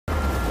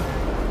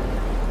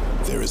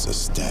there is a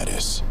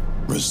status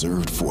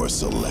reserved for a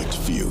select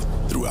few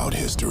throughout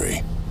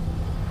history.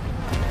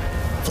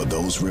 For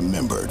those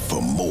remembered for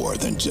more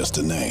than just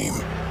a name,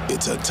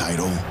 it's a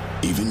title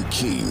even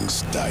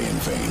kings die in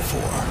vain for.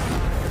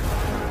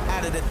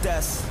 Out of the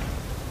dust,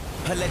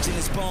 a legend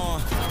is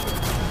born.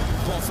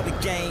 Born for the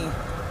game,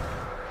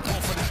 born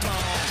for the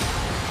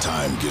throne.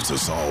 Time gives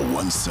us all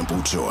one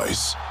simple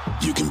choice.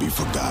 You can be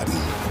forgotten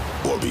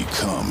or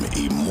become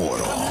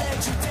immortal.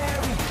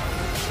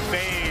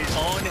 FaZe,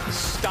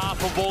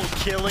 unstoppable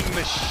killing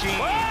machines.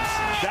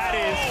 That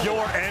is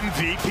your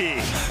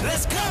MVP.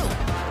 Let's go.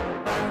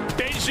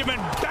 Benjamin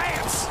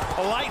Bance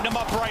lighting him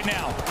up right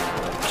now.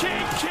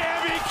 King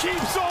Cammy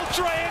keeps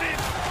Ultra in it.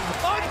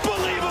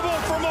 Unbelievable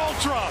from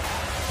Ultra.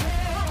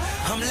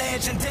 I'm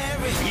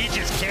legendary. He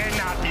just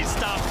cannot be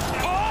stopped.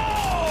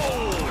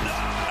 Oh!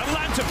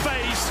 Atlanta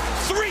FaZe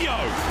 3-0.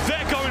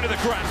 They're going to the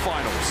grand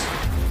finals.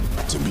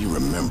 To be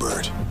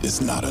remembered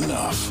is not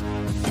enough,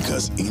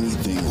 because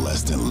anything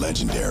less than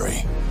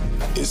legendary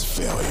is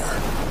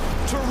failure.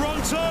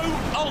 Toronto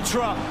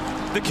Ultra,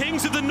 the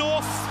Kings of the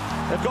North,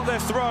 they've got their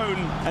throne,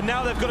 and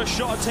now they've got a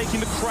shot at taking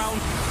the crown.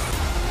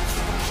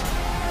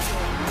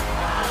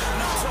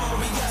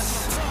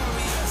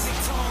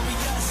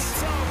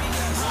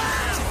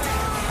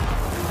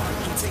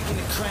 I'm taking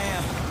the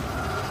crown.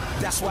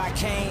 That's why I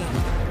came.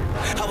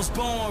 I was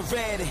born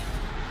ready.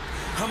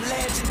 I'm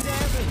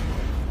legendary.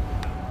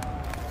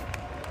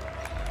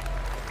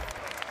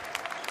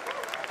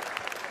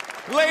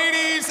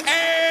 Ladies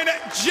and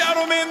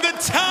gentlemen, the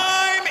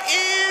time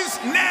is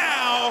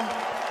now.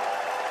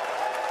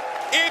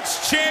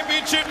 It's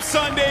Championship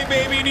Sunday,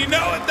 baby, and you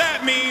know what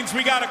that means.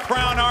 We gotta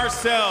crown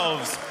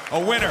ourselves a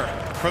winner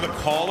for the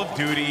Call of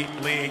Duty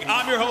League.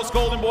 I'm your host,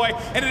 Golden Boy,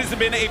 and it has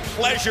been a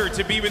pleasure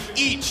to be with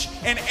each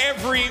and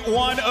every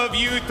one of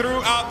you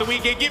throughout the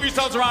weekend. Give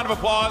yourselves a round of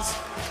applause.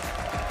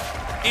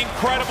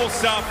 Incredible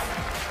stuff.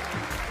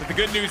 But the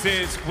good news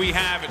is we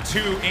have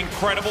two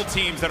incredible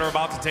teams that are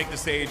about to take the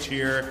stage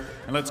here.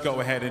 And let's go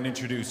ahead and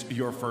introduce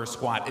your first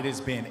squad. It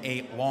has been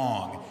a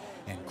long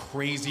and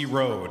crazy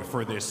road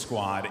for this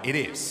squad. It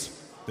is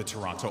the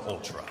Toronto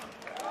Ultra.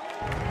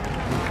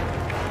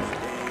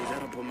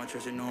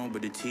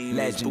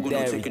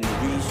 Legendary.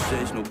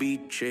 No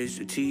beaches,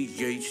 the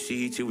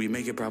THC till we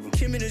make it proper.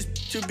 Kim is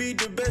to be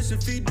the best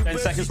and feed the 10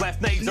 best. seconds left,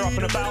 nades are up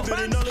and about.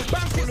 Bam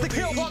gets the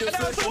kill, but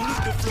now it's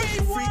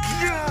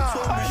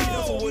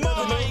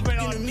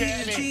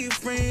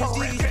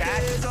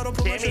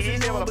Cammy,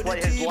 he's able to play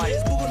his life.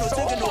 So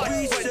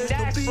much with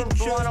Dash from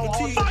Toronto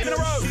all 5 in a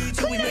row.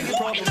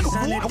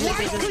 Why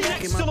is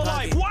Phoenix still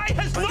alive? Why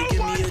has no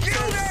one killed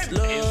it?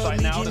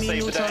 Inside now to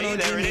save the day.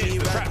 There it is.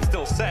 The trap's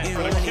still set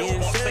for the kill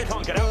box. They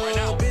can't get out right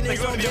now. They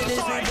go to the other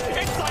side.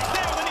 Inside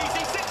there with an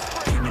easy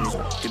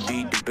 6. To be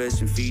the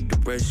best and feed the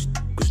rest.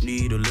 Cause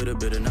need a little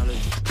bit of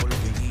knowledge. All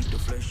of me eat the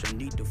flesh, I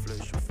need the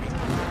flesh.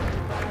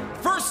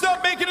 First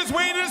up, making his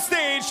way to the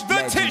stage,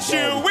 the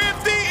tissue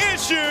with the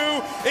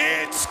issue.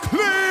 It's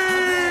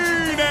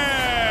Crimsix.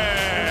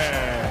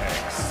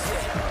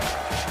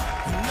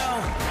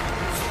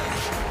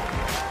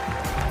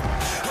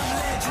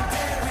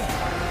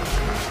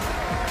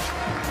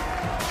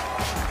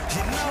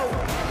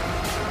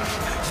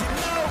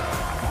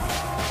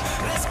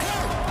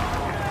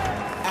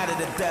 Out of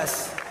the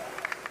dust,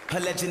 a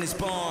legend is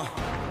born.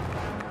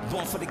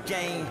 Born for the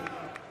game,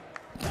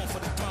 born for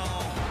the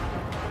throne.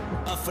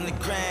 Up from the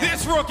ground.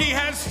 This rookie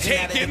has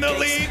taken the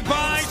league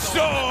by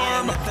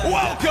storm.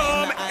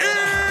 Welcome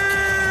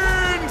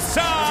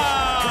inside.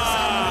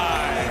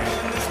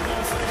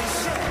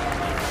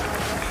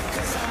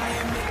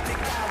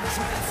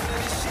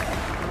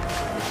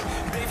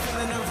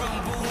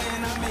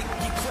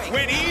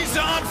 When he's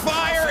on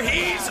fire,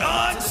 he's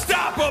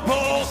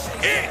unstoppable.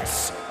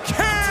 It's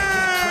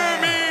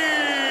Cammy.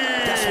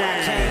 That's why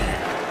I came,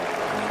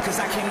 cause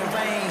I came to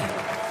reign.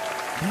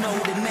 Know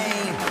the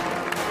name,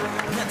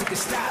 nothing can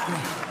stop me.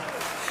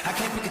 I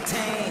can't be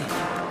contained.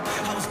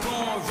 I was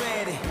born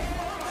ready.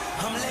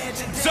 I'm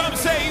legendary. Some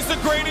say he's the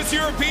greatest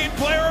European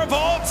player of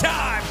all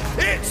time.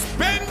 It's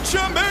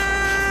Benjamin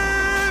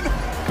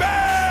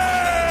Bance.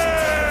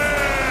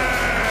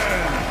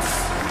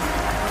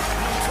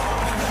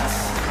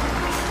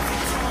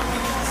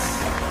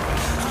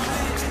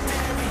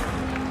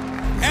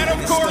 And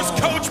of course,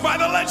 coached by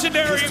the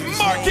legendary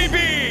Marky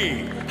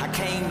B. I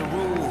came to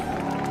rule.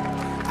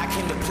 I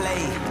came to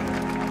play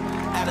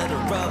out of the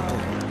rubble.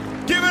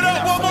 Give it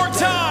up one more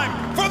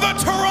time for the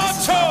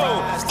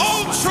Toronto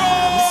Ultra!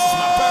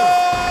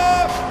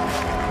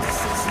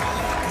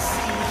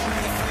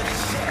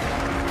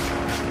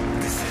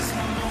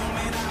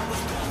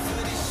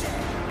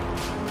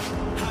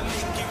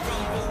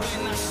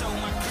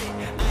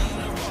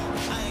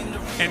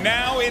 And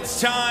now it's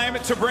time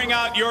to bring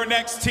out your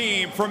next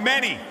team. For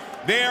many,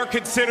 they are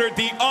considered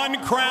the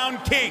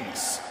uncrowned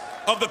kings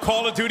of the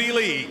Call of Duty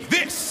League.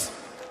 This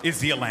is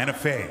the Atlanta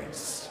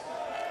FaZe.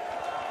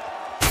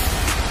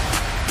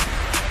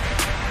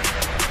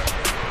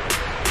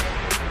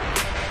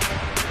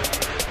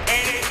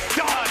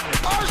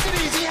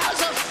 Arcitys, he has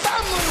a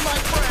family, my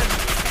friend.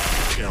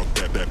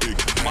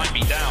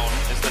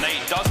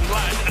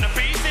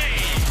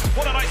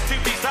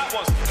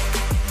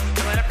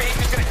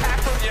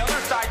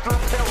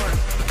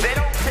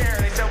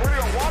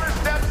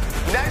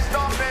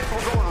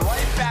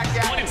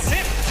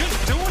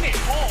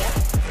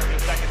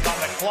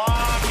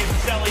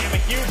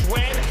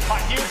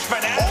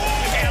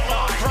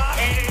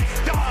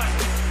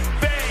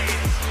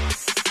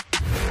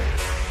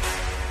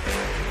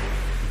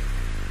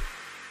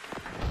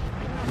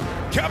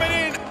 Coming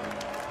in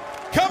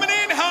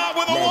hot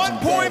with a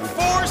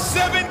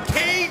 1.47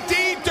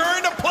 KD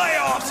during the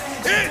playoffs.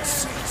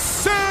 It's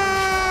Cellium.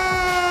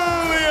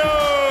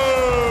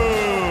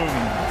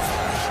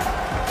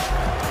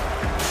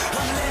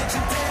 I'm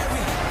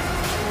legendary.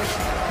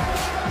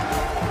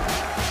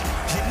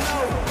 You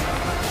know.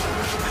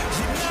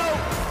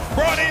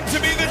 Brought in to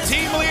be the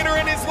team leader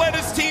and has led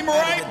his team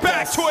right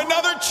back to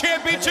another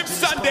championship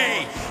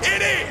Sunday.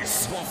 It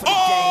is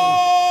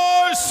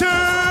Arcitys.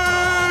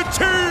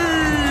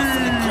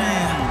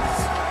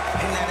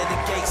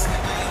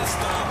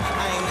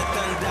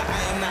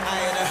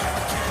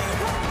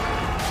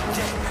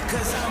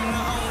 Cause I'm the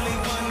only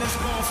one that's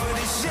born for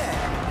this shit.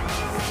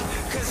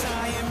 Cause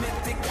I am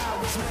mythic, I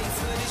was made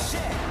for this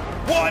shit.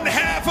 One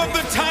half of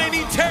the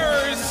Tiny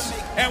Terrors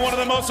and one of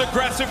the most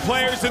aggressive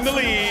players in the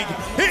league.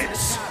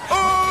 It's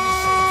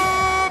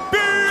aBeZy.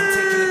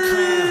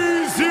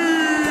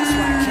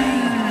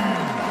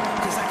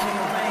 Cause I came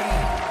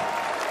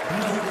around,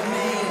 know the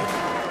name.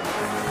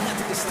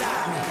 Nothing can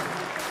stop me.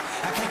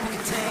 I can't be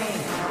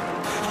contained.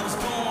 I was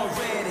born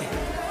ready.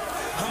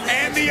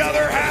 And the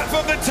other half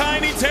of the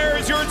Tiny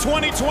Terrors, your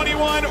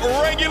 2021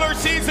 regular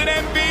season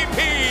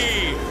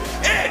MVP.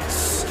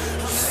 It's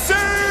Simp.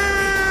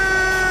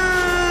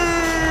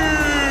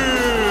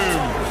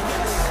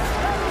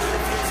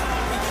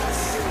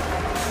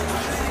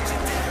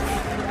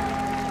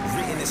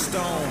 Written in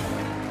stone,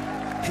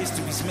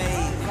 history's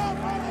made.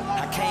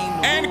 I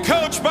came And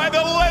coached by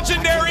the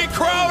legendary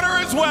Crowder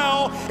as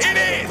well, it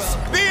is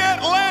the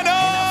Atlanta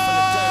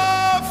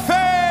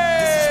FaZe.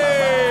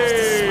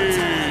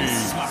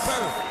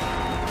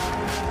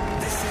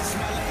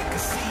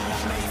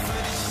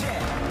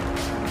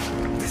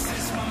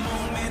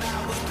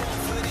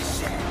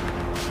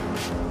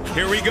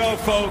 Here we go,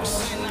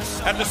 folks.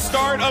 At the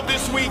start of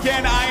this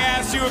weekend, I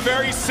asked you a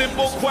very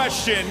simple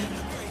question.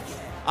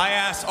 I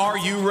asked, are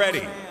you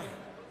ready?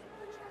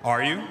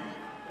 Are you?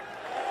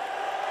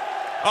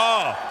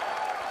 Oh,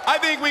 I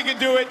think we can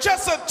do it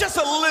just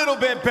a little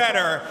bit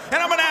better.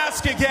 And I'm gonna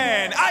ask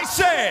again. I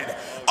said,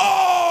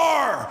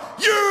 are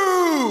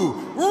you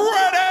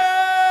ready?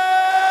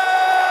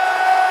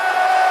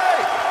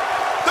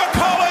 The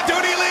Call of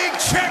Duty League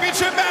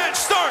Championship match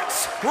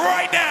starts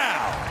right now.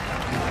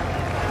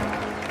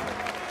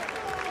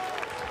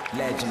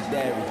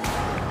 legendary.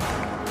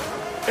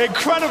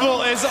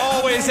 Incredible as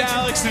always,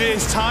 Alex. It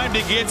is time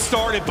to get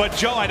started, but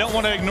Joe, I don't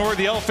want to ignore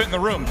the elephant in the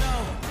room.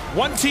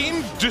 One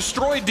team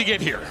destroyed to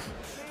get here,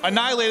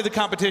 annihilated the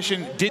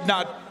competition, did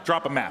not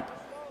drop a map.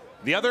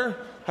 The other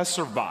has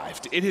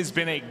survived. It has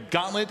been a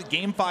gauntlet,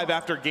 game 5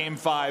 after game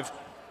 5.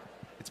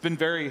 It's been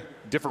very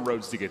different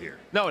roads to get here.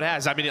 No, it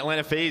has. I mean,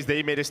 Atlanta FaZe,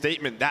 they made a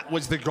statement. That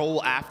was the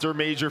goal after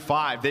Major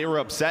 5. They were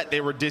upset.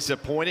 They were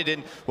disappointed.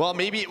 And, well,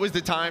 maybe it was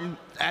the time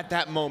at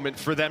that moment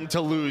for them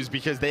to lose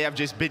because they have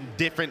just been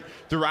different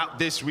throughout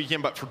this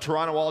weekend. But for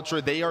Toronto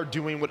Ultra, they are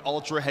doing what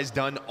Ultra has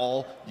done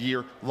all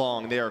year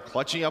long. They are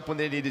clutching up when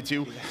they needed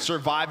to,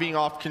 surviving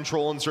off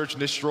control and search and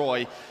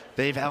destroy.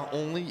 They've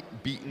only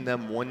beaten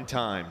them one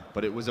time,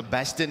 but it was a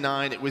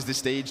best-of-9. It was the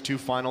Stage 2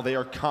 final. They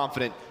are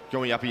confident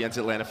going up against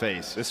Atlanta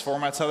FaZe. This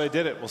format's how they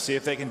did it. We'll see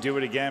if they can do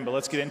it again, but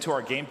let's get into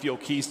our game fuel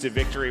keys to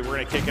victory. We're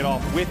gonna kick it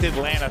off with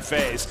Atlanta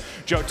FaZe.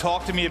 Joe,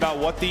 talk to me about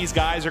what these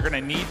guys are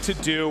gonna need to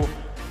do.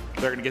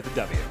 They're gonna get the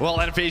W. Well,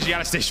 Atlanta FaZe, you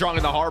gotta stay strong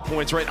in the hard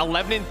points, right?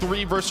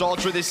 11-3 versus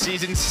Ultra this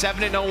season,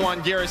 7-0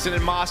 on Garrison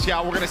and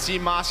Moscow. We're gonna see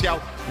Moscow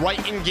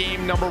right in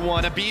game number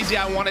 1. aBeZy,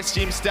 I wanna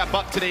see him step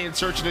up today and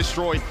search and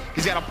destroy.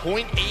 He's got a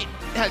 .8,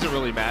 hasn't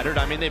really mattered.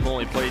 I mean, they've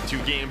only played 2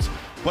 games.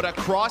 But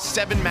across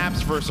 7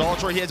 maps versus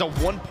Ultra, he has a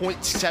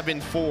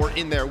 1.74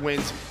 in their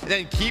wins. And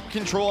then keep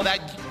control of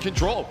that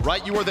control,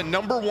 right? You are the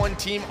 #1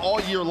 team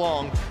all year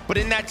long, but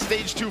in that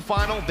Stage 2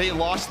 final, they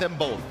lost them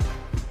both.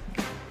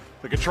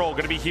 The control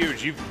going to be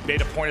huge. You've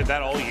made a point of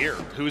that all year.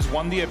 Who's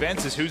won the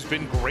events is who's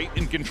been great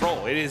in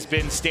control. It has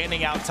been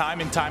standing out time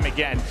and time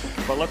again.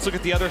 But let's look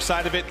at the other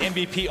side of it.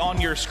 MVP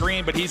on your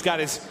screen, but he's got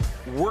his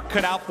work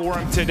cut out for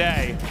him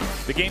today.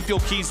 The game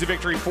fuel keys to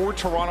victory for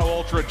Toronto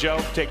Ultra.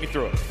 Joe, take me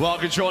through it. Well,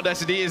 control and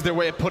Destiny is their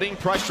way of putting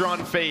pressure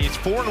on FaZe.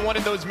 4-1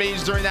 in those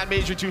majors during that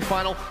Major 2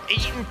 final.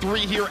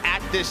 8-3 here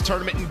at this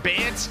tournament. And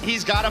Bance,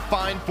 he's got to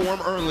find form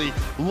early.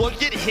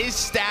 Look at his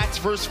stats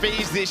versus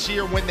FaZe this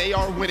year when they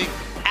are winning.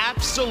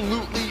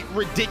 Absolutely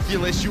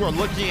ridiculous. You are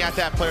looking at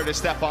that player to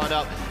step on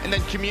up. And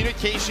then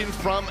communication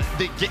from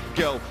the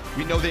get-go.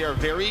 We know they are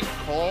very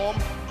calm,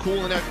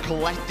 cool, and a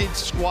collected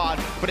squad,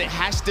 but it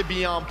has to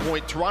be on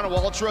point. Toronto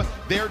Ultra,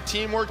 their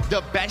teamwork,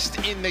 the best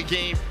in the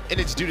game, and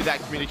it's due to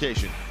that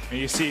communication. And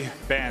you see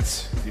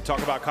Bance, you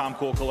talk about calm,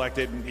 cool,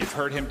 collected. You've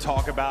heard him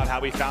talk about how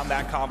he found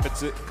that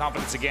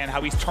confidence again,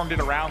 how he's turned it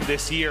around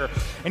this year.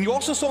 And you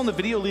also saw in the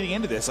video leading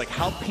into this, like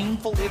how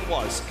painful it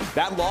was.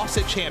 That loss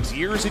at Champs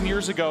years and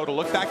years ago, to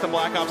look back to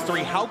Black Ops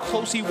 3, how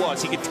close he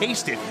was. He could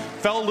taste it,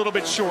 fell a little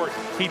bit short.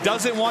 He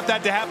doesn't want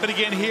that to happen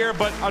again here,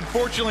 but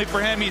unfortunately for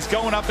him, he's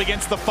going up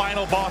against the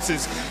final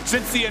bosses.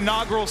 Since the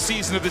inaugural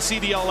season of the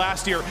CDL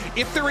last year,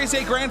 if there is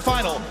a grand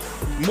final,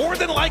 more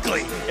than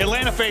likely,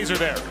 Atlanta FaZe are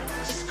there.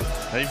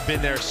 They've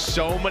been there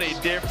so many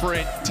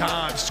different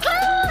times.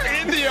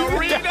 In the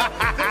arena,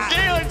 the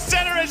Galen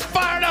Center is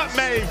fired up,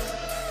 Maeve.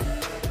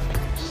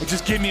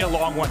 Just give me a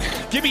long one.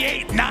 Give me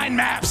 8, 9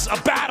 maps, a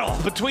battle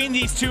between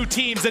these two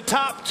teams, the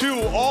top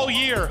 2 all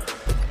year.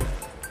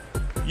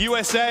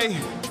 USA,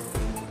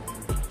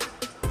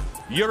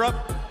 Europe.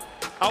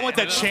 I want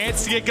that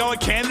chance to get going.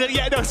 Canada,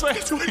 yeah, no,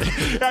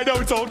 I know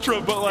it's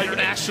ultra, but like,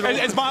 international.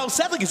 As Miles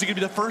said, like, is it gonna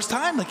be the first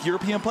time like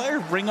European player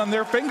ring on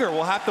their finger?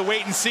 We'll have to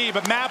wait and see.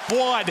 But map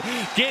 1,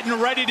 getting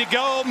ready to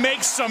go.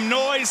 Make some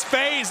noise.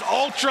 FaZe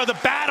Ultra, the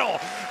battle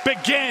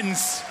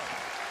begins.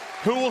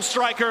 Who will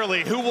strike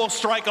early? Who will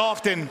strike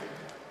often?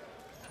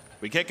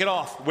 We kick it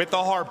off with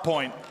the hard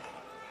point.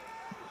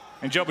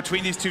 And Joe,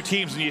 between these two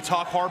teams, when you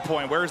talk hard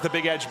point, where's the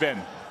big edge been?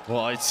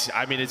 Well, it's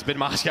been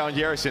Moscow and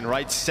Garrison,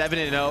 right?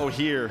 7-0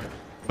 here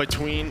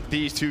between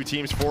these two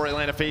teams for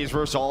Atlanta FaZe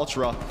versus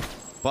Ultra.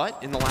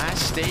 But in the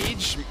last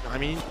stage, I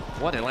mean,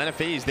 what, Atlanta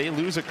FaZe, they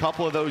lose a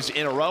couple of those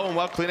in a row. And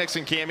well, Clinix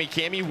and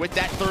Cammy with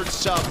that third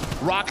sub,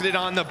 rocketed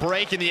on the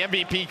break, and the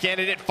MVP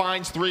candidate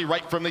finds 3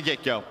 right from the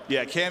get-go.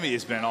 Yeah, Cammy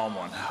has been on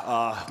one.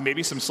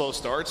 Maybe some slow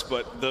starts,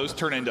 but those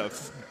turn into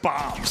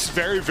bombs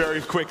very,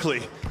 very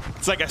quickly.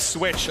 It's like a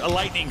switch, a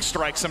lightning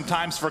strike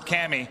sometimes for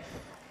Cammy.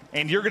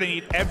 And you're gonna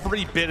need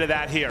every bit of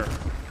that here.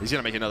 He's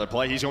gonna make another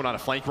play. He's going on a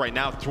flank right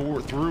now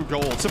through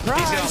gold.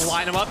 Surprise! He's gonna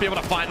line him up, be able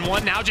to find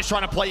one. Now just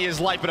trying to play his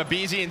life, but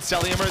aBeZy and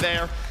Cellium are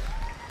there.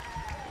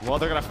 Well,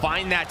 they're gonna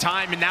find that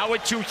time, and now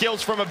with 2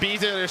 kills from aBeZy,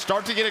 they're gonna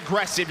start to get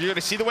aggressive. You're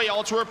gonna see the way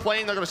Ultra are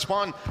playing. They're gonna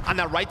spawn on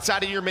that right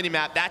side of your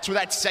minimap. That's where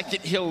that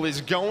second hill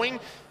is going.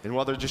 And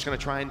well, they're just gonna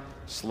try and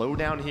slow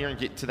down here and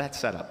get to that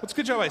setup. What's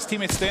good job by his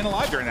teammates staying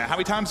alive during that? How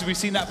many times have we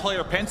seen that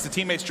player pinch, the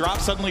teammates drop,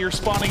 suddenly you're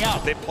spawning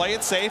out. They play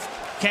it safe,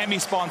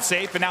 Cammy spawn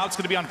safe, and now it's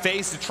gonna be on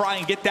FaZe to try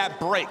and get that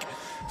break.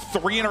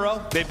 3 in a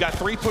row. They've got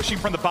 3 pushing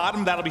from the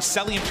bottom. That'll be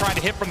Cellium trying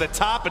to hit from the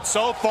top, but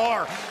so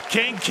far,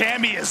 King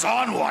Cammy is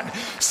on one.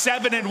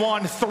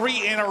 7-1,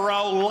 3 in a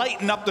row,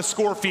 lighten up the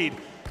score feed.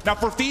 Now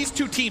for these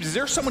two teams, is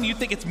there someone you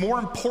think it's more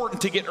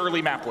important to get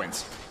early map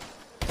wins?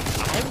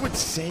 I would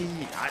say,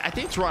 I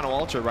think Toronto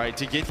Ultra, right,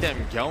 to get them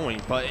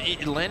going. But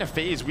Atlanta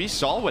FaZe, we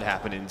saw what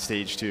happened in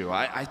stage 2.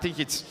 I think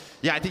it's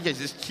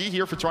key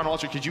here for Toronto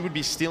Ultra because you would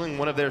be stealing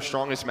one of their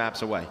strongest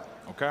maps away.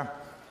 Okay.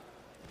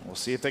 We'll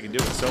see if they can do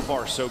it. So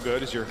far, so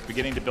good as you're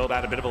beginning to build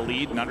out a bit of a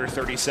lead and under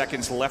 30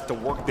 seconds left to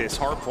work this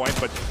hard point.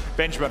 But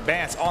Benjamin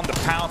Bance on the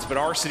pounce, but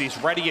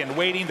Arcitys ready and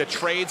waiting. The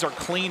trades are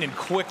clean and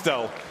quick,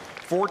 though,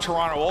 for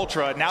Toronto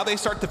Ultra. Now they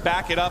start to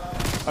back it up.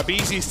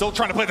 aBeZy still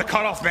trying to play the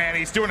cutoff, man.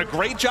 He's doing a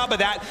great job of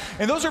that.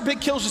 And those are big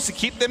kills just to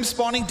keep them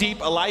spawning deep,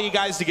 allow you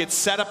guys to get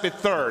set up at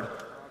third.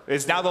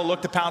 Is now they'll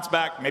look to pounce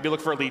back, maybe look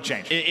for a lead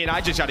change. And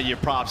I just got to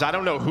give props. I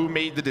don't know who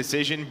made the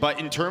decision, but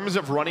in terms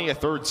of running a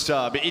third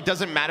sub, it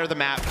doesn't matter the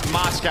map.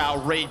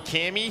 Moscow, raid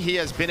Cammy, he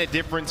has been a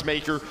difference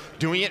maker,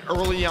 doing it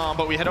early on,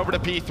 but we head over to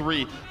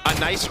P3. A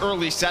nice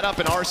early setup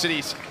in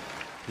Arcitys.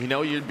 You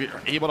know, you'd be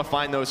able to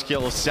find those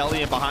kills.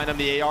 Cellium behind him,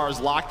 the AR is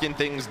locking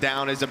things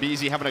down as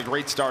aBeZy having a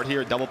great start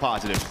here, double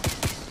positive.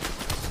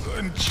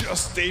 And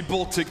just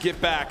able to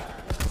get back.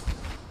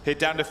 Hit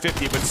down to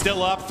 50, but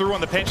still up. Through on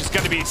the pinch is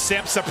going to be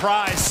Simp.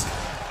 Surprise.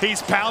 He's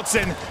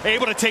pouncing,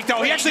 able to take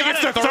down. He actually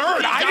gets the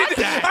third. I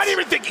didn't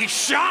even think he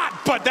shot,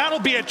 but that'll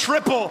be a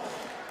triple.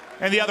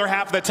 And the other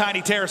half of the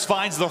Tiny Terrace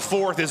finds the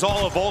 4th as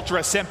all of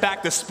Ultra sent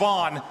back to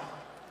spawn.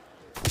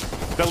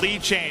 The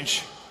lead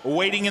change.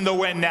 Waiting in the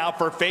wind now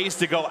for FaZe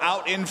to go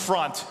out in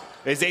front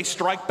as they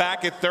strike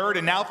back at third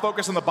and now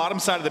focus on the bottom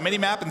side of the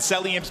minimap, and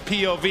Cellium's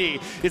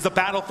POV is the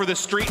battle for the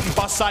street and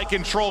bus side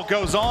control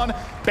goes on.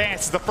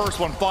 Bance is the first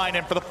one flying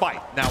in for the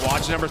fight. Now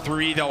watch number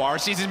 3 though.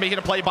 Arcitys is making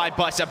a play by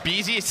bus.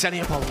 aBeZy is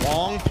setting up a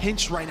long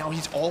pinch right now.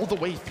 He's all the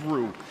way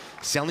through.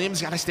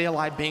 Cellium's got to stay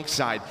alive bank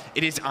side.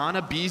 It is on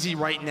aBeZy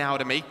right now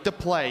to make the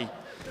play.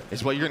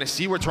 Is what you're going to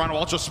see where Toronto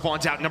Ultra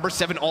spawns out. Number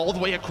 7 all the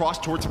way across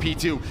towards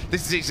P2.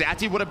 This is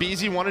exactly what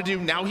aBeZy wanted to do.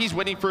 Now he's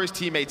waiting for his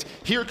teammates.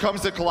 Here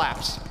comes the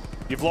collapse.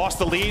 You've lost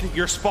the lead,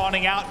 you're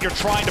spawning out, you're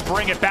trying to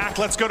bring it back.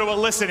 Let's go to a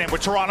listen-in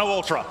with Toronto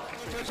Ultra.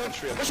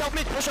 Push out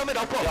mid,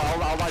 I'll pop. Yeah,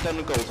 I'll lie down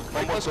and gold.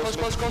 Close,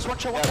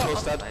 watch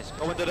out. Nice.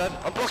 Go into dead.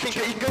 I'm blocking,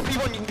 you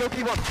can go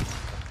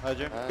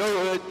P1,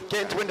 Go,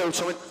 get into window,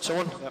 someone.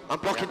 Yep. I'm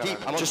blocking deep,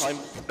 I'm just, on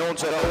time. No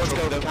one's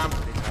go, Cam.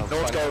 No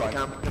one's go,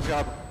 Cam. Good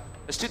job.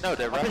 There's 2 no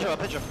there, right? I'll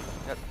pitch him.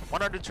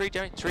 103,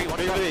 Jerry. 3, 1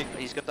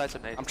 He's gonna die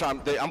some nade.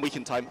 I'm weak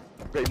in time.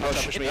 Great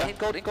push. In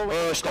gold. Go,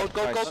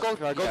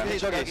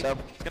 please, okay, so.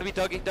 It's gonna be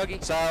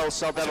Dougie.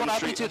 Sell down on the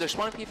street. P2, they're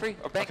spawning P3,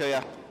 or bank. Okay,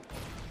 yeah.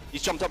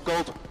 He's jumped up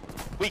gold.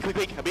 Weak.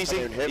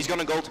 aBeZy. He's gone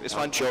in gold. It's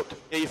fine. Choked.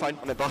 Yeah, you're fine.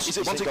 I'm in boss. Is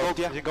it once in gold?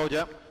 Yeah. Is it gold?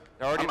 Yeah.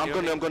 I'm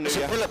going to.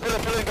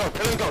 Pillar in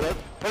gold.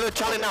 Pillar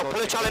challenge now.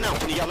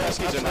 Can you get last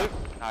skis in now? No,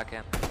 I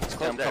can't. It's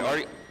close there.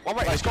 Already. One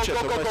more. Go.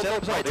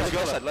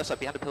 Left side.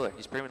 Behind the pillar.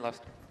 He's premium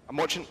left. I'm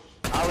watching.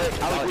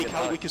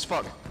 Alec weak as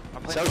fuck.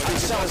 Sell.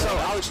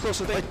 Alex close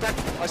to the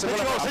thing. I said,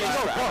 okay,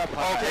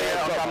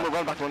 I'm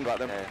run back then.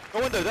 Go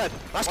window, dead.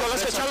 Let's go,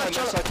 challenge.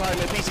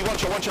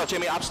 aBeZy, one shot,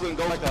 Jamie, absolute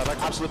gold.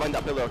 Absolute behind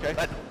that pillar, okay?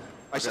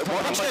 I said,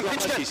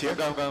 pinch him. Here.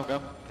 Go.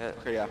 Yeah.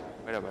 Okay, yeah.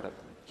 Wait up.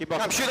 Keep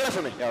up. Shoot that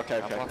for me. Yeah,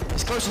 okay.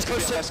 It's close.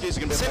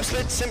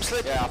 Simp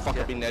slid. Yeah, fuck,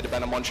 I've been there.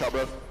 Depend on one shot,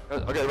 bro.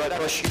 Okay, right,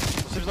 push.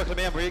 Sim's looking at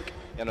me, I'm weak.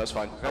 Yeah, no, it's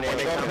fine.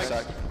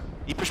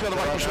 You push me on the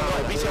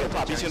right, BT on the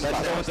top, BT on the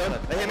top.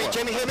 Hear me,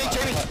 Jamie.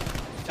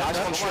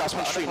 That's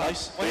one street,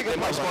 nice. When you get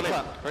my spawn in.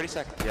 30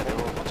 seconds. Yeah, they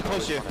will. What's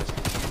close to you?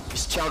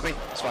 He's challenged me.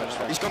 It's fine.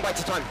 He's gone back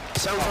to time.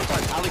 Sounds on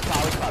time.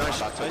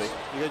 Nice.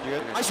 You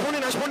good? I spawned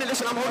in.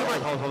 Listen, I'm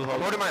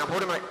holding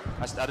mine.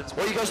 I started.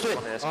 What are you guys doing?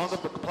 On the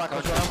plaque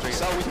on the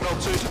Sal, we can roll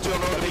two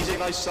on the road. Easy,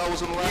 nice. Sal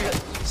was on the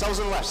left. Sal's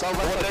on the left. Sal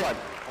left side time.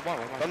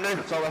 I'm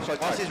new. Sal left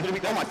side time.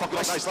 Oh my fuck,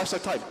 nice. Left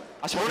side time.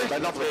 That's what I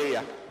love it.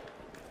 Yeah.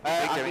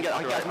 I can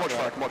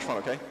get much fun,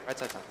 okay? Right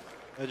side time.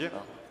 Did you?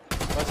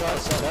 Right side.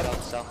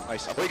 Sell.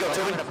 Nice. Where you go,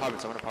 Tobin? I'm in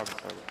apartments.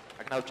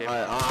 I can help Jamie.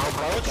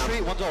 What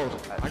street? One's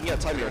old. I can get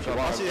a time here if you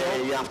want. Yeah,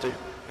 you have to.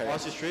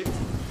 What's the street?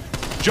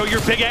 Joe,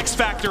 your big X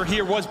factor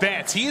here was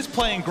Bance. He is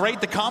playing great.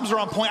 The comms are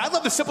on point. I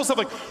love the simple stuff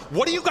like,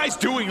 what are you guys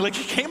doing? Like,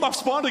 he came off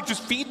spawn, like,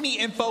 just feed me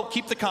info,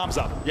 keep the comms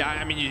up. Yeah,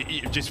 I mean,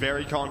 you just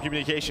very calm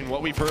communication.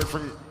 What we've heard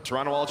from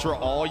Toronto Ultra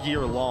all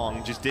year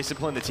long, just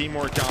discipline, the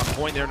teamwork on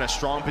point. They're in a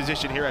strong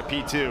position here at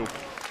P2.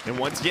 And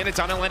once again, it's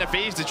on Atlanta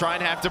FaZe to try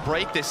and have to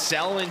break the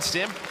Cell and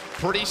Simp.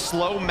 Pretty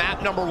slow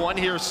map number 1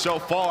 here so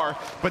far,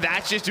 but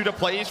that's just due to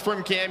plays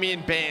from Cammy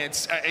and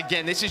Bance.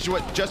 Again, this is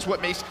just what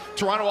makes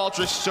Toronto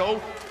Ultra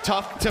so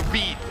tough to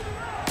beat.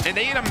 And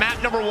they get a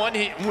map number 1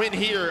 win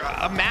here,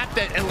 a map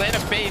that Atlanta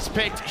FaZe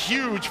picked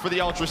huge for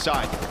the Ultra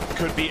side.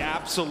 Could be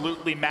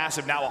absolutely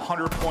massive, now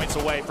 100 points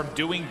away from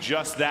doing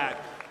just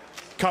that.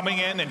 Coming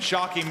in and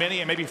shocking many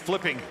and maybe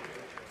flipping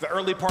the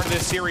early part of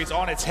this series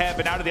on its head,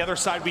 but now to the other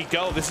side we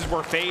go. This is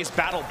where FaZe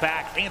battled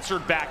back,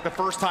 answered back the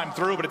first time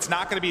through, but it's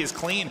not going to be as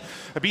clean.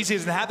 aBeZy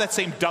doesn't have that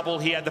same double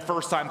he had the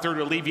first time through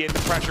to alleviate the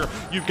pressure.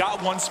 You've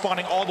got one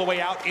spawning all the way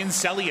out in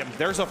Cellium.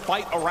 There's a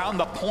fight around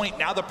the point.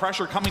 Now the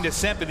pressure coming to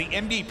Simp, and the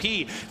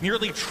MVP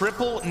nearly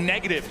triple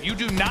negative. You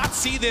do not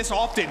see this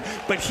often,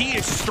 but he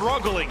is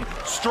struggling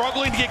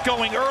to get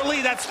going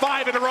early. That's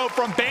 5 in a row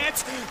from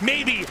Bance,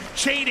 maybe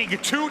chaining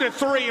 2 to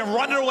 3 and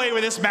running away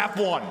with this map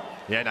 1.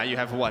 Yeah, now you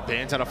have, what,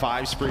 Bance on a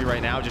 5 spree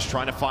right now, just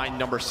trying to find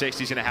number 6.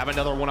 He's going to have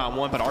another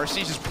one-on-one, but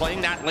Arcitys is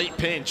playing that late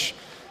pinch.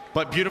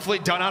 But beautifully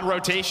done on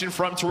rotation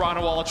from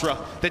Toronto Ultra.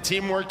 The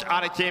teamwork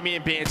out of Cammy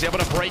and Bance, able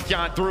to break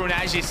on through, and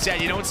as you said,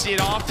 you don't see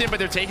it often, but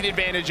they're taking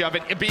advantage of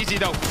it. aBeZy,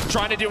 though,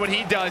 trying to do what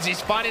he does. He's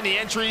finding the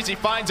entries, he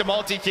finds a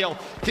multi-kill.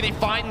 Can he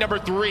find number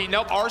 3?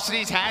 Nope,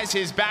 Arcitys has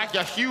his back,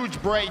 a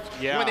huge break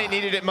when they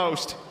needed it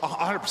most.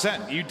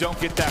 100%, you don't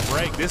get that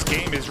break. This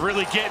game is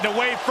really getting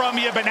away from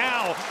you, but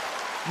now,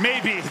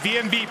 maybe the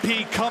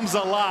MVP comes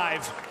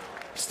alive.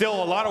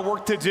 Still a lot of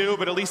work to do,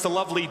 but at least a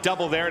lovely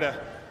double there to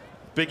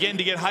begin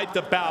to get hyped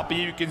about. But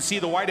you can see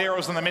the white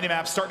arrows on the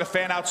minimap starting to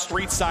fan out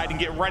street side and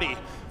get ready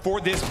for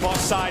this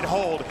bus side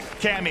hold.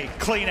 Cammy,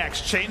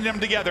 Cleanex, chaining them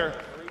together.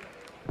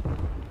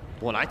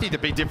 Well, and I think the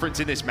big difference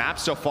in this map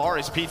so far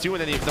is P2 and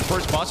then the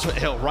first bus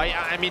hill, right?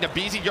 I mean,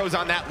 aBeZy goes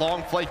on that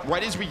long flank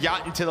right as we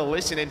got into the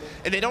listen, and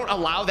they don't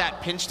allow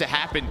that pinch to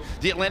happen.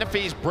 The Atlanta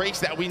FaZe breaks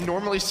that we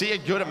normally see a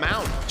good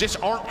amount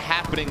just aren't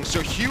happening.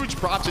 So huge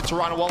props to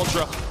Toronto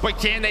Ultra, but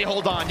can they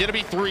hold on? Gonna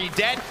be 3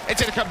 dead.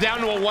 It's gonna come down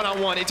to a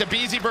one-on-one. It's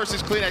aBeZy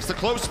versus Cleanex. The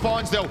close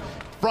spawns, though,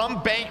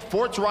 from Bank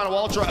for Toronto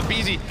Ultra.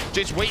 aBeZy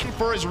just waiting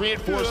for his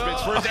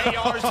reinforcements, for his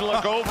ARs to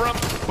look over him,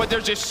 but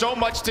there's just so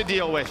much to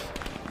deal with.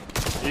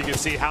 You can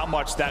see how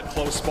much that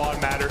close spawn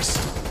matters.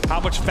 How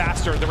much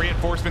faster the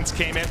reinforcements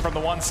came in from the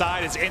one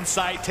side as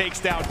Insight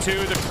takes down 2.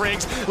 The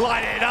Krigs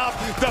line it up.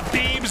 The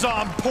beams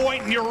on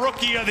point, and your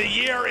Rookie of the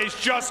Year is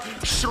just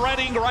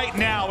shredding right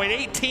now at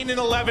 18 and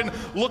 11,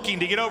 looking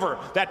to get over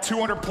that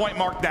 200-point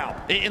mark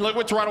now. And look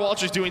what Toronto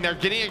Ultra is doing. They're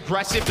getting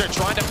aggressive. They're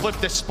trying to flip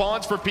the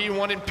spawns for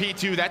P1 and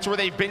P2. That's where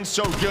they've been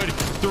so good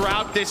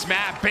throughout this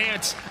map.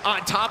 Bance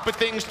on top of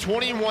things,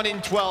 21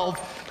 and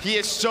 12. He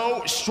is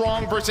so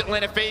strong versus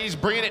Atlanta FaZe,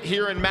 bringing it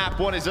here in map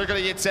 1 as they're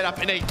going to get set up.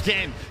 And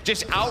again,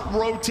 just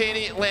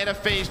out-rotating Atlanta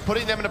FaZe,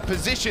 putting them in a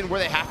position where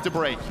they have to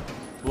break.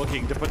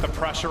 Looking to put the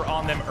pressure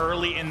on them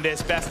early in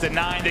this best of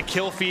 9. The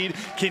kill feed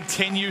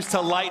continues to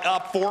light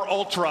up for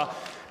Ultra.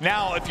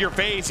 Now, if you're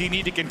FaZe, you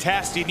need to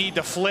contest, you need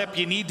to flip,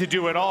 you need to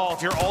do it all.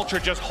 If you're Ultra,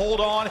 just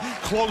hold on,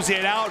 close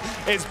it out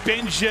as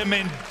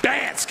Benjamin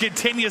Bance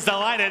continues to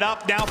light it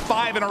up. Now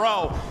 5 in a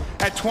row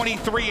at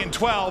 23 and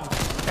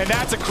 12. And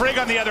that's a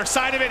Krig on the other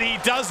side of it. He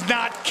does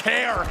not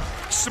care.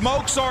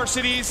 Smokes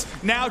Arcitys,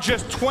 now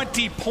just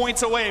 20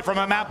 points away from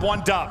a map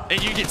 1 dub.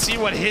 And you can see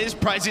what his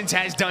presence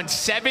has done.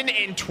 7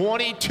 and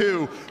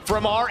 22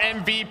 from our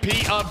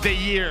MVP of the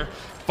year.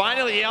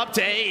 Finally up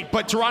to 8,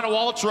 but Toronto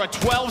Ultra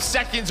 12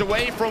 seconds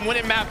away from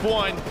winning map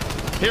 1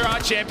 here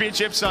on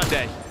Championship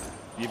Sunday.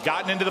 You've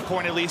gotten into the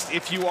point, at least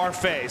if you are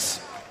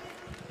FaZe.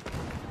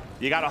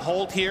 You got to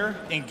hold here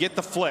and get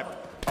the flip.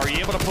 Are you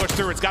able to push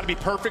through? It's got to be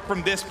perfect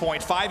from this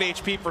point. 5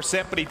 HP for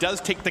Simp, but he does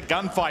take the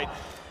gunfight.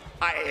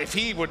 If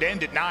he would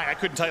end at 9, I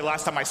couldn't tell you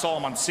last time I saw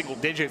him on single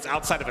digits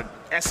outside of an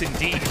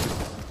S&D.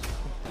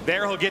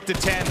 There he'll get to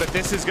 10, but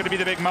this is going to be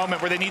the big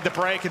moment where they need the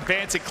break.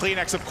 Advancing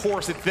CleanX, of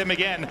course, it's them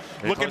again,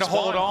 looking to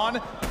hold on.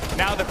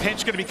 Now the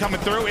pinch going to be coming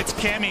through. It's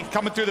Cammy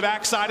coming through the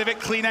backside of it.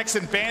 CleanX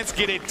and Vance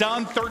get it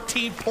done.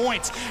 13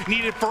 points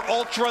needed for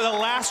Ultra. The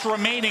last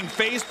remaining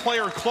FaZe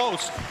player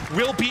close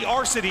will be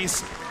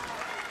Arcitys.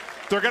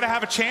 They're going to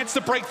have a chance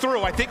to break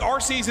through. I think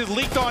Arcitys has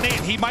leaked on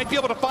in. He might be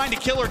able to find a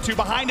kill or two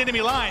behind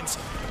enemy lines.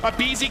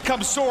 aBeZy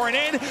comes soaring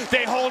in.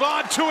 They hold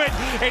on to it,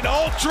 and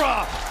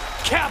Ultra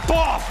cap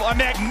off a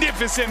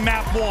magnificent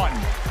map 1.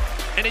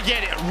 And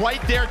again,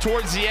 right there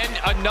towards the end,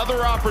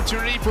 another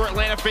opportunity for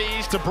Atlanta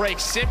FaZe to break.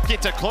 Simp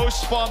gets a close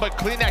spawn, but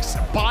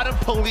CleanX, bottom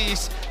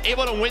police,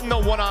 able to win the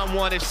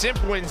one-on-one. If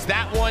Simp wins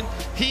that one,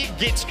 he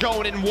gets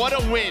going, and what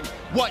a win.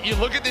 What, you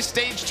look at the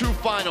stage 2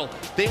 final,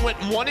 they went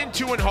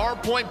 1-2 in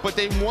hardpoint, but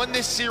they won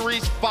this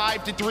series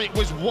 5-3. It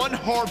was one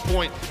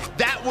hardpoint.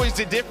 That was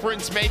the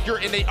difference maker,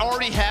 and they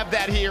already have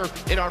that here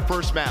in our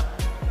first map.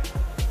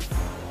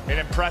 An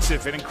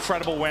impressive, an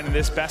incredible win in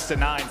this best of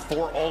 9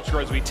 for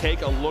Ultra as we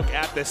take a look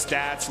at the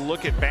stats.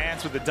 Look at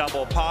Vance with the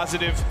double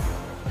positive.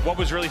 What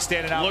was really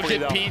standing out for you,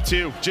 though? Look at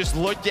P2. Just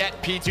look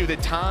at P2. The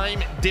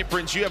time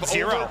difference. You have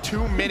over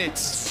 2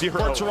 minutes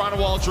for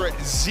Toronto Ultra.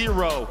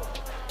 0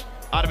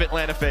 out of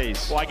Atlanta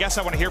FaZe. Well, I guess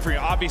I want to hear from you.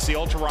 Obviously,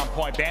 Ultra were on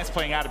point. Vance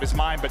playing out of his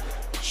mind, but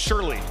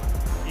surely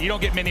you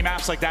don't get many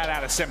maps like that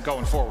out of Simp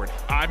going forward.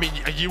 I mean,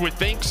 you would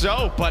think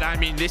so, but I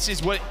mean, this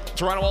is what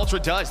Toronto Ultra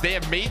does. They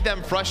have made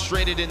them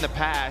frustrated in the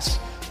past,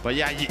 but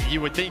yeah,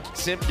 you would think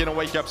Simp gonna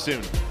wake up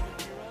soon.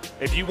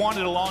 If you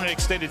wanted a long and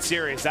extended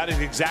series, that is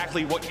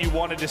exactly what you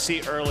wanted to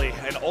see early.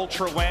 An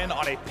Ultra win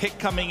on a pick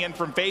coming in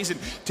from FaZe. And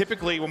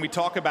typically when we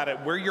talk about it,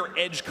 where your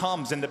edge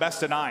comes in the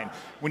best of 9,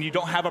 when you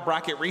don't have a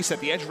bracket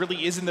reset, the edge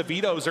really is in the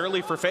vetoes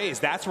early for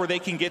FaZe. That's where they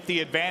can get the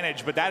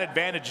advantage, but that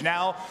advantage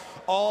now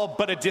all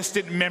but a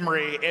distant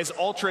memory as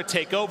Ultra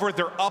take over.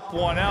 They're up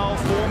 1-0,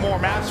 4 more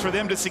maps for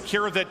them to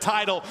secure the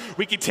title.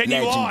 We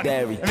continue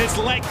Legendary. on in this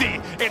lengthy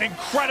and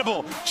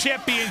incredible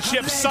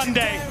championship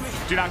Sunday.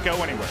 Do not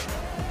go anywhere.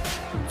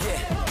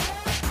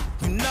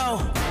 You know,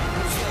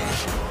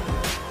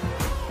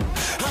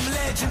 I'm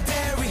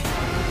legendary.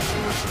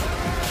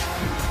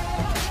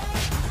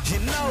 You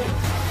know.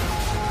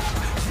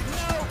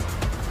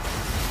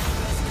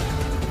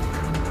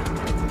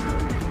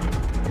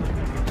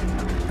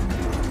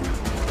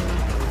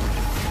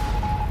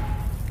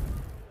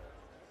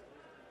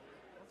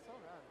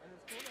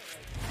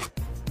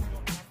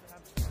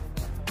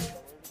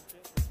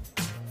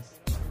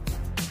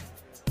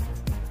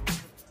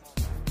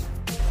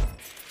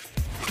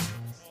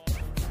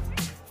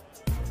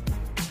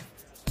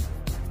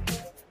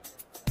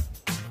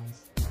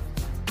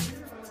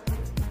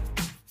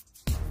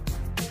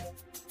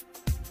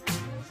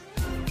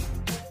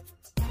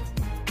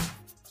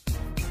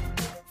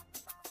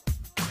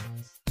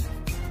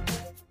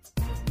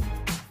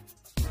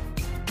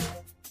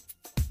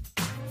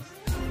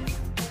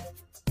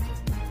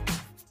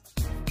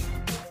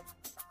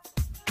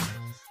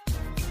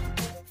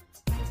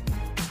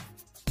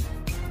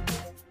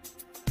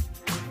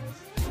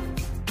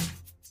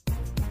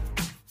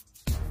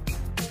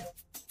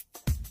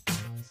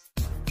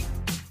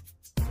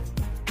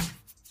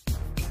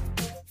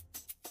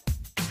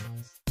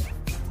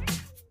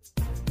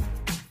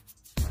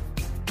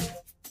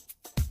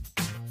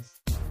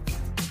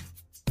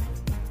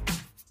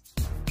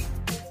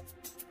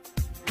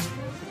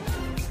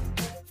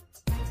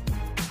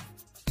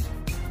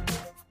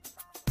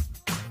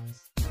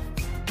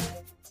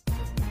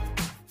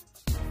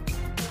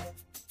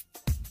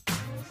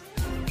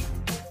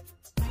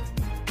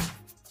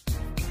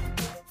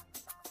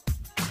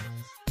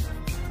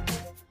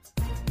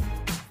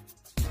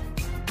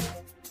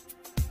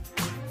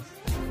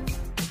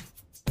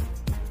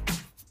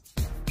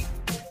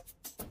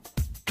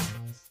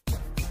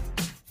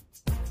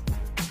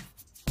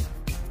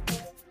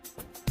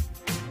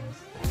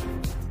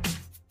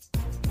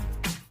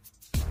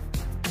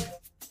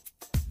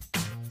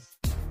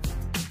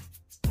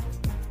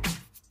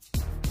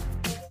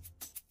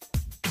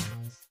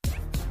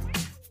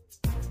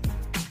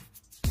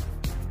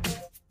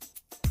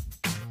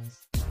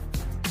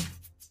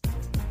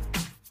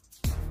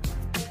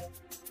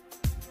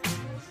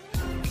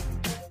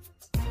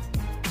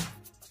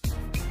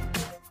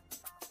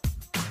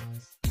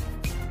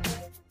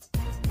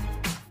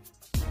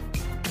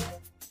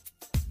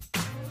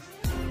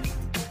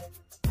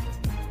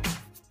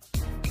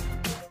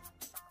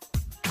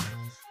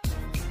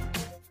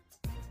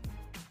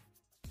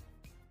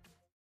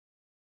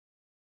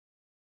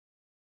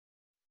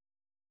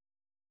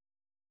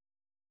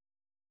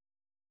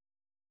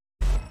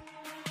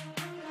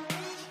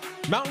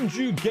 Mountain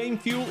Dew Game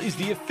Fuel is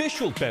the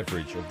official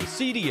beverage of the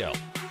CDL.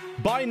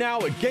 Buy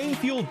now at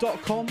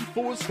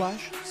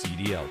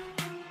gamefuel.com/CDL.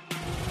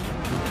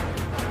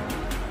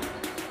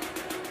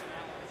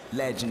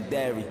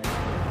 Legendary.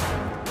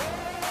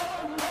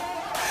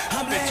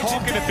 Been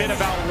talking a bit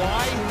about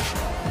why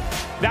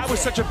that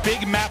was such a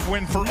big map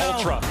win for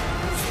Ultra.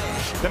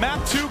 The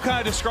map 2 kind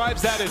of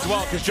describes that as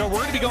well, because Joe, we're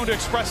going to be going to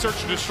Express Search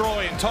and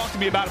Destroy, and talk to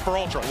me about it for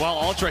Ultra. Well,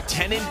 Ultra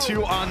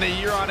 10-2 on the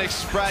year on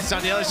Express.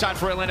 On the other side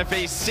for Atlanta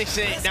FaZe,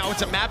 6-8. Now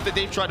it's a map that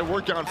they've tried to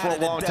work on for a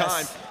long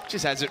time.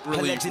 Just hasn't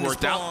really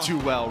worked out too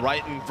well,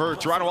 right? And for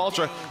Toronto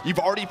Ultra, you've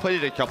already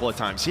played it a couple of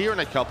times here in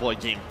a couple of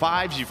Game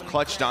 5s. You've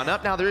clutched on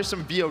up. Now there is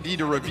some VOD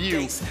to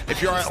review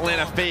if you're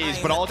Atlanta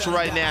FaZe, but Ultra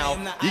right now,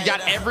 you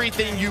got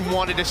everything you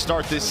wanted to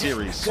start this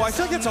series. Well, I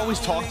feel like that's always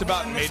talked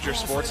about in major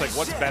sports, like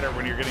what's better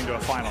when you're getting to a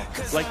final.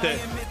 Like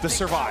the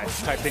survive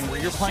type thing,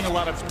 where you're playing a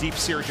lot of deep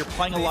series, you're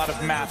playing a lot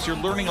of maps, you're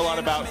learning a lot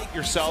about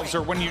yourselves,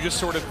 or when you just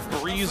sort of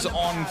breeze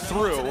on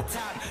through.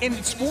 And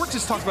sports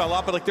is talked about a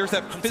lot, but like there's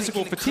that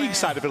physical fatigue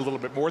side of it a little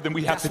bit more than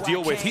we have to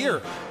deal with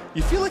here.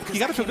 You feel like you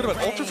got to feel good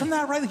about Ultra from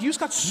that, right? Like you just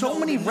got so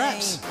many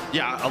reps.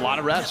 Yeah, a lot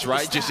of reps,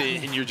 right?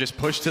 And you're just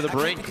pushed to the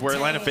brink. Where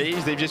Atlanta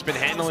FaZe, they've just been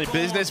handling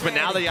business, but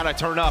now they got to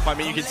turn up. I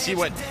mean, you can see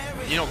what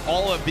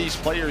all of these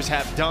players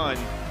have done.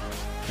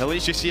 At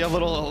least you see a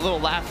little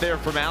laugh there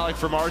from Alexx,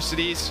 from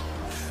Arcitys.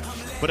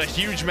 But a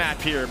huge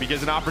map here,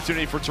 because an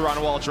opportunity for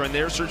Toronto Ultra and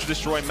their Search and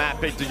Destroy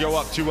map pick to go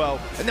up 2-0.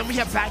 And then we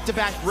have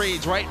back-to-back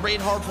raids, right? Raid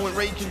Hardpoint,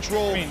 Raid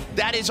Control. I mean,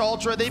 that is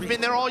Ultra. They've been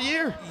there all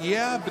year.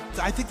 Yeah, but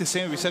I think the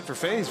same we said for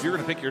FaZe. If you're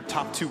going to pick your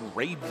top 2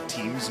 raid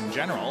teams in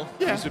general,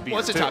 these would be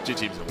the top 2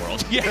 teams in the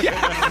world. Yeah,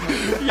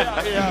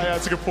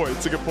 that's a good point.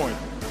 It's a good point.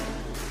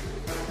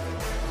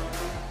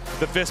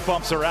 The fist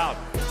bumps are out.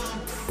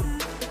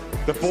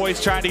 The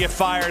boys trying to get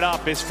fired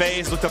up as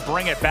FaZe look to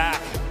bring it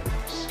back.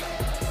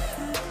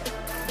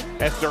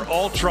 After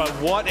Ultra,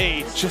 what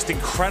a just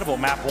incredible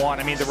map 1.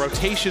 I mean, the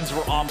rotations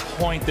were on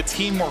point. The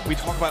teamwork we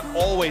talk about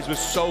always was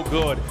so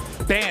good.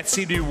 Bance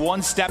seemed to be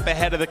one step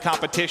ahead of the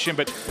competition,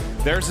 but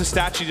there's the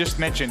stat you just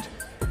mentioned.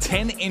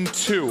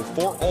 10-2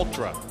 for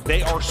Ultra.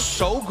 They are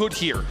so good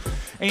here.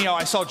 And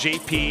I saw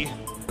JP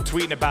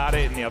tweeting about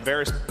it, and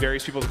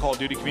various people in the Call of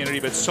Duty community,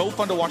 but it's so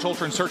fun to watch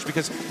Ultra and Search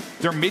because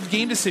their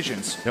mid-game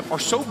decisions are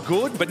so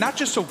good, but not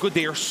just so good,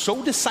 they are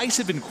so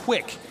decisive and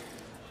quick.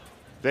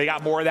 They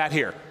got more of that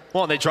here.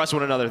 Well, and they trust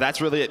one another.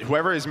 That's really it.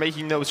 Whoever is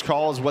making those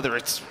calls, whether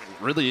it's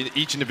really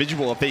each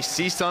individual, if they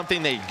see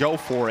something, they go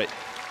for it.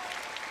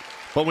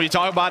 But when you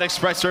talk about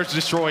Express Search and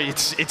Destroy,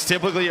 it's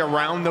typically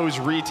around those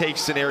retake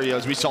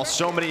scenarios. We saw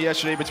so many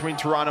yesterday between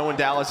Toronto and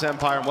Dallas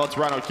Empire, and well,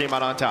 Toronto came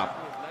out on top.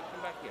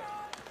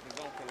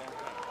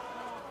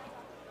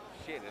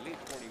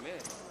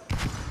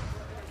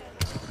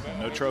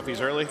 No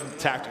trophies early.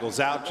 Tacticals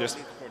out, just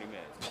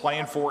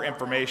playing for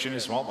information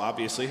as well,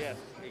 obviously.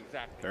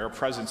 Their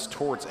presence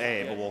towards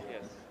A, but we'll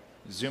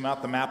zoom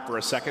out the map for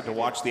a second to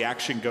watch the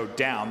action go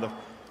down. The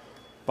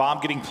bomb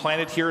getting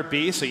planted here at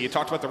B, so you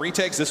talked about the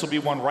retakes. This will be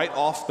one right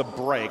off the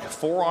break.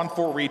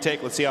 4-on-4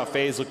 retake. Let's see how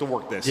FaZe look to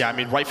work this. Yeah, I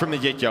mean, right from the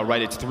get-go,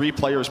 right? It's 3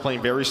 players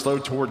playing very slow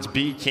towards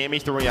B. Cammy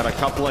throwing out a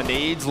couple of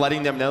nades,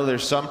 letting them know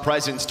there's some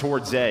presence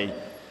towards A.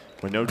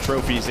 With no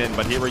trophies in,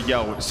 but here we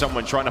go.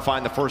 Someone trying to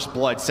find the first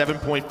blood.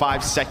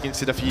 7.5 seconds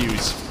to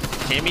defuse.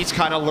 Cammy's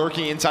kind of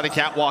lurking inside a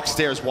catwalk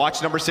stairs.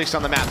 Watch number 6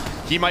 on the map.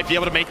 He might be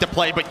able to make the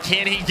play, but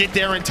can he get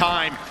there in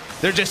time?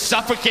 They're just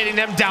suffocating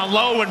them down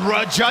low and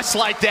run just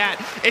like that.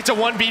 It's a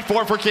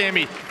 1v4 for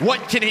Cammy.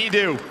 What can he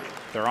do?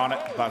 They're on it,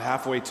 about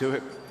halfway to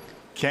it.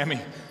 Cammy,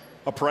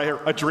 a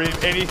prayer, a dream,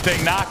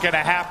 anything not gonna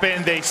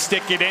happen. They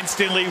stick it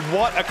instantly.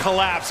 What a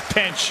collapse,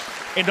 pinch,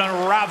 and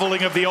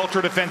unraveling of the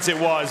Ultra defense it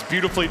was.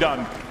 Beautifully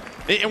done.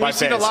 And we've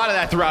seen a lot of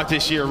that throughout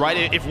this year,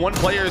 right? If one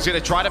player is going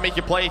to try to make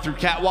a play through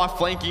catwalk,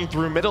 flanking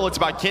through middle, it's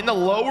about can the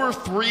lower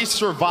 3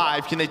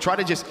 survive? Can they try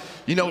to just,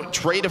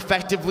 trade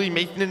effectively,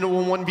 making it into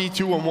a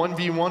 1v2, a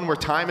 1v1 where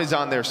time is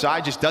on their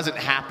side? Just doesn't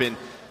happen.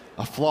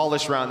 A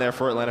flawless round there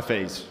for Atlanta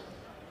FaZe.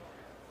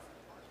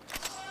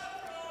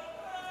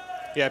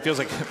 Yeah, it feels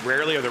like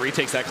rarely are the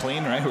retakes that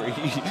clean, right? Where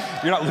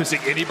you're not losing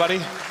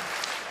anybody.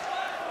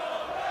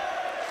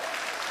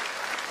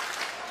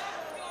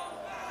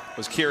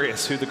 Was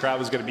curious who the crowd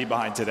was going to be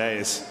behind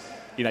today.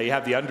 You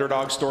have the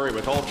underdog story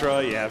with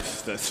Ultra, you have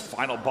the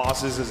final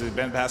bosses as it's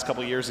been the past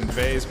couple of years in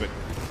FaZe, but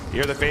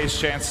here the FaZe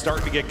chance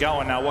starting to get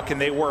going. Now what can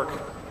they work?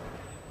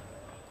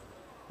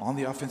 On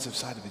the offensive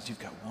side of it, you've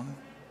got one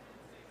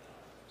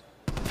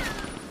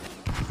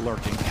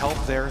lurking.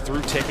 Help there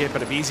through ticket,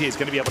 but aBeZy is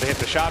going to be able to hit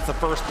the shots. The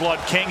first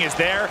blood king is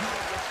there,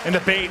 and the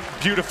bait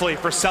beautifully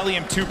for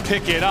Cellium to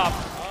pick it up.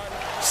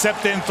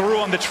 Stepped in through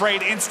on the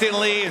trade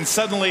instantly, and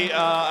suddenly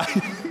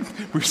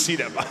we've seen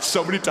him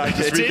so many times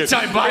this weekend. It's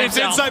inside by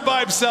himself. It's inside by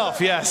himself,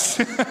 yes.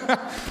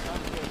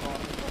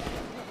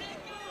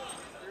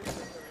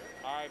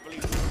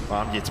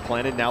 Bomb gets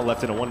planted, now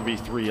left in a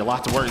 1v3. A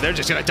lot to work. They're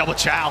just going to double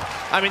chow.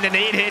 I mean, the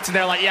nade hits, and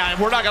they're like, yeah,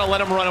 we're not going to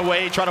let him run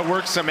away, try to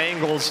work some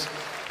angles.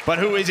 But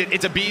who is it?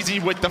 It's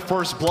aBeZy with the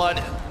first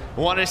blood.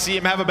 Want to see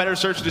him have a better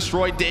search and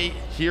destroy date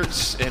here,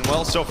 and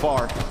well, so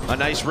far, a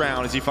nice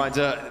round as he finds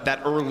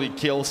that early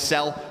kill.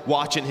 Cell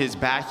watching his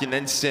back, and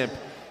then Simp.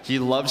 He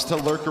loves to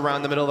lurk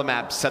around the middle of the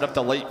map, set up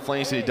the late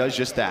flanks, and he does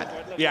just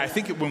that. Yeah, I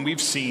think when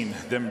we've seen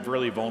them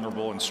really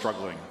vulnerable and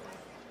struggling,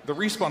 the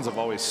respawns have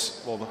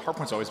always, well, the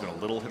hardpoint's always been a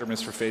little hit or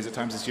miss for FaZe at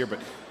times this year, but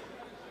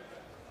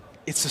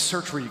it's a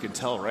search where you can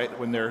tell, right?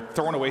 When they're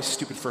throwing away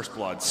stupid first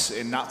bloods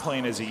and not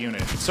playing as a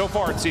unit. So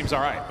far, it seems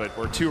all right, but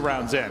we're 2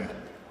 rounds in.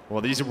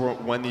 Well, these are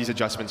when these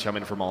adjustments come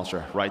in from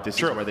Ultra, right? This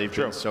is where they've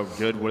been so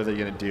good. What are they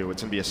going to do?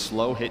 It's going to be a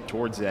slow hit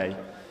towards A.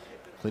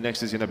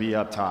 Cleanx is going to be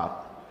up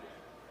top.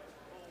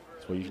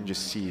 So you can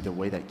just see the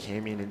way that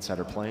Cammy and Inside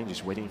are playing,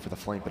 just waiting for the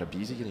flank, but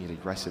aBeZy going to get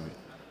aggressive.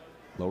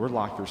 Lower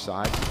locker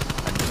side.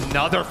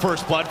 Another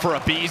first blood for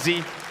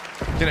aBeZy.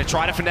 Gonna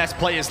try to finesse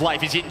play his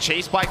life. He's getting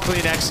chased by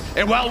Cleanx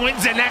and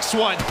wins the next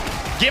one.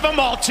 Give them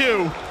all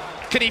 2.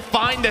 Can he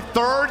find the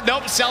 3rd?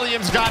 Nope,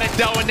 Cellium's got it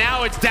though, and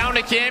now it's down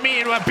to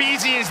Cammy, and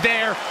aBeZy is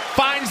there.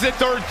 Finds the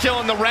 3rd kill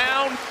in the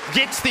round,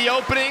 gets the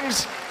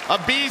openings.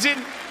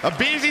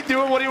 aBeZy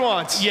doing what he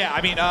wants. Yeah,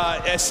 I mean,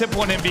 a Simp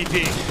won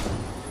MVP.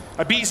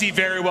 aBeZy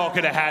very well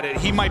could have had it.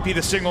 He might be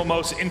the single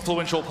most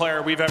influential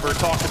player we've ever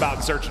talked about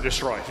in Search and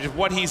Destroy.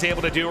 What he's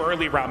able to do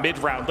early round, mid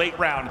round, late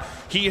round,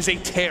 he is a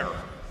tear.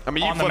 I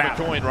mean, you flip a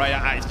coin, right?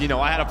 I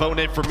had a vote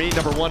in for me.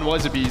 Number 1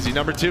 was aBeZy.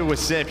 Number 2 was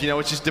Simp.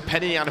 It's just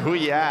depending on who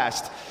you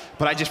asked.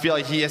 But I just feel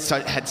like he has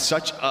had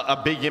such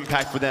a big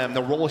impact for them.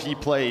 The role he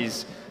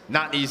plays,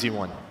 not an easy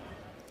one.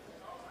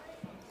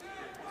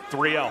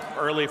 3-0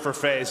 early for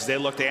FaZe. They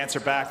look to answer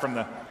back from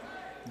the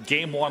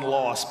game 1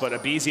 loss, but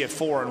aBeZy at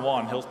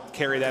 4-1. He'll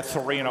carry that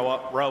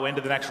 3-0 row into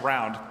the next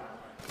round.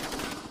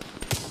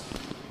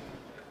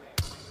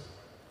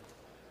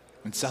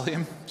 And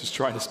Cellium just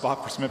trying to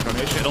spot for some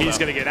information. He's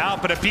going to get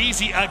out, but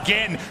aBeZy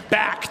again,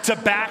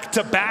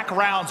 back-to-back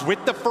rounds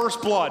with the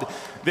first blood.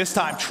 This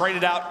time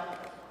traded out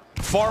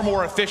far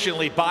more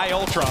efficiently by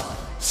Ultra.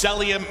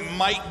 Cellium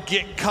might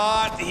get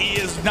caught. He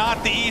is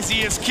not the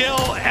easiest kill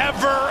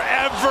ever.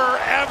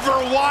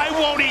 Why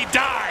won't he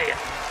die?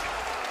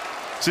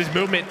 It's his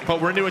movement, but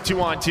we're into a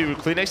 2-on-2.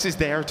 Cleanx is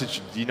there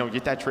to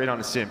get that trade on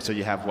a Simp. So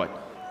you have what?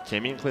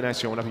 Cammy and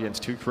Cleanx going up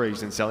against 2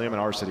 Krags and Cellium and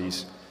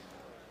Arcitys.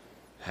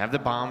 Have the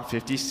bomb,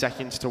 50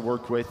 seconds to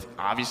work with.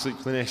 Obviously,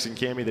 Cleanx and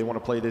Cammy, they want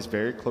to play this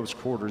very close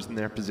quarters in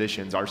their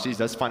positions. Arcitys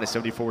does find a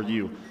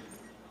 74U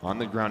on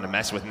the ground to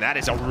mess with, and that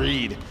is a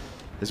read.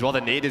 As well,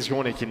 the nade is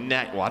going to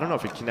connect. Well, I don't know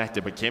if it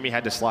connected, but Cammy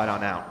had to slide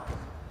on out.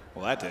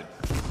 Well, that did.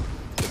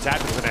 The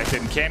tactical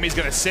connected, and Cammy's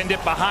going to send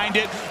it behind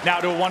it. Now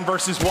to a 1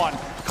 versus 1.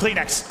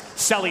 Cleanx,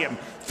 Cellium,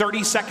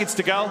 30 seconds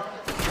to go.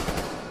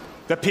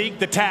 The peek,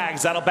 the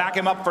tags, that'll back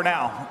him up for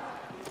now.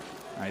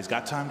 He's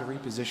got time to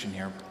reposition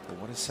here, but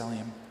what does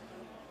Cellium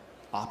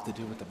opt to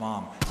do with the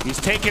bomb? He's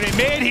taking it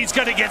mid, he's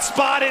gonna get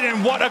spotted,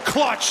 and what a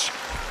clutch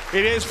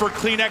it is for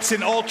Cleanx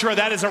and Ultra.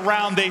 That is a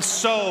round they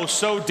so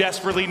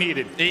desperately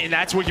needed. And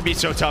that's what can be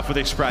so tough with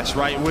Express,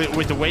 right?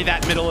 With the way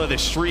that middle of the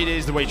street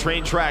is, the way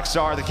train tracks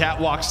are, the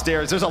catwalk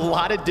stairs, there's a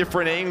lot of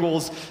different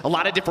angles, a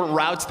lot of different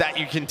routes that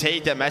you can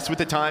take that mess with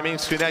the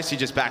timings. Cleanx, he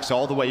just backs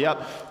all the way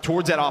up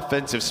towards that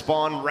offensive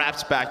spawn,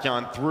 wraps back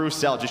on through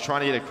Cell, just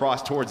trying to get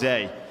across towards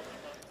A.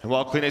 And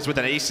while Cleanx with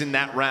an ace in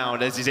that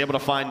round, as he's able to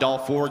find all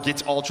 4,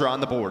 gets Ultra on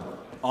the board.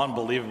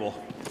 Unbelievable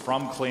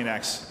from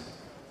Cleanx.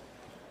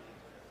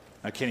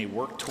 Now can he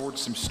work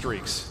towards some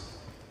streaks?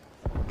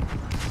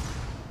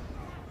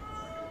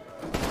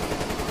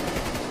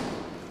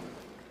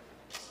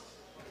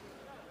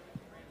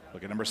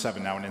 Look at number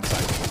 7 now and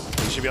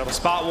inside. He should be able to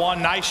spot 1.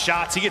 Nice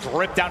shots. He gets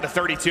ripped down to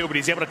 32, but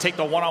he's able to take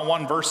the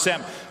 1-on-1 versus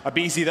Simp.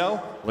 aBeZy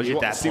though, look at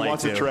that play, he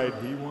wants a trade.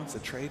 He wants a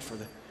trade for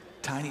the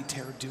tiny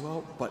terror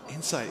duo, but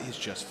inside he's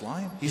just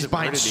flying. He's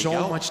buying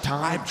so much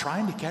time. I'm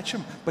trying to catch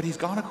him, but he's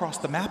gone across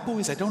the map,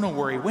 boys. I don't know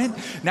where he went.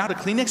 Now to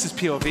Cleanx's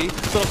POV,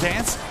 little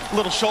dance,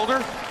 little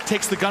shoulder,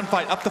 takes the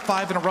gunfight up to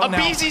 5 in a row now.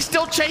 aBeZy's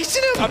still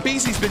chasing him.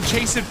 aBeZy's been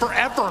chasing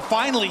forever.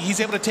 Finally, he's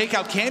able to take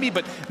out Cammy,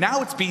 but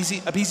now it's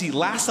aBeZy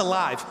last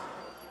alive.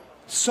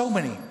 So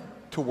many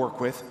to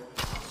work with.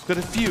 The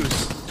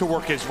defuse to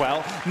work as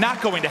well.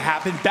 Not going to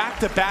happen.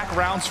 Back-to-back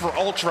rounds for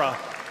Ultra.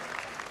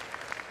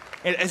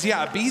 As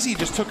aBeZy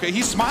just took,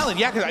 he's smiling,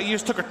 because he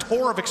just took a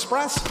tour of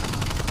Express.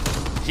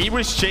 He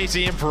was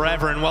chasing him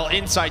forever, and while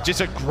inside,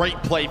 just a great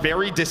play,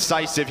 very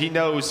decisive. He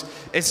knows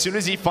as soon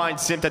as he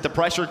finds Simp that the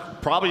pressure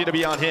probably going to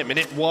be on him, and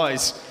it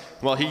was.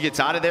 Well, he gets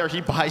out of there, he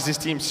buys his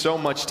team so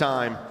much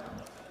time.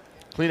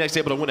 Cleanx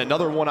able to win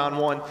another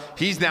 1-on-1.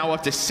 He's now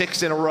up to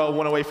 6 in a row,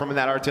 1 away from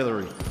that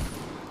artillery.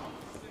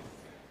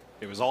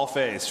 It was all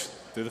FaZe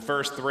through the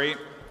first 3.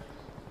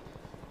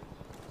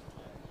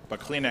 But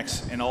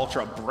Cleanx and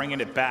Ultra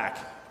bringing it back.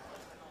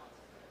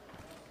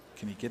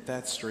 Can he get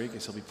that streak?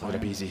 Guess he'll be playing.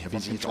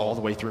 aBeZy gets all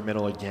the way through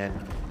middle again.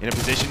 In a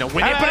position to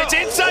win it, but it's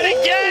inside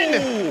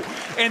again!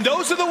 And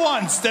those are the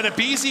ones that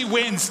aBeZy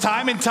wins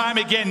time and time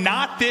again.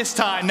 Not this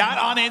time, not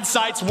on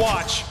Insight's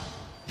watch.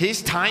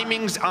 His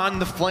timings on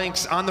the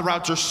flanks, on the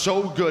routes are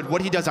so good.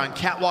 What he does on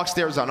catwalk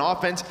stairs on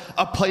offense,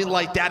 a play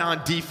like that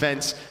on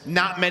defense,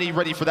 not many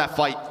ready for that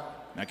fight.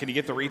 Now can he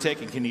get the retake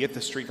and can he get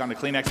the streak on the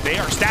Cleanx? They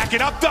are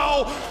stacking up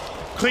though!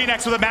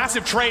 Cleanx with a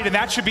massive trade, and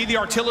that should be the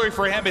artillery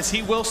for him as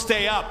he will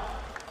stay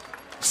up.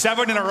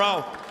 7 in a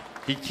row.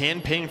 He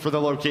can ping for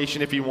the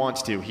location if he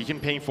wants to. He can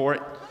ping for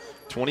it.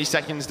 20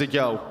 seconds to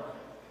go.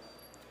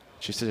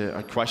 Just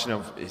a question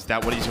of, is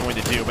that what he's going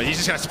to do? But he's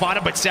just going to spot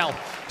him, but Cell,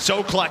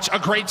 so clutch. A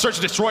great search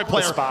and destroy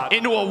player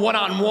into a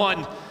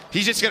one-on-one.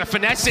 He's just going to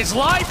finesse his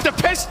life. The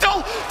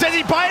pistol, does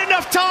he buy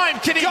enough time?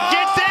 Can he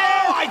get there?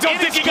 I don't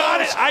think he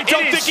got it. I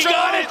don't think he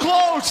got it.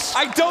 Close.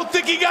 I don't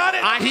think he got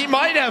it. He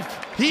might have.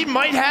 He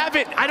might have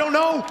it. I don't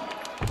know.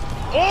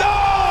 Oh!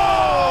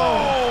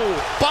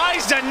 No!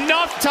 Buys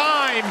enough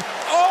time.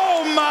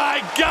 Oh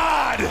my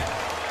God!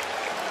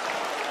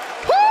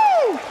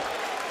 Woo!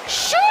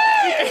 Shit!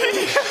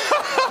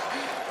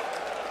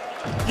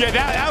 Yeah,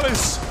 that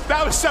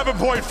was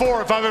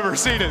 7.4 if I've ever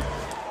seen it.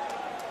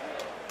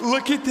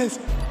 Look at this.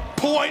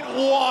 0.1.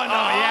 Oh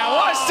yeah, it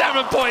was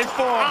 7.4.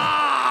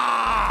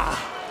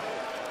 Ah!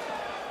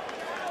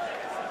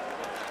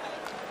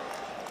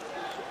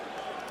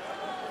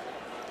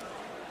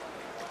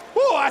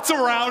 Whoa, that's a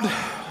round.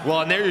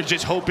 Well, and there you're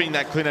just hoping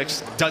that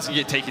Clayster doesn't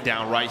get taken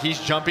down, right?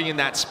 He's jumping in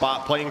that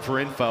spot, playing for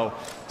info.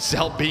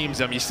 Cell beams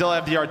him. You still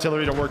have the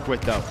artillery to work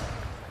with, though.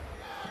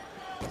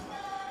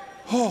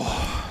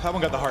 Oh, that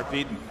one got the heart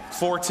beating.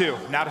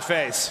 4-2, now to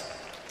FaZe.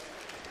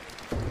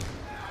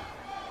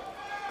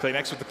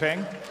 Clayster with the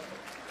ping.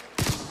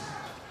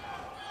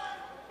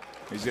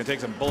 He's gonna take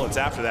some bullets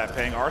after that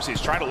ping.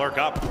 Arcitys trying to lurk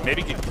up,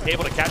 maybe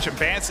able to catch him.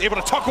 Bance able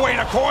to tuck away in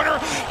a corner.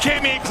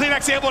 Cammy and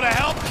Clayster able to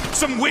help.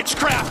 Some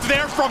witchcraft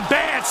there from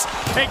Bance.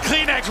 And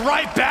Clayster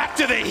right back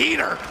to the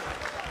heater.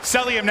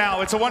 Cellium now,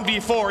 it's a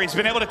 1v4. He's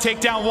been able to take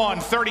down one,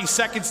 30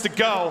 seconds to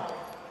go.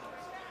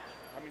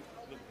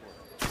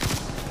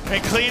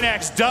 And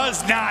Clayster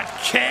does not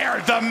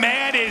care. The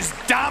man is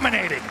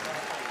dominating.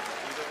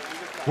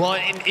 Well,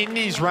 in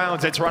these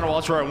rounds that Toronto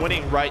Ultra are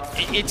winning, right,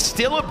 it's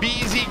still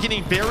aBeZy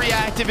getting very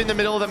active in the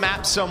middle of the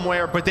map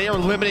somewhere, but they are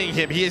limiting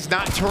him. He is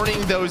not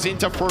turning those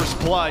into first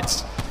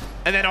bloods.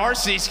 And then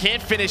Arcitys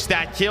can't finish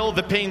that kill,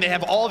 the ping. They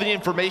have all the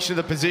information of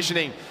the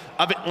positioning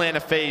of Atlanta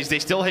FaZe. They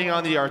still hang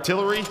on to the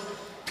artillery.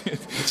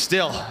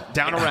 Still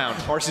down around.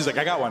 Arcitys like,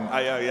 I got one.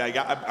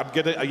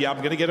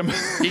 I'm gonna get him.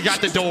 He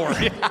got the door.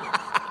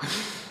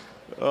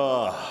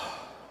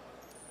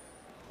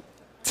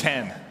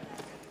 10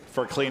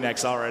 for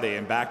Clayster already,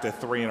 and back to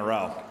 3 in a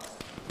row.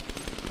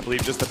 I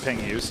believe just the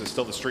ping use is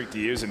still the streak to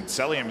use, and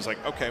Cellium is like,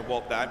 okay,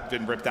 well, that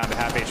didn't rip down to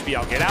half HP,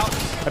 I'll get out.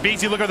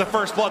 aBeZy looking for the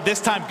first blood, this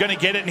time gonna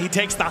get it, and he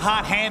takes the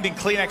hot hand, and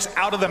Clayster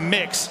out of the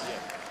mix.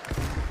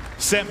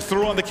 Simp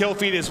through on the kill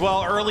feed as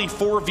well. Early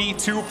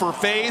 4v2 for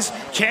FaZe.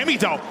 Cammy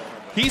though,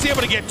 he's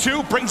able to get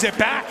 2, brings it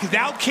back.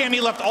 Now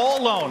Cammy left all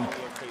alone.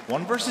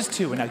 1 versus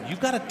 2, and now you've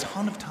got a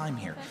ton of time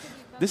here.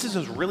 This is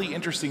those really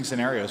interesting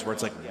scenarios where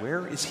it's like,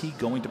 where is he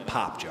going to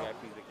pop, Joe?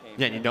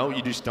 Yeah,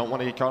 you just don't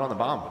want to get caught on the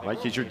bomb, right?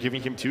 Because you're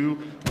giving him 2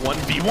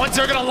 1v1s.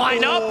 They're going to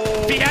line up.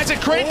 If he has a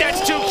crit,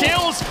 that's 2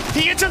 kills.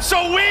 He gets him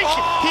so weak.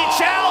 He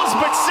chows,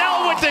 but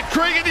Cell with the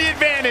Krig of the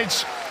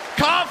advantage.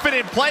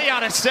 Confident play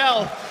out of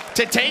Cell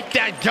to take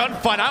that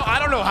gunfight. I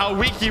don't know how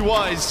weak he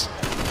was.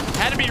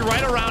 Had to be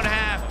right around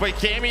half, but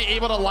Cammy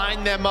able to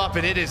line them up,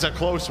 and it is a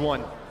close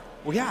one.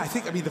 Well, yeah,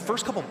 I mean, the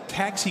first couple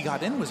tags he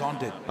got in was on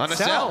a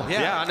Cell.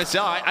 Yeah, on a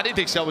Cell. I didn't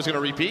think Cell was going to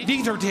repeat.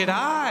 Neither did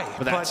I.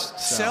 But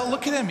Cell,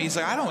 look at him. He's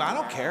like, I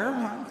don't care.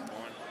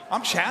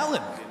 I'm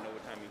challenged.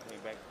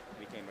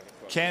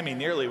 Cammy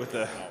nearly with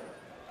the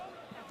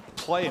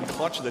play and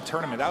clutch of the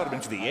tournament. That would have been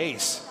for the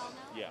ace.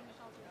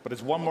 But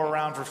it's one more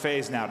round for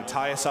FaZe now to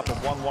tie us up at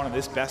 1-1 in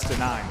this best of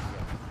 9.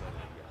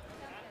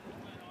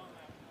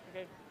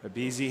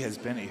 aBeZy has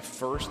been a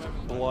first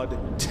blood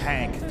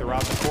tank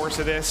throughout the course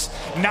of this.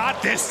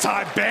 Not this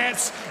time,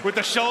 Bance with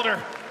the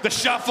shoulder, the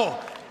shuffle,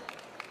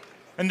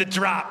 and the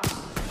drop.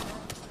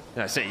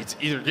 Yeah, I say it's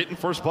either getting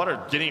first blood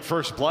or getting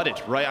first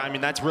blooded, right? I mean,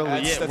 that's really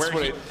it. Where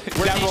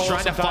he's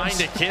trying to find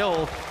a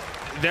kill,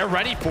 they're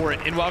ready for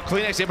it. And while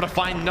Clayster is able to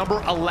find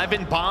number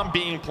 11 bomb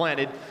being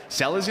planted,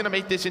 Cell is going to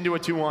make this into a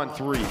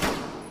 2-on-3.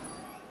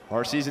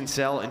 Arcitys and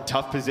Cell in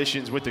tough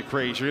positions with the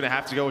Krags. You're going to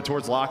have to go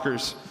towards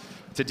lockers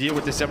to deal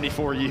with the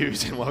 74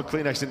 U's, and while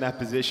Clayster's in that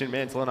position,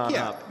 mantling on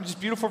up. Yeah,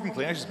 just beautiful from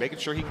Clayster, just making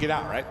sure he can get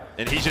out, right?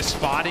 And he's just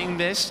spotting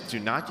this. Do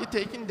not get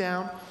taken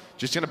down.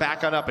 Just gonna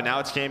back on up, and now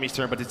it's Cammy's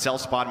turn, but did Cell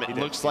spot him? It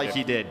looks like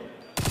he did.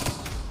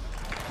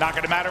 Not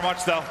gonna matter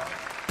much though.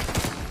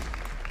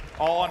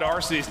 All onto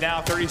Arcitys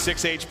now,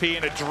 36 HP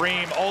and a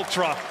Dream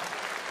Ultra.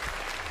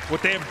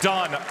 What they have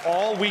done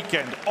all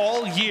weekend,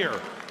 all year,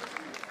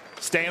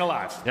 staying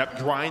alive. Yep,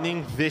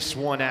 grinding this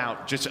one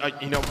out. Just a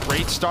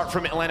great start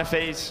from Atlanta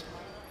FaZe.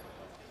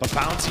 But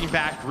bouncing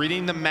back,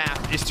 reading the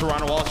map is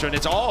Toronto Ultra, and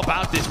it's all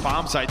about this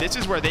bomb site. This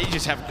is where they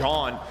just have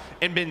gone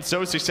and been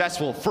so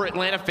successful. For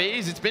Atlanta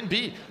FaZe, it's been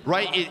B,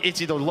 right?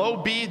 It's either low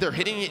B, they're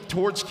hitting it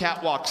towards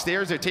catwalk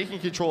stairs, they're taking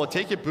control of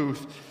ticket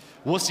booth.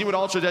 We'll see what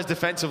Ultra does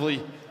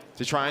defensively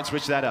to try and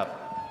switch that up.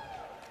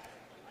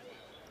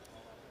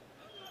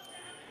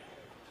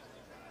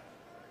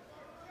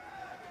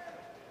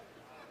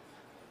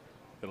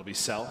 It'll be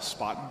Cell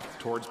spotting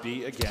towards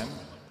B again.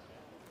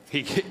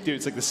 Dude,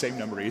 it's like the same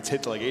number. It's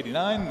hit to like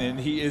 89, and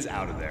he is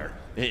out of there.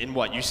 And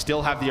what? You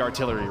still have the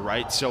artillery,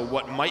 right? So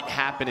what might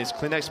happen is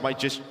Clayster might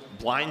just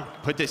blind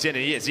put this in,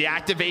 and he is. He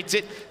activates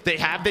it. They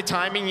have the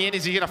timing in.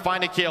 Is he going to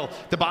find a kill?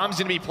 The bomb's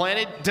going to be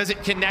planted. Does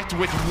it connect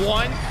with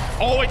one?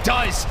 Oh, it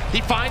does.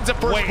 He finds the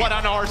first blood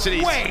on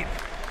Arcitys. Wait.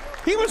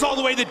 He was all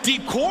the way to the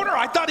deep corner.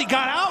 I thought he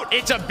got out.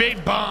 It's a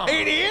big bomb.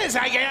 It is.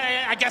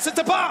 I guess it's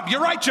a bomb.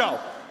 You're right,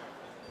 Joe.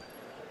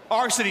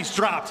 Arcitys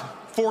dropped.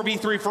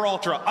 4v3 for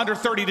Ultra, under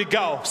 30 to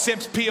go.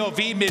 Simp's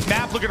POV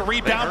mid-map, looking to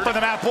rebound for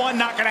the map one,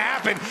 not gonna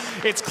happen.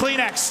 It's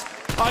CleanX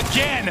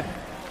again,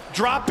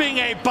 dropping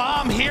a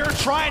bomb here,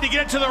 trying to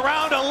get it to the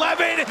round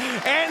 11,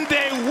 and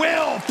they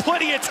will.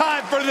 Plenty of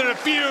time for the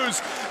defuse.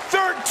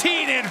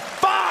 13 and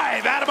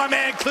 5 out of my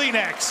man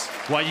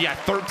CleanX. Well, you got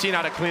 13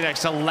 out of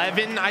CleanX,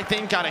 11, I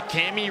think, out of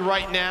Cammy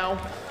right now.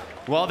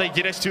 Well, they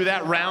get us to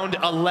that round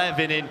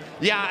 11, and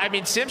yeah, I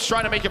mean, Simp's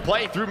trying to make a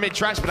play through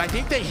mid-tracks, but I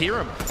think they hear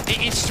him.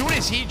 As soon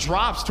as he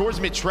drops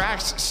towards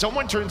mid-tracks,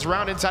 someone turns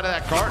around inside of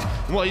that cart.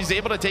 Well, he's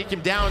able to take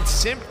him down.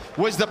 Simp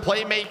was the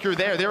playmaker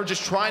there. They were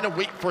just trying to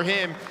wait for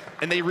him,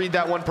 and they read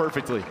that one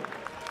perfectly.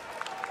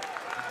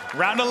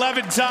 Round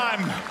 11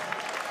 time.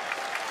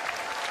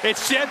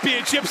 It's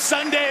Championship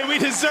Sunday. We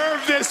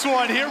deserve this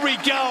one. Here we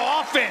go.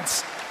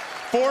 Offense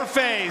for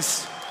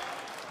FaZe.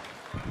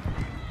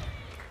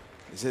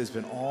 This has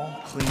been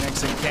all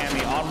CleanX and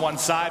Cammy on one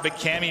side, but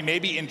Cammy may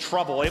be in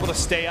trouble, able to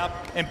stay up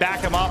and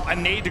back him up. A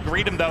nade to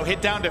greet him, though,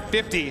 hit down to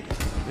 50. I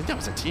think that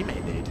was a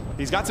teammate nade.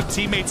 He's got some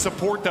teammate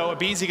support, though.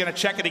 aBeZy gonna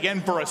check it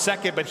again for a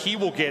second, but he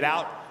will get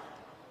out.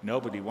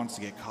 Nobody wants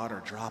to get caught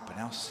or drop, and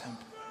now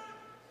Simp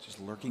just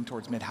lurking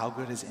towards mid. How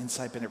good has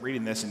Insight been at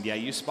reading this? And yeah,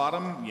 you spot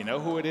him, you know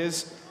who it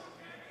is.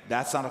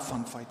 That's not a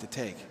fun fight to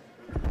take.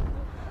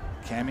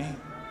 Cammy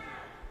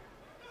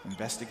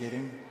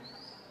investigating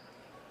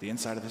the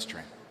inside of this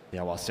train.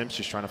 Yeah, while Simp's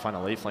just trying to find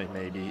a late flank,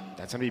 maybe.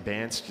 That's going to be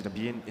Bance, going to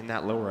be in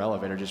that lower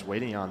elevator, just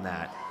waiting on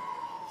that.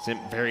 Simp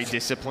very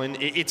disciplined.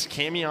 It's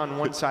Cammy on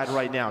one side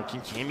right now.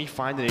 Can Cammy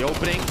find the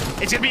opening?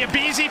 It's going to be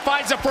aBeZy,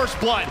 finds the first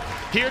blood.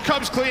 Here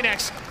comes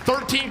CleanX.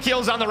 13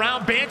 kills on the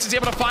round. Bance is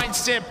able to find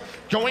Simp,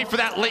 going for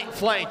that late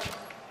flank.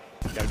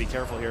 You got to be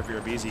careful here if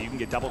you're aBeZy. You can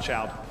get double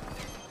chowed.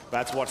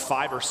 That's what,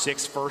 5 or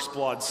 6 first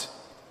bloods.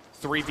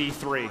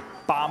 3v3.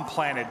 Bomb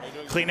planted.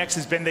 CleanX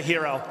has been the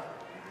hero.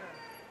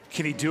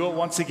 Can he do it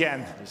once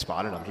again? He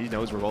spotted him. He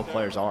knows where both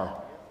players are.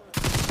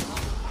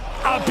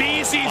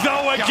 aBeZy,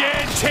 though,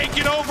 again,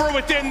 taking over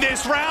within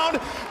this round.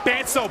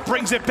 Bance, though,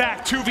 brings it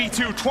back.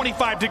 2v2,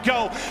 25 to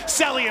go.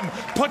 Cellium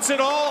puts it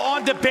all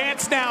onto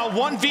Bance now.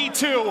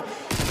 1v2.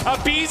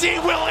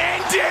 aBeZy will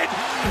end it.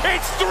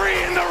 It's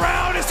 3 in the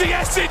round as the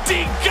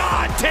S&D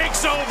God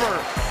takes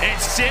over.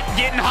 And Simp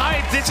getting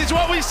hyped. This is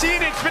what we've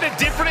seen. It's been a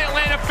different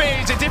Atlanta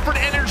FaZe, a different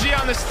energy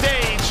on the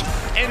stage.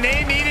 And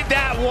they needed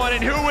that one.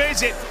 And who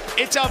is it?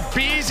 It's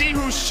aBeZy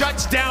who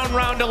shuts down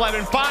round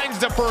 11, finds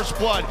the first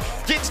blood,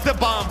 gets the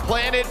bomb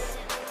planted.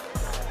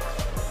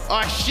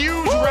 A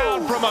huge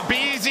round from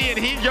aBeZy, and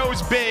he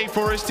goes big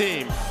for his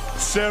team.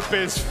 Simp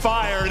is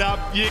fired up.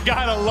 You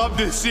gotta love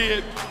to see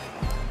it.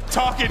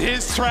 Talking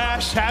his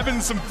trash,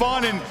 having some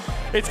fun, and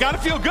it's gotta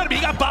feel good. I mean,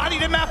 he got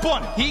bodied in map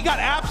 1. He got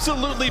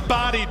absolutely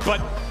bodied,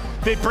 but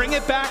they bring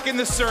it back in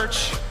the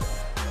search.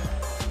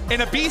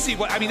 And aBeZy,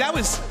 I mean, that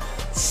was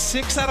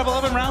 6 out of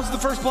 11 rounds of the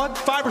first blood?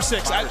 5 or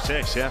 6? 5 or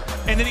 6, yeah.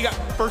 And then he got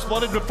first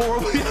blooded before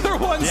the other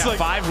ones? Yeah, like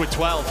 5 with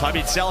 12. I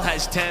mean, Cell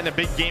has 10, a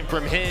big game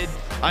from HyD.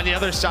 On the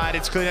other side,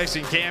 it's CleanX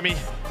and Cammy.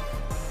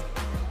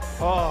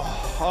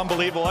 Oh,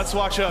 unbelievable. Let's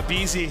watch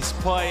aBeZy's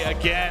play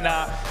again.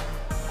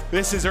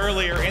 This is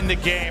earlier in the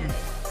game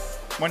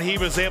when he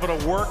was able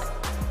to work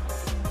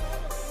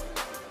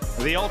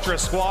the Ultra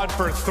squad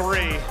for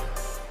 3.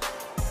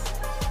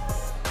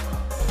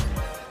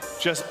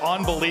 Just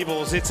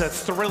unbelievable. It's a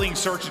thrilling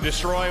search and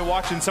destroy.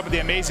 Watching some of the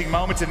amazing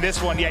moments in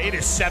this one. Yeah, it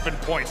is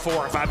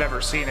 7.4 if I've ever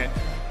seen it.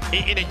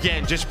 And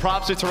again, just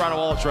props to Toronto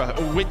Ultra.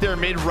 With their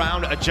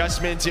mid-round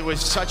adjustments, it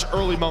was such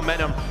early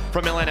momentum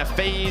from Atlanta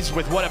FaZe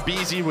with what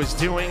aBeZy was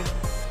doing.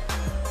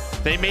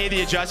 They made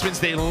the adjustments,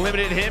 they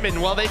limited him,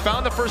 and well, they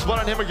found the first blood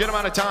on him a good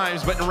amount of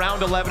times, but in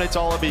round 11, it's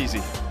all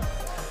aBeZy.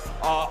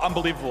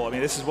 Unbelievable. I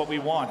mean, this is what we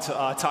want.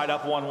 Tied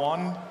up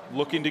 1-1,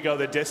 looking to go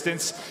the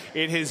distance.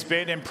 It has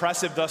been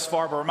impressive thus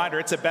far, but reminder,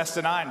 it's a best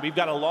of 9. We've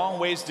got a long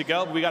ways to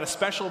go, but we got a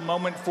special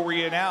moment for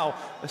you now,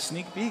 a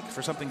sneak peek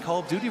for something Call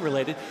of Duty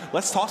related.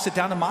 Let's toss it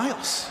down to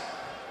Miles.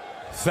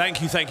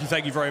 Thank you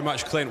very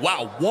much, Clint.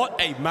 Wow, what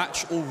a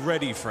match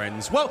already,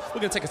 friends. Well, we're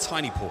going to take a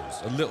tiny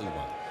pause, a little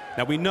one.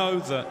 Now, we know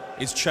that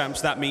it's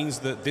champs. That means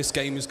that this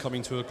game is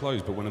coming to a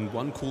close. But when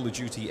one Call of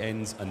Duty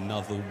ends,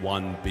 another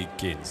one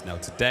begins. Now,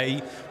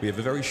 today, we have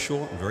a very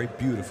short and very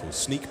beautiful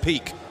sneak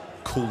peek,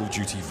 Call of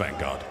Duty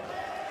Vanguard.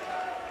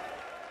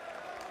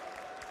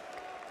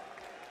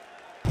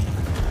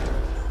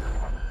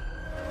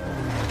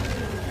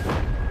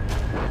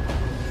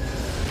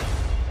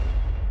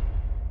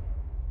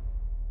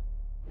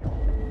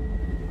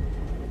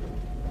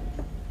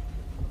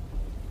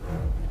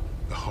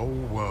 The whole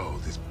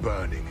world is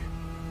burning.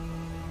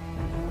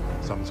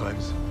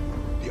 Sometimes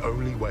The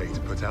only way to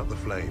put out the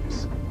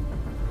flames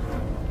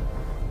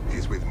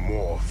is with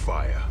more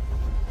fire.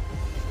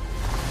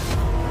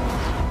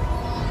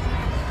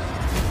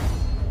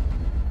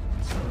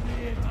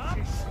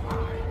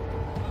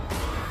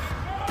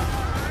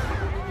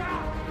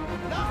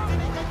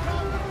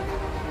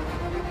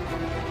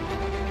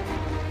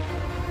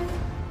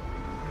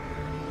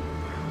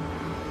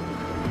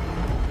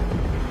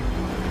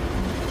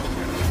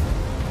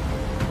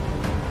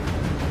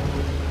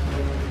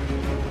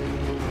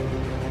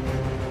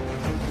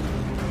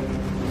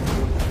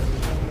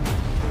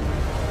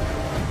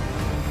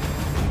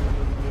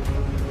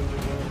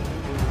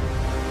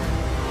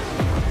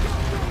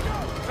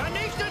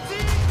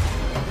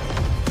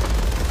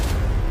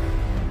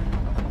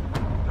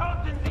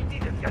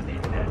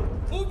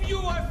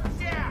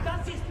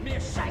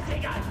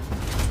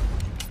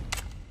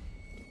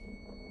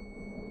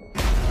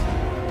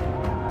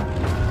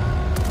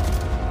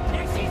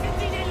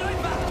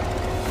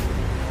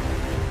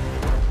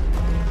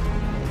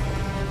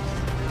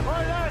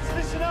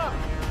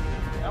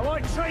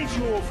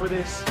 For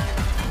this.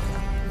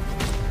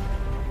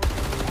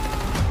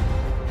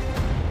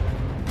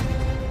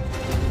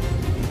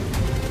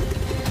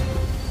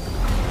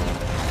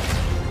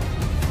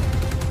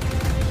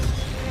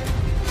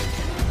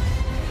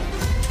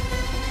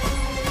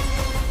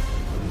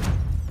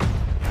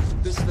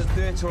 This is the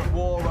theatre of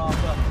war,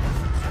 Arthur.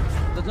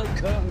 There's no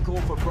curtain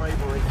call for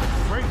bravery.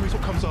 Bravery's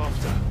what comes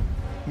after,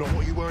 not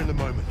what you were in the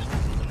moment.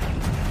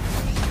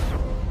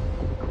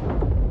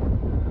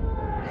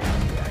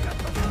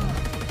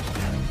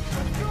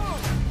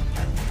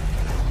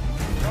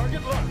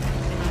 Target locked.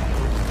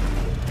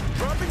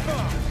 Dropping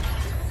bomb.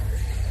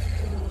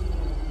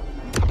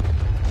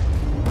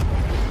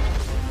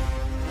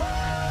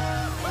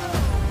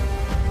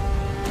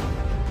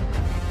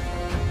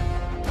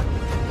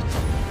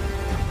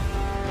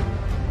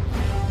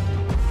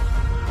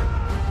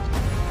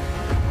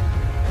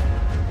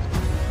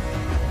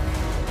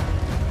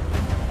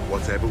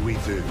 Whatever we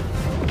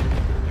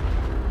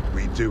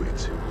do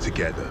it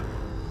together.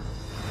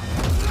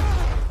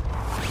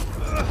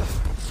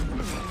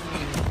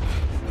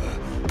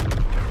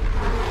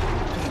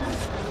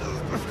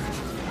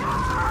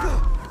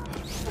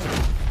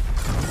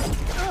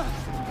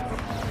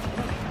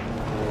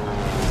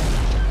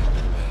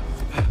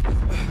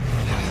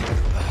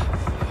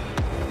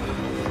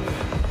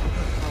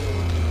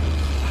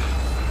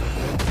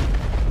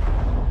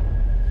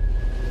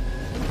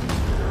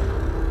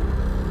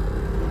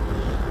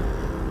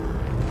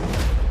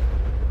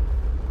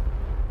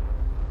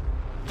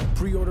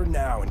 Pre-order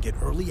now and get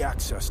early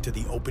access to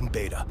the open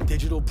beta.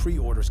 Digital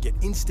pre-orders get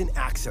instant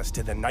access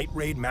to the Night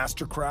Raid,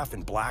 Mastercraft,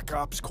 and Black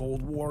Ops,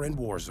 Cold War, and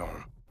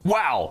Warzone.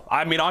 Wow,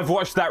 I mean, I've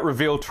watched that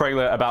reveal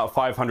trailer about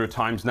 500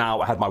 times now.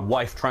 I had my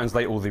wife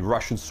translate all the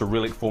Russian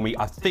Cyrillic for me.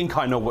 I think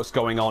I know what's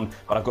going on,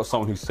 but I've got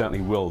someone who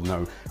certainly will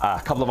know. A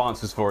couple of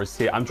answers for us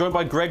here. I'm joined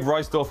by Greg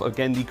Reisdorf,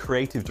 again, the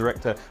creative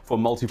director for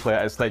multiplayer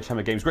at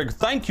Sledgehammer Games. Greg,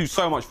 thank you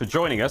so much for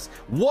joining us.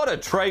 What a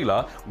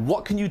trailer.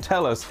 What can you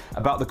tell us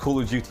about the Call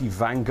of Duty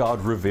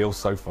Vanguard reveal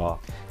so far?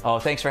 Oh,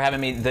 thanks for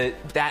having me.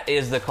 That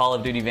is the Call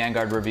of Duty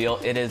Vanguard reveal.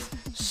 It is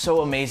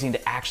so amazing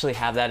to actually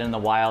have that in the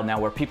wild now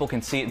where people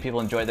can see it and people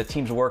enjoy it. The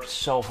team's worked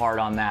so hard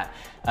on that.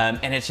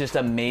 And it's just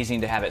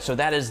amazing to have it. So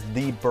that is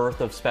the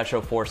birth of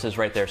Special Forces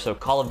right there. So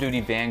Call of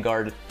Duty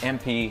Vanguard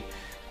MP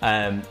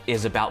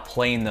is about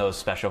playing those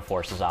Special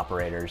Forces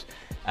operators.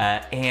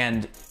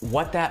 And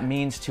what that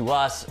means to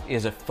us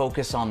is a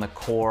focus on the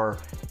core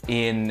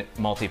in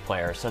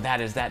multiplayer. So that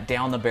is that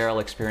down the barrel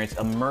experience,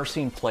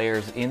 immersing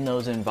players in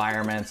those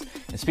environments.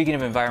 And speaking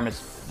of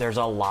environments, there's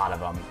a lot of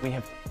them. We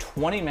have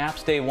 20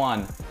 maps day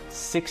one,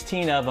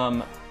 16 of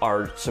them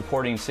are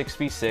supporting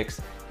 6v6.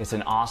 It's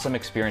an awesome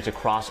experience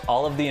across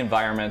all of the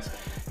environments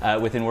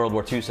within World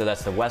War II. So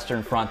that's the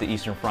Western Front, the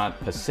Eastern Front,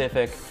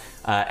 Pacific,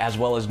 as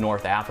well as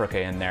North Africa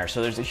in there.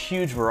 So there's a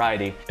huge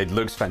variety. It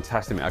looks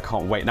fantastic, man. I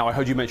can't wait. Now, I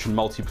heard you mention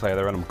multiplayer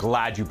there, and I'm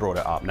glad you brought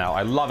it up. Now,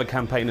 I love a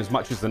campaign as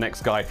much as the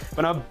next guy,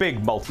 but I'm a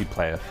big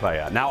multiplayer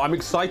player. Now, I'm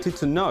excited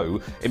to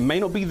know, it may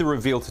not be the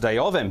reveal today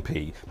of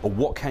MP, but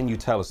what can you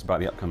tell us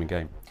about the upcoming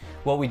game?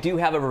 Well, we do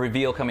have a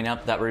reveal coming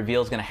up. That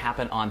reveal is going to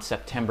happen on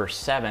September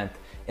 7th.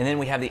 And then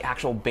we have the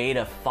actual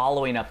beta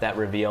following up that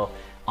reveal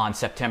on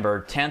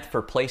September 10th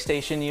for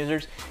PlayStation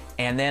users,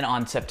 and then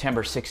on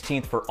September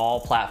 16th for all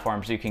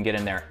platforms you can get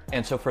in there.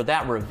 And so for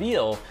that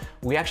reveal,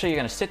 we actually are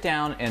going to sit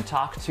down and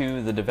talk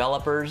to the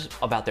developers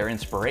about their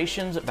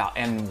inspirations,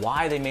 and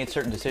why they made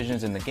certain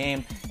decisions in the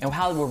game, and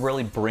how we're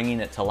really bringing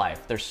it to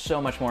life. There's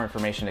so much more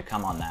information to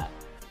come on that.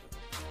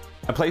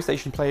 And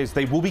PlayStation players,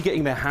 they will be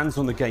getting their hands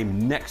on the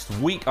game next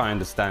week, I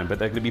understand, but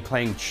they're going to be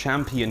playing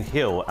Champion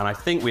Hill, and I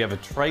think we have a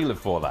trailer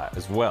for that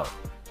as well.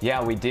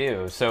 Yeah, we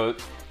do. So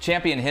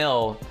Champion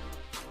Hill,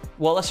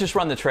 well, let's just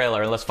run the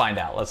trailer and let's find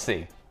out. Let's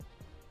see.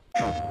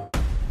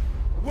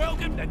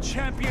 Welcome to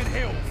Champion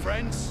Hill,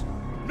 friends.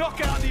 Knock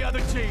out the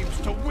other teams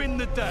to win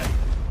the day.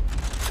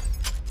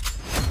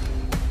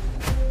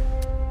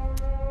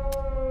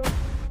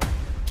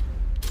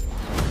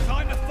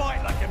 Time to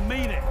fight like you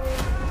mean it.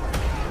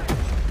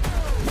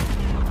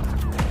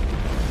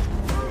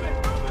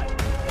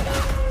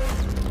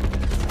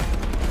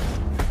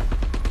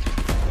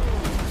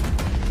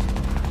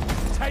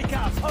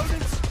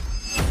 opponents?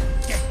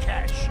 Get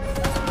cash.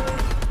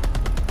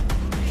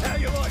 How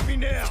you like me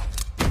now?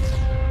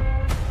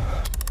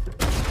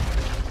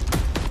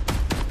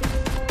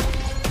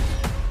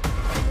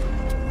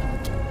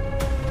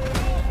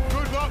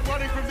 Good luck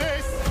running from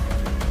this.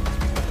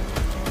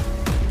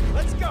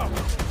 Let's go.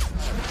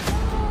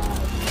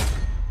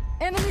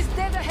 Enemies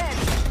dead ahead.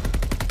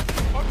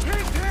 I'm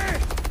pinned here.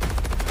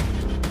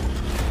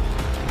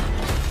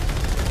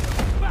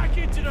 Back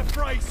into the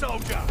fray,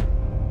 soldier.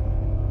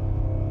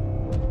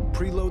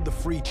 Preload the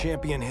free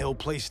Champion Hill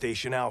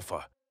PlayStation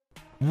Alpha.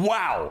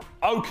 Wow,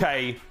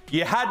 okay,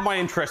 you had my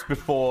interest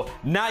before,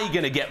 now you're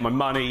gonna get my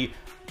money.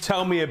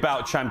 Tell me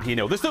about Champion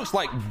Hill. This looks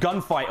like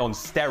gunfight on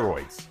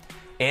steroids.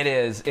 It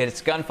is. It's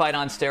gunfight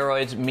on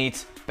steroids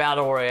meets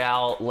Battle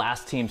Royale,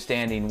 last team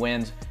standing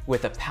wins,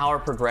 with a power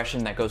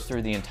progression that goes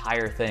through the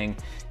entire thing.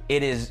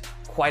 It is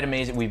quite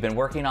amazing. We've been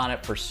working on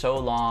it for so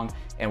long,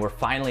 and we're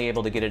finally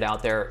able to get it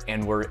out there,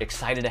 and we're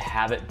excited to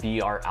have it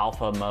be our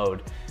alpha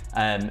mode.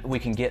 We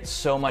can get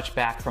so much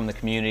back from the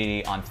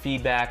community on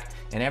feedback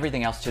and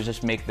everything else to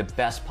just make the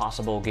best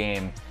possible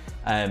game.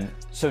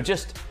 So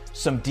just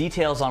some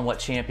details on what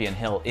Champion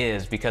Hill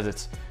is,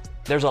 because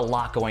there's a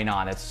lot going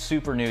on. It's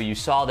super new. You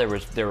saw there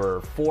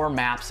were 4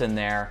 maps in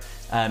there,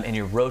 and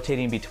you're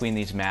rotating between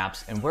these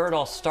maps. And where it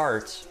all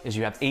starts is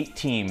you have 8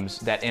 teams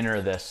that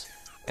enter this,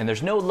 and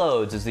there's no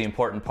loads is the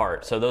important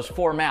part. So those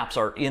 4 maps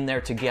are in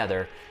there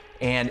together.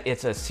 And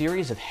it's a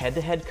series of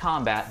head-to-head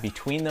combat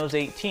between those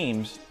 8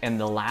 teams, and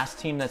the last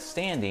team that's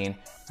standing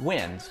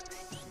wins.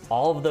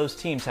 All of those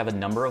teams have a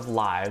number of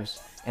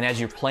lives, and as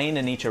you're playing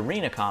in each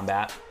arena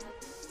combat,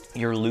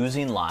 you're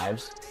losing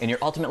lives, and you're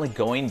ultimately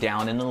going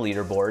down in the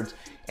leaderboards,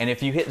 and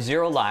if you hit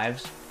 0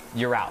 lives,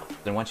 you're out.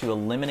 Then once you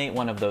eliminate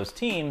one of those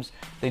teams,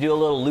 they do a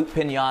little loot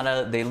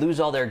pinata, they lose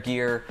all their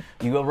gear,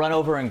 you go run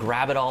over and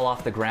grab it all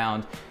off the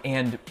ground.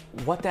 And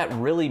what that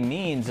really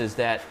means is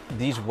that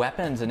these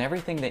weapons and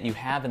everything that you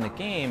have in the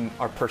game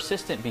are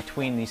persistent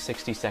between these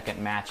 60-second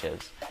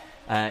matches.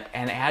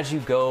 And as you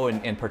go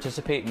and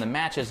participate in the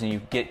matches and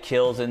you get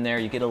kills in there,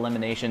 you get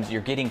eliminations,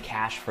 you're getting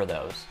cash for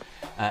those.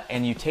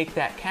 And you take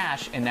that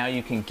cash and now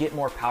you can get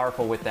more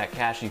powerful with that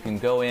cash. You can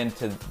go in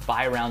to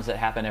buy rounds that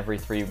happen every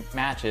 3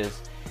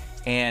 matches,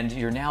 and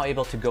you're now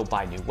able to go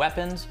buy new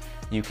weapons,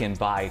 you can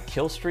buy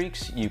kill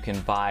streaks, you can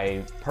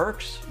buy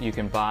perks, you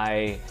can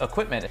buy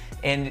equipment.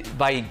 And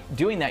by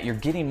doing that, you're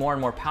getting more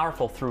and more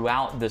powerful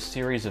throughout this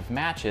series of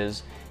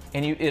matches.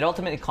 And it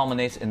ultimately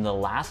culminates in the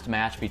last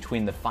match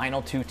between the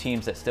final 2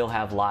 teams that still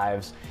have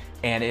lives.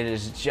 And it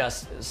is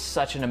just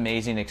such an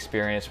amazing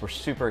experience. We're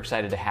super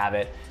excited to have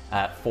it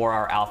for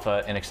our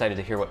alpha and excited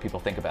to hear what people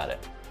think about it.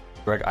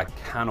 Greg, I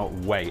cannot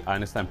wait. I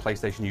understand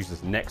PlayStation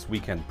uses next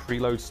weekend.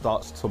 Preload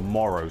starts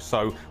tomorrow.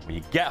 So when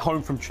you get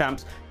home from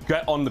Champs,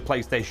 get on the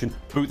PlayStation,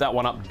 boot that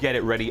one up, get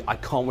it ready. I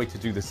can't wait to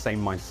do the same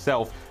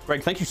myself.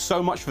 Greg, thank you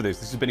so much for this.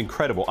 This has been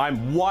incredible.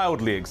 I'm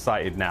wildly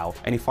excited now.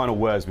 Any final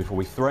words before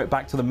we throw it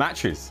back to the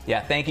matches?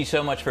 Yeah, thank you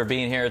so much for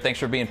being here. Thanks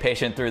for being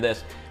patient through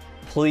this.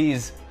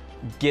 Please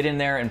get in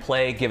there and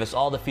play. Give us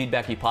all the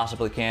feedback you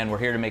possibly can. We're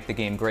here to make the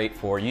game great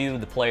for you,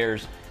 the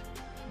players.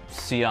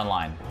 See you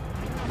online.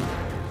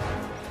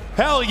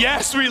 Hell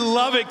yes, we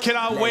love it.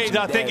 Cannot wait.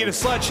 Thank you to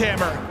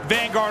Sledgehammer.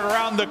 Vanguard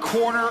around the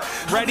corner,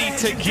 ready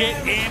to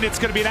get in. It's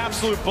going to be an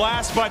absolute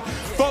blast, but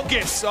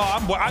focus.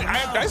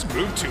 I just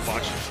moved too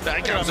much.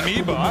 I got a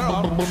amoeba. I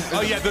don't know.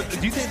 Oh, yeah.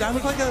 Do you think that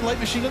looked like a light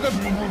machine gun?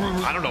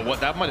 I don't know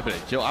what that might have been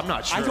a kill. I'm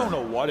not sure. I don't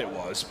know what it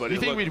was, but do you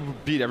think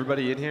we'd beat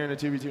everybody in here in a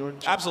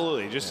 2v2?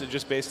 Absolutely,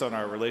 just based on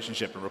our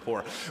relationship and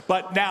rapport.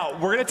 But now,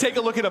 we're going to take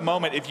a look at a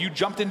moment. If you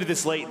jumped into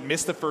this late and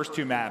missed the first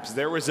 2 maps,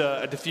 there was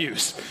a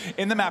diffuse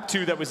in the map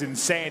 2 that was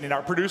insane, and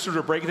our producers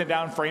were breaking it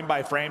down frame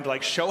by frame to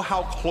like show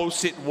how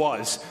close it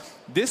was.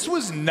 This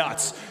was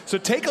nuts. So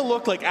take a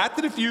look like at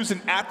the diffuse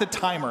and at the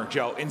timer,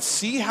 Joe, and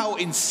see how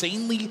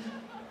insanely.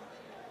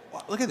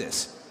 Look at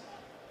this.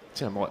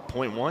 It's what,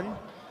 0.1?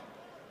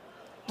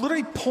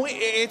 Literally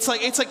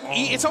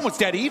it's almost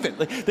dead even.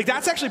 Like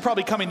that's actually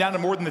probably coming down to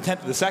more than the 10th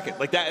of the second.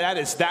 Like that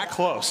is that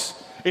close.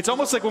 It's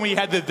almost like when we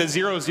had the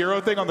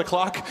 0-0 thing on the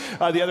clock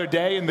the other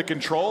day in the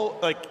control.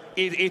 Like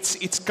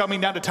it's coming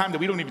down to time that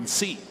we don't even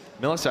see.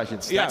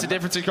 Milliseconds. Yeah. That's a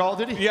difference in Call of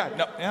Duty. Yeah,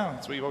 no, yeah,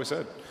 that's what you've always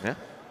said. Yeah.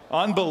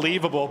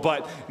 Unbelievable.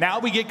 But now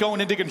we get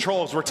going into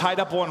controls. We're tied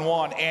up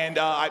 1-1, and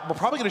we're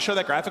probably going to show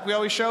that graphic we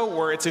always show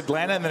where it's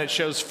Atlanta and then it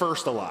shows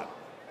first a lot.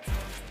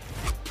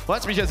 Well,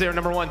 that's because they were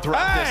 #1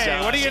 throughout this. Hey,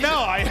 what do you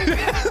know?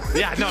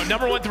 Yeah, no,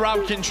 #1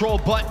 throughout Control.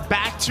 But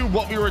back to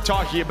what we were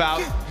talking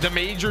about, the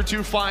Major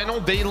 2 final,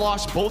 they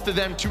lost both of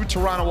them to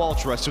Toronto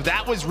Ultra. So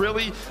that was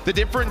really the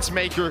difference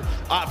maker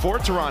for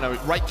Toronto.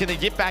 Right? Can they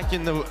get back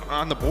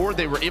on the board?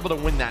 They were able to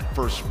win that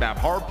first map.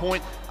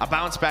 Hardpoint, a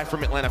bounce back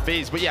from Atlanta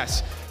FaZe. But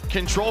yes,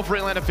 Control for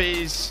Atlanta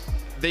FaZe,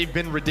 they've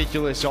been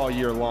ridiculous all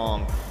year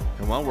long.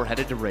 And well, we're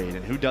headed to Raid,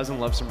 and who doesn't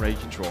love some Raid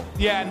control?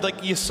 Yeah, and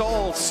like you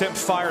saw Simp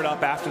fired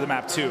up after the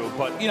map too,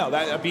 but you know,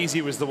 that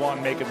aBeZy was the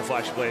one making the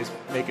flash plays,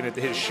 making it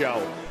his show.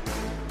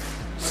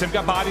 Simp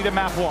got bodied at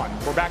map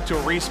 1. We're back to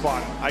a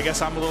respawn. I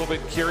guess I'm a little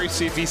bit curious to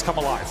see if he's come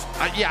alive.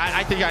 Yeah,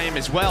 I think I am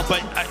as well.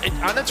 But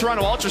on the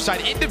Toronto Ultra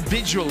side,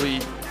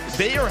 individually,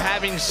 they are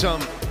having some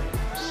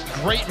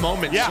great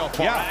moments so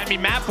far. I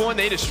mean, map 1,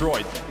 they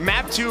destroyed.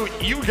 Map 2,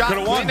 you got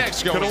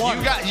Clayster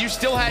going. You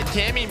still had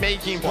Cammy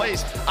making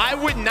plays. I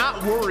would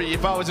not worry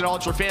if I was an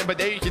Ultra fan, but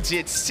there you can see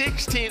it's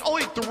 16,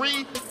 only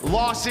 3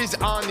 losses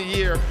on the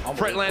year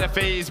for Atlanta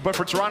FaZe. But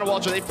for Toronto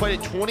Ultra, they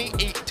played it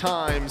 28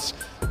 times.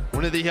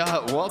 One of the,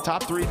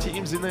 top 3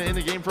 teams in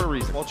the game for a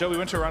reason. Well, Joe, we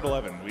went to round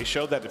 11. We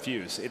showed that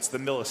diffuse. It's the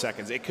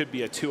milliseconds. It could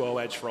be a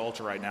 2-0 edge for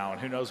Ultra right now,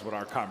 and who knows what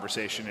our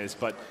conversation is,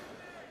 but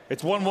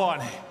it's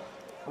 1-1.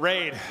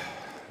 Raid,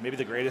 maybe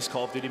the greatest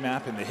Call of Duty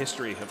map in the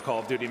history of Call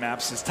of Duty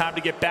maps. It's time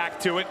to get back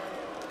to it.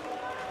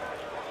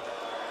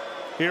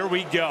 Here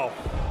we go.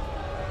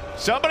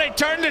 Somebody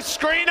turn the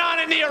screen on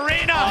in the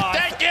arena.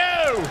 Thank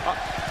you.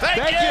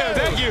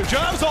 Thank you. Joe,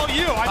 that was all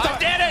you. I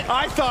did it.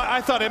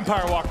 I thought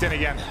Empire walked in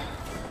again.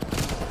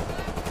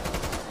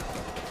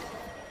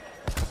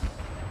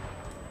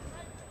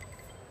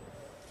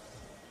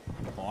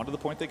 On to the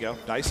point they go.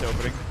 Nice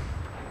opening.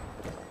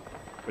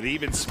 But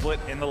even split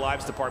in the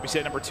lives department. You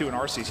see number 2 in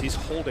Arcitys. He's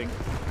holding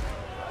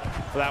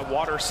for that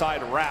water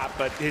side wrap,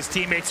 but his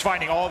teammates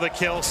finding all the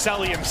kills.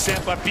 Cellium,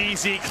 Simp,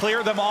 aBeZy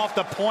clear them off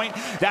the point.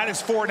 That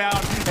is 4 down,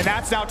 and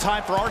that's now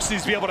time for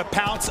Arcitys to be able to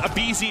pounce.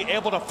 aBeZy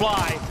able to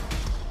fly.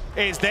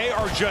 As they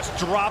are just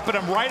dropping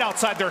them right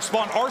outside their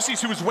spawn.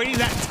 Arcitys, who was waiting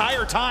that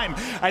entire time,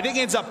 I think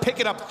ends up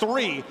picking up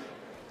 3.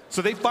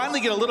 So they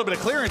finally get a little bit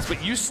of clearance,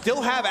 but you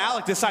still have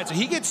Alexx this side. So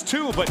he gets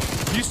 2, but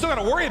you still got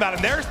to worry about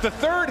him. There's the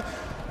 3rd.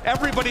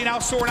 Everybody now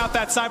soaring out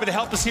that side, but the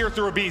help is here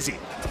through aBeZy.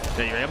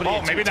 Yeah, you're able to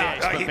get maybe not.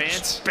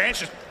 Bance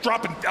just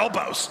dropping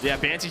elbows. Yeah,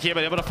 Bance came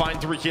able to find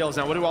 3 kills.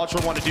 Now, what do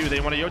Ultra want to do? They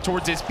want to go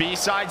towards this B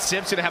side.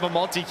 Simp's going to have a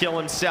multi-kill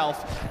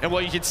himself. And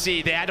what you can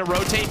see, they had to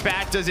rotate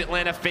back to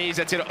Atlanta FaZe.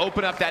 That's going to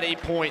open up that 8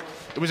 point.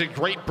 It was a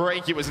great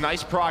break. It was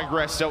nice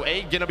progress. So,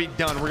 going to be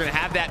done. We're going to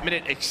have that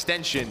minute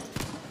extension.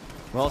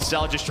 Well,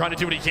 Cell just trying to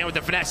do what he can with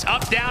the finesse.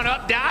 Up, down,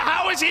 up, down.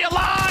 How is he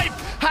alive?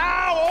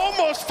 How?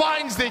 Almost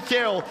finds the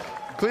kill.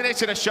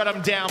 Clayster's gonna shut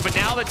him down, but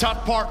now the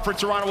tough part for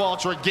Toronto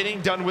Ultra,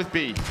 getting done with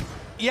B.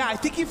 Yeah, I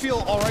think you feel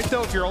all right,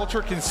 though, if you're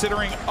Ultra,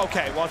 considering,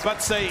 okay, well, I was about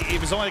to say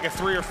it was only like a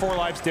 3 or 4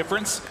 lives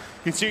difference.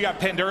 You can see you got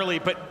pinned early,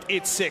 but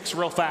it's 6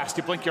 real fast.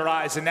 You blink your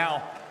eyes, and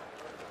now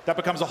that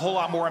becomes a whole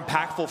lot more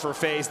impactful for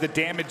FaZe. The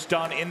damage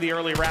done in the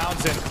early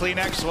rounds, and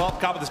Clayster, well,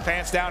 caught with his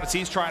pants down as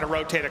he's trying to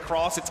rotate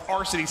across. It's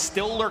Arcitys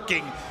still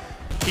lurking.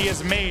 He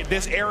has made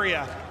this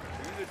area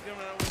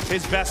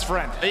his best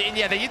friend. And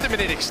yeah, they get the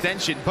minute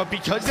extension, but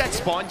because that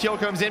spawn kill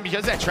comes in,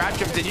 because that trap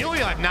comes in, you only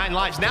have 9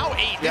 lives. Now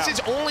 8. This is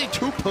only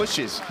 2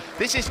 pushes.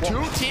 This is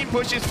 2 team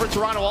pushes for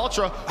Toronto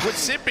Ultra with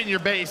Simp in your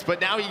base,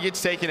 but now he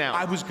gets taken out.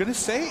 I was gonna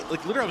say,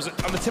 like literally, I was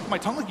on the tip of my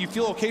tongue, like you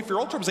feel okay for your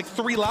Ultra. It was like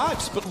 3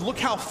 lives, but look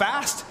how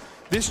fast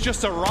this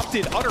just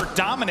erupted. Utter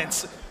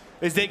dominance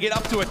as they get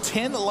up to a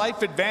 10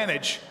 life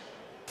advantage.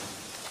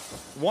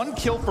 1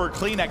 kill for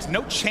Clayster.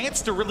 No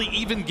chance to really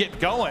even get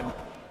going.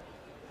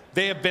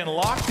 They have been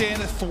locked in,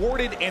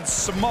 thwarted, and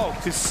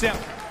smoked. His Simp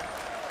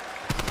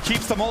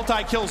keeps the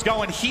multi-kills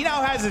going. He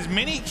now has as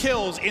many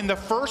kills in the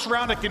first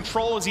round of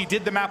Control as he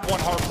did the map 1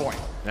 hardpoint.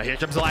 Now here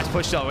comes the last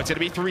push, though. It's going to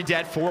be 3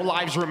 dead, 4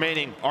 lives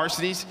remaining.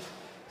 Arcitys is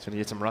going to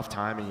get some rough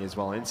timing as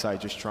well inside,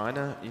 just trying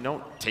to,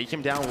 take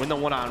him down, win the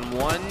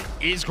one-on-one.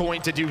 Is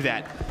going to do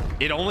that.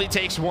 It only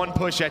takes 1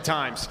 push at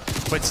times,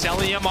 but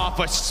Cellium off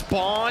a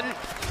spawn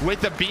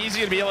with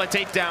aBeZy to be able to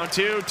take down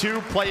 2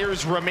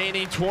 players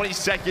remaining, 20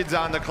 seconds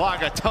on the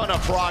clock. A ton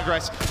of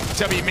progress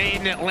to be made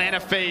in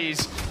Atlanta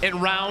FaZe in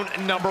round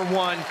number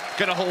 1.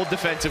 Gonna hold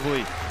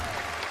defensively.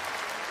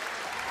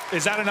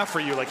 Is that enough for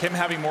you? Like him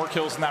having more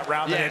kills in that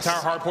round than the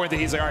entire hard point that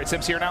he's like, all right,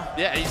 Simp's here now?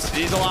 Yeah,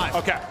 he's alive.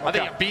 Okay. I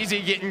think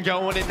aBeZy getting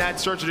going in that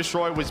search and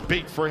destroy was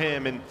big for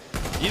him. And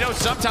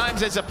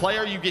sometimes as a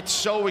player, you get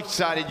so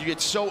excited, you get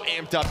so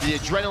amped up, the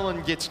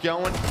adrenaline gets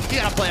going. You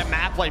gotta play a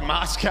map like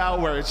Moscow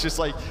where it's just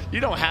like,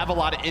 you don't have a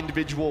lot of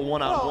individual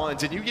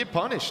one-on-ones and you get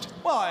punished.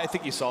 Well, I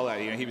think you saw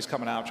that. He was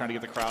coming out trying to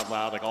get the crowd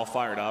loud, like all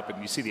fired up.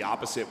 And you see the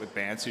opposite with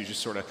Bance, who's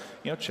just sort of,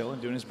 chilling,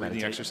 doing his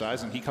breathing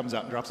exercise, and he comes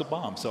out and drops a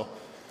bomb. So,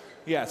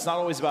 yeah, it's not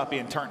always about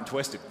being turned and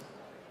twisted.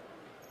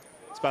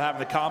 It's about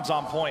having the comms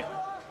on point.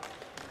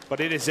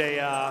 But it is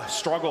a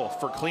struggle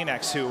for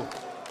Clayster,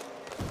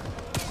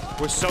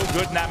 who was so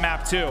good in that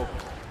map too.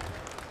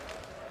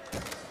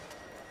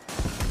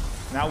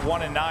 Now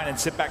 1 and 9 and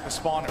sit back to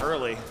spawn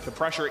early. The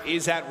pressure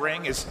is at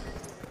ring as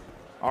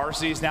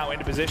Arcitys now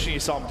into position. You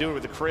saw him do it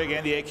with the Krig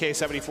and the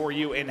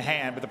AK-74U in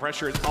hand, but the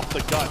pressure is up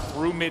the gut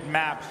through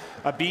mid-map.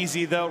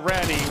 aBeZy, though,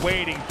 ready,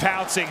 waiting,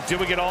 pouncing,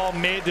 doing it all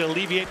mid to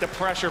alleviate the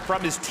pressure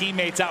from his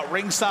teammates out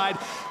ringside.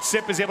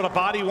 Simp is able to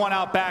body 1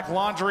 out back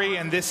laundry,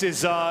 and this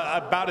is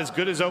about as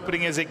good as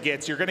opening as it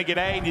gets. You're going to get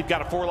A, and you've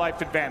got a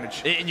 4-life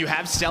advantage. And you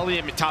have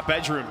Cellium at top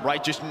bedroom,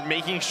 right? Just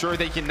making sure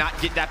they cannot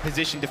get that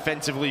position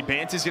defensively.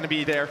 Bance is going to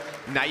be there.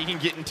 Now you can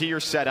get into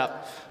your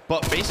setup.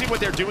 But basically what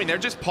they're doing, they're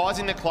just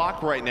pausing the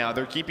clock right now.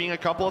 They're keeping a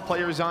couple of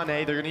players on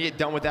A. They're going to get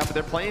done with that, but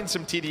they're playing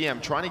some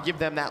TDM, trying to give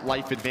them that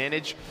life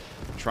advantage,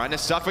 trying to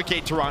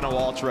suffocate Toronto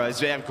Ultra as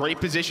they have great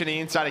positioning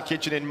inside of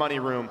Kitchen and Money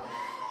Room.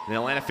 In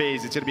Atlanta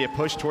FaZe, it's going to be a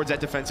push towards that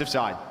defensive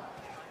side.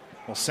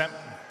 Well, Simp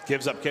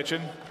gives up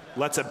Kitchen,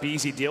 lets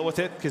aBeZy deal with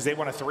it because they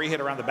want a 3-hit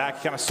around the back.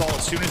 He kind of saw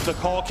as soon as the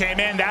call came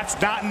in. That's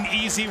not an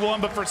easy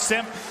one, but for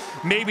Simp,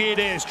 maybe it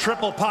is.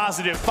 Triple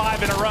positive,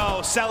 5 in a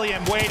row.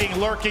 Cellium waiting,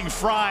 lurking,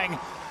 frying.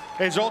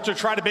 As Ultra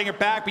try to bring it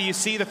back, but you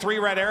see the 3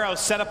 red arrows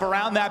set up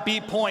around that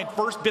B point.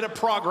 First bit of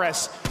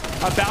progress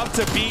about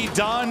to be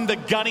done. The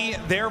gunny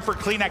there for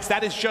Clayster.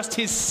 That is just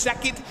his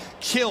 2nd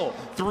kill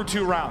through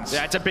 2 rounds.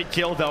 Yeah, it's a big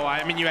kill, though.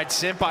 I mean, you had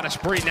Simp on a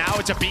spree. Now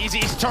it's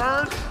aBeZy's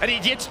turn, and he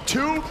gets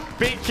 2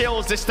 big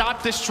kills to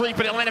stop this streak,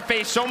 but Atlanta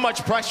FaZe so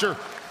much pressure.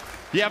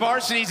 You have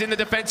Arcitys in the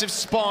defensive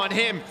spawn,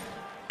 him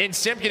and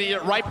Simp gonna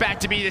get it right back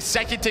to be. The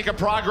 2nd tick of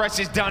progress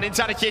is done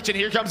inside of Kitchen.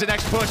 Here comes the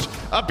next push.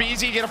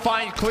 aBeZy gonna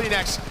find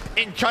Clayster,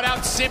 and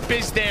cutout Simp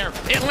is there.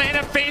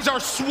 Atlanta FaZe are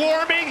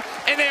swarming,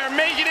 and they are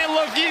making it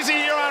look easy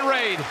here on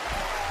Raid.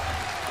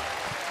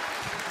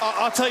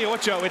 I'll tell you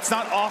what, Joe, it's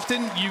not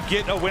often you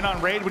get a win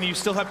on Raid when you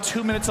still have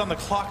 2 minutes on the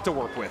clock to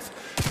work with.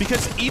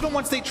 Because even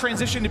once they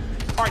transition to,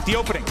 all right, the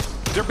opening,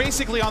 they're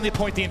basically on the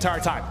point the entire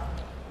time.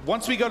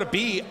 Once we go to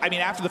B, I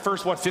mean, after the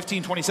first,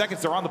 15, 20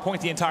 seconds, they're on the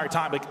point the entire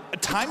time. Like,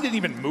 time didn't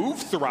even move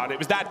throughout. It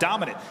was that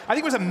dominant. I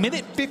think it was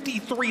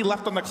 1:53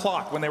 left on the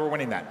clock when they were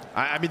winning that.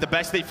 I mean, the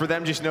best thing for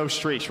them, just no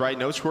streaks, right?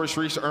 No score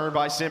streaks earned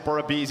by Simp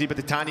or aBeZy, but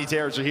the Tiny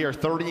Terrors are here,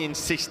 30 and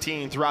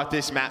 16 throughout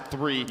this map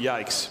 3.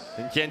 Yikes.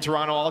 And can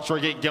Toronto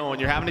Ultra get going?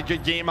 You're having a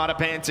good game out of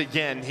Pants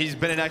again. He's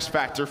been an X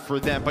factor for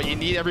them, but you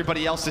need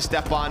everybody else to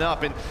step on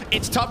up. And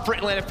it's tough for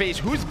Atlanta FaZe.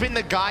 Who's been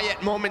the guy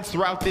at moments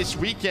throughout this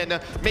weekend?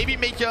 Maybe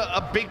make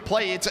a big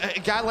play. It's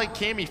a guy like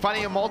Cammy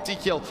finding a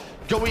multi-kill,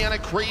 going on a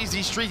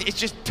crazy streak. It's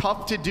just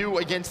tough to do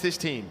against this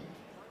team.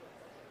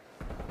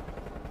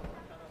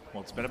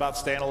 Well, it's been about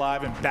staying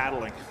alive and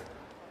battling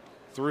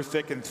through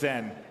thick and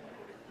thin.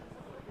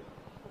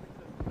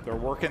 They're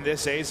working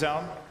this A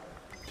zone,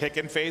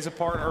 picking FaZe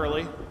apart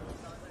early.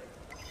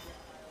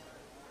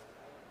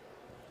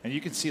 And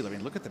you can see, I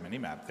mean, look at the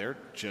minimap. They're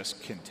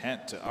just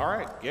content to, all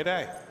right, get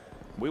A.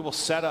 We will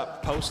set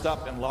up, post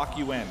up, and lock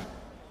you in.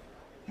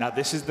 Now,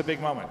 this is the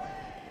big moment.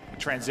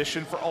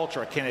 Transition for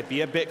Ultra. Can it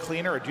be a bit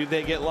cleaner, or do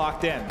they get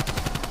locked in?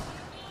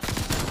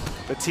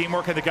 The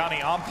teamwork of the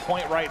gunny on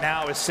point right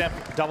now is Simp,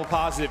 double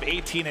positive,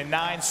 18 and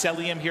 9.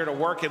 Cellium here to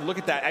work, and look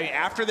at that. I mean,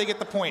 after they get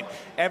the point,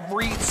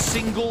 every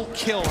single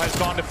kill has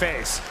gone to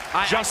FaZe.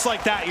 Just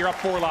like that, you're up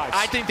 4 lives.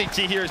 I think the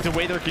key here is the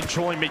way they're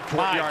controlling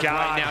mid-courtyard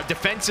right now.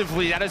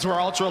 Defensively, that is where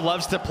Ultra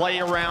loves to play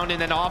around, and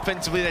then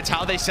offensively, that's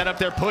how they set up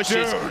their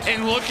pushes. Dude.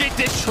 And look at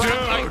this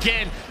trap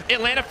again.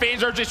 Atlanta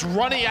FaZe are just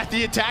running at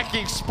the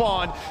attacking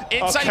spawn.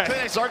 Inside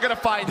clinics are going to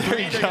find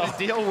 3. They're going to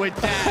deal with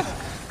that.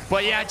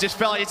 But yeah, it just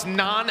felt like it's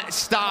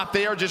non-stop.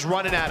 They are just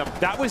running at them.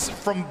 That was,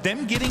 from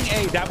them getting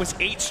A, that was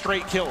 8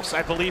 straight kills,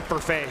 I believe, for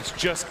FaZe.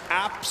 Just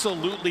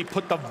absolutely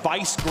put the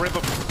vice grip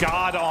of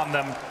God on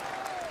them.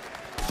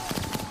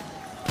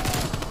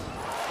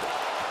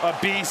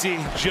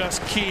 aBeZy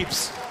just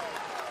keeps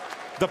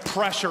the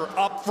pressure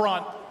up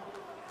front,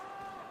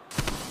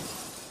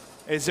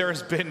 as there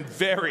has been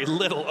very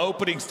little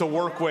openings to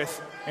work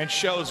with, and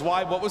shows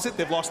why. What was it?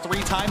 They've lost 3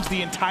 times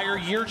the entire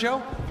year,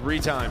 Joe? 3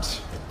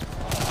 times.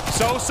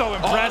 So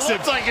impressive. It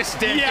looked like a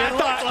stick. Yeah, it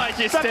looked like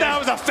a stick. That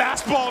was a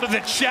fastball to the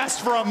chest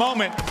for a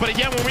moment. But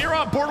again, when we were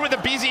on board with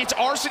aBeZy, it's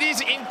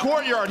Arcitys in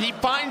courtyard. He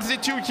finds the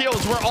 2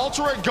 kills. Where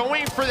Ultra are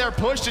going for their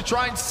push to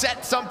try and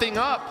set something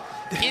up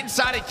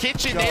inside a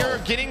Kitchen. They are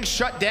getting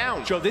shut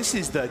down. Joe, this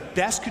is the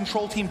best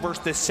control team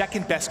versus the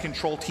 2nd best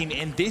control team,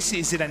 and this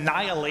is an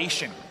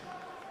annihilation.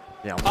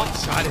 Yeah,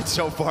 one-sided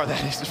so far,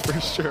 that is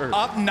for sure.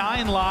 Up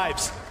 9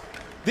 lives.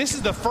 This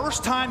is the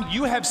first time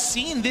you have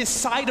seen this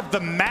side of the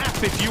map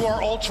if you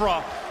are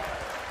Ultra.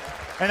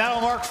 And that'll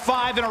mark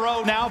 5 in a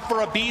row now for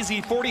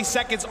aBeZy. 40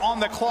 seconds on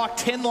the clock,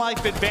 10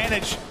 life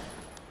advantage.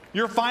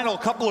 Your final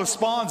couple of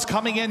spawns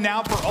coming in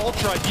now for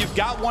Ultra. You've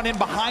got one in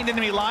behind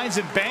enemy lines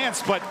in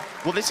Vance, but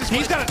well, this is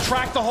he's got to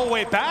track the whole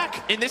way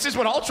back. And this is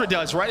what Ultra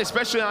does, right?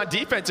 Especially on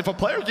defense. If a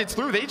player gets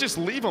through, they just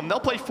leave them. They'll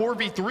play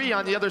 4v3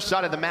 on the other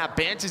side of the map.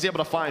 Vance is able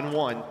to find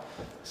 1.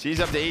 So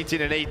he's up to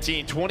 18 and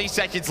 18. 20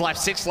 seconds left,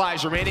 6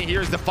 lives remaining.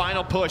 Here's the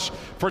final push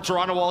for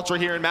Toronto Ultra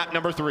here in map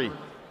number 3.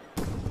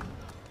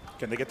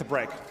 Can they get the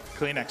break?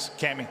 Clayster,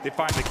 Cammy, they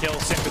find the kill.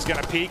 Simp is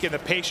going to peek, and the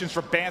patience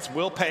for Vance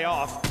will pay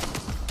off.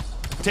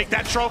 Take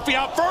that trophy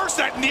out first.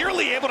 That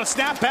nearly able to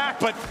snap back,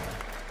 but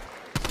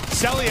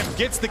Cellium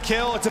gets the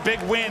kill. It's a big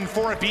win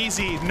for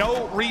aBeZy.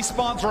 No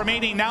respawns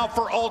remaining now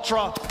for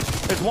Ultra.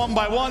 As 1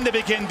 by 1 they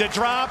begin to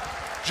drop.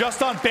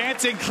 Just on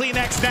Vance and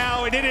Clayster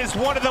now, and it is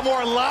one of the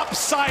more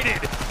lopsided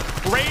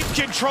raid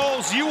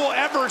controls you will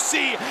ever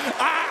see.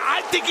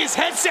 I think his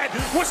headset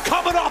was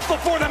coming off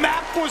before the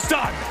map was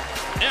done.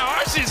 Yeah,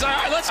 Arcitys, all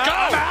right, let's go.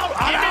 I'm out.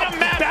 Give me the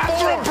map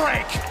bathroom 4.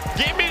 break.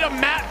 Give me the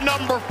map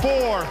number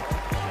 4.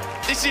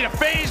 You see the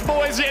FaZe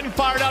boys getting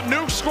fired up.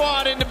 Nuke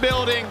squad in the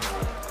building.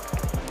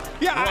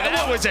 Yeah,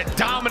 that was a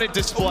dominant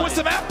display. Was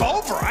the map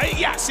over?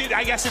 Yes,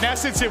 I guess in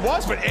essence it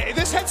was, but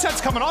this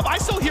headset's coming off. I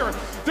still hear,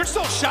 there's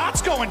still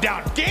shots going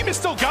down. Game is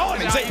still going.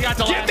 It's like,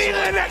 get me to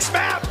the next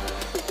map.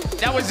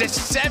 That was a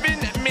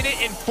 7-minute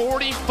and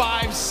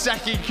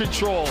 45-second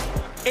control.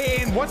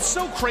 And what's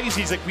so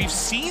crazy is like we've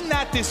seen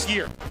that this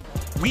year.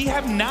 We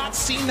have not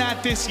seen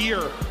that this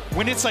year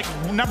when it's like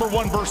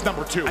 #1 versus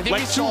 #2.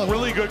 Like two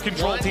really good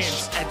control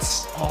teams.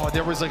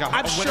 There was like a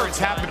I'm sure it's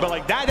happened, but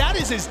like that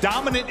is as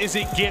dominant as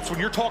it gets when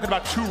you're talking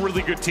about two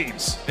really good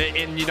teams.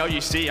 And you know,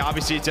 you see,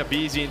 obviously it's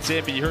aBeZy and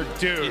Simp. You heard,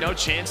 you know,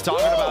 Chance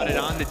talking about it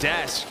on the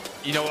desk.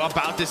 You know,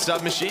 about the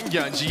submachine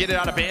guns. You get it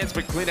out of bands,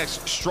 but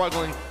Clayster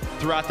struggling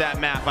throughout that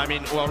map. I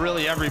mean, well,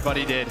 really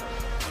everybody did.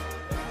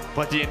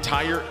 But the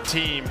entire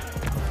team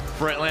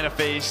for Atlanta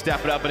FaZe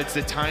step it up, but it's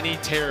the Tiny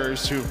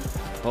Terrors who,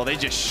 well, they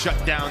just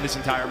shut down this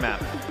entire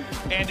map.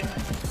 And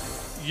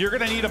you're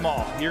gonna need them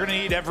all. You're gonna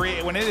need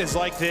when it is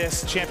like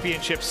this,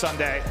 Championship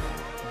Sunday,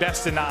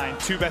 best of 9,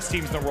 2 best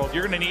teams in the world,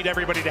 you're gonna need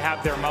everybody to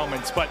have their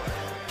moments. But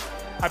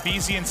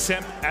aBeZy and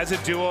Simp as a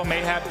duo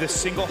may have the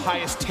single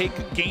highest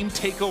game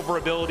takeover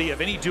ability of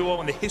any duo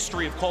in the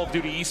history of Call of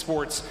Duty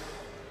esports.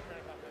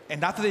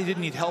 And not that they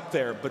didn't need help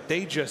there, but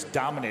they just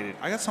dominated.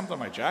 I got something on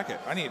my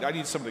jacket. I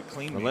need somebody to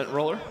clean me. Lint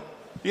roller?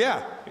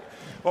 Yeah.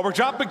 Well, we're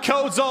dropping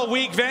codes all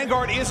week.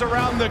 Vanguard is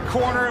around the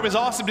corner. It was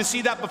awesome to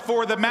see that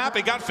before the map.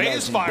 It got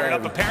FaZe fired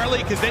up,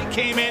 apparently, because they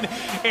came in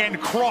and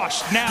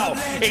crushed. Now,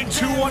 a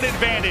 2-1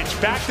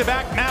 advantage.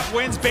 Back-to-back map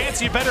wins.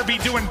 Vance, you better be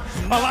doing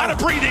a lot of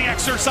breathing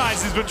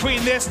exercises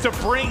between this to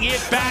bring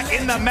it back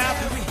in the map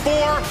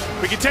 4.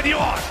 We continue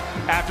on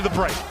after the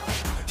break.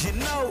 You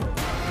know.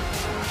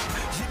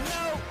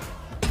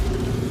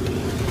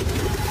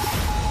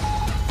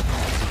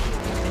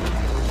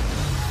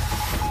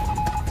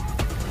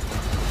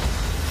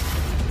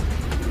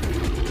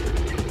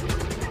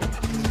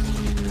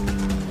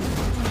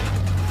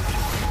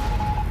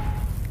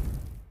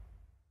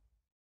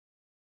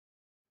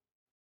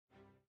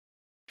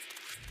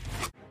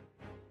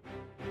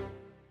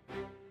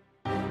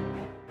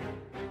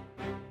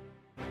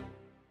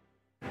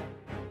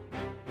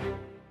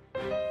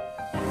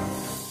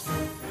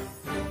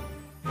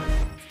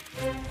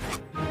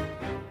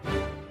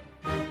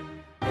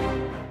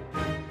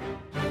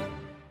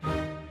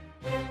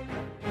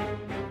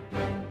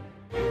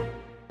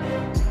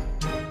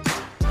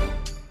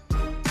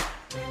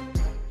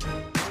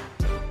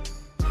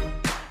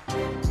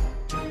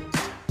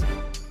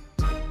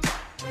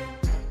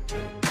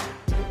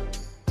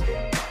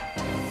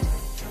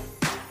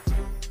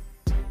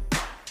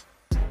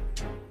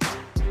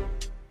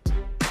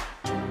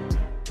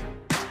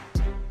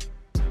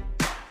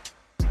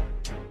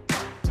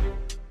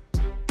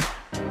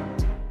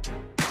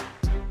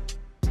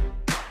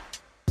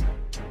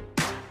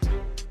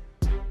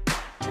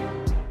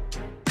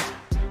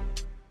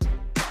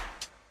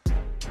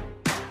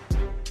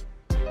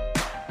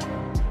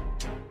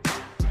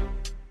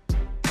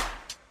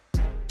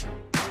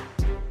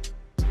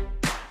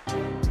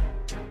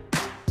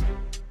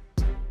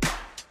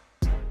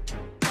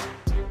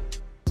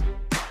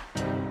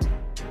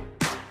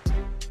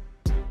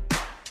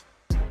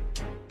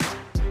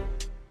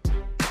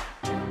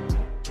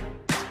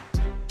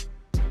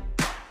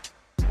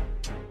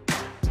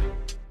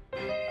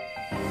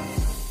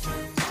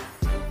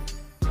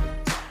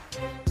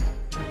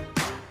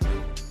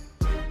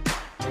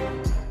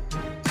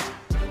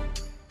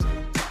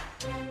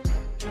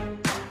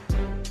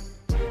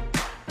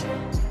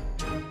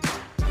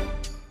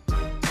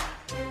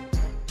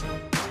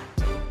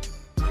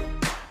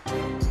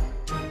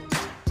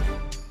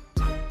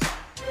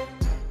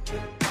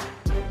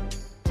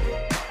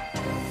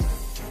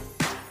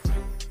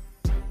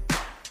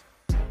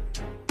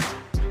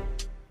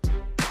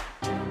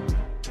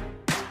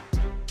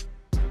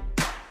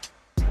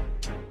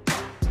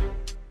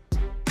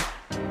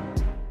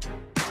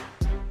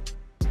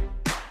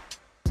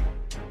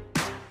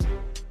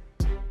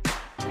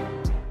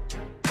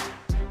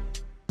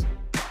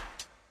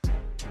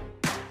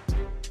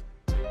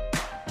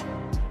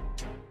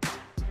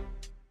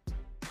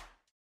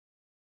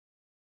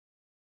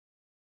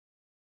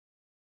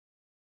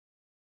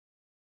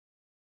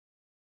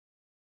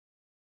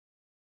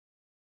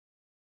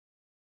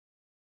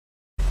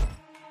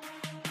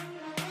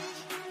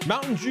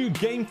 Mountain Dew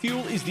Game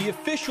Fuel is the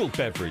official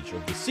beverage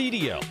of the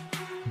CDL.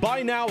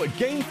 Buy now at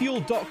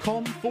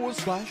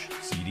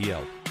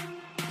gamefuel.com/CDL.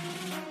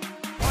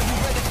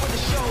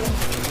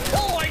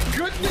 Oh my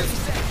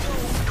goodness!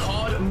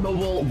 COD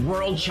Mobile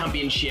World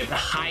Championship, the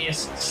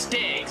highest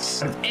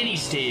stakes of any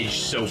stage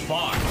so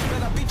far.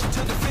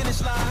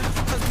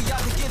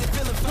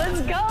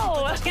 Let's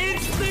go!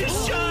 It's the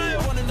show!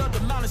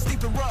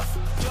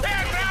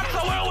 That's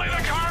absolutely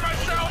the Karma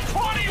Show,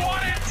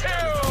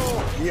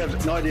 21-2! You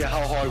have no idea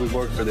how hard we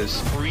worked for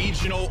this.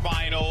 Regional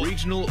final,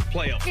 regional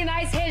playoff.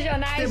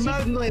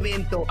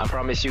 I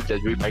promise you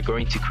that we are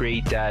going to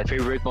create that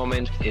favorite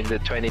moment in the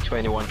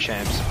 2021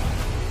 champs.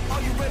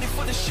 Are you ready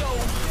for the show?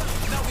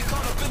 Now we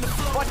caught up in the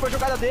flow. Ótima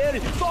jogada dele.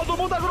 Todo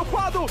mundo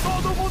agrupado!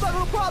 Todo mundo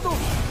agrupado!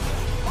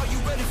 Are you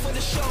ready for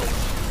the show?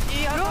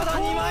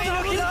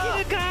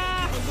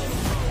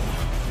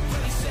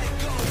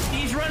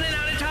 He's running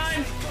out of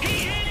time.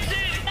 He hits it.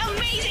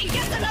 Amazing,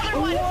 gets another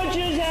one. What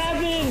just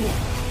happened?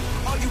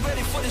 Are you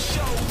ready for the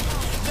show?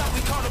 Now we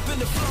caught up in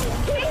the flow.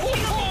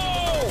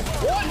 Oh,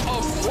 what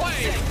a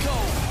play!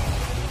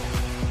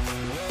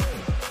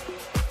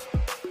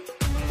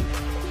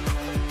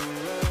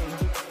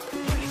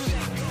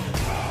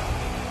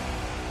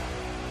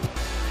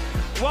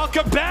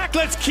 Welcome back.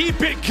 Let's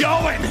keep it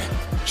going.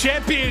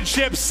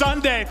 Championship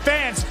Sunday.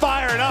 Fans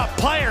fired up.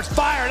 Players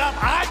fired up.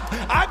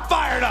 I'm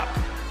fired up.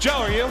 Joe,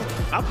 are you?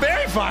 I'm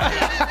very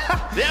fired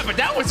up. Yeah, but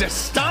that was a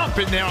stomp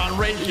in there on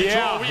raid control.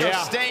 Yeah, we are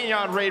staying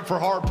on raid for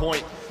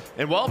hardpoint.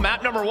 And well,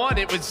 map number one,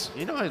 it was,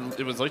 you know,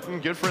 it was looking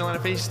good for Atlanta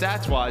FaZe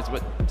stats-wise,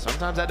 but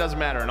sometimes that doesn't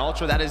matter. And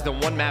Ultra, that is the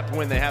one map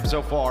win they have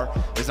so far,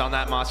 is on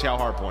that Moscow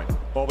hardpoint.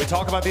 Well, we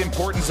talk about the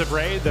importance of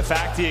raid, the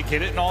fact that you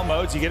get it in all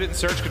modes, you get it in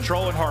search,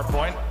 control, and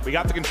hardpoint. We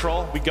got the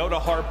control, we go to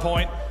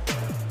hardpoint.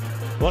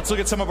 Let's look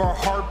at some of our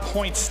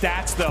hardpoint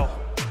stats, though.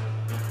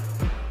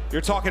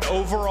 You're talking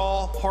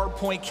overall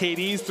hardpoint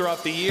KDs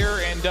throughout the year,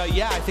 and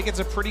yeah, I think it's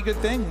a pretty good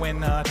thing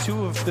when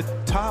two of the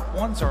top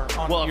ones are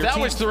on well, your if that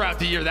team. was throughout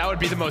the year, that would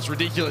be the most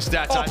ridiculous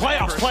stats I've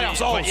ever playoffs.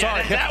 seen. Oh, But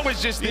sorry. yeah, that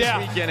was just this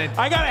weekend. And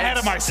I got ahead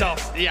of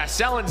myself. Yeah,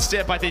 Cell and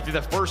Simp, I think, through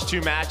the first two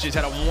matches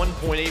had a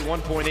 1.8,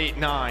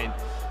 1.89.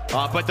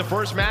 But the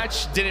first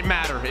match didn't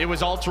matter. It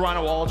was Ultra on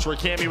Ultra,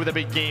 Cammy with a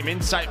big game,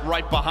 Insight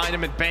right behind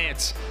him,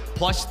 Advance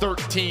plus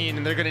 13,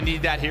 and they're going to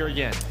need that here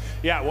again.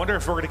 Yeah, I wonder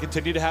if we're going to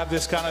continue to have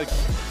this kind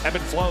of ebb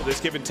and flow,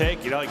 this give and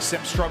take. You know, like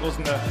Simp struggles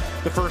in the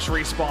first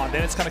respawn,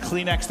 then it's kind of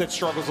Cleanex that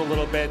struggles a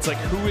little bit. It's like,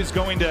 who is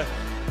going to,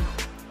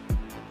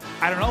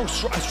 I don't know,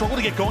 struggle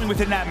to get going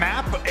within that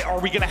map? Are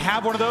we going to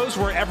have one of those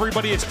where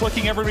everybody is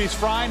flicking, everybody's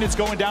frying, it's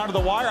going down to the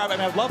wire? I mean,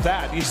 I love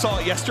that. You saw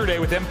it yesterday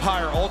with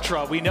Empire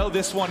Ultra. We know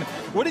this one.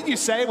 What did you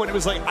say when it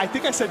was like, I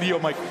think I said to you,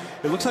 I'm like,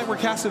 it looks like we're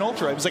casting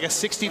Ultra. It was like a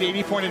 60 to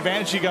 80 point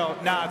advantage. You go,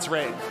 nah, it's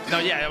raid. No,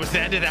 yeah, it was the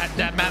end of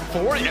that map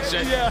 4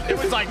 yesterday. Yeah. It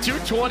was like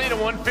 220 to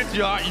 150.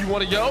 You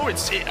want to go?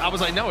 I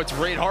was like, no, it's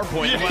raid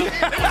hardpoint. Well,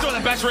 it was one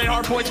of the best raid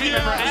hardpoints we've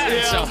ever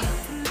had. So.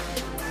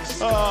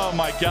 Oh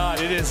my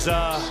God, it is.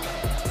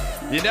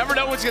 You never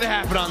know what's going to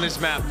happen on this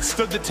map.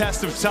 Stood the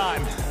test of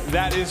time,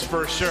 that is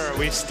for sure.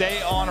 We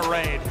stay on a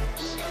raid.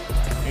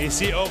 And you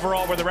see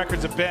overall where the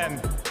records have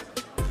been.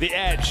 The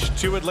edge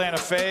to Atlanta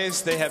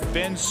FaZe. They have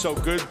been so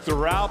good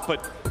throughout,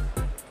 but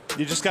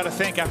you just got to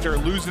think after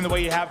losing the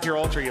way you have to your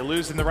Ultra, you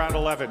lose in the round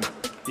 11,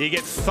 you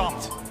get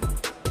thumped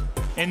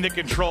in the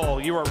control.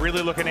 You are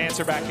really looking to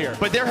answer back here.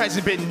 But there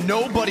hasn't been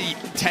nobody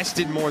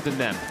tested more than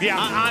them. Yeah,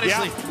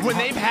 honestly, yeah. When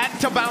they've had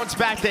to bounce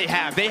back, they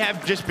have. They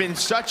have just been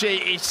such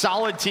a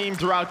solid team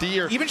throughout the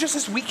year. Even just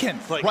this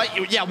weekend. Like,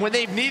 right, yeah, when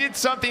they've needed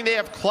something, they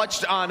have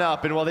clutched on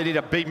up. And well, they need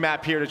a big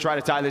map here to try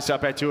to tie this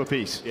up at 2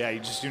 apiece. Yeah, you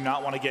just do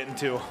not want to get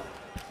into a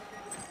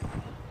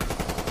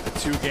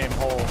 2-game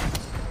hole.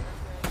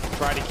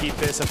 Try to keep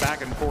this a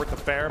back and forth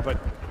affair, but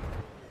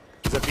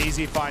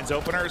aBeZy finds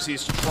openers.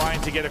 He's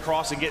trying to get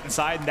across and get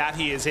inside, and that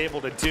he is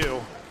able to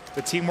do.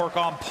 The teamwork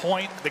on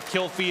point, the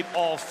kill feed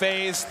all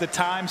FaZe, the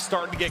time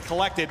starting to get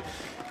collected.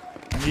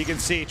 And you can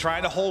see,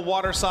 trying to hold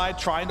water side,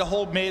 trying to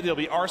hold mid. It'll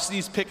be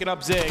Arcitys picking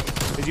up Zig.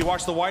 As you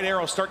watch the white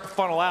arrow start to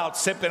funnel out,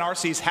 Simp and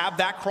Arcitys have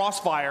that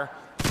crossfire.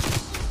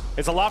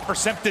 It's a lot for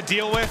Simp to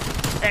deal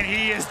with, and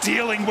he is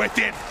dealing with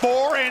it.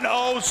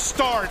 4-0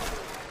 start.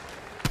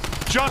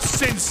 Just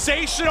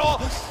sensational.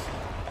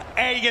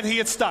 And he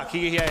gets stuck.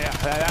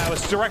 That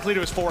was directly to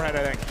his forehead,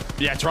 I think.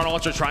 Yeah, Toronto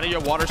Ultra trying to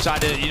get water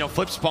side to,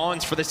 flip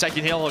spawns for the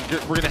second hill.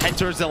 We're going to head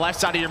towards the left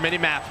side of your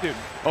mini-map, dude.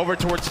 Over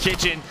towards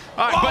Kitchen.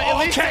 All right, but at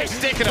least they're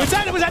sticking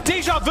them. Was that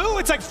deja vu?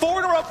 It's like 4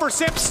 in a row for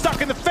Simp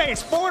stuck in the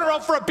face. 4 in a row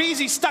for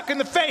aBeZy stuck in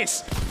the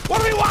face.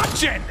 What are we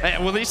watching? Hey,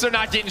 well, at least they're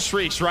not getting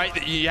streaks,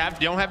 right? You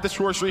don't have the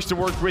score streaks to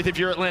work with if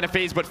you're Atlanta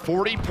FaZe, but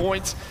 40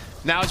 points.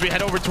 Now as we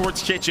head over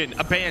towards Kitchen,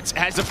 Advance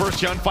has the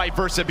first gunfight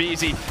versus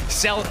aBeZy.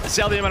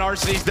 Cellium and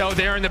Arcitys, though,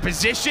 they're in the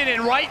position,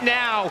 and right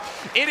now,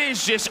 it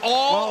is just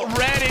all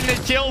red in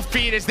the kill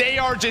feed as they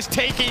are just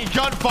taking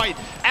gunfight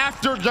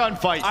after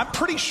gunfight. I'm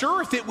pretty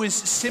sure if it was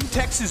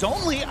Simtex's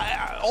only,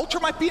 Ultra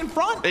might be in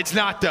front. It's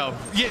not, though.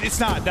 Yeah, it's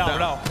not.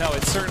 No,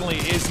 it certainly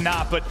is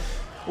not, but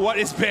what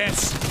is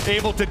Advance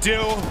able to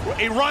do?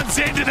 He runs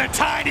into the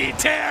tiny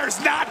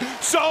tears, not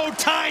so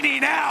tiny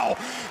now.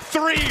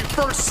 3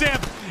 for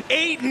Simp,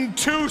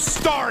 8-2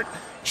 start,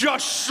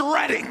 just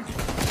shredding.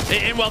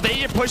 And well, they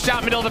get pushed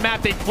out middle of the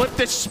map. They flip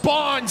the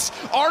spawns.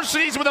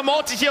 Arcitys with a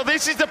multi-kill.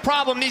 This is the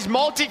problem. These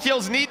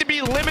multi-kills need to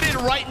be limited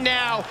right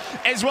now.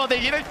 As well,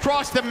 they get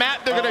across the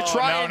map. They're going to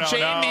try and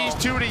chain these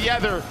two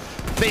together.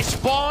 They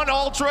spawn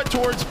Ultra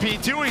towards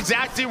P2,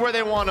 exactly where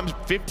they want them.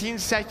 15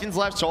 seconds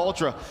left, so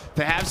Ultra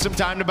to have some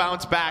time to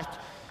bounce back.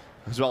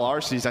 As well,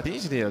 Arcitys, I think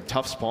he's going to get a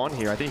tough spawn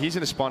here. I think he's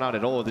going to spawn out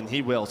at Old, and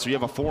he will. So you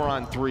have a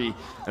 4-on-3,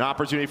 an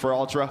opportunity for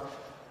Ultra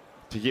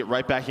to get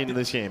right back into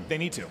this game. They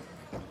need to.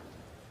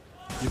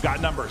 You've got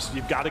numbers.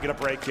 You've got to get a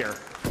break here.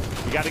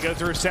 You got to go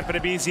through Simp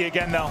and aBeZy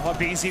again, though.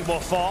 aBeZy will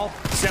fall.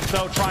 Simp,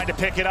 though, trying to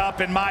pick it up,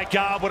 and my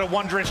God, what a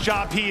wondrous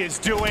job he is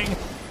doing.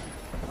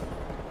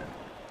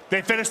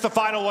 They finish the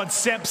final one.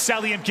 Simp,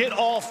 Cellium get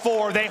all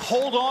 4. They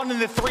hold on in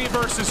the 3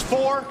 versus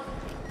 4.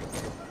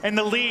 And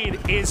the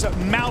lead is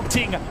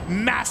mounting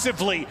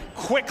massively,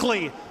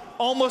 quickly,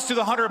 almost to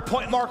the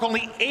 100-point mark.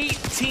 Only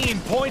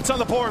 18 points on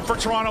the board for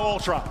Toronto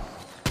Ultra.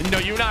 You know,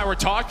 you and I were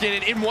talking,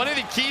 and one of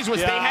the keys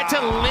was they had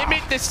to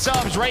limit the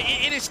subs, right?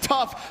 It is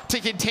tough to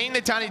contain the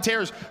Tiny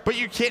Terrors, but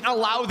you can't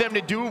allow them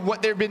to do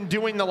what they've been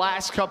doing the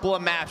last couple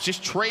of maps.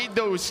 Just trade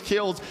those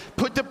kills,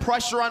 put the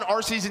pressure on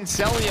Arcitys and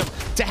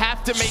Cellium to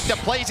have to make the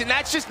plays, and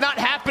that's just not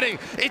happening.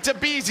 It's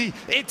aBeZy,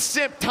 it's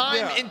Simp,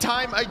 time and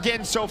time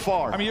again so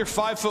far. I mean, you're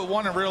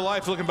 5'1" in real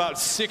life, looking about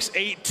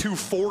 6'8",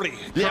 240.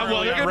 Yeah,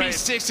 well, they're going to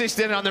be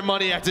 6'6" in on their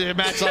money after a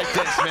match like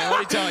this, man, let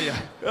me tell you.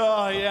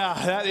 Oh, yeah,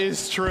 that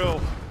is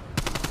true.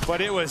 But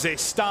it was a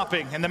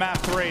stomping in the map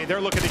 3. They're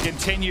looking to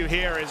continue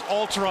here as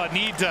Ultra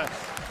need to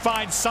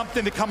find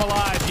something to come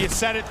alive. You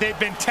said it, they've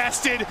been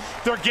tested.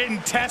 They're getting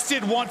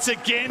tested once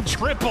again.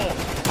 Triple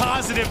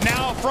positive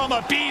now from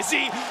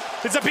aBeZy.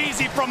 It's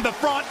aBeZy from the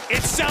front.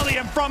 It's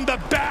Cellium from the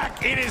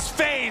back. It is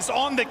FaZe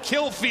on the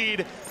kill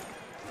feed.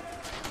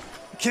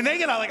 Can they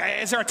get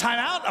is there a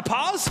timeout, a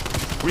pause?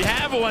 We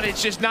have one,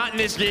 it's just not in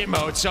this game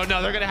mode. So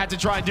no, they're gonna have to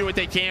try and do what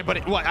they can,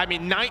 but I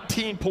mean,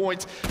 19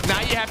 points.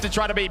 Now you have to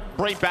try to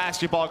break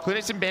basketball.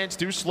 Clinix and Bance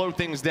do slow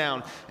things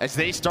down as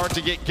they start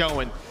to get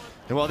going.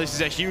 And well, this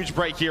is a huge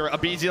break here.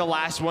 aBeZy, the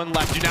last one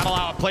left. Do not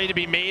allow a play to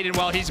be made, and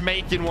well, he's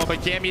making one, but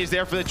Cammy is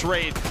there for the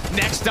trade.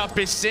 Next up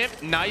is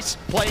Simp. Nice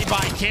play by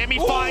Cammy.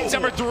 Finds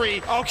number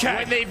 3. Okay.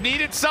 When they've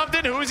needed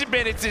something, who's it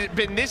been? It's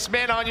been this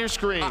man on your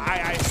screen.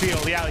 I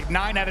feel, yeah, like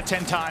 9 out of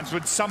 10 times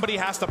when somebody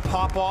has to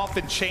pop off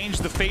and change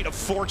the fate of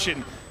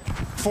fortune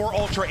for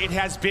Ultra, it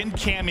has been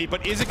Cammy,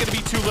 but is it going to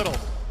be too little?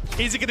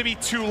 Is it going to be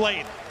too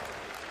late?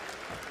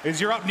 As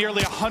you're up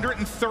nearly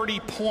 130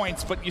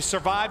 points, but you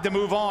survived to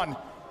move on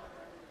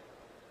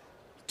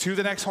to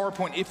the next hard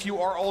point if you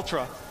are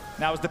Ultra.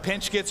 Now as the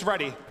pinch gets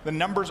ready, the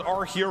numbers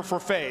are here for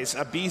FaZe.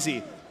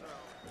 aBeZy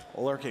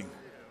lurking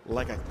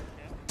like a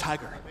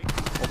tiger.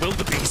 Will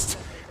the beast.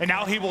 And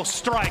now he will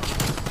strike.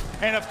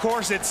 And of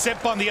course it's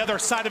Simp on the other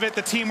side of it.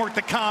 The teamwork,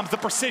 the comms, the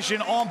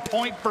precision on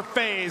point for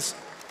FaZe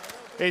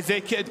as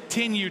they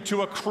continue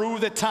to accrue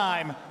the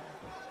time.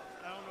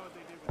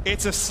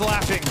 It's a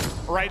slapping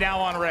right now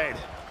on Raid.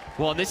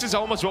 Well, and this is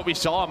almost what we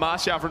saw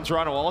Masha from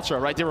Toronto Ultra,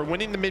 right? They were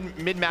winning the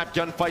mid-map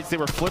gunfights. They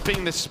were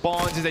flipping the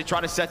spawns as they try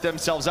to set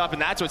themselves up,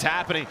 and that's what's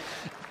happening.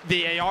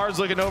 The AR's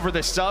looking over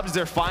the subs.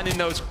 They're finding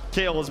those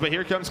kills, but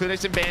here comes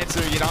Clinix and Bance.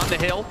 They get on the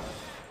hill.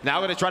 Now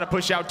we're going to try to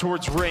push out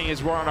towards Ring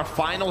as we're on our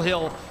final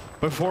hill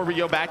before we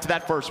go back to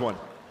that first one.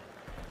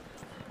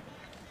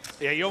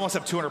 Yeah, you almost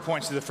have 200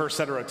 points to the first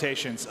set of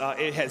rotations.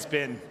 It has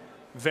been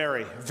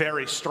very,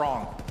 very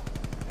strong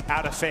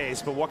out of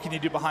FaZe, but what can you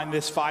do behind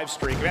this 5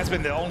 streak? That's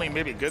been the only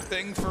maybe good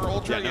thing for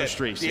Ultra. Yeah, no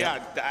streaks.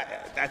 Yeah,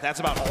 that's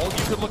about all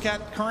you could look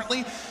at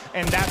currently,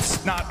 and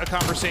that's not a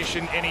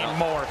conversation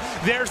anymore.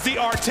 There's the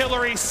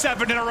artillery,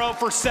 7 in a row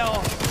for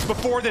Cell.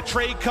 Before the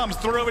trade comes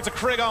through, it's a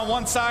Krig on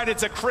one side,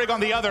 it's a Krig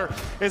on the other,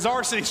 as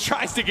Arcitys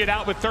tries to get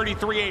out with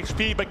 33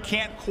 HP, but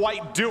can't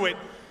quite do it.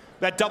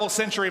 That double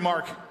century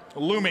mark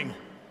looming,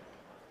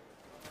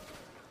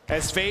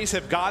 as FaZe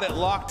have got it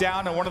locked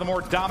down and one of the more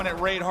dominant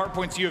Raid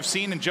hardpoints you have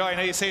seen. And Joe, I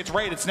know you say it's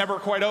Raid, it's never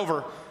quite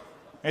over.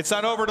 It's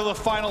not over till the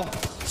final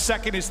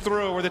second is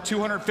through or the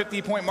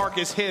 250-point mark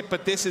is hit,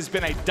 but this has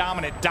been a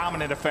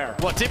dominant affair.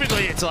 Well,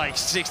 typically it's like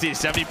 60 to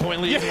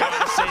 70-point lead. Yeah. You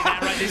have to say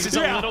that, right? This is a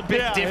little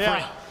bit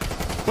different.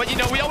 But, you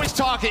know, we always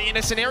talk in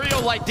a scenario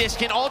like this,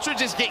 can Ultra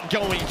just get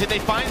going? Can they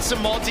find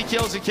some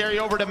multi-kills to carry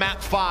over to map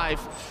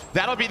 5?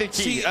 That'll be the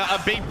key. A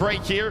big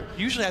break here.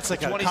 Usually that's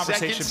like a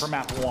conversation for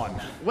map 1.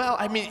 Well,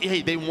 I mean,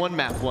 hey, they won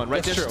map 1,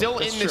 right? They're still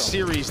in the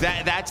series.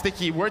 That's the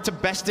key. Where it's a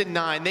best of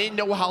 9. They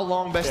know how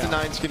long best of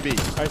 9s can be.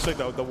 I just like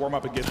the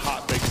warm-up and get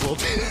hot makes a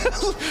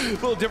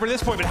little different at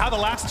this point. But how the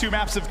last 2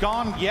 maps have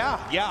gone,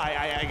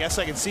 I guess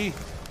I can see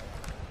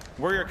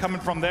where you're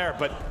coming from there.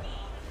 But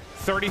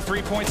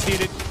 33 points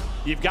needed.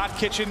 You've got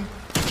kitchen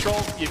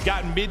control, you've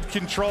got mid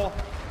control.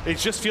 It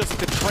just feels like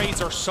the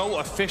trades are so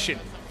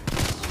efficient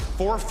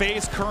for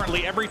FaZe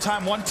currently. Every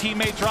time one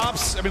teammate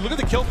drops, I mean, look at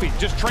the kill feed.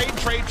 Just trade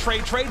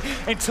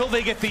until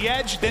they get the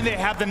edge. Then they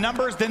have the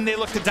numbers, then they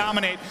look to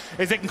dominate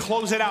as they can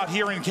close it out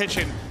here in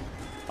kitchen.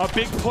 A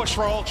big push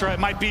for Ultra. It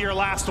might be your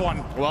last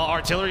one. Well,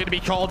 artillery going to be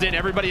called in.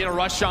 Everybody going to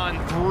rush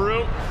on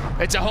through.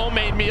 It's a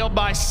homemade meal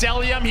by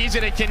Cellium. He's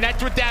going to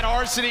connect with that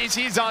Arcitys.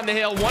 He's on the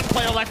hill. 1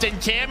 player left in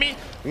Cammy.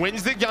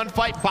 Wins the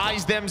gunfight,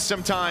 buys them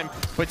some time.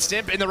 But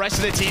Simp and the rest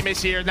of the team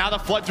is here. Now the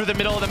flood through the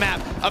middle of the map.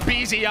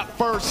 aBeZy up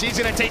first. He's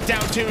going to take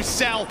down 2.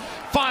 Cell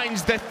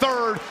finds the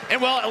 3rd. And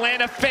well,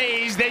 Atlanta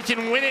FaZe, they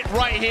can win it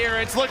right here.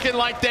 It's looking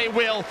like they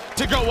will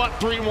to go up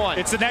 3-1.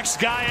 It's the next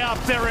guy up.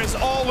 There is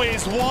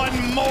always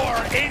one more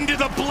into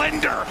the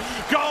blender.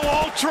 Go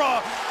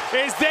Ultra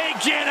as they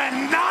get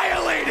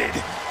annihilated.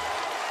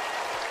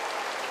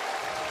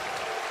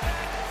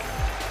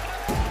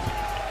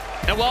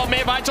 And well, man,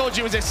 if I told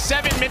you it was a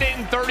 7-minute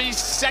and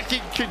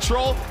 30-second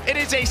control, it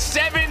is a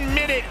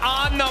 7-minute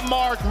on the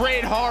mark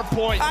raid hard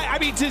point. I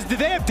mean, do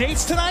they have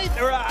dates tonight?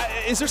 Or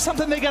is there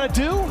something they got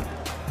to do?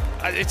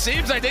 It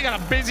seems like they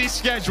got a busy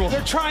schedule.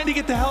 They're trying to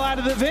get the hell out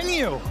of the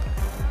venue.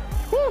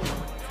 Whew.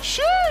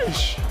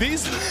 Sheesh.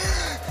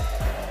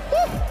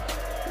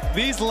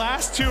 These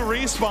last two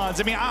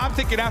respawns, I mean, I'm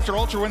thinking after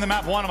Ultra win the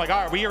map 1, I'm like,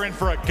 all right, we are in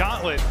for a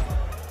gauntlet.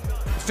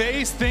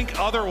 FaZe think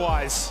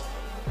otherwise.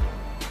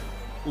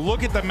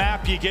 Look at the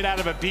map you get out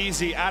of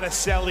aBeZy, out of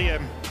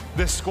Cellium.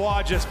 The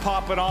squad just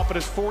popping off. It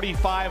is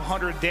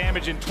 4,500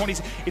 damage and 20.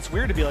 It's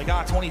weird to be like,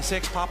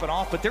 26 popping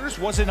off, but there just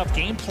wasn't enough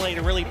gameplay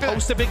to really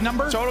post a big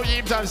number. Total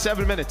game time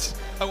 7 minutes.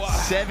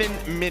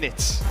 7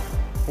 minutes.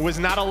 It was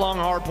not a long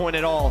hard point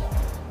at all.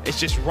 It's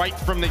just right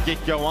from the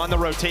get-go on the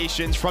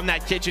rotations, from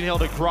that kitchen hill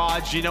to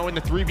garage. You know, in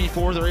the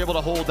 3v4, they're able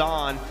to hold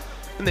on.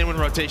 And then when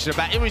rotation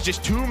about, it was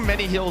just too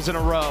many hills in a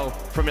row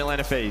from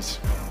Atlanta FaZe.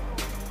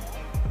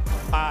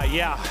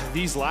 Yeah,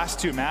 these last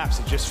two maps,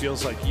 it just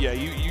feels like, yeah,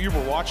 you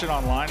were watching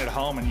online at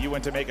home and you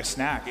went to make a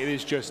snack. It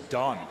is just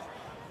done.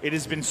 It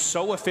has been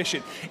so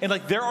efficient. And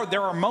like there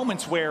are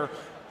moments where,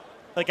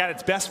 like at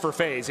its best for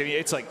FaZe, I mean,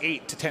 it's like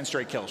 8 to 10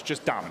 straight kills,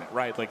 just dominant,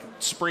 right? Like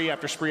spree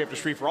after spree after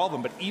spree for all of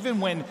them. But even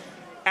when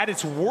at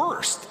its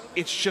worst,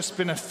 it's just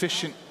been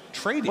efficient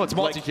trading. Well, it's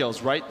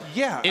multi-kills, right?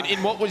 Yeah.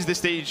 In what was the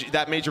stage,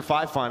 that Major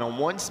 5 final,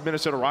 once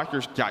Minnesota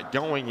Røkkr got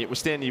going, it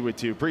was Standy with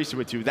 2, Priestahh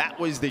with 2. That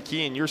was the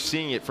key, and you're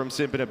seeing it from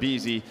Simp and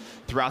aBeZy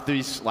throughout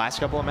these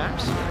last couple of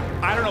maps.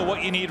 I don't know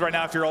what you need right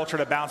now if you're Ultra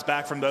to bounce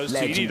back from those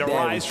two. You need to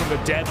rise from the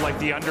dead like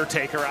the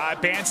Undertaker.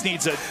 Bance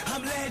needs a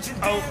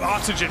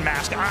oxygen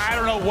mask. I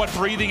don't know what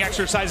breathing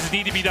exercises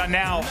need to be done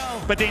now,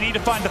 but they need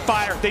to find the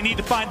fire. They need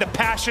to find the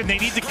passion. They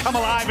need to come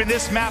alive in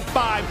this map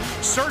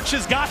 5. Search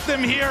has got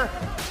them here.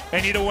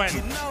 They need to win.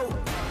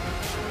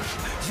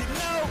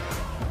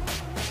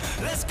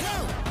 Let's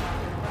go.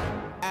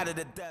 Out of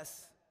the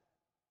dust.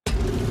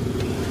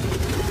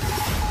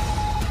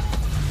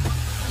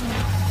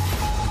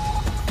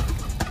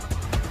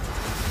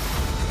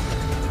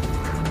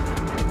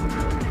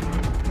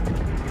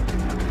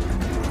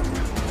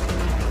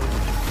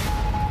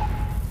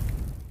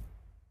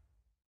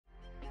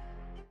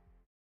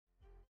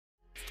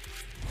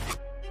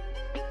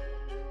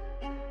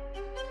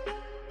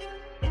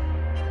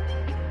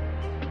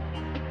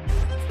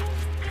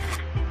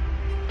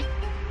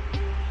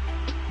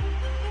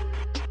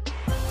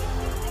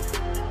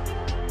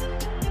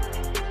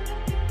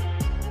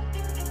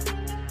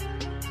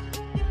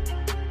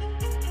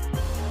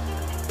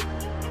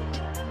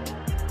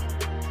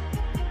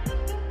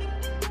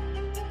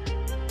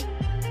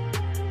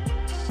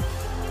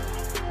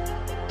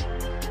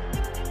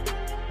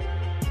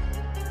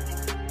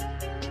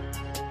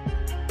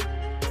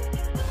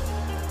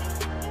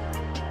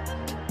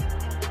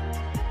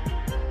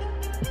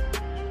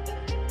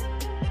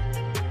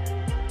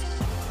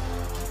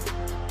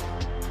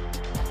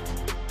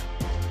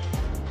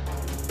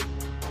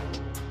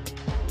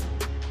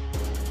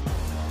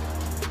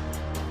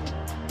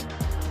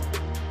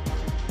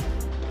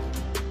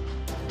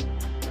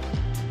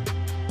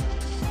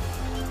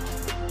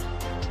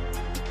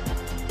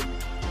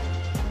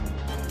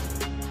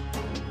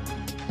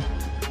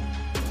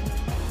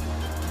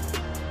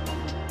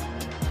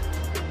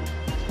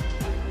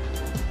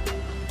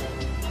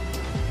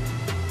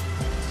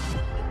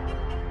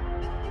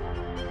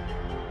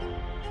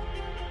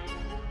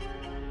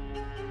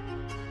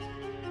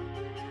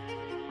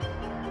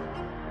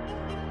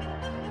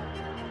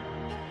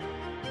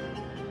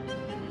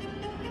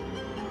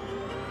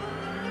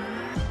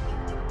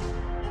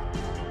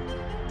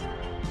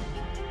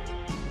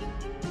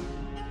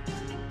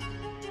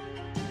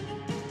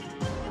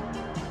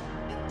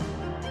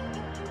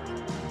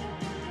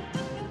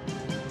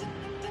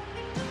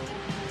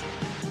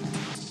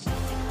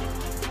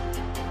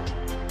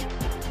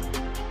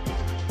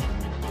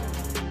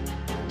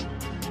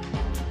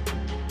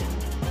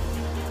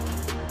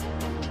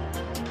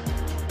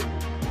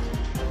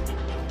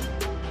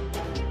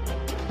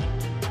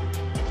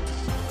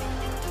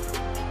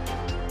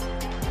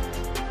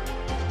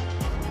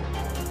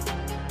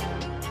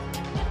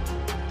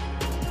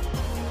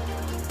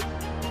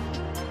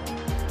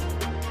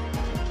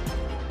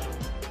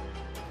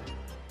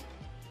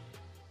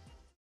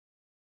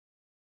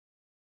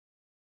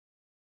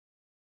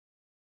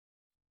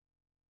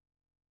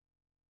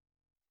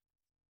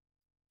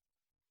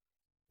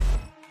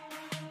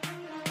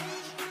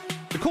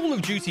 The Call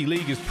of Duty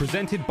League is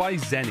presented by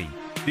Seany,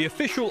 the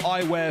official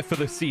eyewear for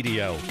the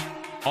CDL.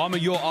 Armor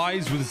your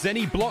eyes with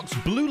Seany Blocks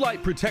blue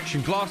light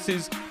protection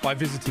glasses by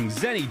visiting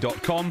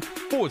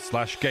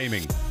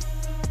seany.com/gaming.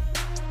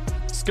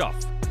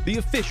 Scuff, the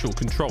official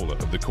controller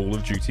of the Call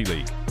of Duty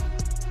League.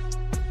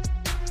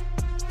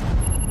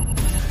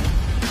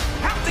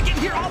 Have to get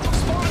here off of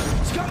spawn.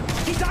 Scump,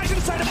 he dies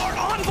inside of our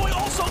Envoy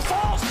also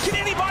falls. Can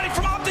anybody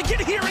from OpTic get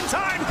here in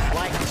time?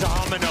 Like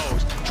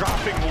dominoes,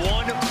 dropping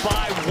one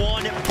by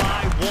one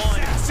by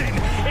one. Assassin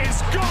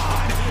is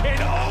gone,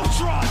 and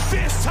Ultra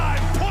this time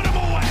put him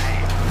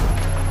away.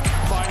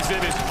 Finds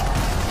it as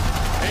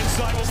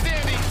Cycle.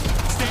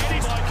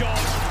 Standy, my God,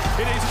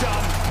 it is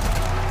done.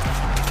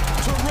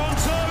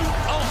 Toronto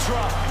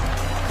Ultra.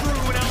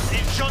 Everyone else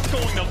is just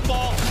going to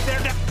fall.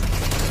 They're down.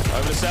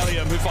 Over to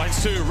Cellium, who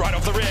finds two right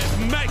off the rear,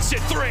 makes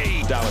it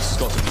three. Dallas has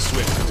got to be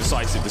swift and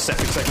decisive. The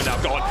second segment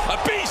now gone.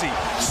 aBeZy,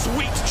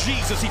 sweet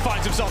Jesus, he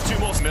finds himself two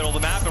more. Middle of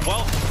the map, and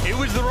well, it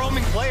was the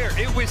roaming player.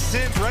 It was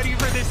Simp ready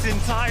for this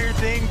entire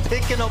thing,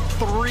 picking up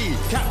three.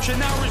 Capture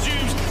now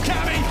resumes.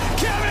 Cammy!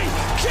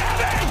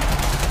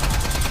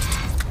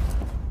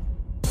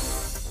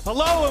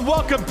 Hello and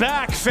welcome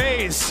back,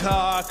 FaZe.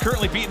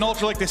 Currently beating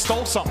Ultra like they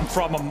stole something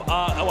from them.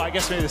 I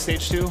guess maybe the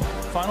stage 2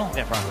 final?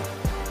 Yeah, probably.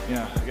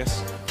 Yeah, I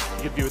guess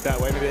you could view it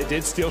that way. Maybe they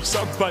did steal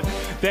some, but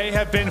they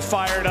have been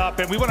fired up,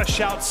 and we want to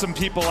shout some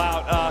people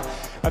out.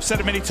 I've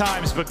said it many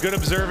times, but good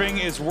observing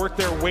is worth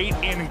their weight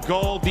in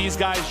gold. These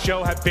guys,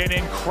 Joe, have been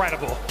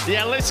incredible.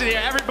 Yeah, listen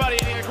here, everybody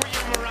in here,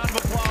 give them a round of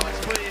applause,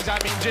 please. I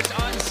mean, just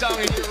unsung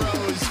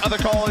heroes of the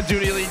Call of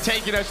Duty League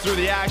taking us through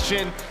the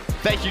action.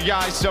 Thank you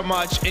guys so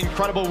much.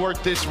 Incredible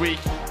work this week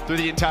through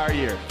the entire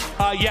year.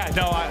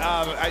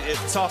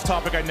 It's off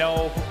topic, I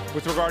know,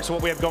 with regards to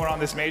what we have going on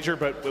this major,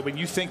 but when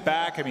you think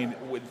back, I mean,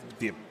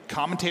 the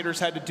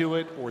commentators had to do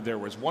it, or there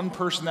was one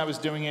person that was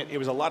doing it. It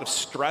was a lot of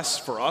stress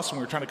for us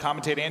when we were trying to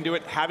commentate and do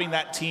it. Having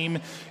that team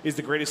is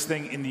the greatest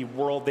thing in the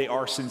world. They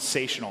are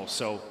sensational,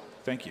 so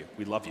thank you.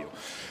 We love you.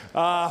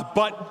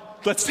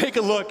 But let's take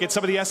a look at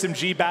some of the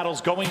SMG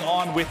battles going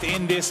on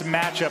within this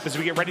matchup as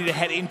we get ready to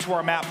head into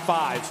our map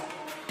 5.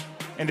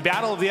 And the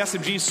battle of the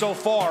SMGs so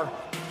far,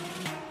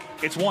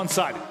 it's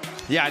one-sided.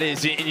 Yeah, it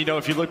is. And you know,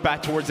 if you look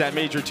back towards that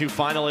Major 2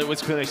 final, it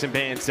was Crimsix and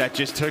Bance that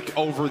just took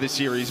over the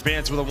series.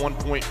 Bance with a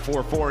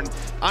 1.44. And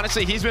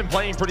honestly, he's been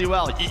playing pretty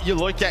well. You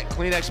look at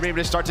Crimsix maybe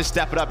to start to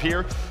step it up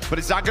here, but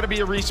it's not going to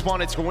be a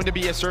respawn. It's going to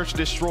be a search and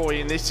destroy.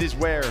 And this is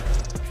where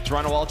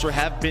Toronto Ultra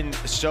have been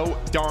so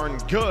darn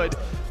good.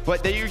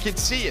 But there you can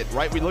see it,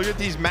 right? We look at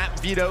these map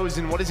vetoes,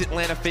 and what does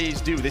Atlanta FaZe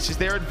do? This is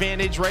their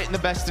advantage, right? In the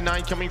best of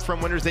 9 coming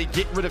from winners, they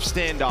get rid of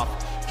standoff.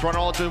 Toronto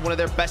Ultra, one of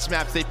their best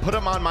maps. They put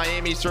them on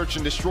Miami Search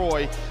and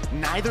Destroy.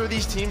 Neither of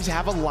these teams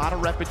have a lot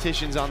of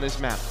repetitions on this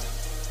map.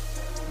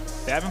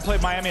 They haven't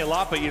played Miami a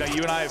lot, but you know,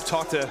 you and I have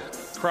talked to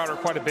Crowder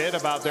quite a bit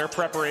about their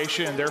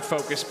preparation and their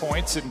focus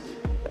points. And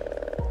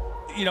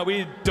you know,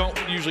 we don't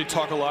usually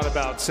talk a lot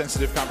about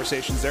sensitive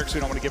conversations there because we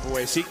don't want to give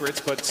away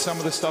secrets, but some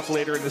of the stuff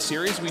later in the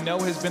series we know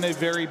has been a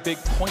very big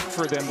point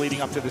for them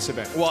leading up to this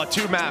event. Well,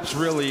 2 maps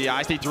really,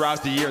 I think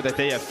throughout the year that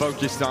they have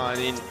focused on,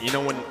 and you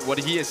know, what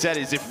he has said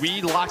is if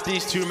we lock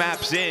these 2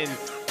 maps in,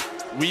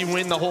 we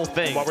win the whole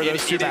thing. What were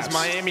those 2 maps? It is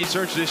Miami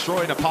Search,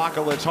 Destroy, and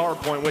Apocalypse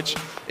Hardpoint, which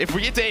if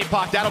we get to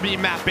APOC, that'll be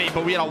map 8,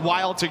 but we had a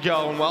while to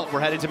go, and well, we're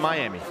headed to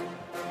Miami.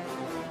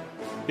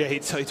 Yeah, he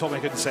told me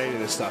I couldn't say any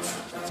of this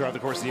stuff throughout the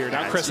course of the year.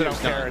 Now, Chris, I don't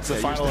care. It's the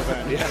final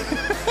event. Yeah.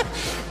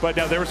 But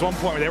no, there was one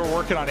point where they were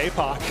working on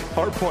APOC,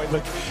 hardpoint.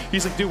 Like,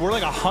 he's like, dude, we're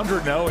like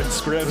 100-0 in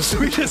scrims.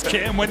 We just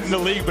can't win in the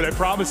league, but I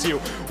promise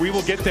you, we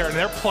will get there. And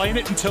they're playing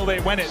it until they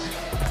win it.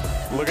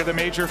 Look at the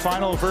major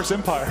final versus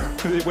Empire.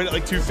 They win it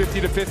like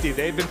 250 to 50.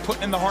 They've been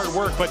putting in the hard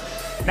work, but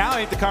now I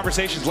think the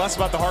conversation's less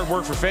about the hard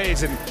work for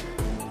FaZe and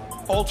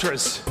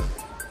Ultra's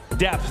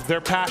depth,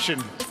 their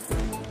passion,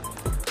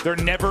 their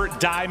never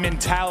die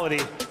mentality.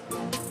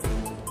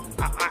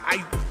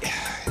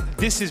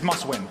 This is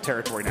must-win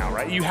territory now,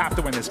 right? You have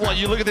to win this map. Well,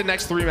 you look at the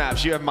next 3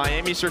 maps. You have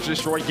Miami Search and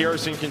Destroy,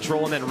 Garrison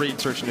Control, and then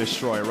Raid Search and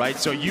Destroy, right?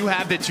 So you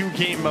have the 2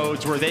 game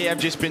modes where they have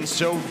just been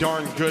so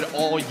darn good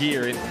all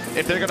year. And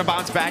if they're going to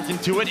bounce back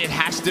into it, it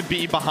has to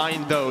be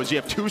behind those. You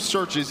have 2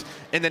 searches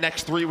in the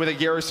next 3 with a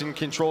Garrison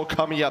Control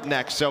coming up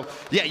next. So,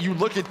 yeah, you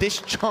look at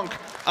this chunk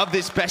of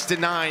this best of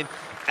 9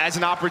 as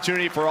an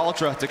opportunity for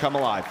Ultra to come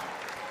alive.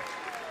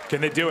 Can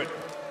they do it?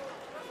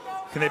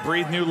 Can they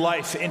breathe new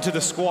life into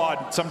the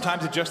squad?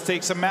 Sometimes it just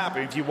takes a map.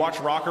 If you watch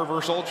Røkkr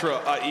versus Ultra,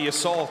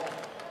 ESOL,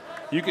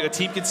 a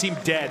team can seem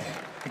dead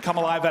and come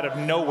alive out of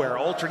nowhere.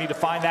 Ultra need to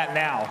find that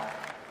now.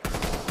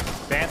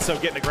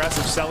 Banso getting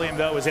aggressive. Cellium,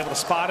 though, is able to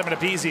spot him, and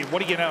aBeZy,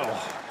 what do you know?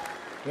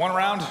 1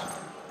 round,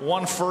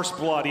 1 first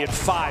blood. He had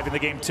 5 in the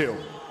game 2.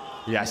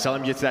 Yeah,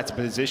 Cellium gets that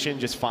position,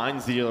 just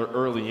finds the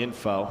early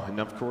info.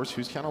 And of course,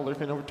 who's kind of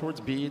lurking over towards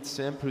B? It's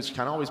Simp, who's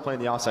kind of always playing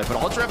the outside. But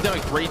Ultra have done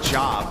a great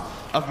job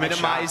of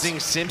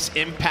minimizing Simp's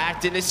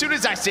impact. And as soon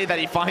as I say that,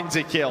 he finds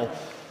a kill.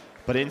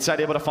 But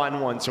inside, able to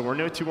find 1. So we're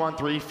no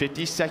 2-on-3,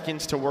 50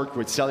 seconds to work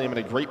with. Cellium in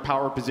a great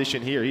power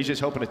position here. He's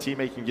just hoping a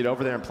teammate can get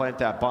over there and plant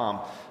that bomb.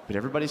 But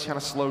everybody's kind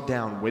of slowed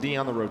down, witty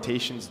on the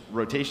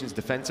rotations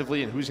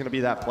defensively. And who's going to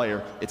be that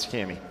player? It's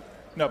Cammy.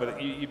 No,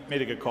 but you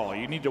made a good call.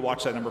 You need to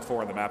watch that number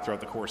 4 on the map throughout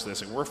the course of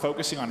this. If we're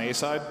focusing on A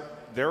side,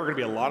 there are going to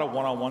be a lot of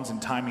one-on-ones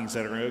and timings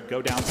that are going to go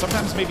down,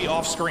 sometimes maybe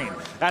off screen.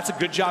 That's a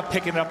good job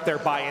picking it up there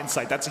by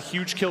insight. That's a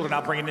huge kill to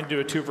now bring it into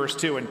a 2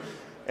 versus 2. And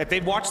if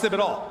they've watched them at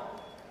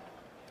all,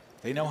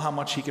 they know how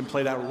much he can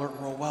play that alert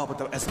role well.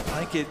 But as the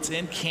plank gets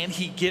in, can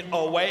he get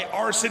away?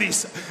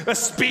 Arcitys, a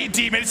speed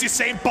demon. It's the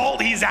same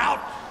bolt. He's out.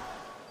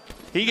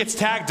 He gets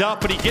tagged up,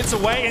 but he gets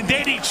away, and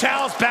then he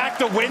chows back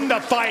to win the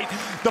fight.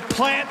 The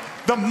plant,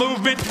 the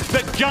movement,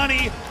 the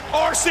gunny.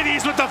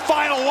 Arcitys with the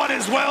final one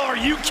as well. Are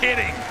you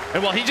kidding?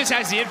 And well, he just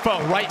has the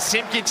info, right?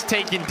 Simp gets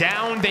taken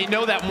down. They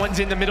know that one's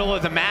in the middle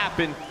of the map,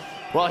 and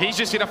well, he's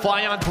just gonna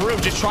fly on through,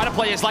 just try to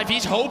play his life.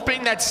 He's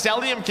hoping that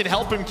Cellium can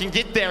help him, can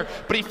get there,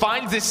 but he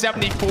finds this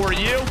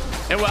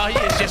 74U, and well, he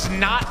is just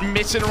not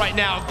missing right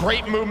now.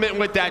 Great movement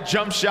with that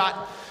jump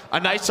shot. A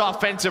nice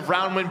offensive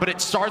round win, but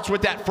it starts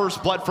with that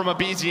first blood from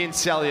aBeZy and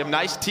Cellium.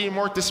 Nice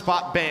teamwork to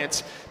spot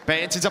Bance.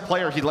 Bance is a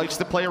player. He likes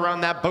to play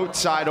around that boat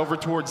side over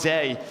towards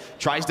A.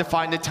 Tries to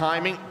find the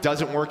timing,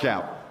 doesn't work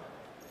out.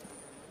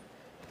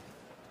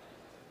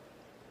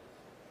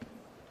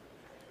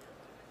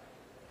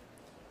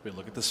 We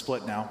look at the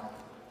split now.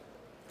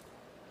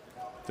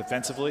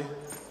 Defensively,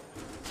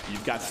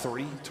 you've got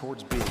 3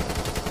 towards B.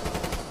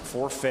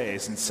 4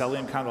 FaZe, and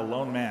Cellium kind of a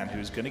lone man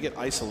who's going to get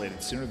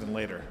isolated sooner than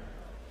later.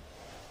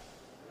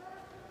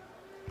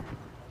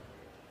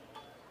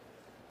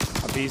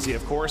 aBeZy,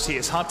 of course, he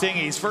is hunting.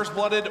 He's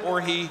first-blooded,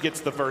 or he gets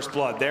the first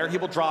blood. There, he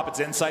will drop. It's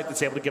Insight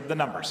that's able to give the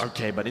numbers.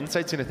 Okay, but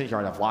Insight's going to think, all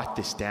right, I've locked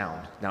this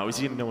down. Now, is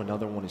he going to know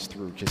another one is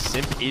through? Because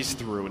Simp is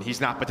through, and he's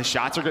not, but the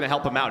shots are going to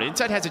help him out.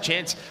 Insight has a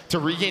chance to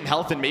regain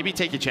health and maybe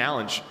take a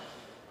challenge.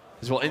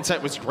 As well,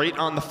 Insight was great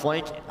on the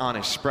flank on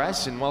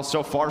Express, and well,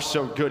 so far,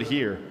 so good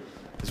here.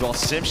 As well,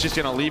 Simp's just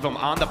going to leave him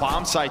on the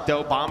bomb site,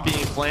 though. Bomb being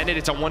planted.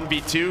 It's a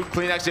 1v2.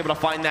 Cleanx able to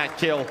find that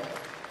kill.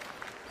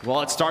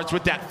 Well, it starts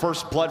with that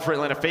first blood for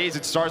Atlanta FaZe.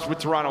 It starts with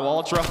Toronto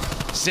Ultra.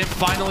 Simp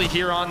finally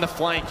here on the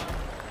flank.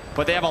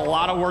 But they have a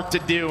lot of work to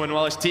do, and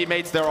well, his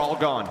teammates, they're all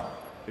gone.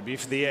 Could be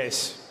for the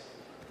ace.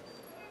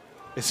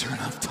 Is there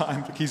enough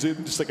time? He's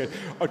in just like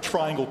a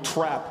triangle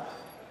trap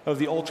of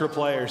the Ultra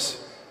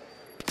players.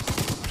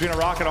 Between a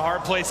rock and a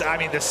hard place, I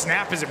mean, the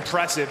snap is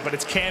impressive, but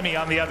it's Cammy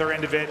on the other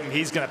end of it, and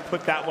he's going to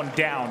put that one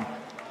down.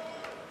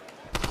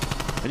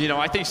 And, you know,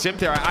 I think Simp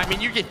there, I mean,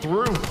 you get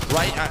through,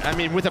 right? I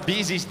mean, with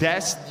aBeZy's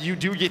death, you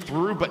do get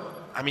through, but,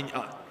 I mean,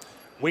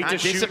 wait to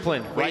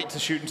discipline. Shoot, wait to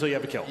shoot until you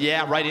have a kill.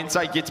 Yeah, right.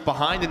 Insight gets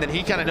behind, and then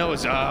he kind of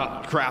knows,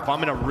 crap,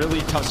 I'm in a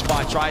really tough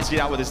spot. Tries to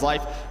get out with his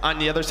life. On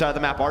the other side of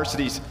the map,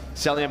 Arcitys,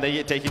 Cellium, they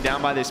get taken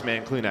down by this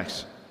man,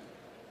 Cleanx.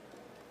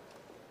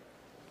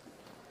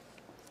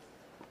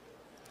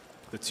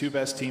 The 2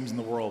 best teams in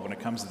the world when it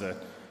comes to the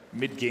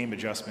mid-game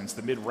adjustments,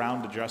 the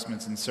mid-round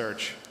adjustments in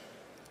Search.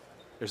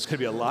 There's going to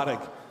be a lot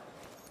of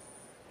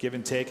give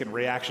and take and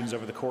reactions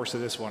over the course of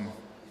this one.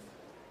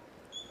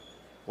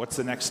 What's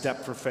the next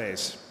step for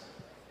FaZe?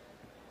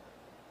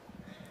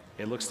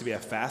 It looks to be a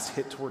fast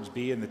hit towards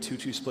B and the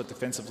 2-2 split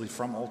defensively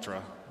from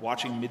Ultra.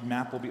 Watching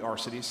mid-map will be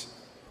Arcitys.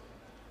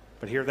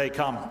 But here they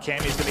come.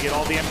 Cammy's going to get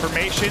all the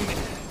information,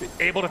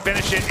 able to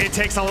finish it. It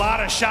takes a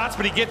lot of shots,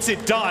 but he gets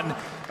it done.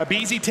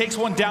 aBeZy takes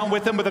one down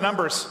with him with the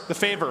numbers, the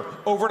favor.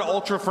 Over to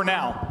Ultra for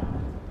now.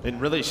 And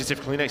really, it's just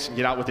if Cleanx can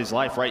get out with his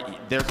life, right?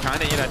 They're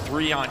kind of in a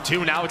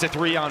 3-on-2. Now it's a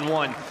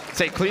 3-on-1.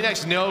 Say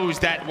Cleanx knows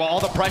that well,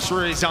 all the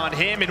pressure is on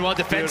him, and well,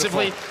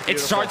 defensively, Beautiful. It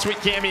starts with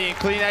Cammy and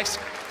Cleanx.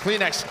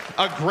 Cleanx,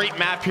 a great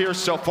map here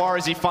so far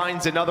as he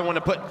finds another one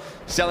to put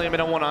Cellium in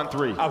a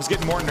 1-on-3. I was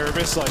getting more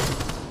nervous, like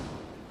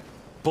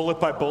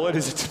bullet by bullet.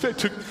 It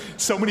took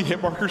so many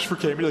hit markers for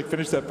Cammy to like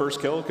finish that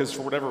first kill because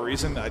for whatever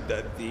reason,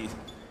 the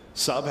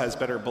sub has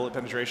better bullet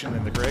penetration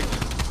than the Greg.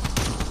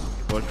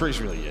 Well,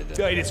 Grig's really good.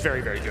 It is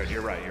very, very good.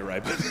 You're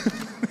right.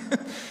 But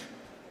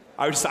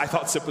I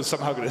thought Simp was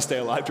somehow going to stay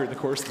alive during the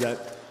course of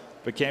that.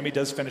 But Cammy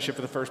does finish it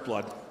for the first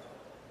blood.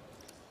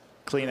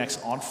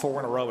 Cleanx on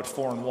 4 in a row at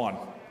 4-1.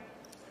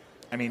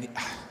 I mean,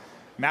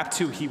 map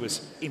 2, he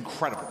was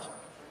incredible.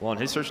 Well, in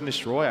his search and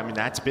destroy, I mean,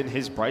 that's been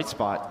his bright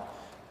spot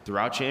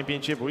throughout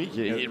championship week.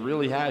 It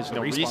really has. You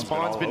know,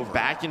 Respawn's been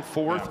back and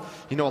forth. Yeah.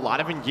 You know, a lot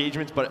of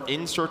engagements, but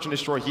in search and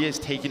destroy, he has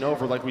taken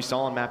over like we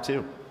saw on map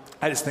 2.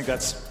 I just think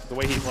that's the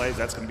way he plays.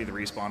 That's going to be the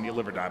Respawn. You'll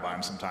live or die by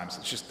him sometimes.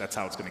 It's just, that's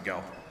how it's going to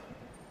go.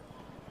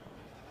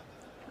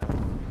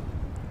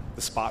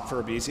 The spot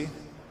for aBeZy.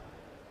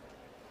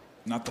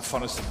 Not the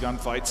funnest of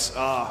gunfights.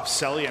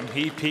 Cellium,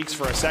 he peeks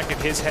for a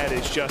second. His head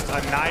is just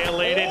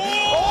annihilated.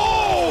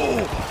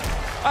 Oh!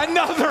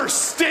 Another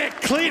stick.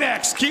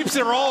 Cleanx keeps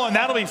it rolling.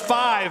 That'll be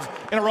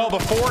 5 in a row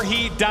before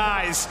he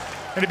dies.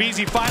 And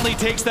aBeZy finally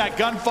takes that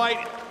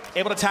gunfight.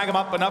 Able to tag him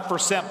up enough for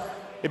Simp.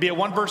 It'd be a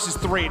 1 versus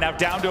 3. Now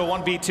down to a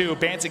 1v2.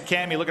 Bance and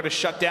Cammy looking to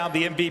shut down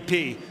the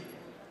MVP.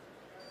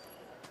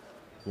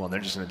 Well, they're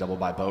just in a double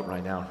by boat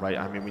right now, right?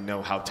 I mean, we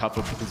know how tough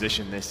of a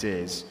position this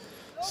is.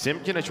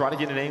 Simp gonna try to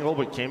get an angle,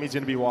 but Cammy's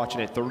gonna be watching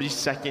it. 30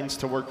 seconds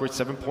to work with,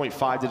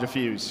 7.5 to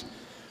defuse.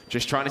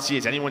 Just trying to see,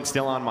 is anyone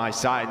still on my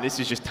side? And this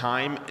is just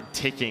time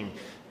ticking.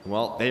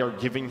 Well, they are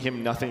giving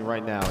him nothing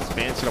right now. As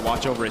Bance gonna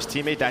watch over his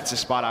teammate. That's the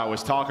spot I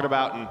was talking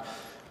about. And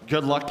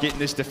good luck getting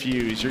this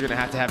defused. You're gonna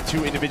have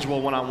 2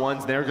 individual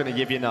 1-on-1s. They're gonna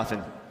give you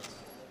nothing.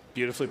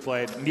 Beautifully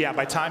played. Yeah,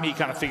 by the time he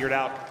kind of figured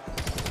out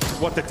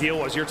what the deal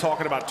was, you're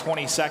talking about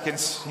 20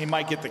 seconds. He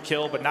might get the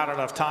kill, but not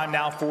enough time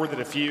now for the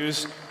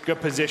defuse.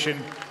 Good position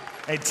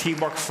and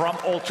teamwork from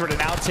Ultra to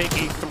now take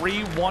a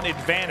 3-1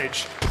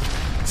 advantage.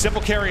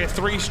 Simple carry a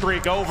 3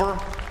 streak over.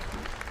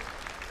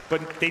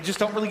 but they just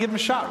don't really give him a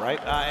shot,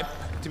 right?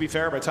 To be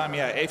fair, by the time,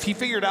 if he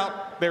figured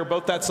out they were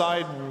both that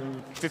side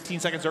 15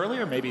 seconds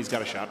earlier, maybe he's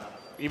got a shot.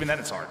 Even then,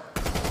 it's hard.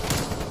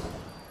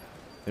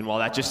 And while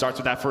that just starts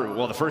with that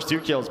the first 2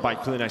 kills by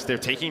Clayster, they're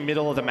taking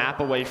middle of the map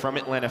away from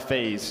Atlanta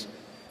FaZe.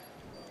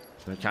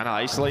 They're kind of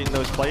isolating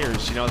those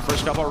players. You know, the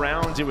first couple of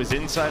rounds, it was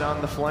inside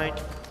on the flank.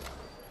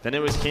 Then it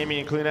was Cammy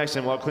and Clayster,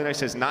 and while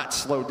Clayster has not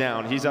slowed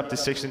down, he's up to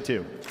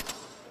 6-2.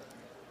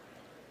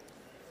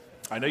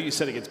 I know you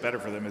said it gets better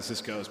for them as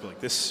this goes, but like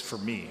this, for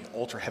me,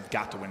 Ultra have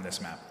got to win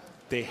this map.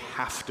 They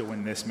have to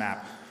win this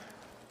map.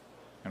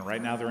 And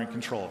right now they're in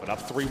control of it. Up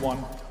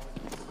 3-1.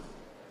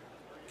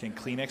 Can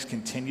Clayster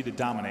continue to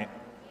dominate?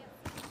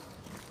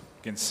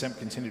 Can Simp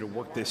continue to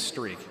work this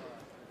streak?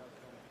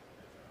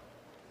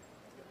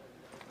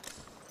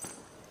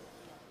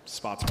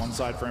 Spots one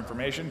side for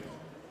information.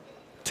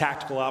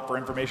 Tactical out for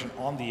information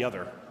on the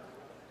other.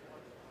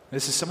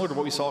 This is similar to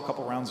what we saw a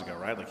couple rounds ago,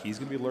 right? Like he's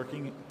going to be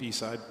lurking B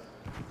side.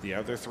 The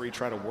other 3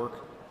 try to work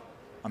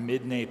a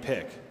mid-nade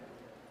pick.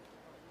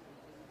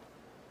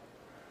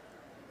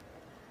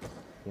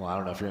 Well, I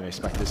don't know if you're going to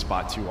expect this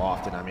spot too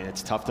often. I mean,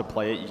 it's tough to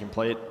play it. You can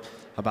play it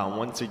about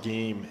once a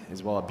game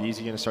as well.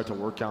 aBeZy going to start to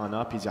work on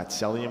up. He's got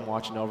Cellium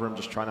watching over him,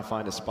 just trying to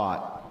find a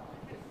spot.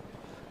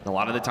 And a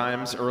lot of the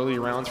times, early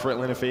rounds for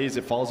Atlanta FaZe,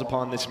 it falls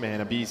upon this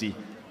man, aBeZy.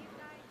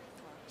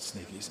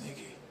 Sneaky,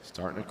 sneaky.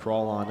 Starting to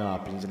crawl on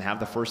up. He's going to have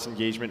the first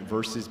engagement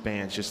versus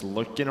Bans. Just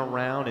looking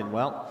around, and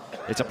well,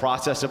 it's a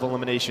process of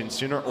elimination.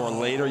 Sooner or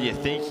later, you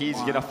think he's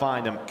going to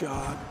find him.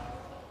 God.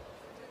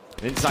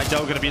 Inside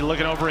Doe going to be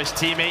looking over his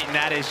teammate, and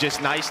that is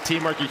just nice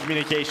teamwork and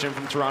communication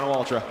from Toronto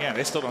Ultra. Yeah,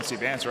 they still don't see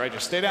Bans, right?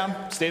 Just stay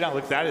down, stay down.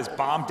 Look, that is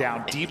bomb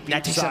down, deep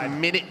that takes side. a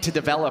minute to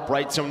develop,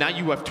 right? So now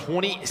you have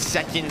 20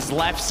 seconds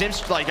left.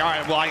 Simp's like, all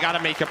right, well, I got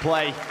to make a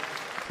play.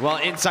 Well,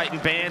 Insight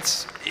and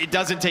Bans, it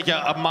doesn't take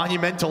a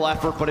monumental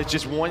effort, but it's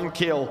just 1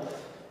 kill.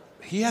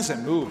 He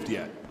hasn't moved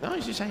yet. No,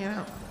 he's just hanging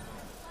out.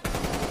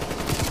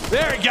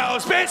 There he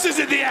goes. Bans is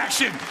in the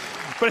action,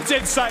 but it's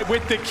Insight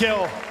with the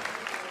kill.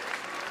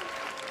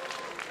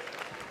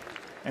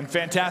 And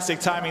fantastic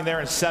timing there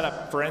and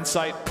setup for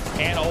Insight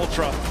and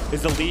Ultra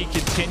as the league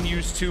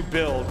continues to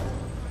build.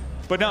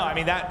 But no, I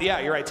mean, yeah,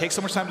 you're right. It takes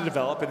so much time to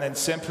develop, and then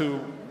Simp, who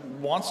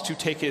wants to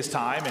take his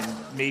time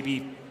and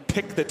maybe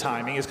pick the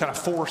timing, is kind of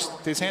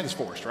forced. His hand is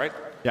forced, right?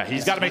 Yeah,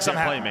 he's got to make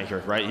something happen.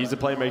 Playmaker, right? He's the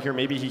playmaker.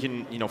 Maybe he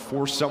can, you know,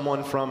 force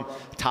someone from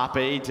top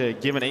A to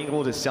give an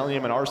angle to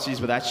Cellium and Arcitys,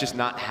 but that's just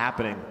not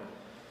happening.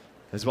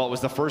 As well, it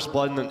was the first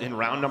blood in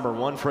round number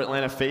 1 for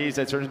Atlanta FaZe.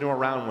 That turns into a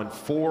round win.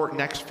 4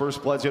 next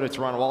first bloods go to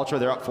Toronto Ultra.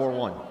 They're up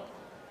 4-1.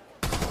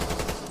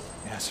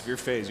 Yes, if you're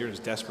FaZe, you're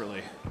just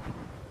desperately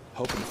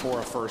hoping for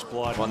a first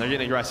blood. Well, they're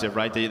getting aggressive,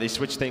 right? They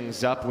switch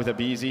things up with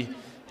aBeZy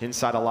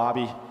inside a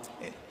lobby.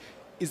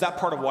 Is that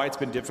part of why it's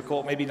been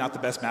difficult? Maybe not the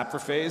best map for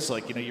FaZe.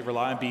 Like, you know, you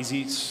rely on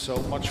aBeZy so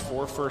much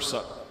for first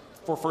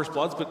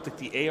bloods, but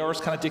the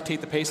ARs kind of dictate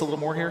the pace a little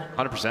more here.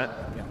 100%.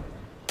 Yeah.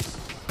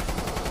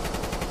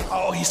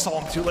 Oh, he saw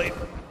him too late.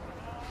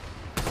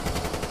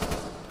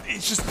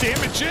 He's just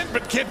damaging,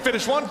 but can't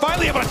finish one.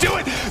 Finally able to do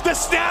it. The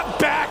snap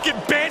back,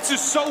 and Bans is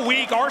so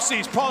weak.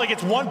 Arcitys probably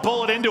gets 1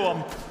 bullet into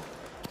him.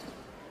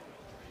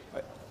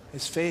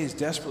 His FaZe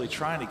desperately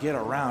trying to get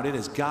around. It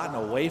has gotten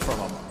away from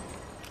him.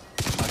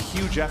 A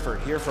huge effort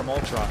here from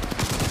Ultra.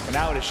 And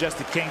now it is just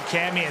the King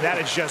Cammy, and that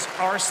is just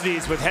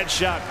Arcitys with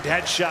headshot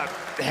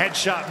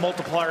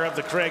multiplier of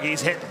the Krieg.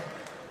 He's hitting.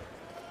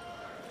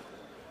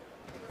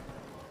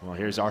 Well,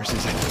 here's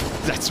Arcitys.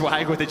 That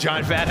swag with the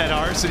giant fat head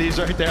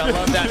Arcitys right there. I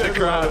love that in the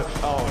crowd.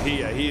 Oh,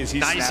 he is.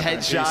 Nice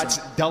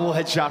headshots. Double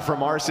headshot from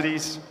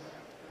Arcitys.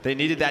 They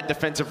needed that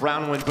defensive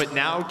round win, but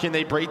now can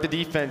they break the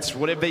defense?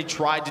 What have they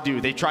tried to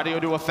do? They tried to go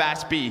to a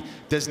fast B.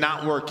 Does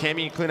not work.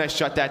 Cammy and Clayster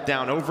shut that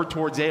down. Over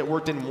towards A, it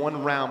worked in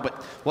 1 round, but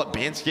what,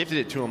 Bans gifted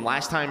it to him.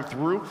 Last time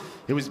through,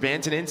 it was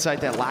Bans and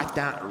Insight that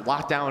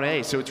locked down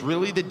A. So it's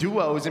really the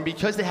duos, and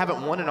because they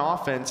haven't won an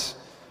offense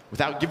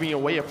without giving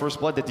away a first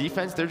blood to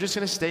defense, they're just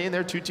going to stay in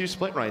their 2-2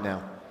 split right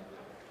now.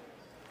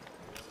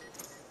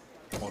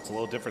 Well, it's a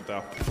little different,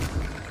 though,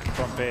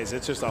 from FaZe.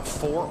 It's just a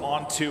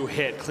 4-on-2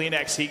 hit.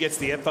 Clayster, he gets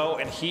the info,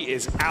 and he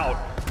is out.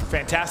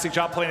 Fantastic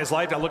job playing his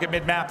life. Now look at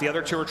mid-map. The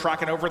other 2 are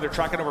tracking over. They're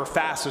tracking over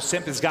fast, so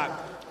Simp has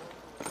got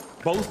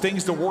both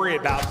things to worry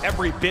about,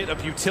 every bit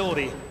of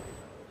utility.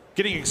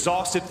 Getting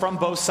exhausted from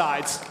both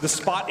sides. The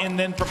spot in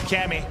then from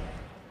Cammy.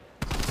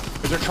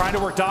 As they're trying to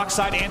work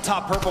dockside and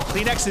top purple.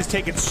 Clayster has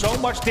taken so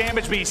much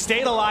damage, but he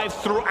stayed alive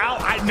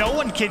throughout. No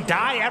one can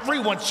die.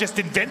 Everyone's just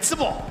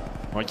invincible.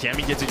 Well,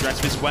 Cammy gets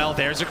aggressive as well.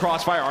 There's a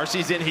crossfire.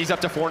 Arcitys in. He's up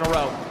to 4 in a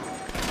row.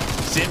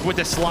 Simp with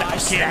the slide.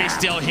 Nice Cammy's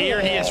still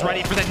here. He is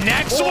ready for the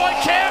next one.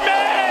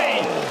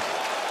 Cammy!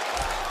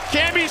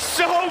 Cammy's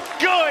so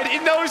good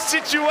in those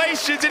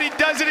situations, and he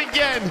does it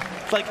again.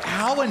 Like,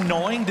 how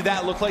annoying did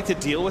that look like to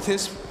deal with for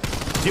his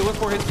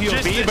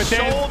POV? Just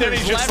but then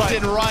he's just left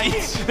like, and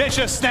right. Then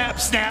just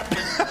snap.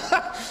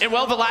 And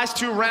well, the last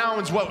 2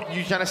 rounds, what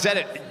you kind of said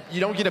it, you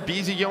don't get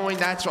aBeZy going.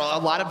 That's a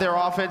lot of their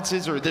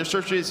offenses or their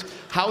searches,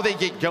 how they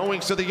get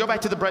going. So they go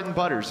back to the bread and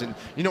butters. And,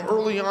 you know,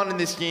 early on in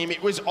this game,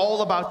 it was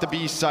all about the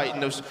B site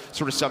and those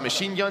sort of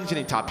submachine guns,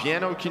 getting top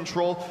piano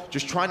control,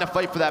 just trying to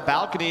fight for that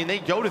balcony. And they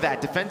go to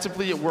that.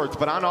 Defensively, it worked.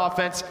 But on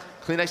offense,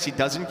 Clayster, he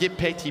doesn't get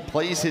picked. He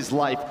plays his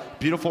life.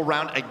 Beautiful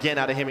round again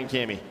out of him and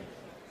Cammy.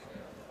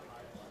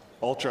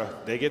 Ultra,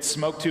 they get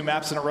smoked 2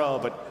 maps in a row,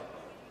 but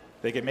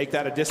they can make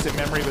that a distant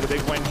memory with a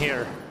big win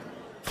here.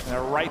 And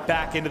they're right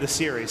back into the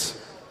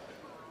series.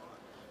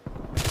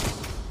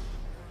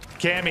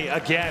 Cammy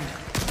again,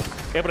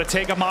 able to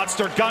take a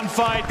monster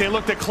gunfight. They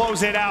look to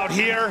close it out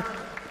here.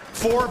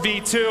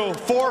 4v2,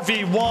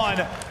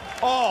 4v1,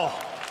 all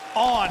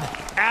on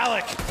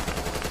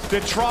Alexx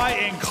to try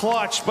and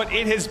clutch, but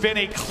it has been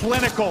a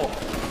clinical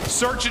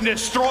search and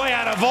destroy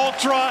out of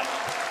Ultra.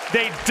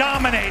 They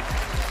dominate.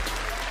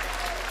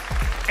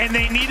 And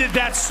they needed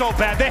that so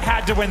bad. They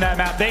had to win that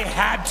map. They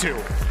had to.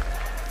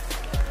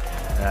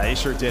 They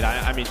sure did.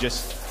 I mean,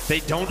 just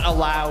they don't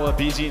allow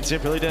aBeZy and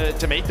Simp really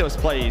to make those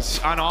plays.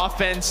 On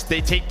offense,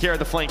 they take care of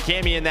the flank.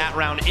 Cammy in that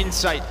round,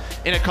 Insight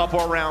in a couple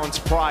of rounds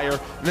prior.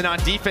 And then on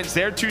defense,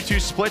 their 2-2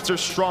 splits are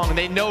strong. And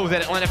they know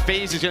that Atlanta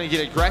FaZe is going to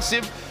get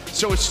aggressive.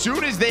 So as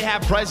soon as they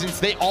have presence,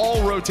 they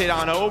all rotate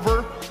on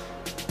over.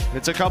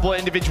 It's a couple of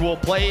individual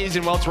plays,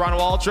 and well, Toronto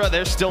Ultra,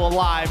 they're still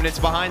alive, and it's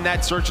behind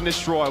that search and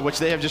destroy, which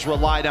they have just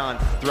relied on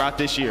throughout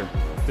this year.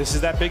 This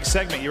is that big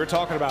segment you were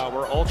talking about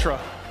where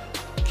Ultra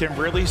can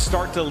really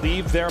start to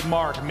leave their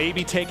mark,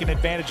 maybe take an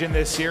advantage in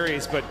this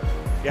series. But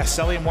yeah,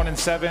 Cellium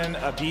 1-7,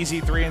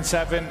 aBeZy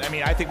 3-7. I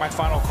mean, I think my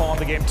final call in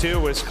the game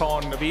too was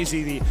calling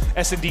aBeZy the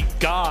S&D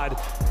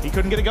god. He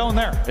couldn't get it going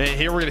there. And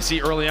here we're going to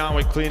see early on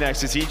with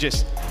Clayster as he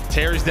just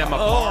tears them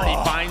apart. He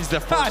finds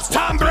the first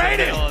Tom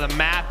Brady of the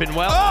map, and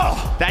well,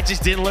 that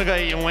just didn't look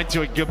like it went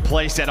to a good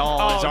place at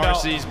all as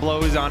Arcitys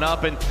blows on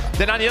up. And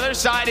then on the other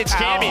side, it's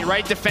Cammy,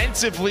 right,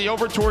 defensively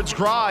over towards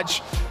Garage.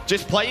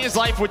 Just playing his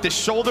life with the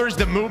shoulders,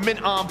 the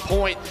movement on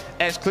point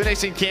as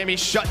Clayster and Cammy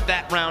shut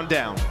that round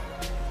down.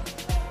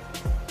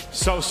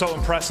 So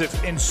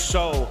impressive and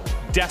so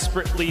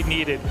desperately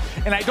needed.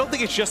 And I don't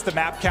think it's just the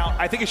map count.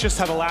 I think it's just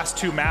how the last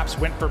 2 maps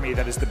went for me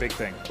that is the big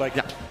thing. Like,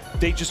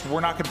 they just were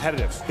not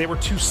competitive. They were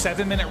 2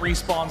 7-minute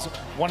respawns,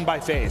 won by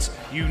FaZe.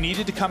 You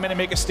needed to come in and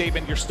make a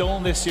statement. You're still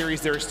in this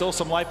series. There is still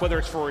some life, whether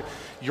it's for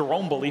your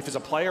own belief as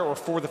a player or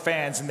for the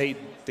fans, and they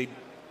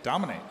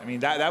dominate. I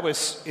mean, that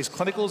was as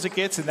clinical as it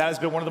gets, and that has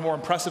been one of the more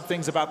impressive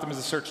things about them as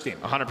a search team.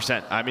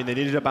 100%. I mean, they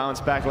needed a bounce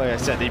back. Like I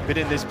said, they've been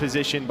in this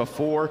position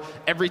before.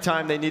 Every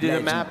time they needed a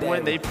map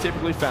win, they've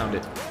typically found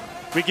it.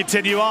 We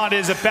continue on. It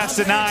is a best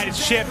of 9.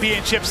 It's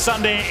Championship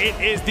Sunday. It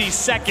is the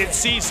 2nd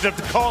season of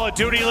the Call of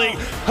Duty League.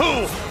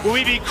 Who will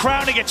we be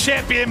crowning a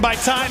champion by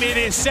time it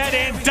is said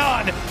and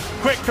done?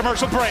 Quick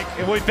commercial break,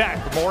 and we'll be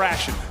back with more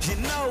action.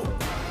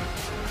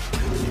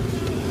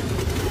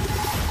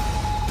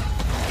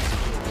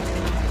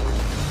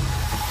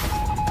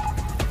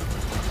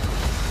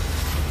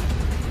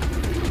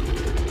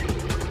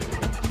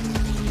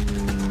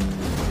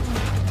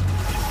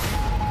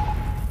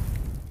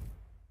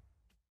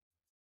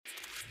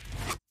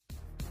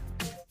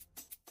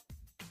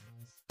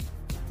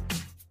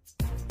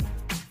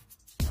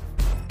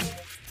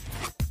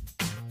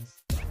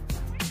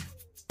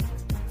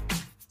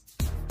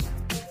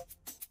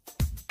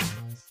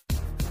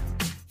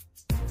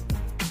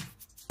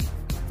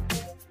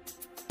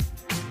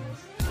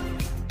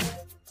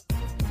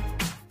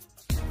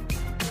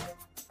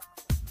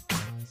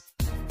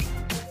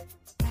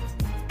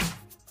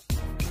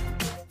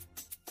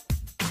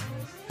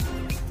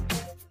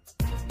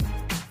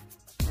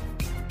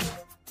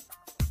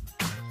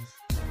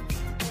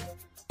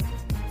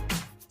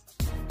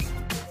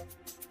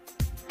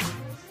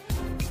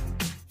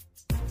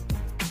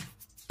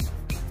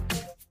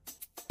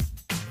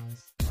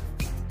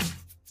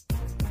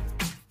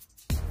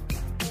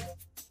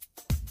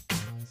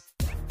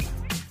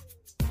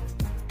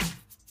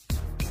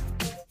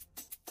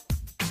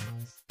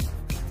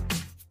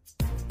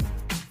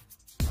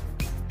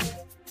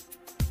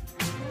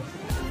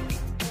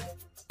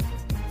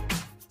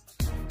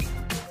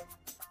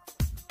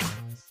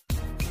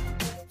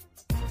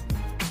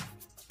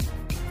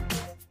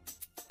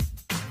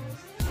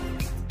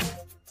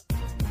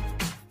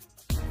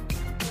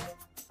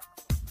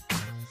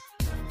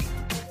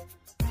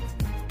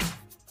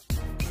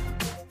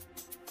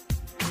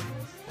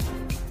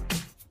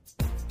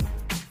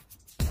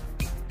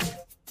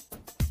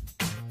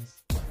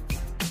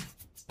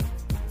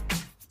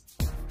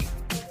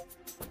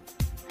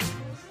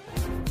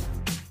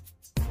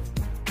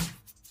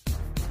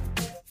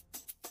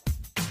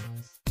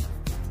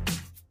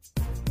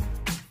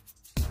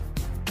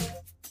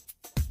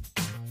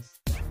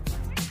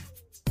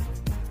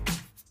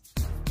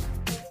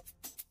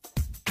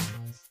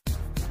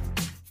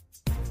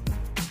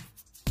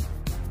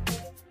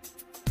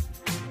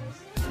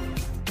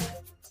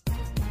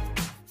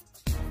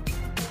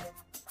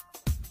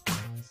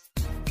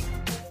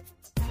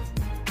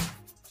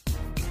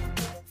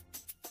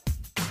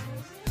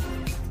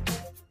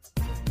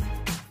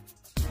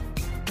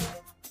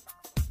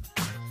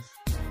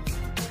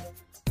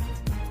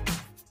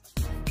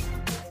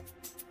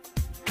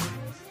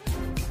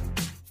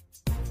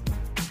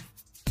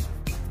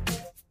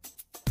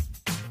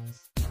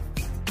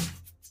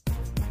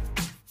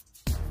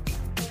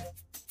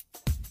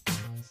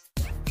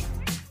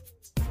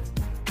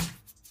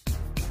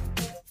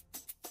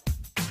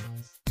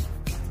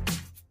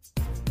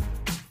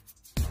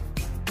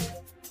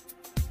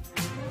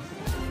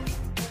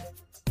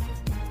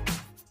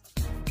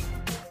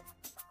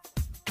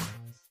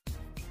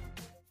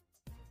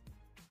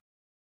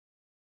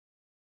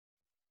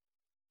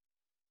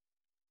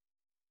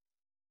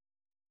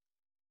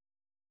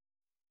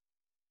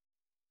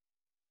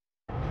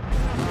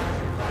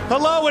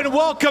 Hello and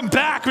welcome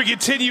back. We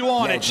continue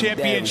on at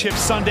Championship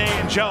Sunday.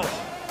 And Joe,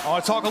 I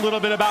want to talk a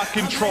little bit about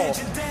control.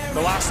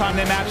 The last time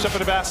they matched up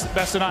at a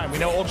best of 9, we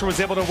know Ultra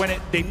was able to win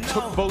it. They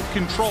took both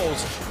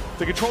controls.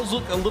 The controls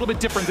look a little bit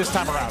different this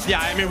time around. Yeah,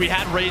 I mean, we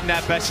had Raid in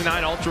that best of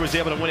 9. Ultra was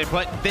able to win it,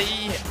 but they,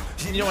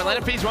 you know,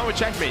 Atlanta FaZe went with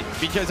checkmate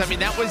because, I mean,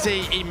 that was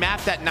a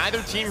map that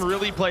neither team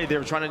really played. They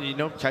were trying to, you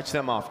know, catch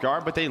them off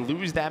guard, but they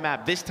lose that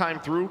map. This time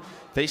through,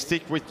 they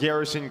stick with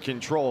Garrison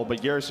Control,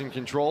 but Garrison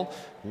Control,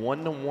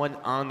 1-1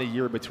 on the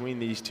year between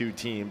these two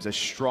teams. A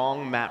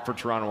strong map for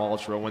Toronto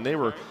Ultra. When they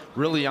were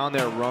really on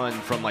their run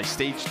from like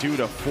stage 2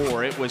 to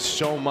 4, it was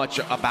so much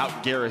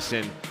about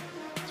Garrison.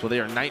 So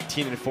they are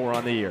 19-4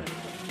 on the year.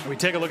 We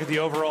take a look at the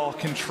overall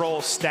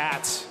control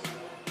stats.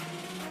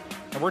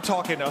 And we're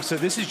talking, so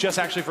this is just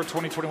actually for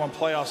 2021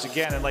 playoffs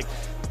again. And like,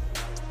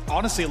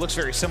 honestly, it looks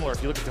very similar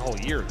if you look at the whole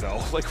year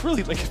though. Like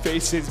really, like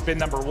FaZe has been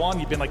 #1.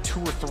 You've been like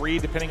 2 or 3,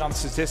 depending on the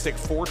statistic,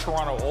 for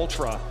Toronto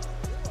Ultra.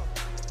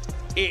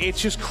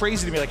 It's just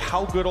crazy to me, like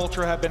how good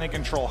Ultra have been in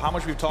control, how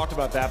much we've talked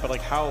about that, but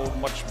like how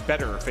much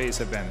better FaZe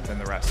have been than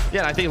the rest. Yeah,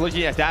 and I think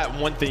looking at that,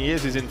 one thing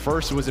is in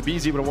first it was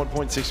aBeZy with a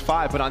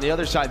 1.65, but on the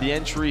other side, the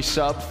entry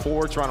sub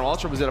for Toronto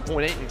Ultra was at a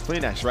 0.8 in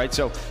CleanX, right?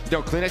 So, you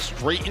know, CleanX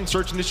great in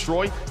search and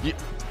destroy.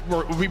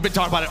 We've been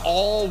talking about it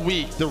all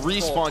week. The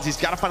respawns, he's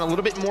got to find a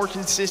little bit more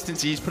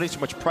consistency. He's putting so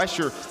much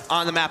pressure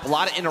on the map, a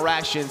lot of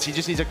interactions. He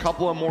just needs a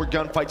couple of more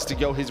gunfights to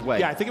go his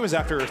way. Yeah, I think it was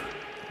after,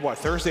 what,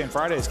 Thursday and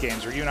Friday's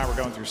games where you and I were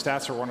going through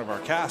stats for one of our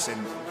casts,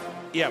 and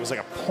yeah, it was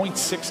like a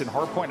 0.6 in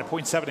hardpoint and a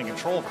 0.7 in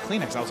control for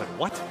CleanX. I was like,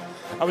 what?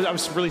 I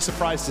was really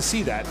surprised to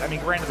see that. I mean,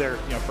 granted, their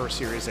first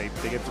series, they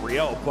get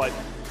 3-0, but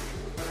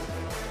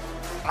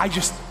I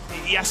just,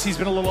 yes, he's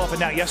been a little up and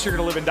down. Yes, you're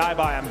going to live and die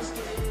by him.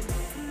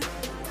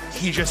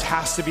 He just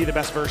has to be the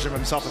best version of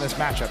himself in this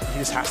matchup. He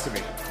just has to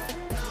be.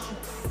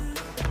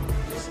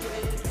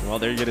 Well,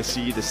 there you're going to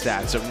see the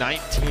stats. So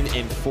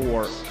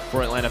 19-4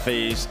 for Atlanta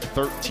FaZe,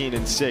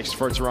 13-6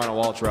 for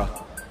Toronto Ultra.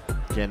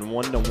 Again,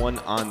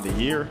 1-1 on the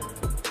year.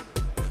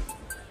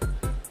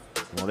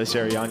 Well, this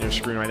area on your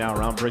screen right now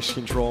around Bricks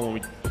Control, when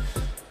we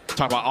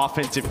talk about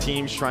offensive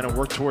teams trying to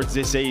work towards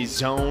this A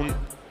zone,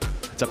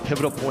 it's a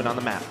pivotal point on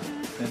the map.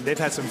 And they've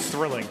had some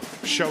thrilling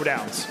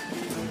showdowns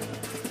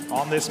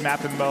on this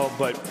map and mode,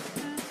 but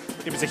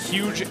it was a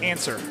huge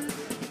answer.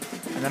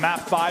 And the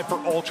map 5 for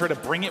Ultra to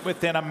bring it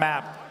within a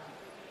map.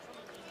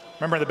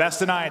 Remember, the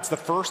best of 9, it's the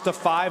first of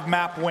 5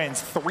 map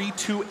wins.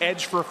 3-2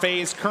 edge for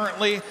FaZe.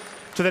 Currently,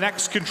 to the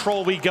next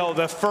control we go.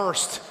 The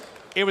first,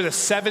 it was a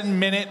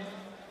 7-minute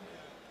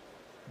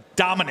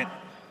dominant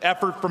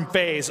effort from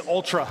FaZe.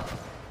 Ultra,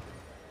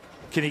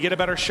 can you get a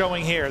better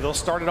showing here? They'll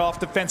start it off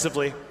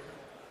defensively,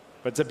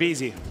 but it's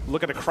aBeZy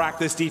looking to crack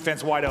this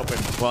defense wide open.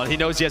 Well, he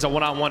knows he has a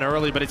one-on-one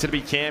early, but it's going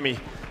to be Cammy.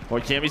 Boy,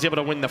 Cammy's able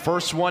to win the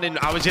first one, and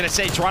I was going to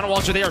say, Toronto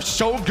Ultra, they are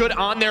so good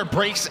on their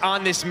breaks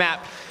on this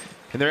map,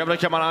 and they're able to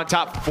come on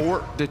top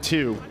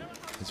 4-2.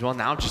 As well,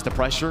 now just the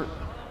pressure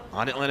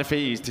on Atlanta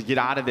FaZe to get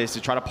out of this,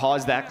 to try to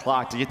pause that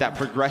clock, to get that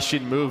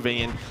progression moving,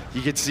 and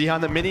you can see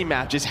on the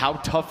mini-map just how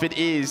tough it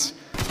is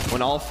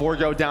when all 4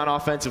 go down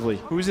offensively.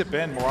 Who's it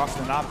been more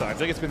often than not, though? I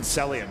think it's been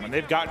Cellium. When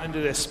they've gotten into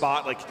this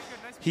spot, like,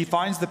 he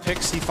finds the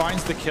picks, he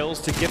finds the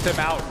kills to get them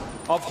out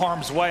of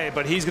harm's way,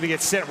 but he's going to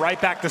get sent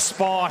right back to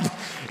spawn.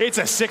 It's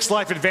a 6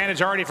 life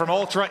advantage already from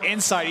Ultra.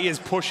 Inside, he is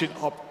pushing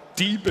up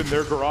deep in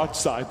their garage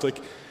side. Like,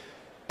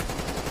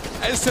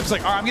 as Simp's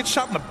like, all right, I'm getting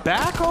shot in the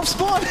back off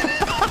spawn.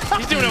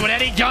 He's doing it with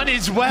any gun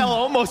as well,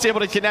 almost able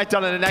to connect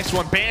on the next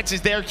one. Bance is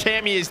there,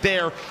 Cammy is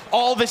there.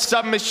 All the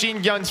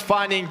submachine guns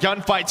finding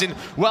gunfights, and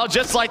well,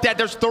 just like that,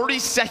 there's 30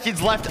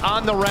 seconds left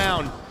on the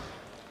round.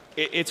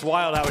 It's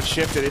wild how it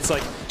shifted. It's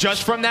like,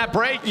 just from that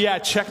break. Yeah,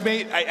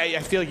 checkmate, I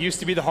feel used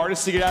to be the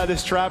hardest to get out of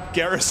this trap.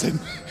 Garrison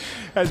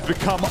has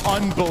become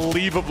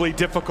unbelievably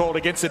difficult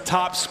against the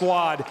top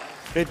squad.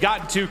 They've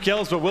gotten 2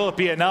 kills, but will it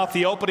be enough?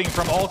 The opening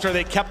from Ultra,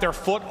 they kept their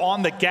foot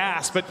on the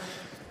gas, but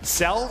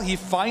Cell, he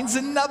finds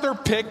another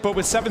pick, but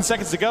with 7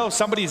 seconds to go,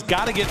 somebody's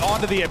got to get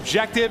onto the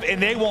objective,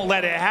 and they won't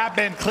let it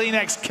happen.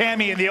 CleanX,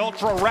 Cammy, and the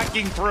Ultra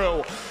wrecking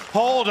through.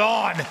 Hold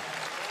on.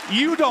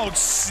 You don't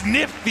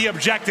sniff the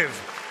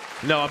objective.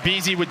 No,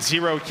 aBeZy with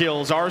 0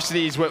 kills.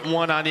 Arcitys with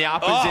 1 on the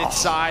opposite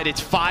side.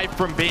 It's 5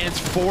 from Bance,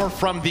 4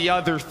 from the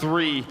other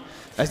 3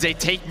 as they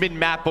take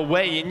mid-map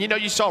away. And you know,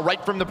 you saw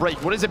right from the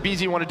break, what does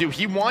aBeZy want to do?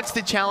 He wants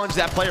to challenge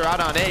that player out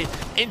on A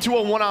into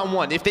a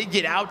one-on-one. If they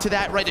get out to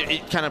that, right,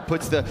 it kind of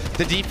puts the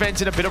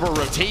defense in a bit of a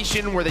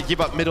rotation where they give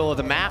up middle of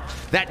the map.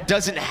 That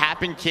doesn't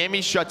happen.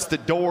 Cammy shuts the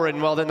door,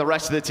 and well, then the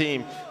rest of the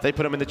team, they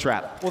put him in the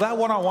trap. Well, that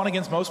one-on-one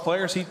against most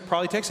players, he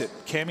probably takes it.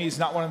 Cammy's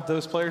not one of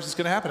those players that's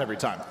going to happen every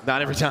time.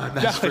 Not every time,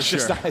 that's for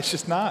sure. It's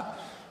just not.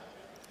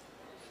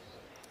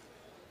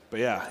 But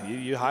yeah,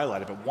 you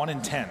highlighted, but 1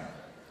 in 10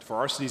 for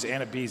Arcitys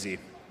and aBeZy,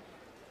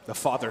 the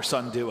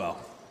father-son duo.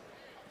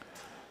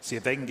 See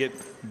if they can get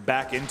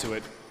back into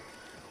it.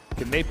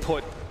 Can they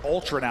put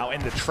Ultra now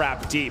in the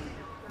trap deep?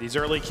 These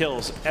early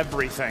kills,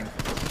 everything.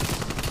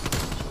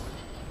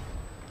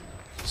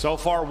 So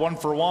far, 1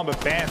 for 1,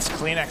 but Bance,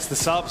 CleanX, the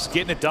subs,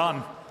 getting it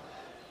done.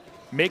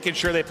 making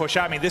sure they push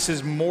out. I mean, this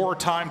is more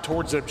time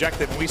towards the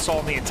objective than we saw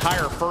in the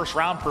entire first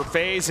round for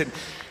FaZe. And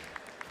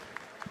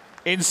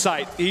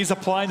Insight, he's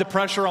applying the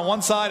pressure on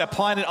one side,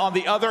 applying it on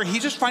the other.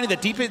 He's just finding the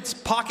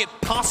deepest pocket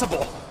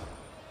possible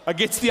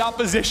against the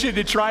opposition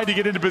and trying to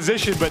get into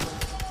position, but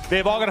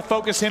they've all got to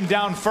focus him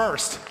down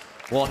first.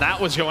 Well, and that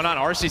was going on.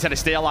 Arcitys had to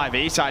stay alive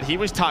A side. He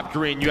was top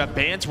green. You have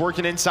Bans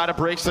working inside of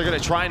bricks. They're going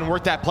to try and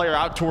work that player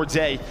out towards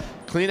A.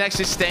 Cleanx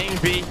is staying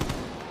B.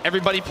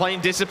 Everybody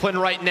playing discipline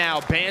right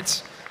now.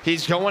 Bans,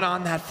 he's going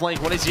on that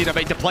flank. What is he to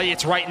make the play?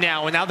 It's right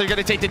now. And now they're going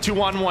to take the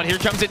 2-on-1. Here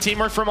comes the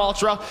teamwork from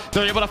Ultra.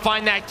 They're able to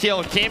find that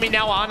kill. Cammy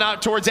now on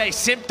out towards A.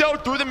 Simp, though,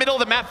 through the middle of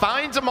the map,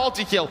 finds a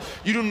multi-kill.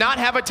 You do not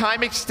have a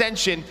time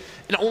extension,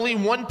 and only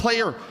one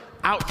player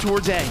out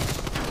towards A.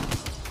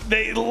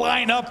 They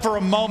line up for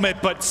a moment,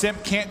 but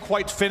Simp can't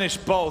quite finish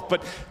both.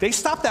 But they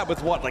stop that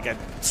with what, like a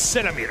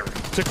centimeter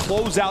to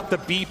close out the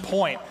B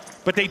point.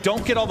 But they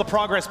don't get all the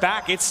progress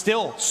back. It's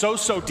still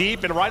so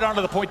deep, and right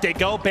onto the point they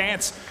go.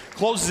 Bance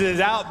closes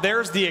it out.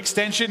 There's the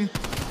extension,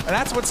 and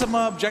that's what some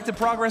objective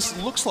progress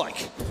looks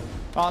like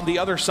on the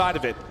other side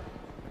of it.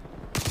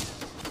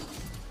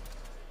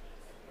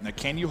 Now,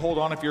 can you hold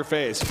on if you're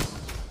FaZe?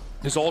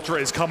 This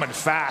Ultra is coming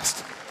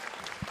fast.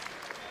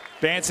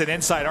 Bance and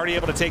Insight already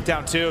able to take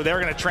down 2.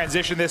 They're going to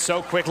transition this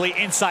so quickly.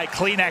 Insight,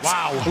 Cleanx,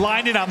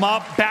 lining them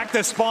up. Back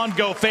to spawn,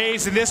 go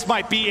FaZe, and this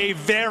might be a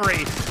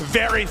very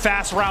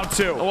fast round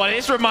 2. Well,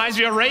 this reminds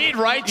me of Raid,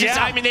 right?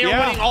 Just, I mean, they are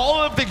winning all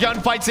of the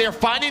gunfights. They are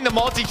finding the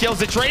multi-kills.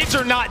 The trades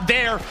are not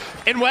there.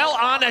 And, well,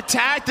 on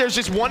attack, there's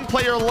just one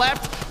player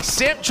left.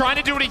 Simp trying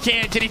to do what he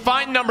can. Can he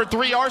find number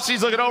 3?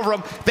 Arcitys looking over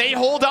him. They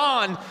hold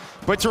on.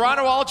 But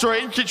Toronto Ultra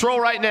in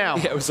control right now.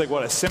 Yeah, it was like,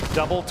 what, a Simp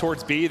double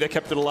towards B that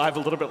kept it alive a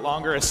little bit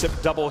longer. A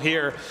Simp double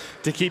here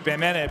to keep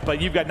him in it.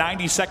 But you've got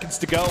 90 seconds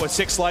to go, a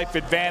 6-life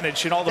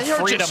advantage, and all the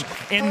freedom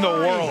in the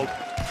world.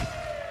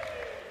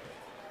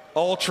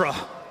 Ultra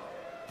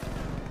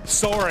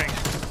soaring,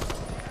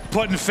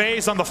 putting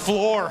FaZe on the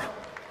floor.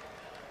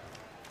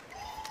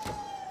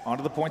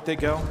 Onto the point they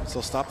go, so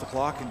they'll stop the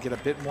clock and get a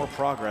bit more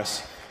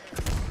progress.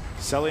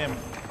 Cellium,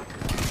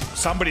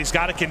 somebody's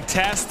got to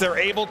contest. They're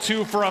able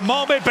to for a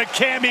moment, but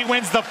Cammy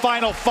wins the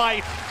final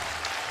fight.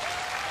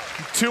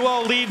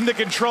 2-0 lead into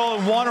control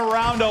and 1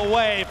 round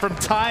away from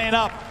tying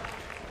up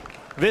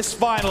this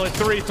final at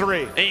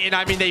 3-3. And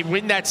I mean, they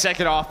win that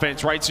second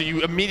offense, right? So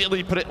you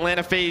immediately put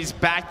Atlanta FaZe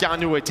back down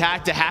to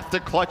attack to have to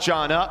clutch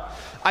on up.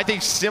 I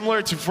think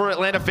similar to for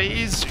Atlanta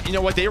FaZe, you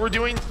know what they were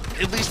doing,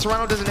 at least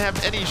Toronto doesn't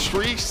have any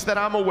streaks that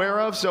I'm aware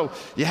of, so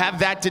you have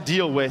that to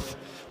deal with.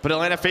 But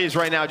Atlanta FaZe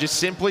right now just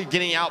simply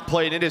getting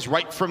outplayed. It is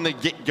right from the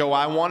get-go.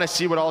 I want to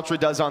see what Ultra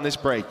does on this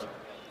break.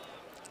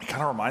 It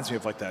kind of reminds me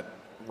of like that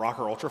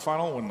Røkkr Ultra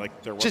final when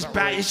like there wasn't just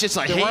really, it's just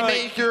like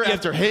haymaker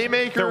after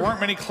haymaker. There weren't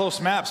many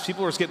close maps.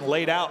 People were just getting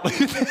laid out.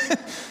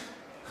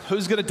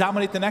 Who's going to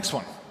dominate the next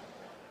one?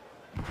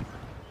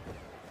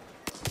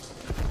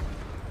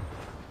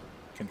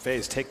 Can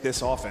FaZe take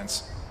this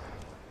offense?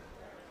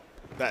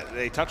 That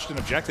they touched an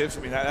objective.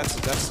 I mean,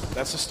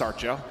 that's a start,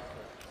 Joe.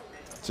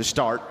 It's a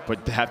start,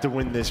 but to have to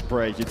win this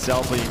break. It's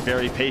definitely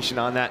very patient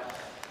on that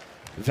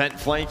vent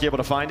flank, able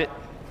to find it.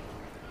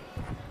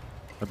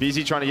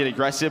 aBeZy trying to get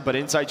aggressive, but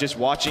Insight just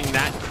watching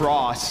that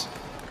cross.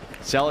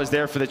 Cell is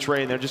there for the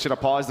trade, and they're just going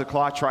to pause the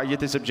clock, try to get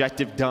this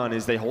objective done.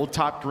 As they hold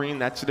top green,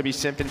 that's going to be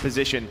Simp in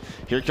position.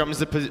 Here comes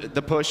the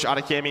push out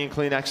of Cammy and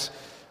Cleanx.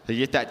 They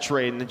get that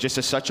trade, and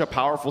just such a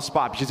powerful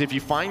spot, because if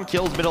you find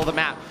kills middle of the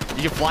map,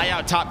 you can fly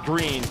out top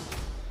green,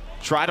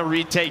 try to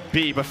retake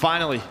B, but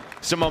finally,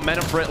 some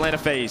momentum for Atlanta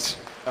FaZe.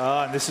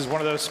 And this is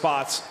one of those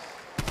spots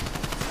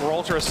where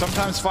Ultra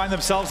sometimes find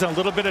themselves in a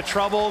little bit of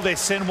trouble. They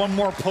send one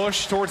more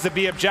push towards the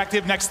B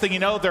objective. Next thing you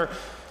know, they're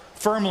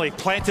firmly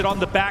planted on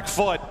the back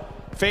foot.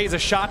 FaZe a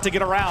shot to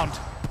get around.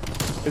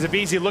 Is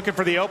aBeZy looking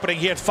for the opening.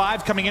 He had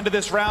 5 coming into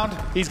this round.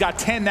 He's got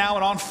 10 now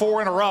and on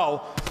 4 in a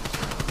row.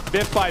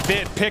 Bit by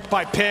bit, pick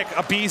by pick,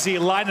 aBeZy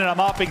lining them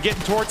up and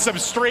getting towards some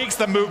streaks.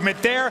 The movement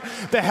there,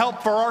 the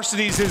help for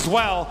Arcitys as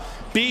well.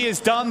 B is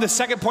done, the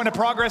second point of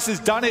progress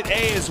is done at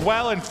A as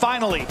well, and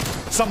finally,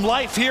 some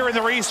life here in the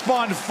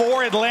respawn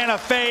for Atlanta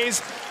FaZe.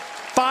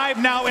 5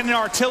 now in an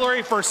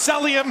artillery for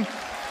Cellium,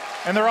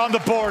 and they're on the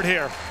board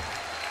here.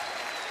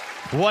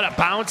 What a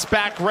bounce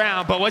back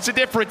round, but what's the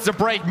difference? The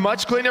break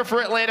much cleaner for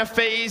Atlanta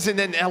FaZe, and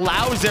then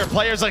allows their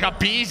players like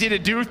aBeZy to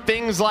do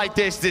things like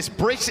this. This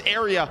bricks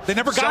area, they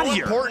never got so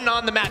here. Important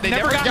on the map. They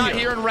never got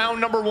here in round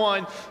number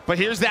 1, but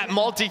here's that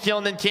multi-kill,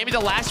 and then Cammy, the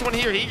last one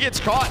here, he gets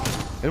caught.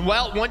 And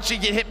well, once you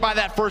get hit by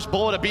that first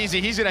bullet,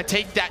 aBeZy, he's gonna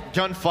take that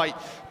gunfight,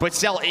 but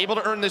Cell able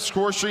to earn the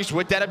score streaks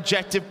with that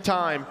objective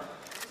time.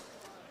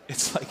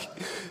 It's like,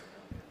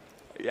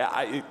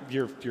 yeah,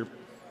 you're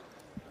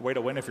way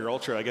to win if you're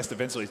Ultra. I guess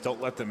defensively, don't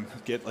let them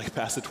get like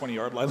past the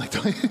 20-yard line. Like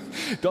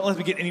don't let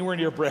them get anywhere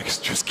near bricks.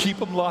 Just keep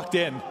them locked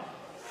in.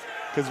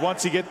 Because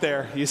once you get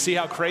there, you see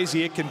how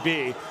crazy it can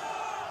be.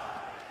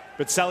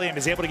 But Cellium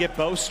is able to get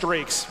both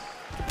streaks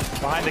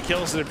behind the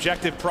kills and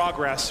objective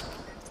progress.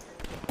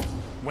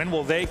 When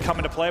will they come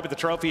into play? But the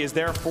trophy is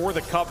there for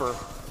the cover.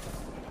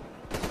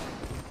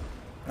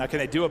 Now, can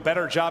they do a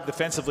better job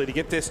defensively to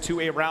get this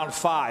to a round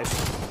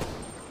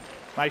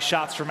 5? Nice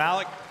shots from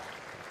Alexx.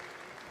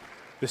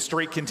 The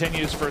streak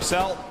continues for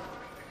Cell.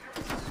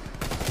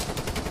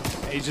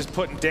 And he's just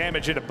putting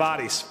damage into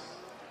bodies.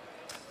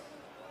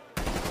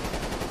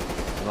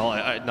 Well,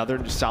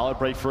 another solid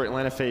break for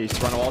Atlanta FaZe.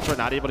 Toronto Ultra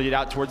not able to get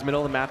out towards the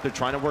middle of the map. They're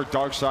trying to work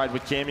dark side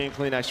with Cammy and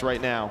Cleanex right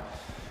now.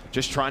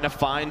 Just trying to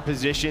find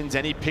positions,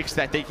 any picks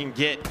that they can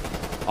get.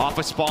 Off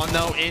of spawn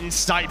though,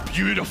 inside,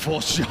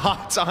 beautiful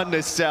shots on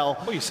the Cell.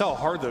 Well, you saw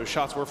how hard those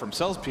shots were from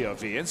Cell's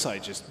POV.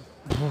 Inside just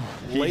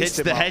he hits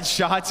the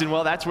headshots, and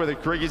well, that's where the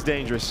Krig is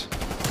dangerous.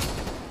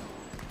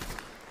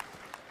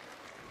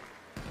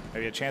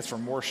 Maybe a chance for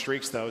more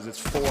streaks though, as it's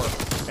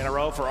 4 in a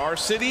row for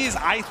Arcitys.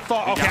 I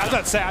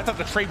thought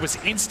the trade was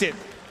instant.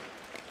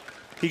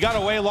 He got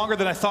away longer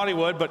than I thought he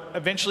would, but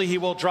eventually he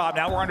will drop.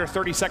 Now we're under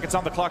 30 seconds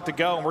on the clock to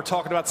go, and we're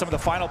talking about some of the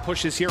final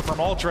pushes here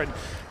from Ultra. And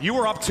you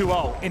were up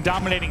 2-0 in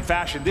dominating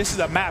fashion. This is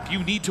a map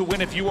you need to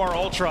win if you are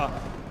Ultra.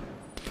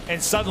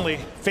 And suddenly,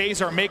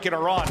 FaZe are making a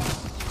run,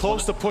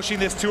 close to pushing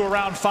this to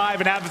around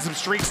 5 and having some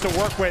streaks to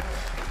work with.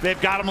 They've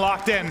got them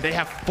locked in. They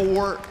have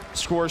 4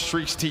 score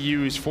streaks to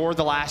use for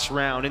the last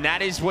round, and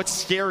that is what's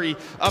scary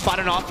about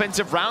an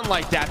offensive round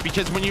like that,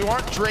 because when you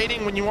aren't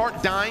trading, when you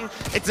aren't dying,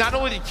 it's not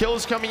only the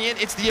kills coming in,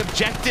 it's the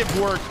objective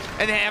work,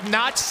 and they have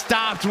not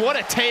stopped. What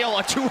a tale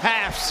of 2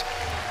 halves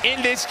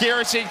in this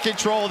Garrison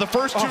control. The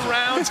first 2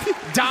 rounds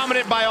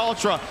dominant by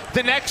Ultra,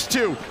 the next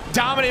 2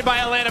 dominated by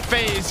Atlanta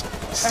FaZe.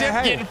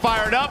 Simp getting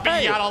fired up,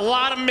 and you got a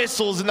lot of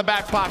missiles in the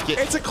back pocket.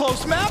 It's a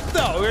close map,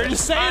 though. We were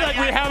just saying, like,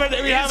 we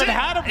haven't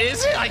had them.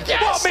 Is it? I guess.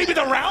 Well, maybe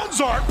the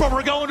rounds aren't, but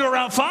we're going to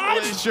around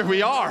 5. Well, sure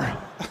we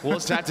are. We'll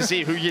just have to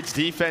see who gets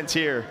defense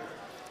here.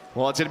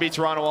 Well, it's going to be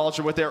Toronto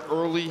Ultra with their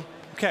early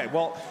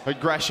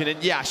aggression.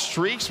 And yeah,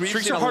 streaks. We've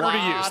seen are harder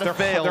to use. They're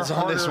fails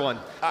on this one.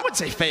 I wouldn't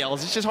say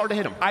fails. It's just hard to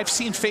hit them. I've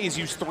seen FaZe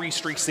use 3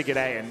 streaks to get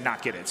A and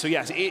not get it. So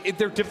yes,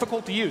 they're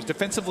difficult to use.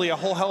 Defensively, a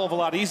whole hell of a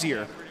lot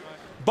easier.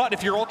 But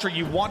if you're Ultra,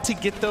 you want to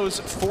get those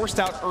forced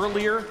out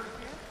earlier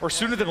or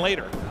sooner than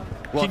later.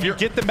 Well, can you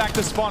get them back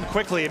to spawn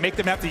quickly and make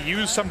them have to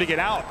use some to get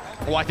out?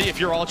 Well, I think if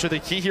you're Ultra, the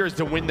key here is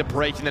to win the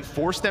break and then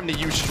force them to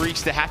use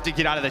streaks to have to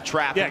get out of the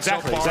trap. Yeah, and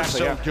exactly. So far,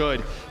 so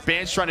good.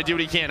 Band's trying to do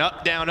what he can.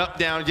 Up, down,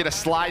 get a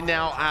slide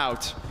now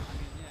out.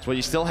 So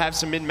you still have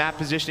some mid-map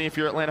positioning if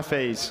you're Atlanta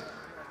FaZe.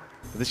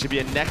 This should be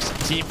a next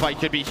team fight,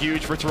 could be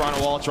huge for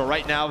Toronto Ultra.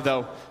 Right now,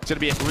 though, it's going to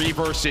be a 3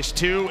 versus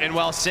 2. And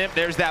well, Simp,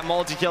 there's that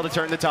multi-kill to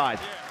turn the tide.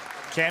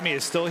 Cammy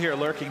is still here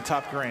lurking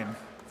top green.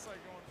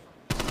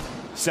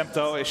 Simp,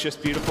 though, it's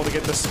just beautiful to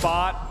get the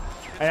spot.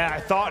 And I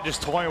thought,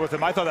 just toying with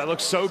him, I thought that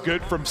looked so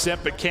good from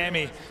Simp, but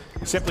Cammy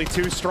simply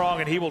too strong,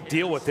 and he will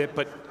deal with it.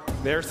 But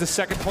there's the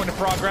second point of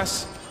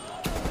progress.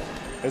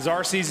 As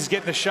Arcitys is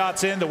getting the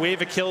shots in, the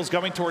wave of kills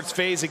going towards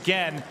FaZe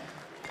again.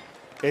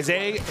 As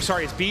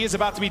B is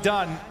about to be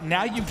done.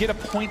 Now you get a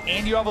point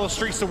and you have all the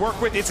streaks to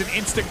work with. It's an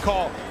instant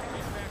call.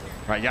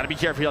 All right, you got to be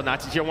careful not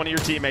to kill one of your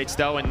teammates,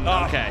 though. And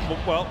okay.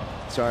 Well,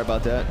 sorry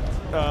about that.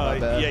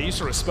 Yeah, you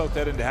sort of spoke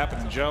that into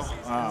happening, Joe.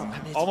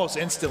 Almost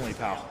instantly,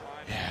 pal.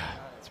 Yeah,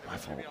 it's my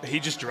fault. He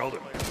just drilled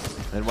him.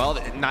 And well,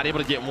 not able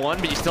to get one,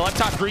 but you still have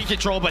top green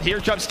control. But here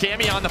comes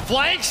Cammy on the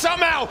flank.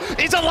 Somehow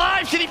he's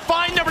alive. Can he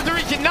find number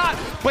 3? Cannot.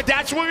 But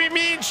that's what we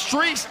mean.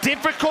 Streaks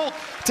difficult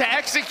to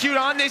execute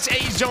on this A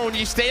zone.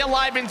 You stay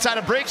alive inside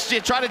of bricks. You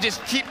try to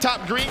just keep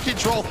top green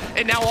control.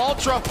 And now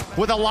Ultra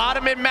with a lot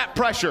of mid-map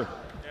pressure.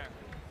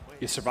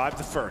 You survived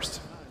the first.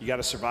 You got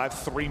to survive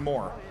 3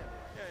 more.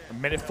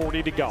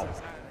 1:40 to go.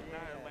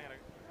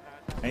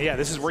 And yeah,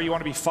 this is where you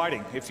want to be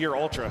fighting if you're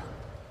Ultra.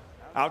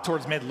 Out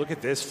towards mid, look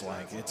at this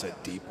flank. It's a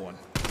deep one.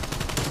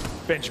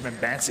 Benjamin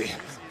Bancy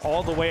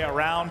all the way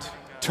around,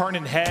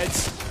 turning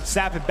heads,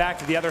 snapping back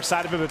to the other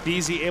side of it, but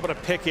aBeZy able to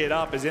pick it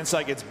up as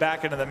Insight gets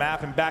back into the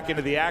map and back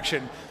into the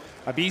action.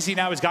 aBeZy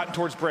now has gotten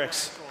towards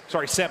bricks.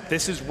 Sorry, Simp,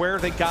 this is where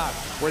they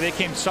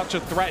came such a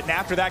threat, and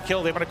after that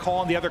kill, they want to call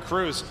on the other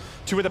crews.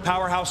 2 of the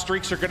powerhouse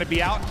streaks are going to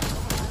be out.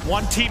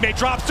 1 teammate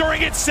drops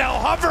during it. Cell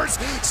hovers.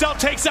 Cell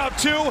takes out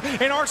 2,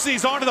 and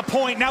Arcitys onto the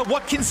point. Now,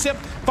 what can Simp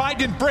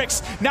find in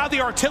bricks? Now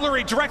the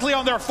artillery directly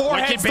on their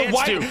foreheads. The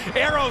white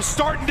arrows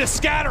starting to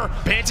scatter.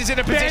 Bance is in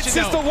a position. Bance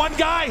is the one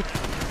guy.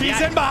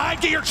 He's in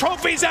behind. Get your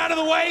trophies out of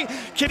the way.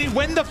 Can he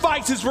win the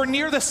fights as we're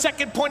near the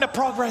second point of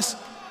progress?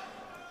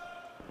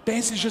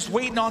 Bance is just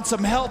waiting on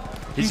some help.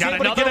 He's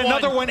able to get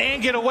another one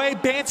and get away.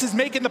 Bance is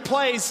making the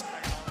plays.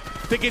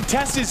 The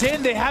contest is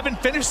in. They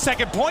haven't finished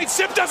second point.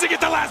 Simp doesn't get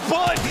the last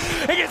bullet.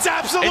 It gets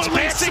absolutely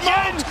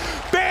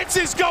smoked. Bance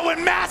is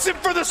going massive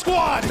for the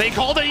squad. They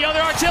called the other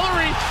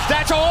artillery.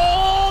 That's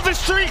all the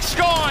streaks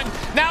gone.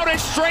 Now they're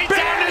straight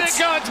down to the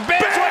guns.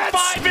 Bance went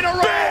 5 in a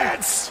row.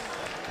 Bance!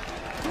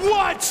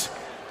 What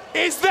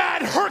is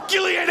that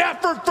Herculean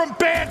effort from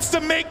Bance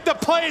to make the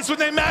plays when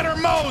they matter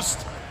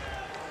most?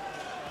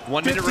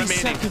 1 minute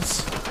remaining.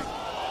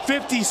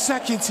 50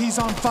 seconds, he's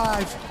on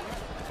 5.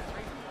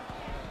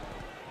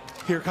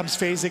 Here comes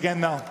FaZe again,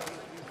 though.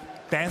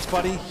 Bance,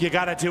 buddy, you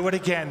gotta do it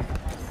again.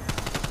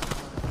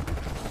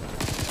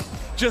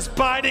 just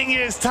biding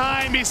his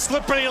time. He's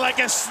slippery like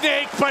a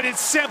snake, but it's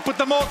Simp with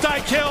the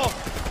multi-kill.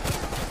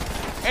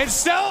 And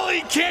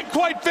Cellium can't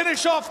quite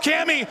finish off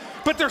Cammy,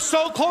 but they're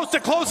so close to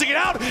closing it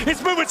out.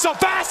 It's moving so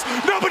fast,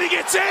 nobody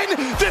gets in.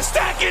 The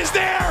stack is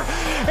there,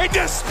 and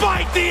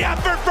despite the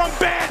effort from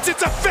Bance,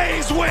 it's a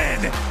FaZe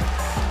win.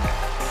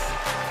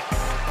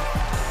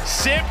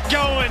 Simp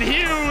going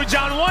huge.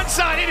 On one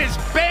side, it is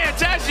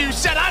Bance. As you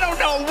said, I don't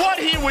know what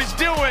he was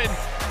doing.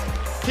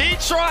 He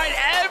tried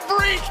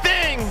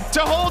everything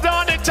to hold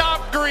on to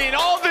top green.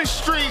 All the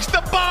streaks,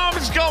 the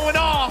bombs going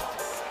off.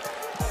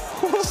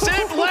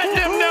 Simp let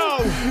him know.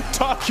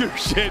 Talk your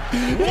shit.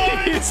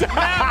 One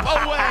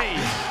map away.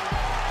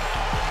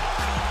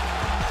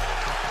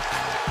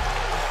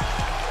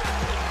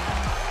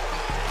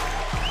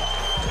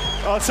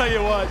 I'll tell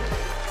you what,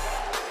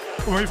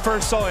 when we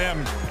first saw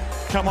him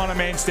come on a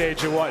main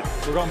stage at what?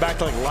 We're going back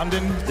to like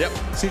London? Yep.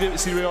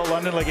 CDL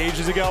London like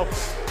ages ago.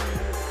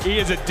 He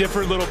is a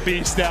different little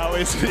beast now,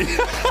 isn't he?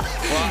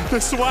 Well, the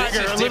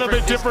swagger, a little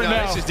bit different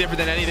now. This is different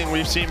than anything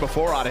we've seen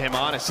before out of him,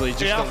 honestly.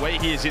 Just the way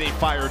he is getting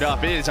fired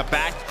up. It is a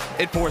back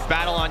and forth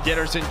battle on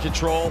getters in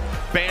control.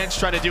 Bance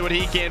trying to do what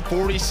he can,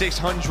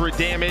 4,600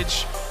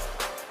 damage.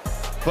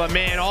 But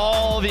man,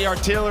 all the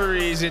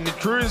artilleries and the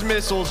cruise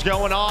missiles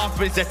going off.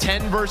 It's a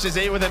 10 versus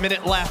 8 with a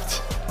minute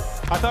left.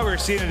 I thought we were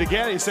seeing it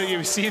again. He said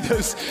you've seen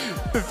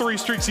the 3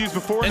 streaks used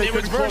before, and it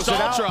was versus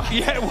Ultra.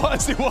 Yeah, it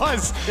was. You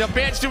know,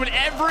 Bance doing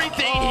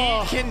everything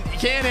he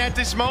can at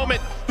this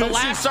moment. The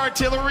last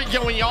artillery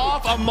going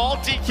off, a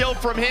multi-kill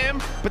from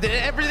him, but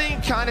then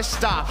everything kind of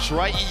stops,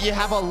 right? You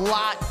have a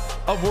lot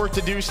of work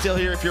to do still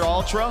here if you're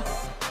Ultra.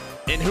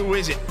 And who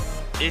is it?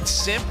 It's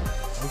Simp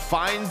who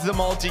finds the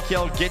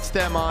multi-kill, gets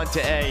them onto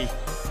A.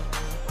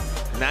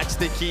 And that's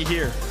the key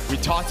here. We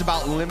talked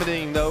about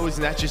limiting those,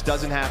 and that just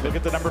doesn't happen. Look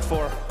at the number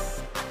 4.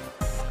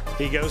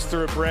 He goes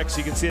through a brick, so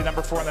you can see the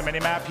number 4 on the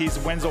minimap. He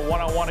wins a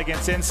one-on-one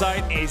against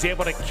Insight, and he's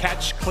able to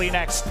catch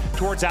CleanX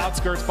towards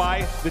outskirts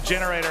by the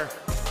generator.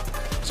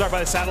 Sorry,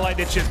 by the satellite.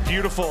 It's just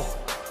beautiful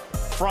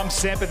from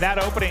Simp. In that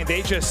opening,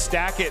 they just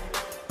stack it.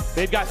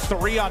 They've got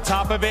 3 on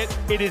top of it.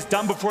 It is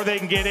done before they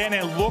can get in,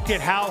 and look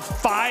at how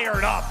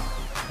fired up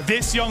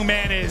this young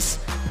man is.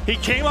 He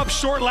came up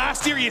short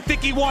last year. You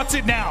think he wants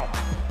it now?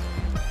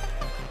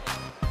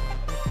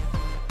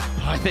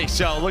 I think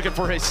so. Looking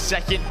for his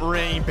second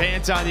ring.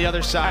 Bance on the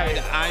other side.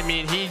 I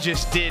mean, he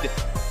just did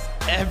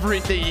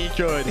everything he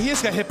could. He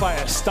just got hit by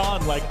a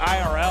stun, like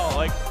IRL.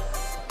 Like,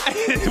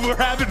 we're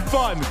having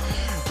fun.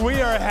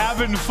 We are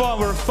having fun.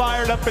 We're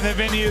fired up in the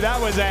venue. That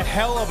was a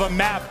hell of a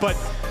map. But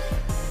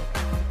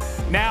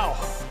now,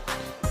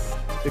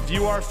 if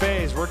you are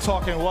FaZe, we're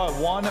talking what?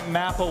 1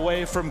 map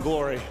away from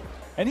glory.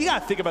 And you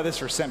got to think about this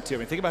for Simp too. I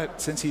mean, think about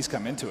it since he's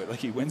come into it. Like,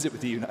 he wins it with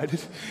the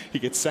United. He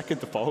gets second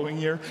the following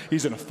year.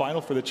 He's in a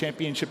final for the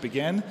championship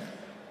again.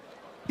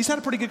 He's had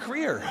a pretty good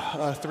career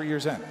 3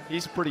 years in.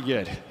 He's pretty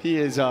good. He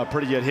is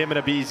pretty good. Him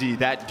and aBeZy,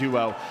 that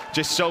duo,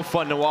 just so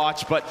fun to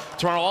watch. But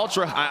Toronto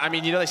Ultra, I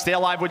mean, you know, they stay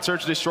alive with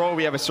Search and Destroy.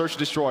 We have a Search and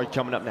Destroy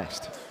coming up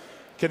next.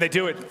 Can they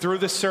do it through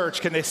the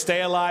search? Can they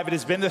stay alive? It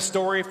has been the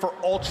story for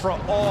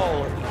Ultra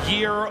all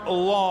year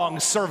long.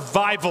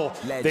 Survival.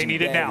 Legendary. They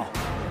need it now.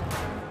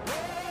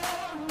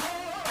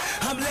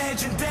 I'm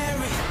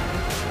legendary.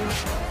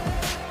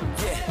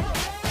 Yeah,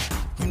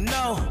 you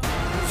know.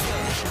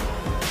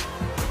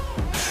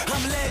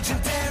 I'm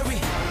legendary.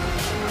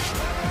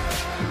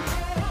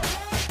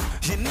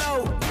 You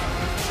know.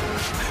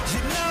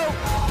 You know.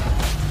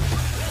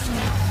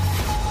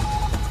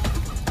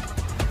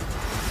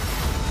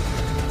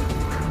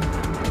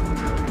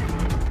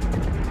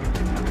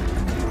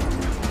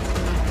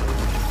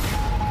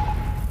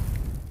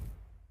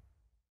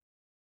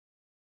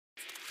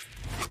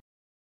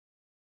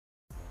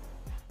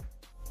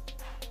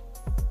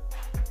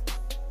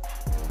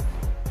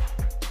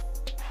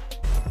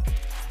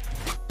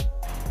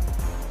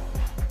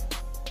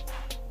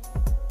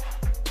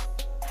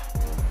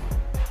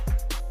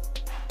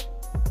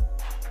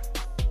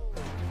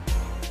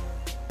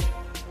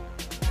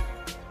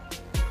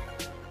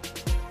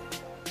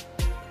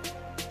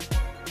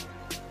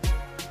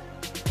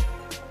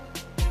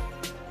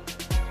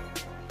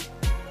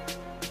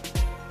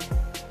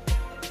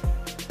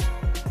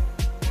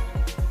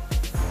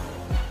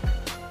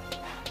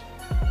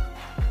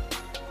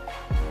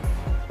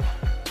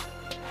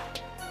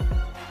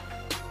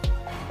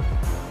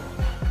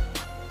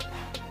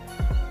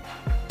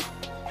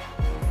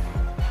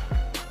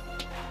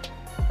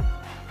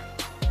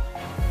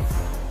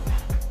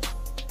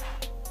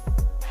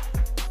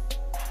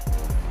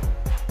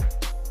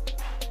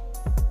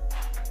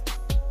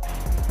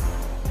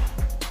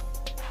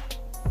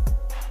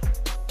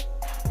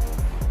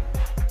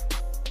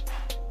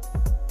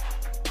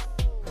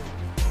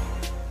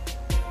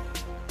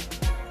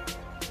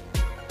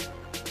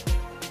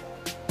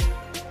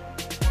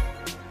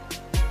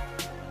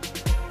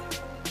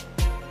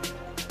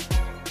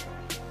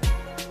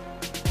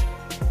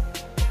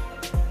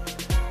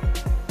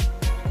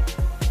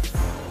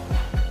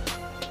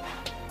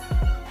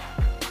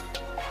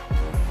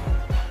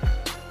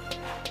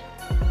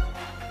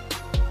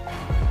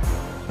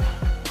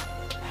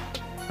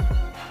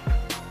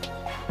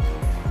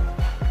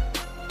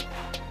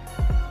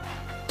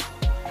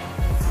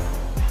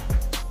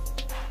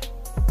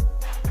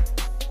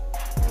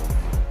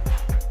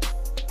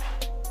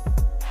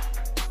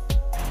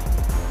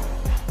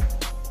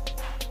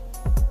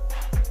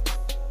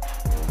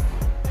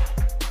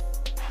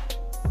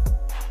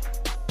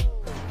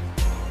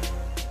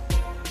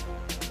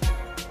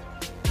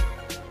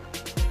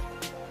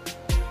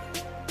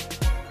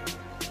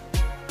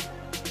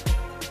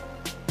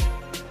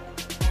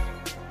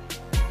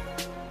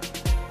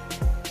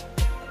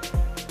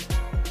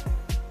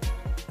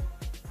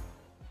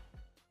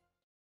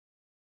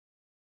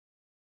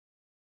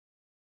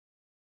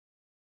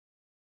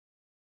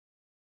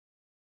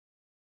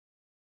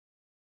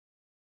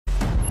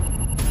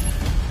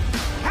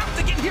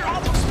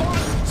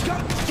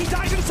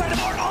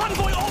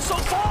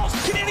 also falls.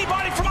 Can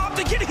anybody from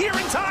OpTic get here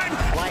in time?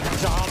 Like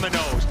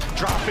dominoes,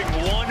 dropping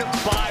one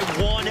by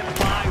one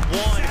by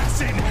one.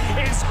 Assassin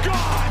is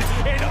gone,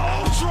 and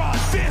Ultra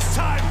this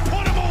time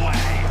put him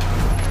away.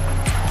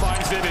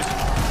 Finds it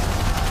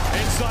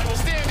inside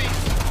with Standy.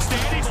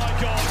 Standy, my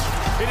God,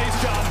 it is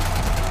done.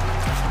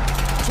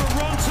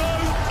 Toronto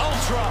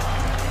Ultra.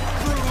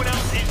 Everyone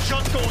else is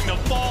just going to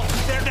fall.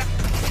 They're down.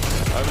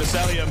 Over to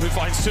Cellium, who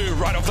finds two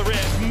right off the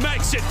rip,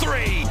 makes it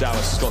three.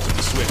 Dallas has got to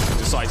be swift and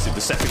decisive. The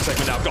second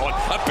segment now gone.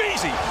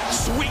 aBeZy,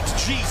 sweet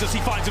Jesus, he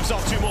finds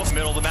himself two more.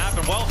 Middle of the map,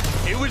 and well,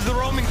 it was the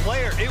roaming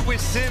player. It was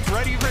Simp,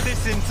 ready for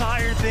this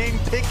entire thing,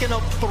 picking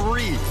up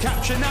three.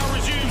 Capture now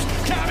resumes.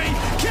 Cammy!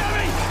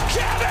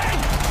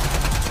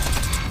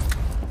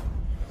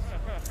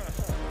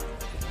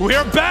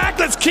 We're back.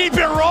 Let's keep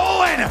it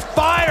rolling.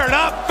 Fired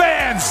up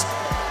fans.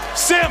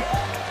 Simp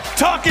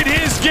talking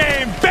his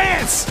game.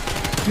 Vance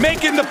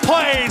making the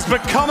plays,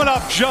 but coming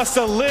up just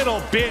a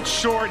little bit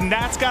short, and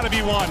that's got to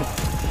be one.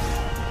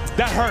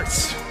 That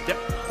hurts. Yep.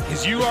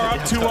 Because you are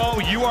up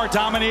 2-0, you are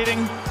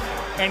dominating,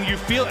 and you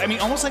feel, I mean,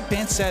 almost like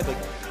Vance said, like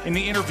in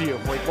the interview,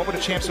 like, what would a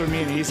champ do to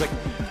me? And he's like,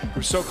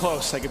 we're so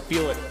close, I could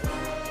feel it.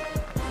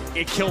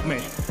 It killed me.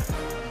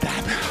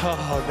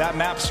 That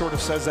map sort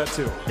of says that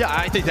too. Yeah,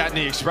 I think that in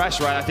the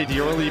Express, right? I think the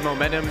early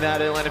momentum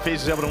that Atlanta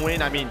FaZe was able to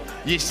win, I mean,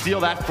 you steal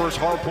that first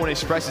hardpoint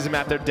Express is a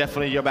map they're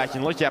definitely go back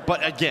and look at.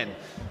 But again,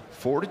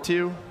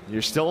 4-2,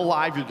 you're still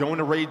alive, you're going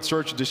to raid,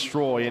 search,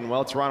 destroy, and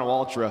well, Toronto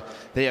Ultra,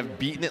 they have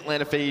beaten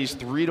Atlanta FaZe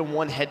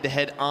 3-1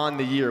 head-to-head on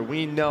the year.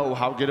 We know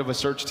how good of a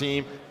search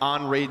team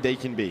on raid they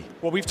can be.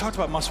 Well, we've talked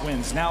about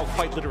must-wins. Now,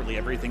 quite literally,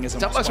 everything is a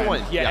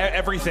must-win. Yeah,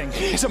 everything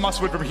is a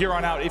must-win from here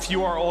on out if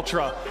you are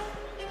Ultra.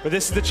 But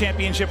this is the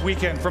championship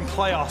weekend, from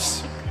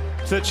playoffs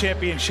to the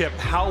championship.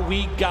 How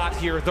we got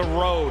here, the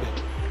road.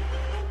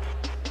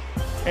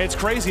 And it's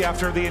crazy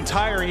after the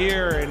entire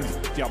year, and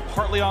you know,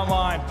 partly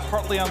online,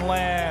 partly on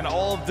LAN,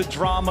 all of the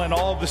drama and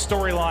all of the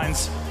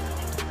storylines.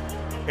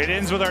 It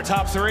ends with our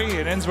top three,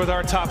 it ends with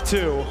our top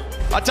two.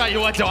 I'll tell you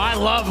what though, I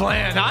love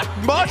LAN. I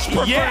much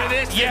prefer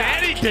this than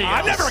anything else.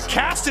 I'm never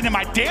casting in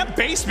my damn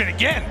basement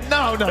again.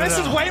 No. This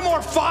is way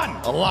more fun.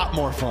 A lot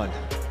more fun.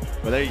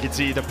 But there you can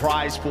see the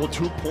prize pool,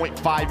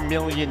 $2.5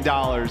 million.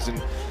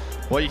 And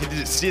well, you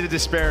can see the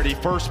disparity.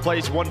 First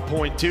place,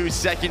 1.2,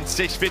 second,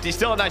 650.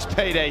 Still a nice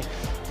payday,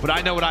 but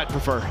I know what I'd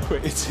prefer.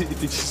 Wait,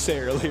 did you say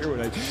earlier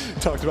when I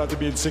talked about them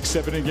being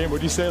 6-7 in game, what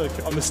did you say?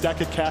 Like on the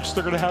stack of cash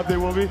they're gonna have, they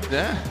will be?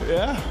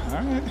 Yeah,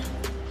 all right.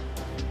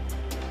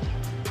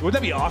 Wouldn't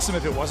that be awesome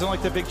if it wasn't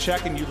like the big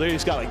check and you literally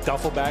just got like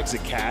duffel bags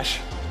of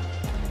cash?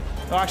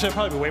 Oh, actually, that'd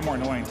probably be way more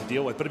annoying to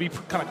deal with, but it'd be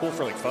kind of cool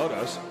for like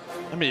photos.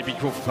 I mean, it'd be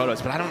cool for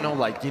photos, but I don't know,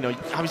 like, you know,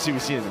 obviously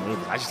we've seen it in the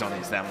movie. I just don't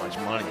think it's that much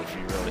money if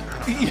you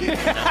really.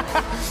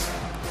 Yeah.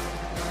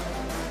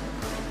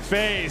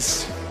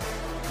 FaZe,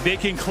 they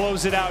can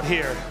close it out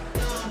here.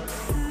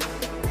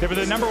 They were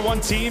the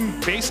 #1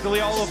 team basically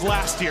all of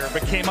last year,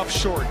 but came up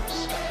short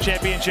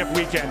championship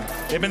weekend.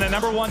 They've been the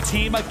 #1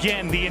 team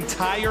again the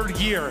entire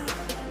year.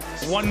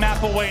 One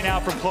map away now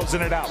from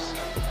closing it out.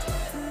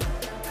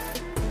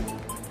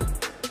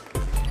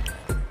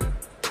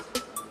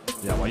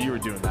 Yeah, while you were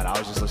doing that, I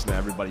was just listening to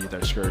everybody get their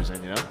skurs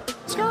in, you know?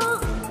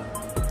 Skirt!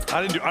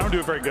 I don't do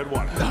a very good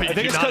one. No, you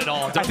do not at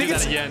all. Don't do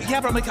that again.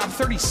 Yeah, but I'm like, I'm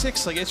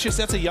 36. Like, it's just,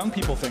 that's a young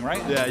people thing,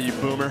 right? Yeah, you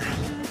boomer.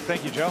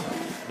 Thank you, Joe.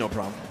 No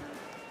problem.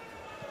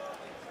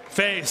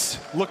 FaZe,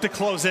 look to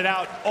close it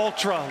out.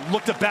 Ultra,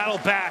 look to battle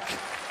back.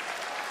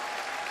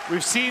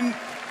 We've seen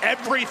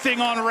everything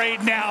on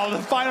raid now. The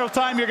final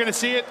time you're gonna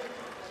see it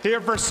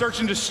here for Search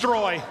and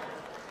Destroy.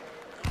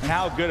 And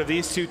how good have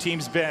these two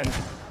teams been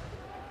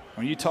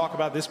when you talk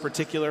about this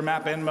particular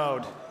map and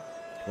mode?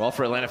 Well,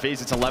 for Atlanta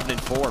FaZe, it's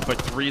 11-4, but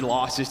 3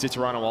 losses to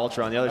Toronto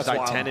Ultra. On the other side,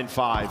 wild.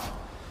 10-5.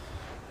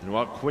 And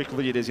well,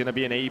 quickly it is going to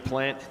be an A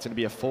plant. It's going to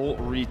be a full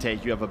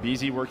retake. You have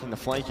aBeZy working the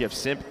flank. You have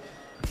Simp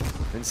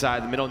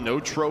inside the middle.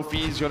 No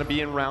trophies going to be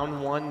in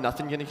round 1.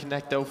 Nothing going to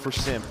connect though for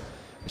Simp.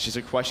 It's just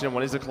a question of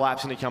when is the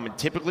collapse going to come. And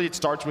typically it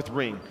starts with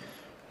ring.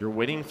 You're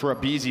waiting for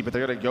aBeZy, but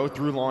they're going to go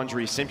through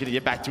laundry. Simp going to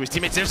get back to his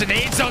teammates. There's a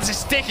nade zone. His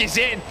stick is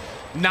in.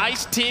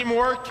 Nice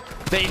teamwork.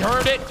 They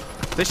heard it.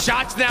 The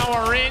shots now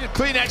are in.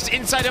 Cleanex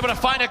inside, able to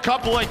find a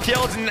couple of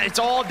kills, and it's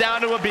all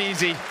down to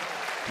aBeZy.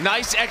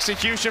 Nice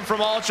execution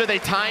from Ultra. They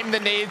timed the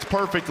nades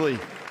perfectly.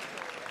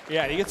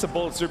 Yeah, he gets the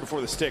bullets through before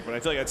the stick, but I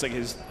feel like that's like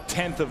his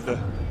 10th of the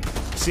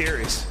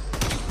series.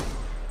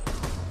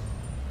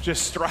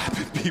 Just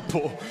strapping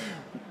people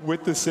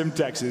with the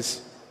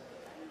Simtexes.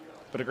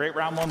 But a great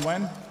round 1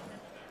 win.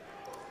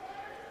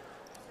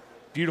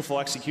 Beautiful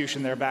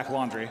execution there, back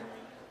laundry.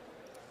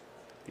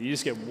 You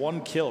just get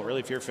 1 kill, really,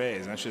 if you're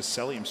FaZe, and that's just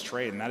Cellium's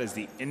trade, and that is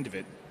the end of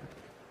it.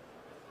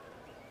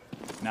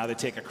 Now they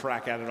take a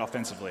crack at it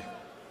offensively.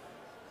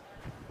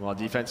 Well,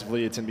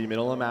 defensively, it's going to be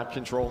middle of map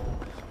control.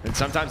 And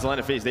sometimes the line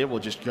of FaZe, they will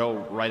just go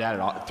right at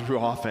it through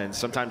offense,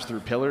 sometimes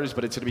through pillars,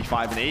 but it's going to be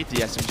 5 and 8. The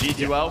SMG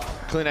duo,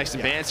 CleanX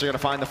and Vance are going to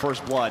find the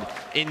first blood.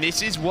 And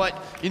this is what,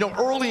 you know,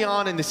 early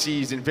on in the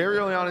season, very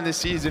early on in the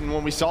season,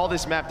 when we saw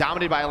this map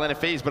dominated by Atlanta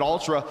FaZe, but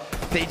Ultra,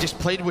 they just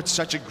played with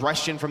such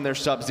aggression from their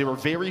subs. They were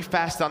very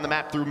fast on the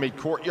map through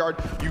mid-courtyard.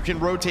 You can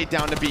rotate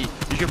down to B.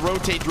 You can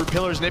rotate through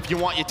pillars, and if you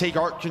want, you take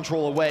art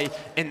control away.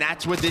 And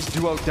that's what this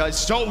duo does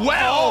so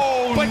well.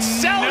 Oh, but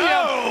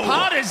Cellium,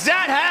 how does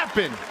that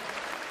happen?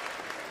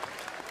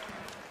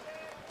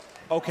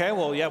 Okay,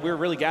 well, yeah, we were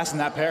really gassing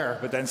that pair,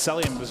 but then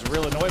Cellium was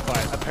real annoyed by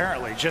it,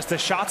 apparently. Just the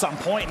shots on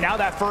point. Now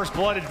that first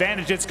blood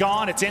advantage, it's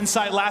gone. It's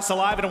inside last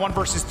alive in a 1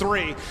 versus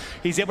 3.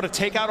 He's able to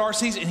take out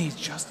Arcitys, and he's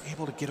just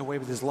able to get away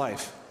with his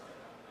life.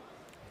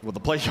 Well,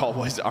 the play call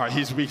was, all right,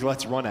 he's weak,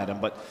 let's run at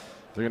him, but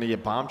they're going to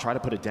get bombed, try to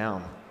put it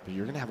down. But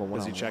you're going to have a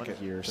one-on-one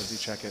here. Does he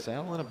check it?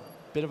 Cell in a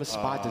bit of a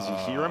spot. Does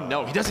he hear him?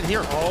 No, he doesn't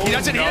hear him. Oh, he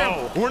doesn't hear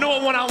him. We're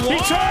no one-on-one. He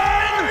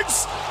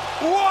turns!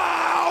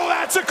 Wow,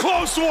 that's a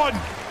close one.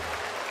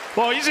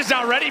 Well, he's just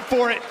not ready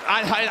for it.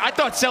 I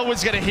thought Cell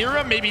was going to hear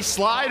him, maybe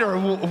slide, or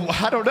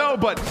I don't know,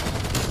 but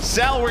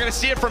Cell, we're going to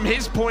see it from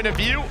his point of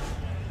view.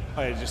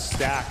 Oh, yeah, just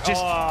stack.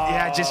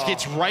 Yeah, just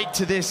gets right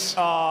to this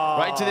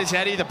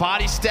heady. The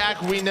body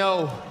stack, we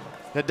know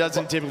that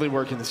doesn't typically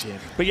work in this game.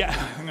 But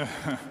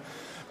yeah,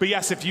 but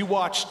yes, if you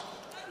watched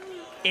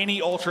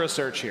any Ultra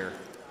search here,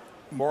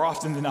 more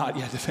often than not,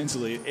 yeah,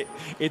 defensively,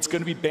 it's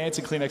going to be Bance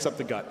and CleanX up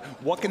the gut.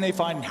 What can they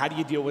find, and how do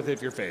you deal with it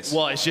if you're FaZe?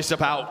 Well, it's just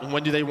about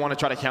when do they want to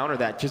try to counter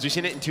that, because we've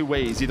seen it in 2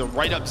 ways, either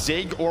right up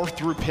Zig or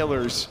through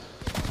pillars.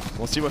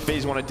 We'll see what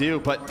FaZe want to do,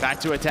 but back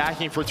to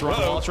attacking for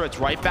Toronto Ultra. It's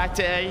right back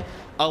to A.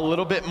 A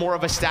little bit more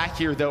of a stack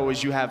here, though,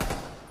 as you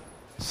have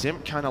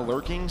Simp kind of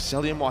lurking,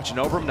 Cellium watching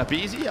over him.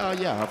 aBeZy,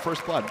 yeah,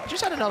 first blood.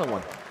 Just had another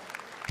one.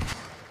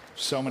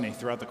 So many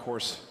throughout the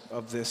course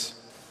of this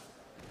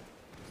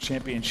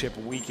championship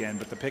weekend,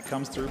 but the pick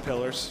comes through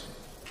pillars.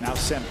 Now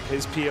Simp,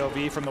 his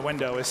POV from the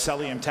window as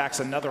Cellium tacks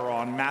another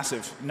on.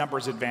 Massive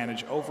numbers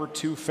advantage over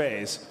to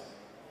FaZe.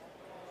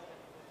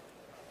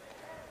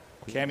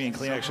 Cammy and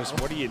CleanX, just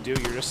what do you do?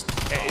 You're just,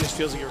 it just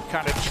feels like you're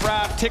kind of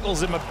trapped.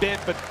 Tickles him a bit,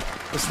 but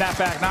the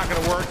snapback not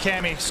going to work.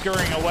 Cammy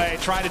scurrying away,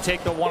 trying to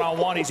take the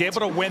one-on-one. He's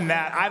able to win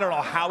that. I don't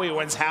know how he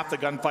wins half the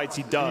gunfights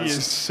he does. He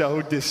is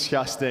so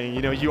disgusting.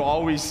 You know, you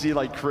always see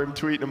like Crim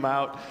tweeting him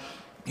out.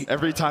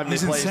 Every time they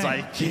play, it's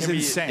like, he's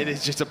insane. It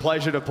is just a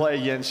pleasure to play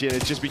against you.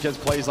 It's just because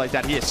plays like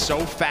that. He is so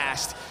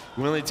fast,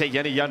 willing to take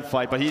any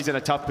gunfight, but he's in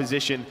a tough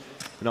position,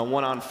 you know,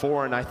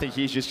 1-on-4, and I think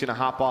he's just going to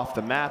hop off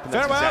the map, and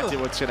that's exactly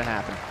what's going to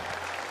happen.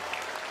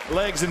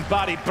 Legs and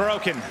body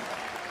broken.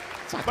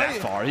 It's not that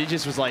far. He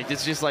just was like,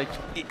 it's just like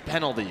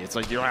penalty. It's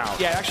like you're out.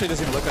 Yeah, it actually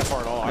doesn't even look that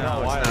far at all. I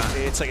don't know why.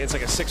 It's like a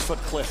 6-foot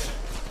cliff.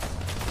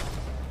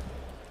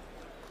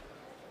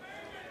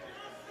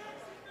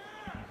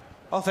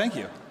 Oh, thank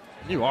you.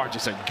 You are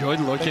just a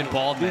good-looking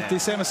bald man. Did he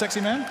say I'm a sexy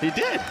man? He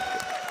did.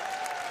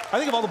 I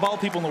think of all the bald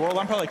people in the world,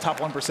 I'm probably like top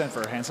 1%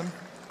 for handsome.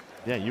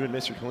 Yeah, you and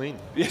Mr. Clean.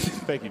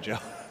 Thank you, Joe.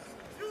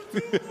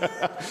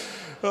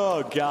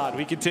 Oh, God.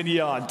 We continue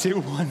on.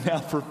 2-1 now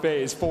for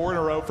FaZe. 4 in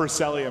a row for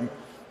Cellium.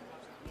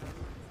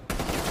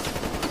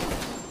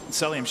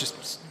 Cellium's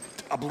just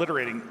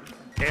obliterating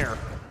air.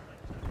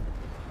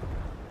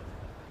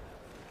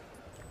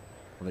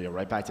 Well, they go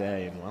right back to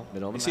A, and well,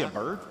 middle of the You see a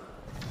bird?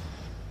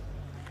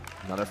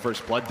 Another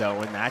first blood,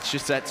 though, and that's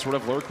just that sort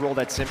of lurk role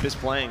that Simp is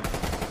playing.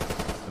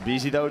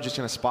 aBeZy, though, just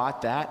going to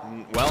spot that.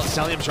 And, well,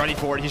 Cellium's ready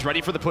for it. He's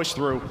ready for the push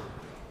through.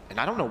 And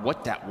I don't know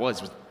what that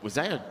was. Was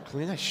that a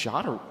clean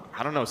shot? Or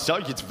I don't know.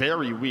 Cellium gets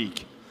very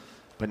weak.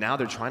 But now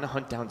they're trying to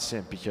hunt down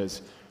Simp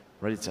because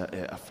it's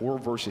a 4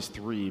 versus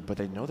 3, but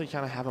they know they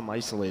kind of have him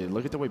isolated.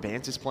 Look at the way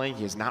Bance is playing.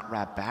 He has not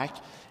wrapped back.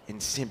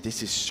 And Simp,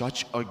 this is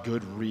such a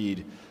good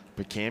read.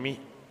 But Cammy,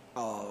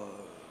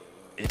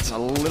 it's a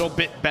little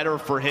bit better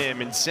for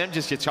him, and Simp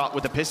just gets shot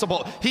with a pistol.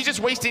 But he's just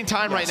wasting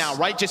time right now,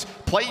 right? Just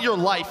play your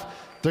life.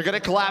 They're going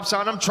to collapse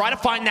on him. Try to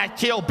find that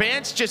kill.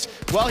 Bance just,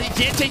 well, he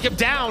can't take him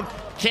down.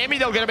 Cammy,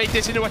 though, going to make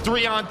this into a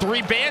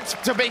 3-on-3. Bance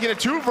to make it a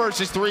 2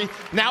 versus 3.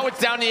 Now it's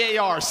down the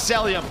AR.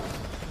 Cellium,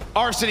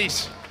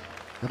 Arcitys,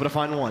 able to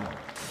find one.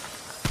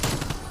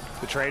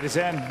 The trade is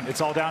in. It's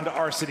all down to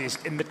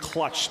Arcitys in the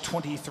clutch.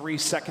 23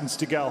 seconds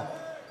to go.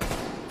 A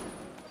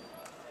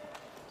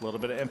little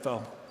bit of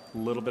info. A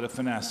little bit of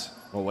finesse.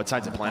 Well, what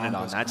side's it planted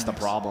on? That's the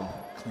problem.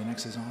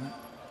 CleanX is on it.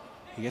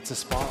 He gets a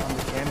spot on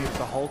the Cammy, but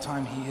the whole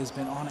time he has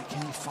been on it.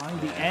 Can he find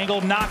the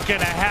angle? Not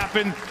gonna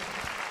happen.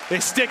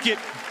 They stick it.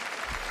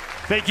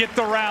 They get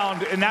the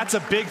round, and that's a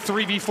big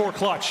 3v4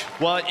 clutch.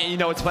 Well, you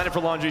know, it's planted for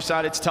laundry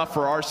side. It's tough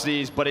for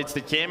Arcitys, but it's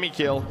the Cammy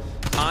kill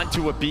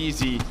onto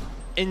aBeZy.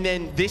 And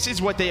then this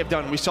is what they have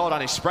done. We saw it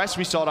on Express.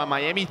 We saw it on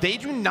Miami. They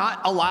do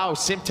not allow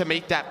Simp to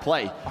make that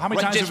play. How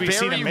many times have we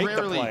seen him make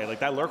the play? Like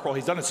that lurk roll,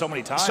 he's done it so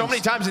many times. So many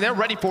times, and they're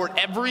ready for it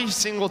every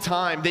single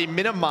time. They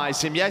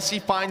minimize him. Yes, he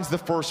finds the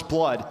first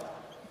blood.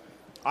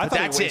 But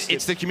that's it.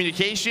 It's the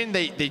communication.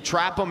 They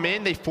trap him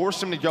in. They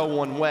force him to go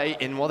one way,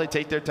 and well, they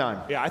take their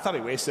time. Yeah, I thought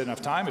he wasted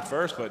enough time at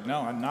first, but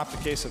no, not the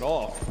case at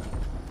all.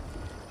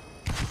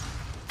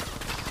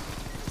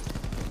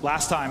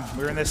 Last time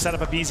we were in this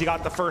setup, aBeZy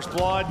got the first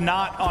blood,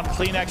 not on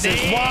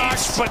Cleanx's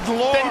watch, but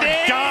Lord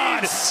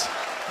God,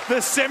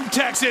 the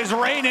Simtex is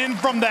raining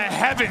from the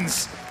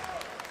heavens.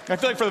 I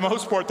feel like for the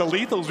most part, the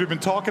lethals we've been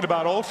talking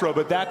about Ultra,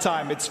 but that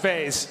time it's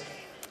FaZe,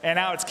 and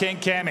now it's King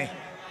Cammy.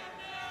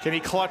 Can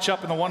he clutch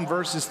up in the 1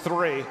 versus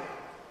 3?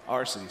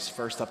 Arcitys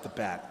first up the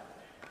bat.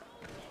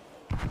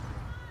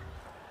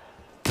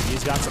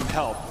 He's got some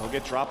help. He'll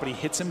get dropped, but he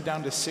hits him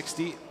down to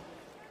 60.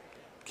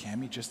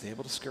 Cammy just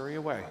able to scurry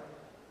away.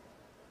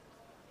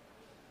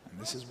 And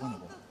this is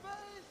winnable.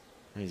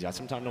 He's got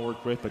some time to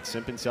work with, but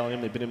Simp and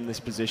Cellium, they've been in this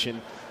position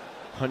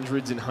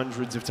hundreds and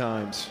hundreds of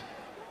times.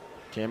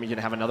 Cammy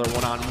gonna have another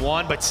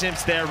one-on-one, but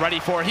Simp's there ready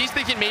for it. He's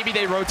thinking maybe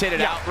they rotate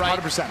it out, right?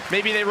 100%.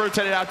 Maybe they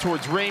rotate it out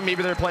towards ring.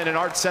 Maybe they're playing an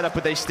art setup,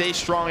 but they stay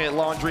strong at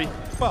Laundry.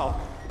 Well,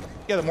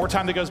 yeah, the more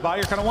time that goes by,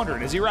 you're kind of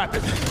wondering, is he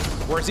rapid?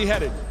 Where's he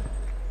headed?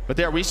 But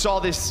there, we saw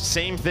this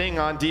same thing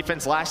on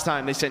defense last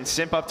time. They sent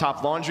Simp up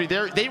top Laundry.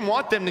 They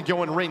want them to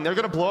go in ring. They're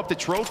gonna blow up the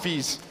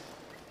trophies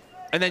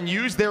and then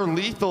use their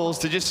lethals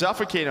to just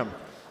suffocate them.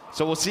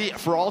 So we'll see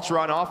for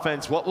Ultra on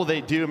offense, what will they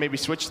do? Maybe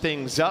switch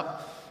things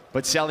up.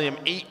 But Cellium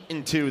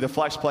 8-2, the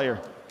flex player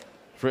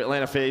for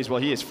Atlanta FaZe.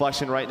 Well, he is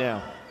flexing right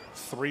now.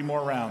 3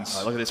 more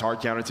rounds. Look at this hard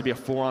counter. It's to be a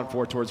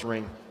 4-on-4 towards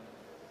ring.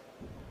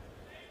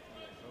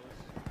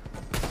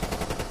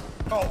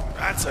 Oh,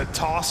 that's a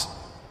toss.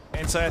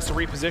 Inside has to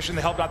reposition.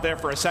 The help not there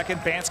for a second.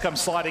 Vance comes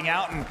sliding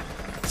out, and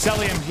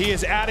Cellium, he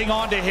is adding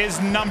on to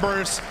his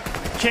numbers.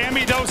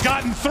 Cammy, those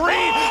gotten 3.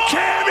 Oh!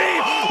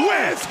 Cammy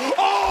with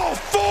all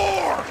 4.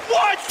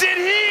 What did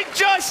he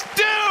just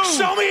do?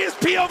 Show me his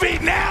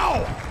POV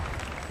now.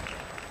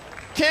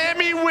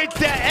 Cammy with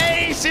the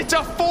ace. It's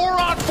a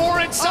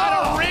 4-on-4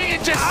 inside a ring,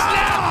 and just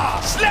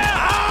snap, snap.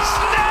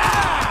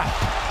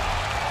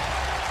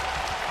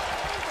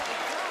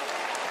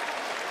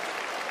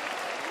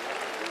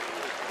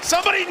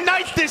 Somebody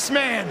knife this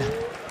man.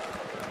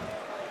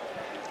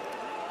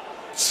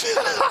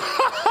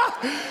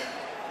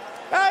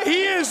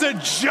 He is a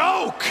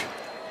joke.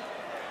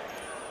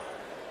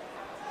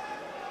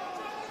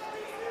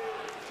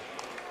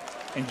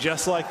 And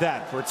just like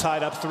that, we're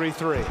tied up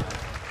 3-3.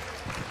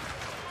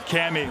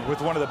 Cammy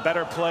with one of the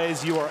better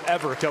plays you are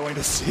ever going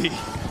to see.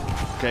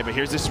 Okay, but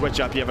here's the switch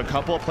up. You have a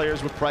couple of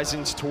players with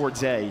presence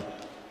towards A,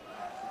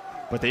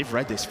 but they've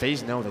read this.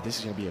 FaZe know that this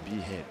is going to be a B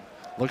hit.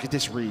 Look at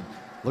this read.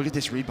 Look at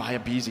this read by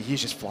aBeZy.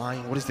 He's just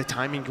flying. What is the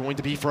timing going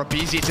to be for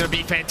aBeZy? It's going to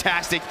be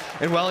fantastic.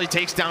 And well, he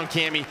takes down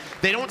Cammy.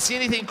 They don't see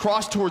anything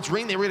cross towards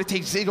ring. They were going to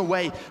take Zig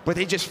away, but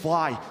they just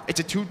fly. It's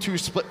a 2-2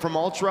 split from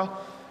Ultra.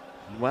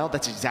 Well,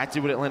 that's exactly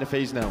what Atlanta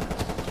FaZe know.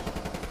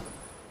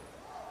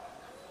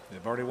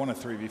 They've already won a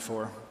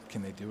 3v4.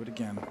 Can they do it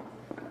again?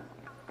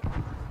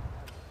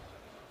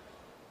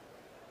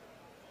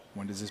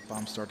 When does this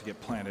bomb start to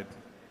get planted?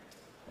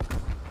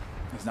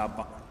 He's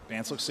now,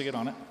 Vance looks to get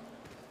on it.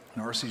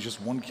 And RC's just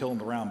 1 kill in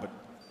the round, but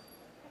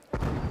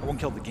 1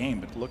 kill in the game,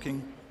 but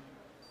looking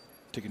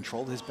to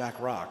control his back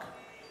rock.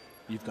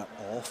 You've got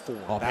all 4.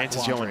 Oh, Vance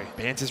is going.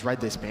 Vance has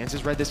read this. Vance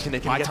has read this. Can they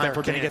buy he time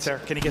for Vance? Can he get there?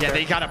 Can he get there? Yeah,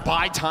 they got to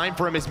buy time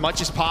for him as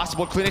much as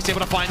possible. Cleanix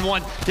able to find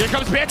 1. Here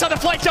comes Vance on the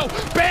flank, though.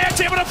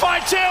 Vance able to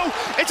find 2.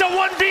 It's a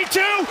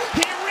 1v2.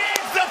 He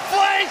reads the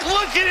flank.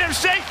 Look at him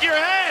shake your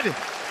head.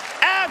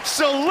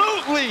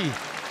 Absolutely.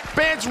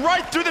 Vance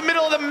right through the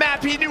middle of the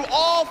map. He knew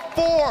all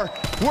 4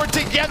 were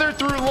together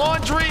through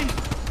Laundry.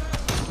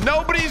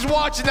 Nobody's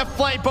watching the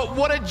flank, but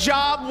what a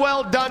job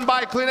well done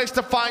by Cleanix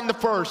to find the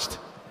first.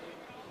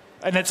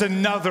 And it's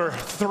another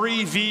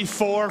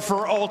 3v4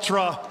 for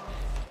Ultra.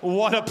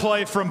 What a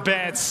play from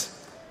Vance.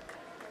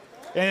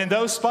 And in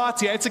those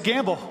spots, yeah, it's a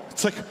gamble.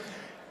 It's like,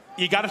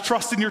 you got to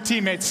trust in your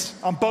teammates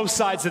on both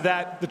sides of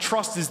that. The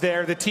trust is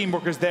there, the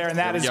teamwork is there, and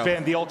that has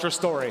been the Ultra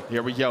story.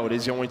 Here we go. It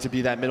is going to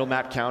be that middle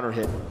map counter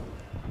hit.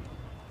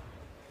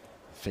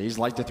 FaZe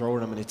like to throw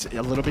at him, and it's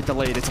a little bit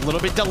delayed. It's a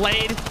little bit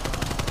delayed.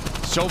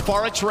 So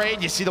far a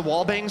trade. You see the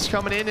wall bangs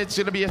coming in. It's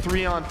going to be a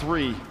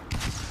 3-on-3.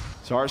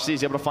 So RC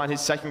is able to find his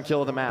 2nd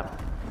kill of the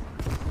map.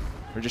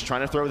 They're just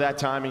trying to throw that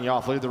timing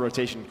off. Look at the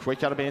rotation.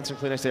 Quick out of Bands and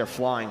Cleanix. They are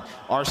flying.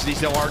 RC's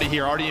still already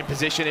here, already in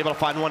position, able to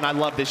find 1. I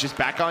love this. Just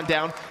back on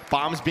down.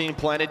 Bombs being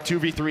planted.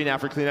 2v3 now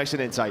for Cleanix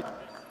and Insight.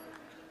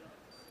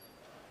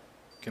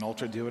 Can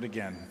Ultra do it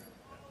again?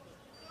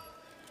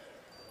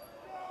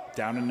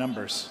 Down in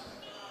numbers.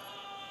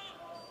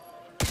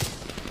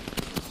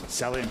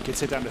 Cellium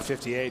gets it down to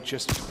 58,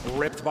 just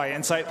ripped by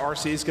Insight.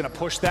 RC is going to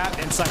push that.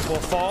 Insight will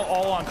fall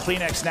all on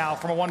Cleanix now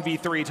from a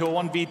 1v3 to a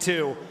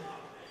 1v2.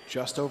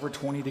 Just over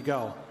 20 to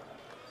go.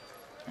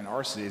 And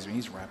RC,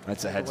 he's wrapping.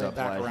 That's a heads up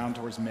back play. around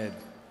towards mid.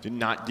 Do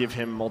not give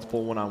him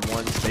multiple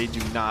 1-on-1s. They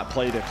do not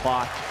play the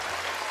clock.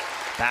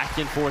 Back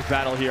and forth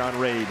battle here on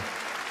Raid.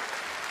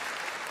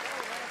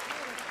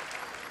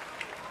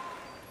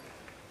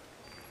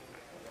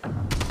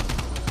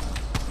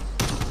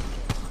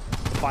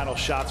 Final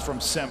shots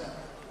from Simp.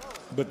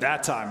 But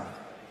that time,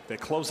 they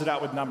close it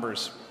out with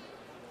numbers.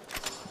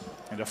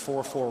 And a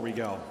 4-4 we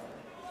go.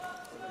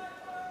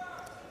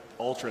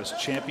 Ultra's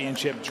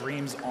championship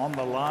dreams on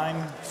the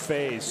line.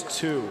 FaZe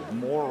 2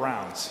 more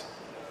rounds.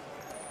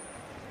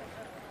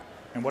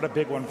 And what a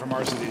big one from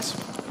Arcitys.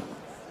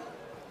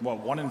 What,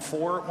 1 and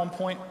 4 at one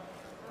point?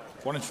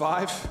 1 and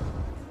 5?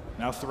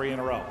 Now 3 in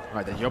a row. All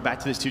right, they go back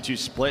to this 2-2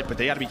 split, but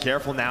they got to be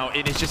careful now.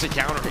 It is just a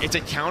counter. It's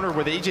a counter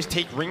where they just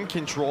take ring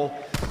control,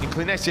 and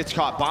Cleanex gets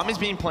caught. Bomb is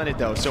being planted,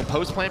 though, so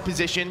post-plant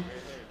position.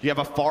 You have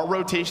a far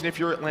rotation if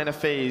you're Atlanta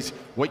FaZe.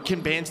 What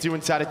can Bans do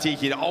inside of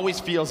Tiki? It always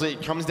feels like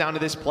it comes down to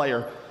this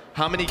player.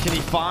 How many can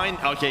he find?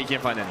 Okay, he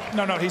can't find any.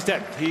 No, he's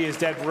dead. He is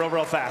dead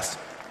real fast.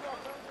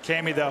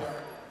 Cammy, though.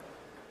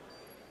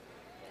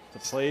 The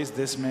plays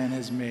this man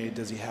has made,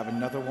 does he have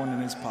another one in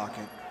his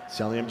pocket?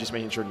 Cellium just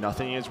making sure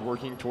nothing is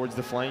working towards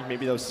the flank.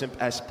 Maybe those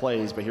Simp-S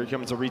plays, but here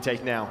comes a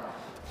retake now.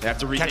 They have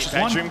to retake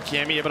bedroom.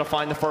 Cammy able to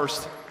find the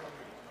first.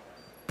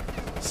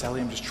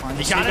 Cellium just trying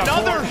to He got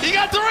another! He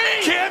got 3!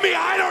 Cammy,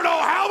 I don't know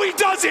how he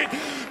does it!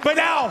 But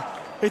now,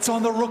 it's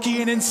on the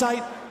rookie in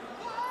insight.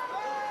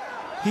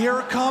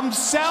 Here comes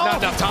Cell. Not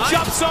enough time.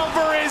 Jumps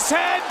over his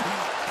head.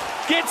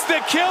 Gets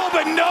the kill,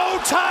 but no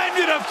time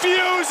to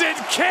defuse it.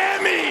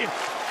 Cammy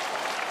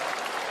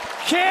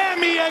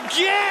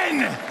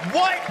again!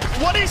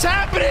 What is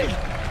happening?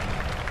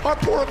 Our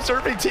poor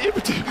observing team,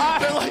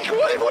 they're like,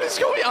 what is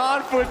going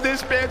on from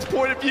this man's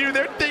point of view?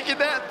 They're thinking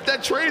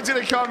that trade's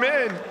gonna come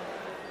in.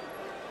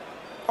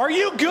 Are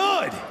you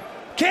good?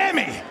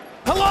 Cammy,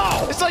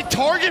 hello! It's like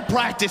target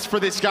practice for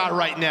this guy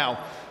right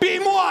now.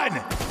 Beam 1,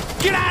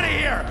 get out of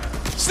here!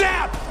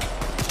 Snap!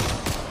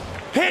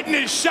 Hitting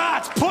his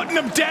shots, putting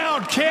them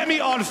down.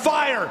 Cammy on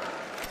fire.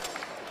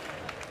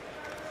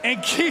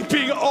 And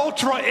keeping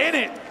Ultra in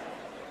it.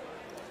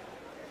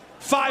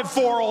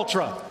 5-4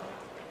 Ultra.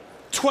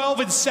 12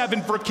 and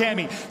 7 for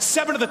Cammy.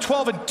 7 of the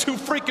 12 in 2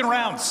 freaking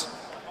rounds.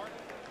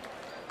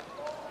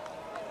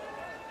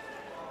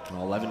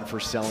 11 for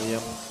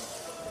Cellium.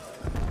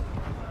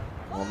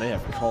 Well, they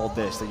have called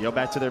this. They go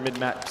back to their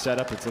mid-map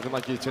setup. It's looking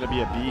like it's going to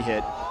be a B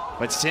hit.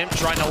 But Simp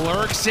trying to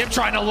lurk. Simp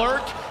trying to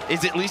lurk.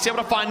 Is at least able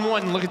to find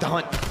one. Look at the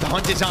hunt. The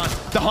hunt is on.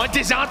 The hunt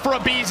is on for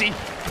aBeZy.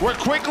 We're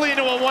quickly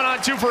into a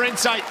 1-on-2 for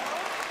Insight.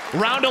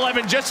 Round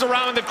 11 just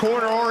around the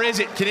corner, or is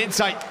it? Can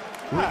Insight,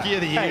 Rookie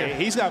of the Year? Hey,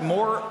 he's got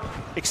more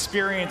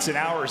experience in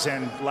hours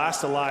and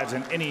last alives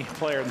than any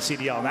player in the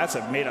CDL, and that's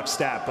a made-up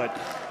stat, but...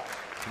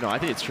 No, I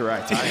think it's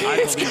correct. I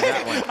believe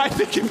that one. I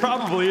think it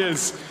probably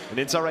is. And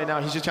Insight right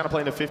now, he's just trying to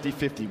play in a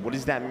 50-50. What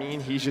does that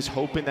mean? He's just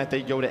hoping that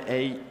they go to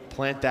A,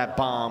 plant that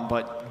bomb,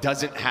 but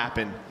doesn't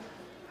happen.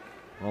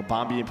 Well,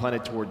 bomb being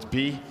planted towards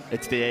B.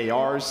 It's the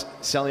ARs.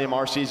 Cellium,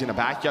 RC's gonna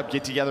back up,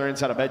 get together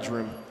inside a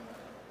bedroom.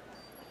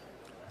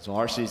 So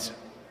RC's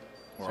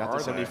got the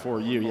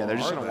 74U. Yeah, they're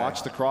just gonna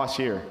watch the cross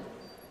here.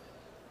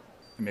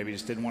 Maybe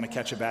just didn't want to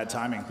catch a bad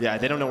timing. Yeah,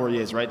 they don't know where he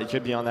is, right? They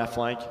could be on that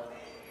flank.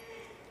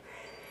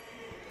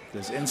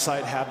 Does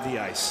Insight have the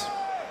ice?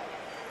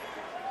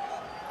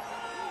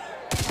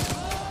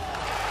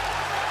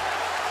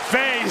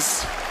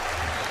 FaZe,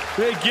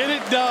 they get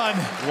it done.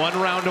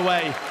 1 round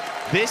away.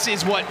 This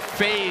is what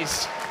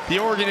FaZe, the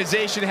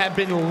organization, have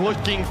been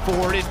looking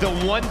for. It is the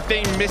one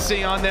thing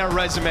missing on their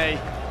resume.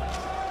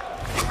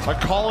 A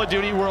Call of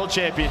Duty World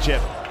Championship.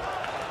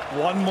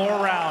 1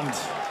 more round.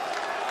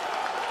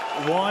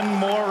 1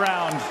 more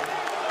round.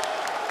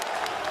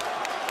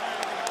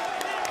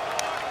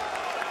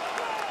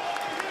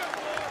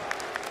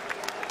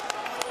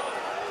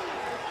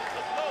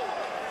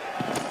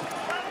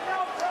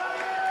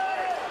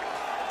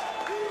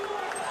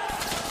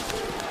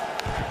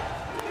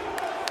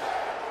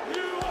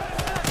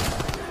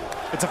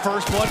 It's a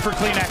first blood for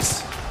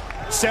Cleanex.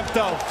 Simp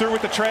though, through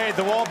with the trade,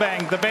 the wall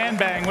bang, the van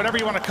bang, whatever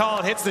you want to call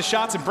it, hits the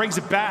shots and brings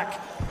it back.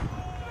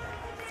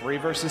 3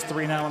 versus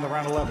 3 now in the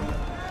round 11.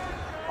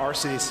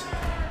 Arcitys,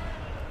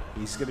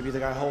 he's going to be the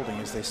guy holding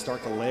as they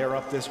start to layer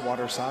up this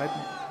water side.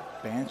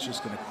 Bant's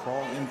just going to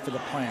crawl in for the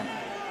plant.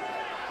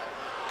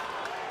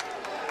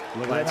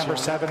 Look at number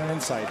 7 in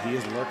Insight. He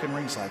is lurking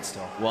ringside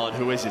still. Well, and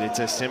who is it? It's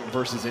a Simp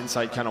versus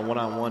Insight kind of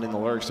one-on-one in the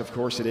lurks. Of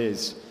course it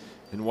is.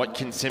 And what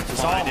can Simp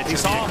find?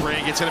 It's going to be a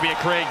Krig. It's going to be a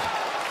Krig.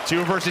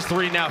 2 versus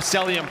 3 now.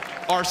 Cellium,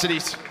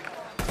 Arcitys.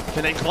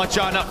 Can they clutch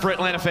on up for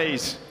Atlanta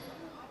FaZe?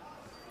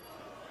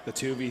 The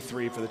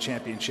 2v3 for the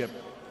championship.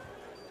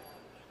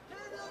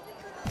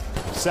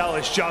 Cell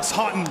is just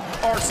hunting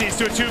Arcitys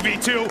to a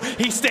 2v2.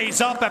 He stays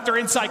up after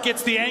Insight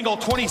gets the angle.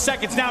 20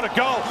 seconds now to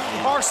go.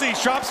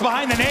 Arcitys drops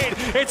behind the nade.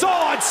 It's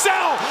all on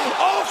Cell.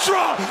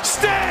 Ultra,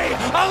 stay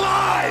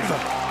alive!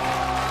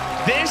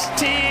 This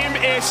team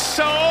is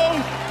so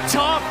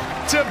tough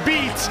to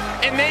beat,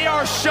 and they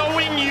are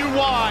showing you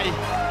why.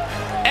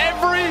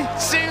 Every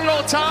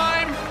single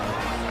time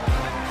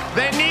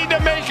they need to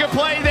make a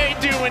play, they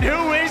do. And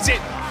who is it?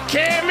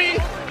 Cammy,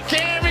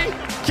 Cammy,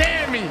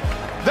 Cammy.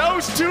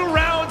 Those 2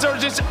 rounds are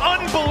just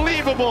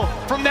unbelievable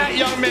from that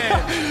young man.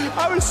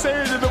 I was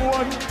saying to the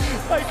one,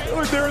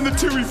 like, they're in the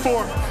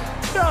 2v4.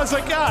 I was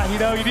like, you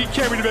know, you need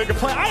Cammy to make a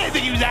play. I didn't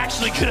think he was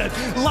actually gonna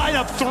line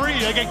up 3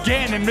 like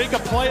again and make a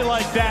play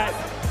like that.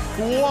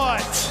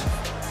 What?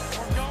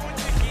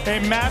 A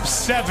map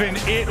 7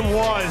 it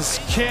was.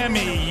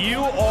 Cammy, you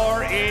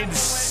are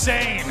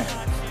insane.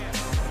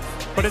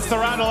 But it's the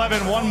round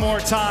 11 one more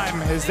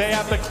time as they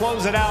have to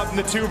close it out in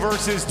the 2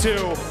 versus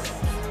 2.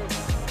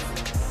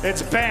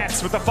 It's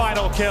Bance with the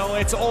final kill.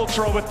 It's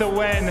Ultra with the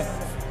win.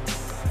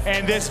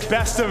 And this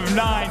best of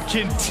 9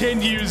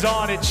 continues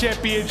on at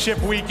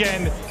championship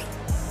weekend.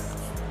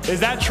 Is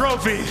that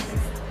trophy?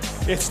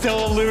 It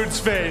still eludes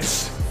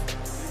FaZe.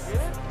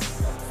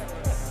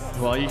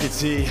 Well, you can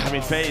see, I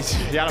mean, FaZe,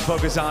 you gotta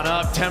focus on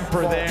up,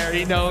 temper there.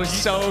 He knows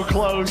so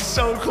close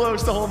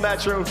to holding that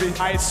trophy.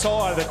 I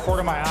saw out of the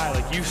corner of my eye,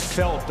 like you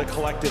felt the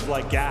collective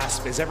like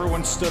gasp as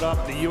everyone stood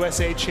up, the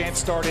USA chant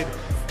started.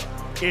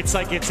 It's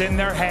like it's in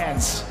their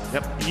hands.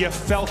 Yep. You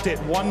felt it.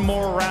 One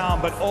more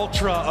round, but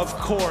Ultra, of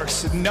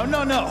course. No,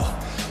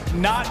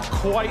 not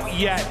quite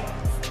yet.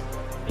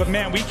 But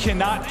man, we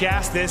cannot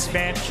gas this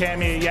man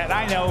Cammy yet.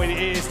 I know it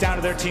is down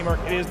to their teamwork,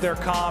 it is their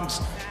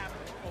comms.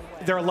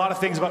 There are a lot of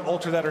things about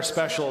Ultra that are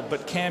special,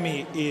 but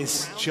Cammy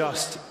is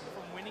just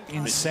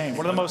insane.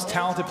 One of the most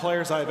talented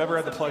players I've ever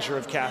had the pleasure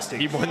of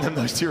casting. He won them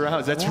those 2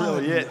 rounds. That's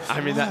really it.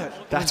 I mean,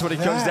 that's what it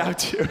comes down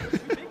to.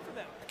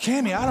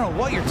 Cammy, I don't know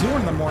what you're doing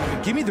in the morning,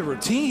 but give me the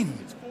routine.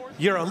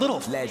 You're a little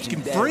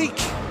fucking freak.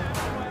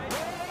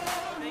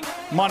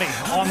 Money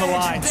on the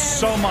line,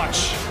 so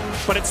much.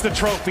 But it's the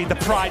trophy, the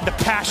pride, the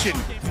passion.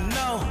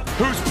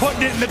 Who's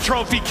putting it in the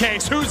trophy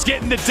case? Who's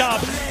getting the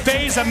dub?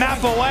 FaZe a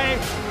map away.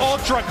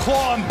 Ultra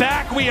clawing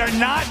back. We are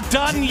not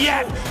done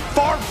yet.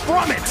 Far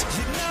from it.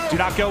 Do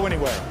not go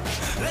anywhere.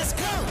 Let's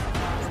go.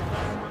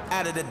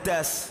 Out of the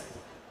dust,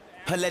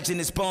 a legend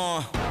is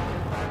born.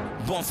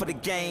 Born for the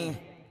game.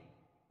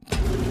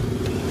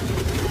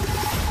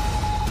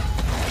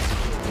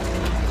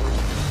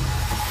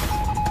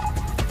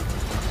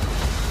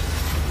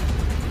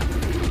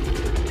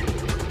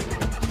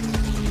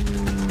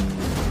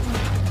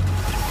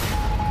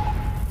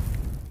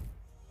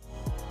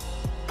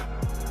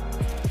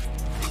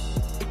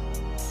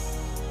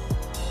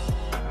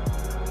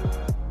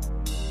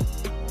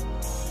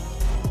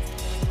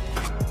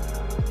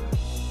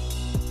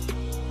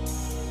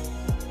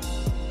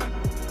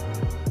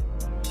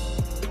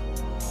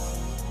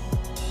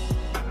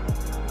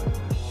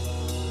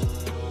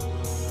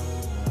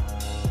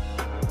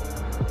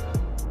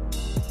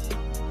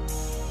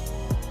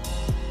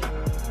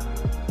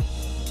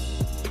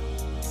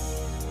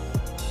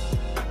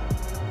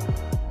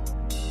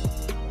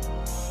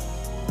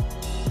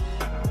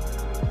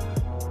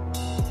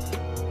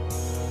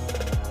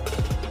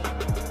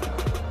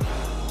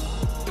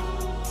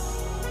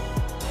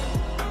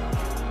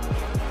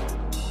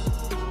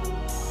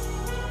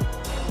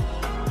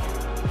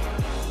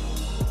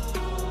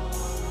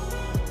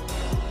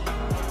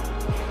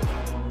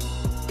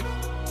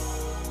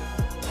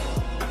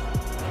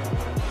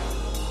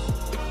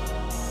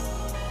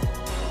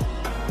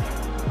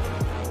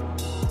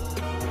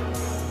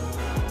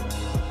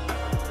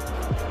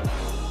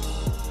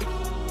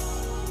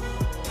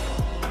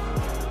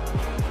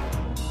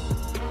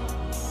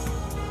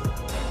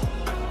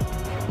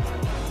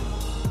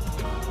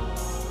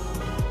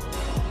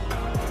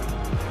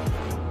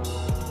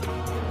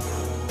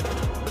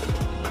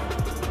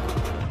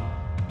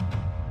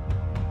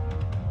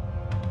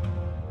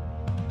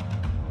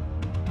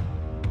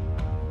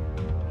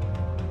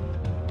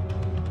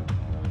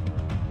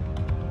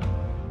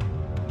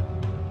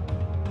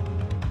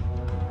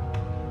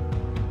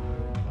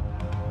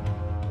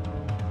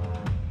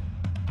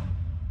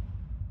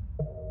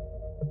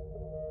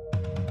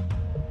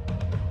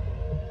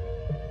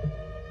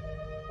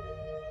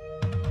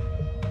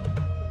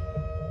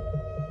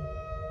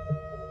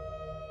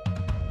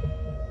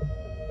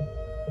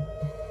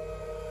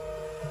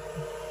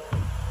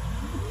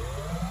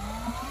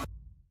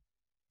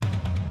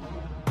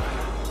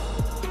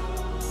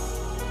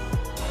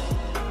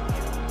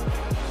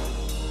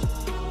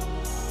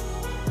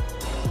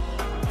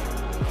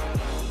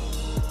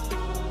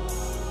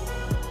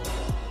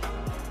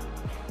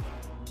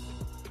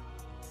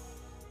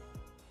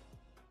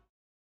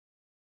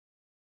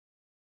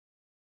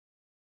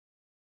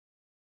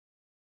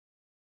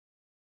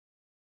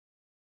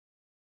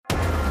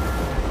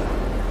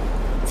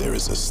 There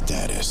is a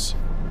status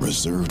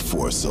reserved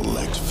for a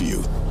select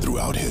few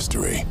throughout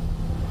history.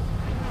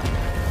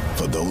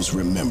 For those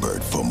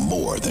remembered for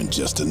more than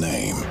just a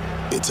name,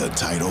 it's a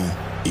title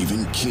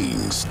even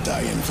kings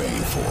die in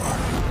vain for.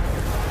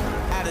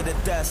 Out of the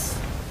dust,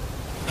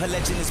 a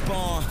legend is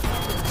born.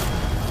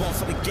 Born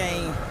for the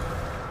game,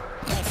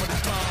 born for the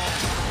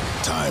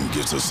throne. Time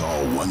gives us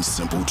all one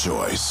simple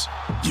choice.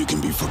 You can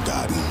be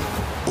forgotten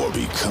or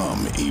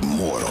become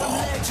immortal.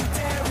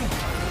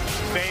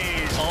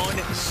 FaZe,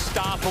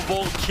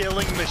 unstoppable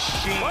killing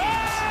machines.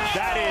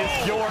 That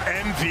is your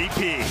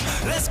MVP.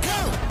 Let's go.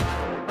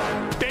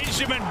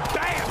 Benjamin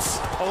Bance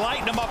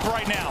lighting him up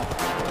right now.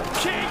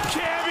 King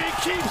Cammy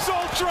keeps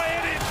Ultra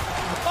in it.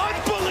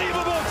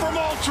 Unbelievable from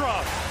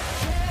Ultra.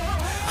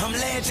 I'm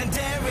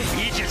legendary.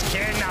 He just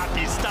cannot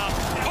be stopped.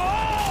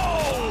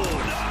 Oh!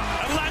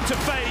 Atlanta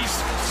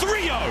FaZe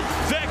 3-0.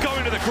 They're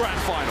going to the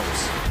grand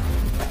finals.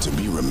 To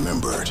be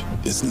remembered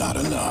is not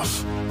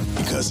enough,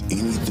 because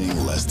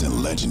anything less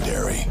than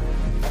legendary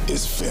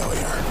is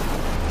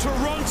failure.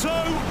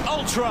 Toronto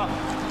Ultra,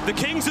 the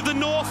kings of the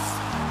north,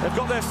 they've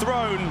got their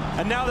throne,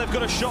 and now they've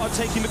got a shot at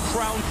taking the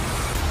crown.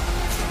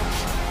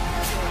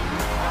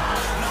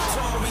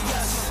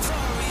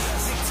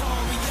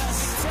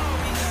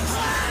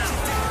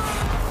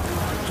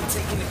 I'm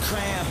taking the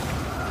crown,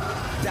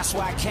 that's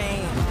why I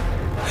came.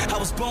 I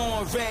was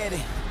born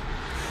ready,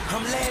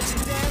 I'm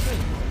legendary.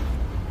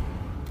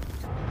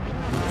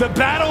 The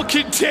battle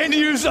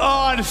continues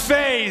on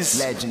FaZe.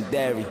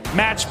 Legendary.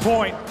 Match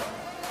point.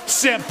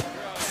 Simp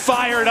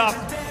fired up.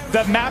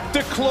 The map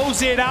to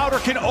close it out, or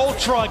can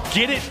Ultra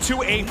get it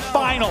to a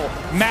final?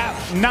 Map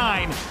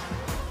 9.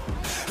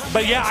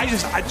 But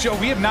yeah, Joe,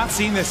 we have not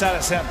seen this out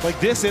of Simp. Like,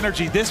 this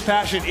energy, this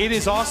passion, it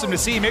is awesome to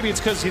see. Maybe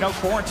it's because, you know,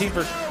 quarantine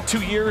for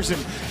 2 years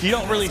and you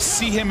don't really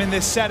see him in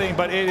this setting,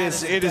 but it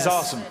is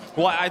awesome.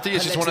 Well, I think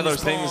it's just one of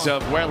those things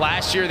of where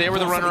last year they were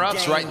the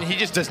runner-ups, right? And he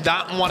just does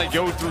not want to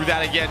go through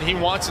that again. He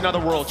wants another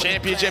world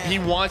championship. He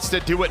wants to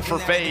do it for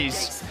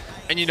FaZe.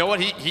 And you know what?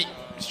 He's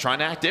trying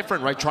to act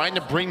different, right? Trying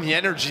to bring the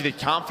energy, the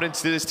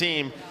confidence to this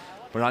team.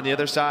 But on the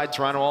other side,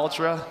 Toronto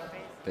Ultra,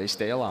 they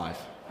stay alive.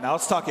 Now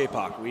let's talk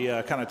APOC. We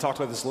kind of talked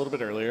about this a little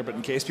bit earlier, but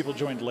in case people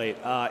joined late,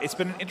 it's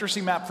been an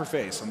interesting map for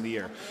FaZe on the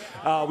year.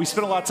 We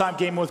spent a lot of time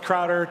gaming with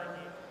Crowder,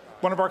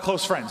 one of our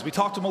close friends. We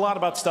talked to him a lot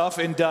about stuff,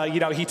 and you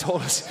know, he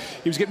told us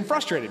he was getting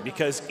frustrated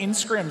because in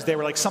scrims they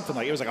were like something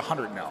like, it was like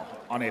 100-0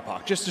 on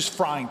APOC, just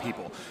frying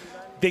people.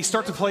 They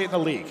start to play it in the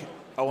league,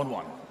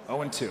 0-1,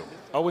 0-2.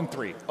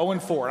 0-3,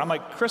 0-4. And I'm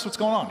like, Chris, what's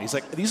going on? He's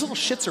like, these little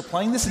shits are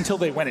playing this until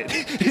they win it.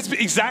 It's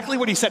exactly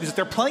what he said, is that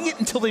they're playing it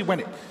until they win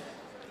it.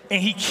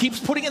 And he keeps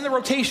putting it in the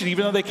rotation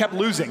even though they kept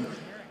losing.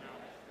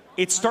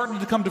 It's starting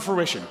to come to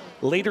fruition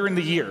later in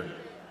the year.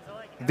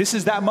 This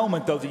is that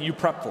moment, though, that you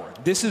prep for.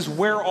 This is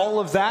where all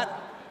of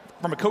that,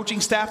 from a coaching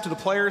staff to the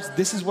players,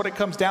 this is what it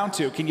comes down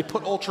to. Can you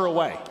put Ultra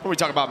away? When we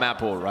talk about map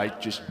pool, right?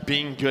 Just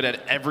being good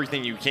at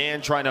everything you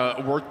can, trying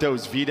to work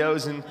those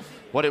vetoes, and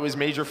what it was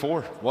Major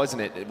for,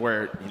 wasn't it?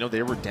 Where, you know,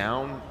 they were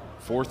down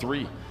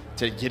 4-3.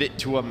 To get it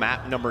to a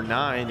map number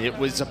 9, it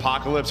was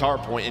Apocalypse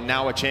hardpoint, and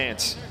now a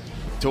chance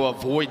to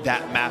avoid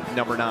that map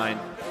number 9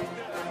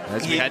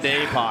 as we head to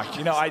APOC.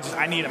 You know,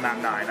 I need a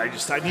map 9.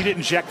 I need it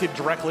injected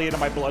directly into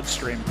my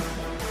bloodstream.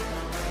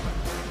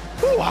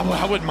 Ooh,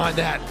 I wouldn't mind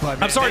that.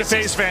 But I'm sorry to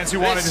FaZe fans who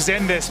want to just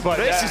end this, but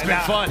this has been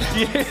fun.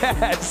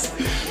 Yes.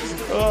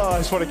 Oh, I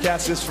just want to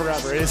catch this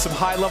forever. It is some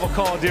high-level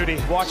Call of Duty.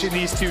 Watching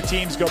these two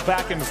teams go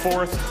back and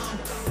forth,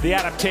 the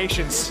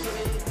adaptations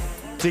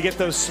to get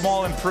those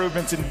small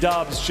improvements and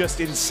dubs, just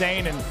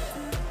insane. And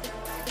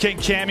King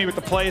Cammy with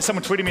the play.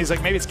 Someone tweeted me, he's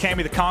like, maybe it's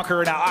Cammy the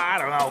Conqueror. Now, I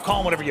don't know. Call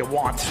him whatever you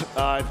want.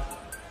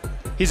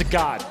 He's a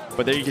god.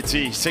 But there you can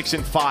see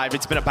 6-5.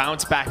 It's been a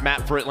bounce back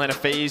map for Atlanta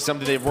FaZe,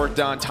 something they've worked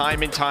on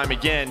time and time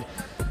again.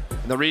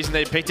 And the reason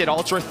they picked it,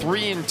 Ultra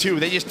 3-2.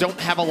 They just don't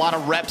have a lot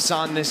of reps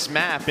on this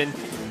map. And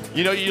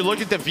you know, you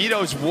look at the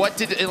vetoes, what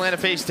did Atlanta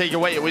FaZe take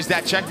away? It was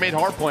that checkmate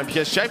hardpoint,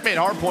 because checkmate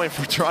hardpoint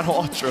for Toronto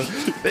Ultra,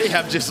 they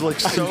have just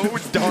looked so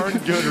darn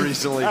good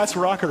recently. Ask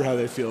Røkkr how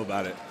they feel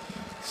about it.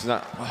 It's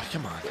not, oh,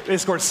 come on. They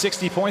scored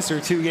 60 points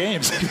through 2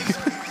 games.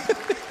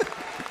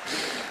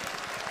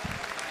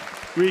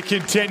 We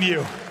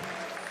continue.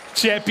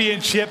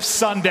 Championship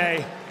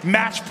Sunday.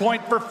 Match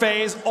point for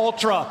FaZe.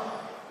 Ultra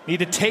need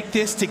to take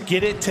this to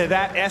get it to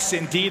that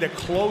S&D to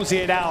close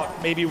it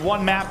out. Maybe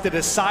one map to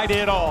decide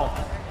it all.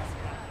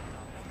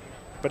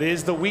 But it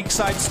is the weak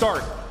side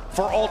start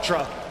for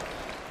Ultra.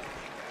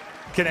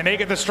 Can they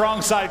make it the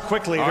strong side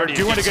quickly? They're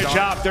doing a good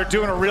job. They're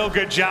doing a real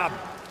good job.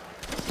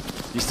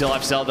 You still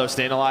have Zeldo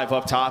staying alive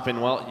up top,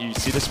 and well, you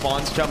see the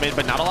spawns come in,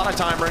 but not a lot of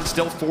timer, and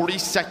still 40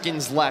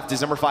 seconds left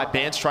as number 5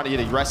 Bance trying to get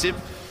aggressive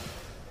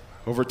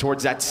over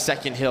towards that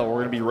second hill.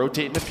 We're going to be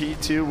rotating the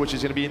P2, which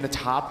is going to be in the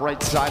top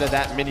right side of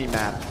that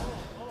mini-map.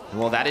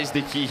 Well, that is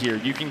the key here.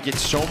 You can get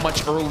so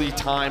much early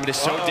time. It is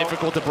so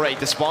difficult to break.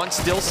 The spawn's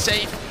still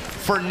safe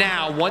for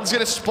now. One's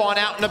going to spawn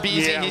out in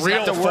aBeZy. Yeah, he's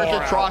got to work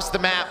across the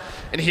map,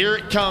 and here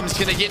it comes.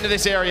 Can they get into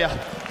this area?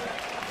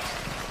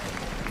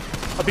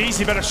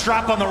 aBeZy better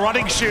strap on the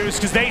running shoes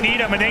because they need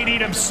him, and they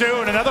need him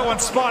soon. Another one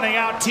spawning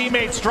out.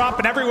 Teammates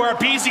dropping everywhere.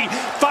 aBeZy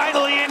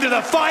finally into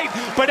the fight,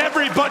 but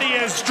everybody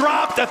has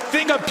dropped. A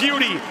thing of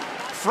beauty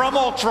from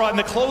Ultra in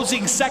the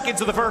closing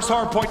seconds of the first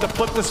hard point to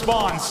flip the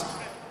spawns.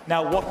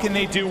 Now, what can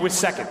they do with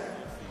second?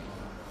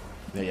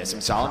 Yeah,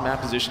 some solid map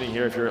positioning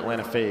here if you're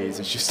Atlanta FaZe.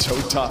 It's just so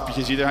tough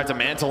because you either have to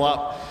mantle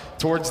up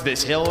towards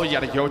this hill, you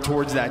got to go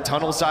towards that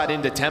tunnel side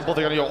into Temple.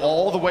 They're going to go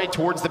all the way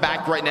towards the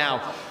back right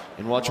now.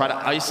 And we'll try to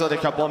isolate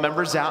a couple of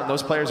members out, and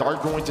those players are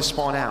going to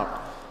spawn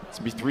out. It's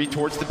going to be 3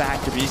 towards the back.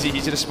 aBeZy,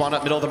 he's going to spawn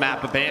up middle of the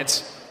map.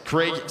 Advance.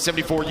 Craig,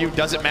 74U,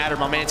 doesn't matter.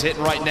 My man's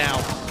hitting right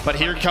now. But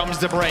here comes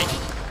the break.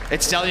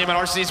 It's Cellium and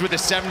Arcitys with the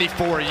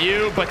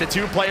 74U, but the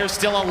 2 players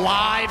still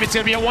alive. It's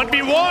going to be a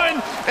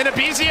 1v1, and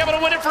aBeZy able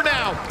to win it for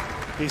now.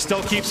 He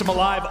still keeps them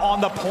alive on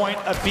the point.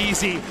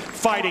 aBeZy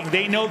fighting.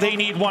 They know they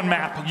need one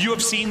map. You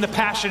have seen the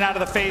passion out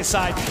of the FaZe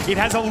side. It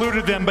has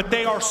eluded them, but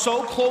they are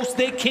so close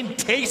they can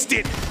taste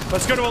it.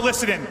 Let's go to a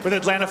listen-in with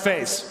Atlanta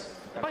FaZe.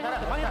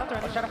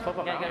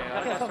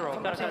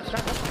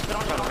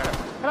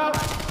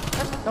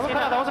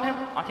 That wasn't him.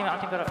 On team,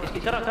 cut up.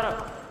 He's cut up.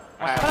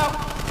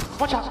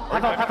 Watch out.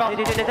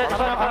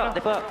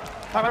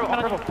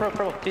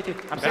 Purple.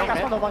 T2. I'm saying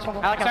inside, watch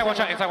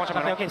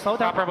out. Okay, slow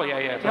down. Purple,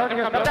 yeah. Go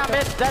down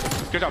mid.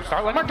 Good job,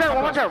 start One more dirt.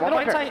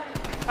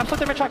 I'm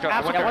flipping mid truck.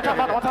 Watch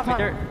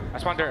out. I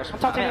spawned dirt.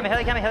 Top team.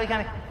 Heli cam. Heli.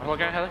 Little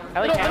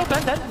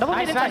dead. No,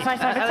 nice.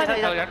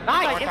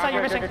 Inside,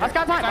 you're missing. Let's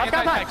got time.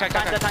 Nice.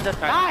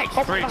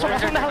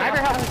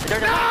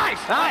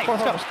 Nice.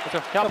 Let's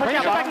go. Yo, push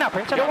out back now.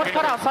 Yo, what's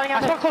cut out?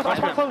 I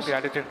spawned close. Yeah,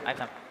 I did too.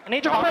 I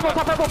need your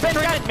top purple. Ben,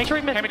 got it. Make sure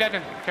we miss. Cammy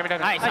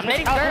dead. Nice. I'm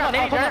nading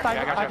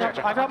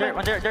dirt.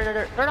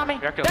 Dirt on me.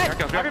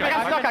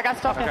 I got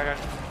stuff.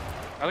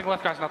 I think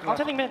left guy's nothing I'm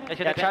left. taking mid.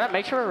 Try to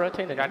make sure we're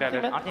rotating. Guy dead.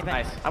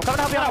 Nice. I'm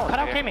coming out beyond. Cut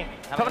out Cammy.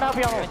 Coming out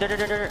beyond.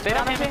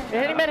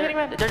 Hitting mid.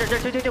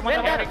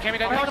 Cammy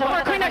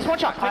dead. Clean one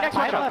shot.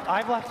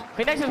 I've left.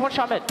 Clean is one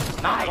shot mid.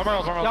 Nice. Yo,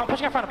 I'm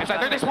pushing in front of him.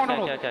 They're just one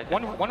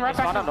right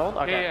back.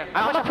 Okay.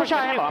 I'm gonna push out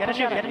angle. Get in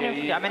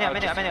here. I'm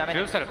in.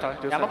 Do set up, Tyler.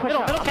 Middle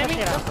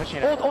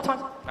Cammy. All time.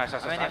 Nice.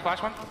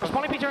 Flash one.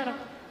 Responding PJ right now.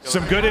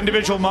 Some good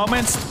individual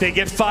moments. They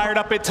get fired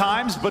up at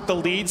times, but the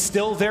lead's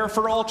still there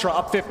for Ultra,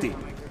 up 50.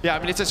 Yeah, I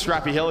mean, it's a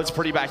scrappy hill. It's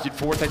pretty back and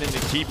forth. I think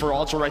the key for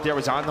Ultra right there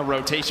was on the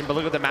rotation, but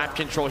look at the map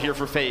control here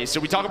for FaZe. So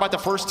we talk about the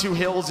first two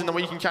hills and the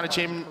way you can kind of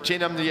chain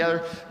them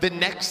together. The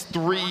next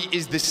three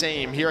is the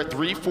same. Here at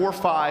 3, 4,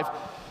 5.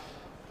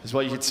 As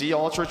well, you can see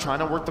Ultra trying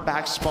to work the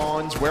back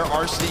spawns where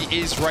Arcitys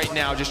is right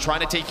now, just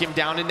trying to take him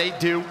down, and they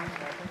do.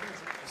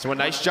 So a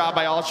nice job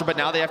by Ultra, but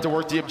now they have to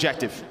work the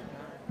objective.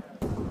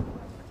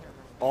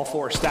 All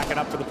four stacking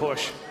up for the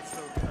push.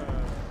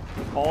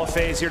 All of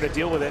FaZe here to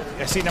deal with it.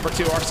 I see number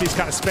 2, RC's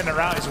kind of spinning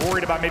around. He's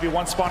worried about maybe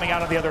one spawning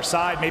out on the other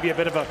side, maybe a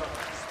bit of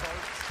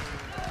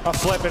a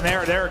flip in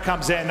there. There it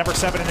comes in. Number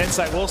 7 and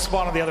Insight will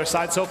spawn on the other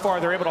side. So far,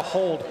 they're able to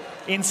hold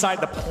inside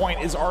the point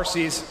as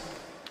RC's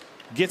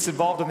gets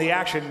involved in the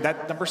action.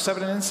 That number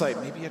 7 and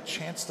Insight, maybe a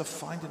chance to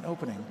find an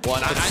opening. Well,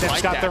 I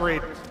like got that. The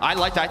read. I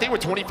like that. I think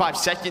with 25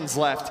 seconds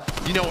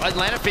left, you know,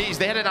 Atlanta FaZe,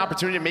 they had an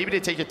opportunity maybe to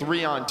take a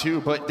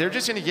 3-on-2, but they're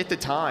just going to get the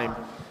time.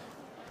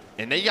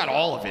 And they got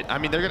all of it. I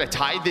mean, they're going to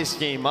tie this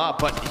game up,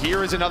 but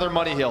here is another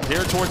money hill.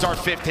 Here towards our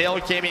 5th hill.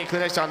 Cammy and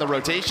Clayster on the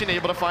rotation,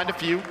 able to find a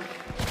few.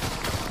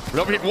 But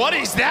over here, what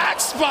is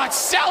that spot?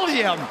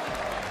 Cellium!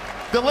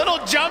 The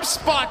little jump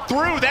spot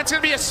through. That's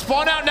going to be a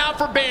spawn out now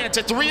for Ban. It's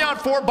a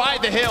 3-on-4 by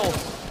the hill.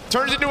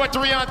 Turns into a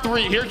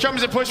 3-on-3. Here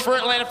comes a push for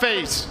Atlanta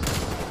FaZe.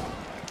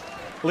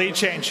 Lead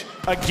change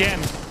again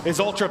is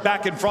Ultra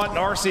back in front, and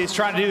RC is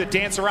trying to do the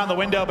dance around the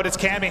window, but it's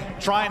Cammy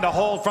trying to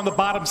hold from the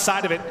bottom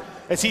side of it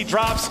as he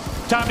drops.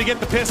 Time to get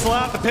the pistol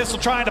out. The pistol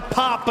trying to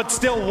pop, but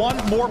still one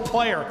more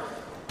player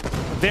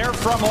there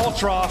from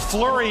Ultra. A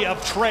flurry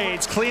of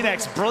trades.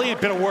 Cleanx,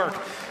 brilliant bit of work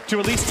to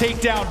at least take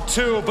down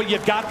 2, but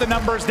you've got the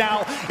numbers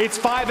now. It's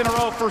 5 in a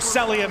row for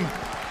Cellium.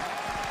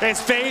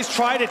 As FaZe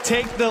try to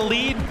take the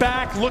lead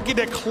back, looking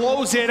to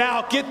close it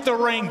out, get the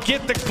ring,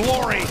 get the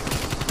glory.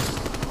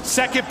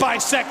 Second by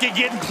second,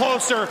 getting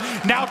closer.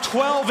 Now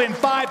 12 and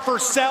 5 for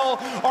Cell.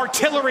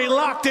 Artillery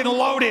locked and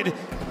loaded.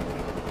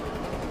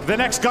 The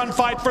next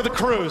gunfight for the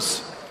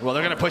Crews. Well,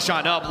 they're going to push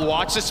on up.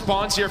 Watch the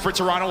spawns here for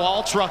Toronto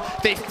Ultra.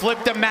 They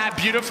flipped the map.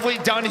 Beautifully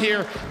done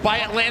here by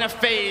Atlanta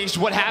FaZe.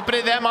 What happened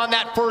to them on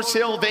that first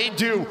hill, they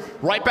do.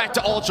 Right back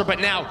to Ultra, but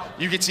now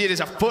you can see it as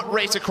a foot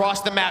race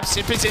across the map.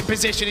 Simp is in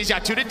position. He's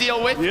got 2 to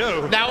deal with.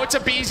 Now it's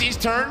aBeZy's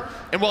turn.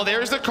 And well,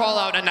 there's the call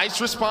out. A nice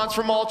response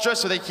from Ultra,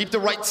 so they keep the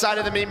right side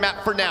of the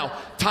mini-map for now.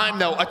 Time,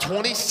 though, a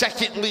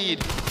 20-second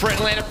lead for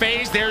Atlanta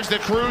FaZe. There's the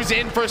Crews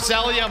in for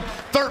Cellium.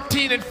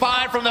 13 and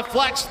 5 from the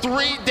flex,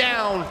 3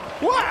 down.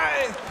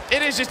 What?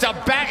 It is just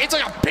it's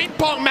like a ping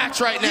pong match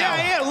right now.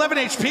 Yeah, 11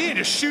 HP and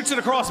just shoots it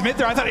across mid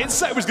there. I thought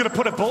Insight was gonna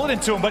put a bullet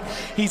into him, but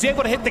he's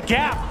able to hit the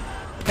gap.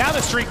 Now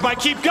the streak might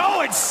keep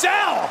going.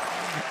 Cell,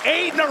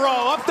 8 in a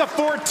row, up to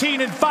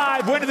 14 and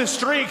 5, winning the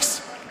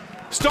streaks.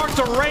 Start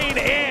to rain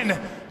in.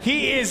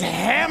 He is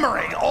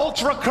hammering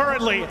Ultra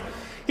currently.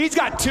 He's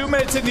got 2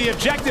 minutes in the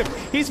objective.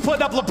 He's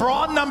putting up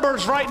LeBron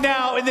numbers right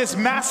now in this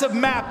massive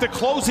map to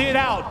close it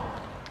out.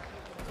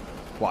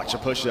 Watch a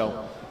push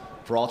though.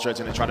 For Ultra, it's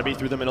going to try to be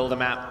through the middle of the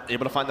map.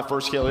 Able to find the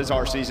first kill is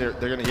RC's. They're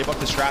going to give up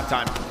the scrap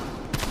time.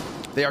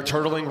 They are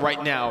turtling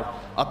right now.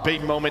 A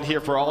big moment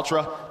here for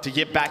Ultra to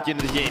get back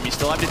into the game. You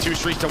still have the 2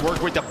 streaks to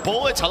work with. The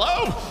bullets,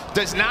 hello,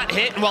 does not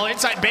hit. And while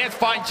Inside Bands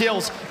find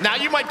kills, now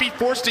you might be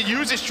forced to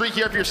use a streak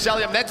here if you're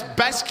Cellium. That's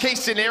best case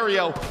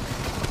scenario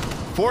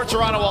for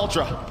Toronto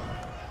Ultra.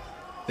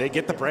 They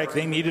get the break.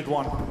 They needed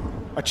one.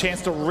 A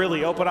chance to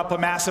really open up a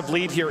massive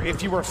lead here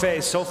if you were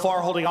FaZe. So far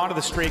holding on to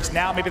the streaks.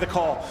 Now maybe the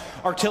call.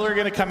 Artillery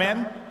going to come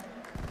in.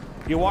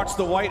 You watch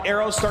the white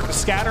arrows start to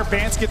scatter.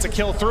 Vance gets a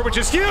kill through, which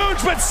is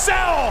huge, but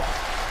Cell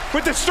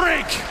with the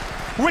streak,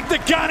 with the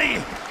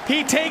gunny.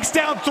 He takes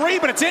down 3,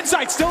 but it's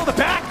Insight still in the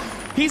back.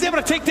 He's able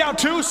to take down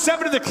 2,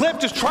 7 to the clip,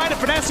 just trying to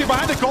finesse him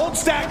behind the gold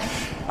stack.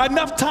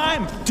 Enough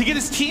time to get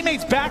his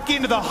teammates back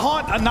into the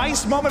hunt. A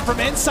nice moment from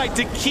Insight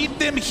to keep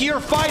them here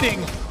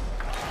fighting.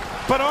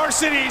 but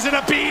Arcitys and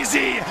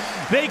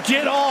aBeZy, they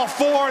get all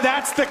four.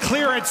 That's the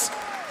clearance.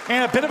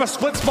 And a bit of a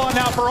split spawn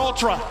now for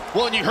Ultra.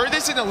 Well, and you heard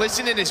this in the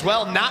listening as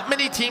well. Not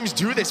many teams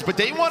do this, but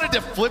they wanted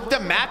to flip the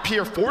map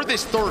here for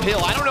this third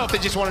hill. I don't know if they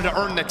just wanted to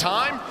earn the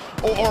time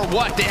or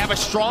what. They have a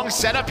strong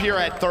setup here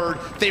at third.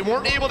 They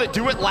weren't able to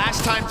do it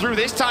last time through.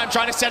 This time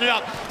trying to set it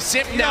up.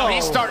 Simp now,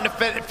 he's starting to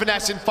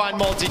finesse and find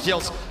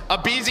multi-kills.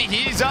 aBeZy,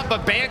 he's up,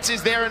 but Bance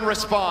is there in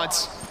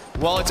response.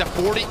 Well, it's a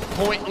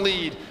 40-point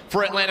lead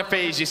for Atlanta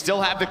FaZe. You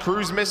still have the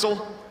cruise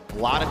missile. A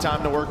lot of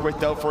time to work with,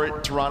 though,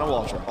 for Toronto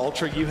Ultra.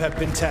 Ultra, you have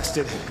been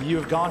tested. You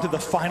have gone to the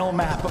final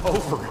map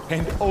over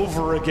and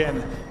over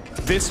again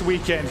this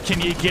weekend. Can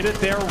you get it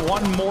there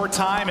one more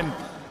time? And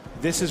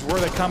this is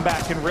where the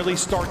comeback can really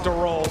start to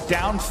roll.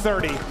 Down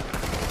 30,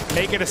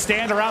 making a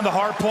stand around the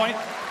hard point.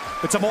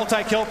 It's a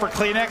multi-kill for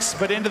CleanX,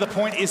 but into the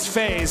point is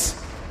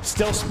FaZe.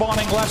 Still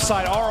spawning left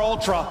side, our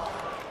Ultra,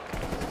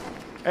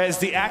 as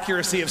the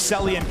accuracy of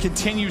Cellium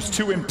continues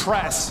to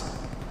impress.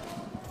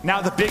 Now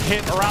the big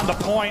hit around the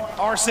point.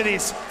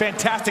 Arcitys,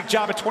 fantastic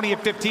job at 20 of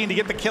 15 to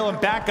get the kill and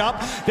back up.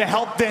 The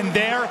help then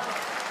there.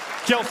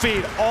 Kill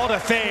feed all to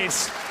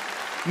FaZe.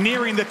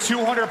 Nearing the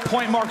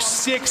 200-point mark,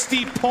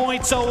 60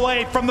 points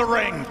away from the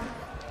ring.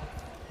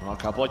 Well, a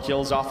couple of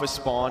kills off of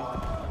spawn.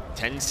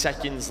 10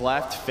 seconds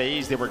left.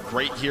 FaZe, they were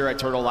great here at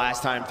Turtle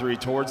last time through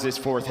towards this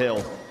fourth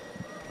hill.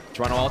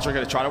 Toronto Ultra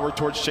going to try to work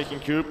towards chicken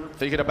coop.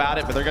 Thinking about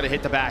it, but they're going to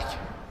hit the back.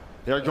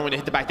 They're going to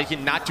hit the back. They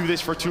cannot do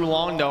this for too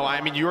long, though. I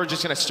mean, you are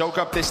just going to soak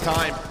up this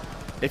time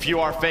if you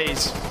are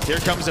FaZe. Here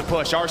comes the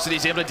push.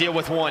 Arcitys able to deal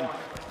with one.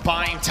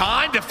 Buying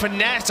time to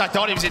finesse. I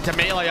thought he was into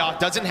melee off.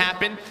 Doesn't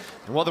happen.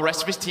 And well, the rest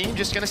of his team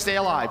just going to stay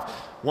alive.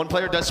 One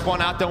player does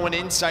spawn out, though, an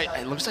insight.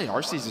 It looks like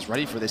Arcitys is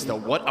ready for this, though.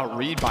 What a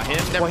read by him.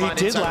 Never well, he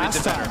did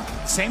last time.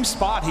 Same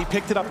spot. He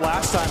picked it up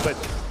last time, but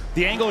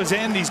the angle is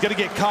in. He's going to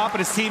get caught, but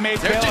his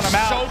teammates bailing him out.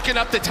 They're just soaking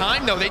up the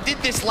time, though. They did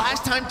this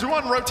last time through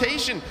on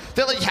rotation.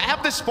 They're like,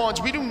 have the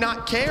spawns. We do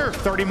not care.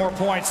 30 more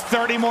points.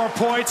 30 more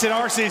points, and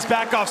Arcitys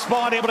back off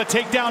spawn, able to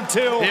take down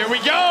two. Here we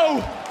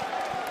go.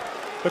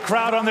 The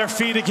crowd on their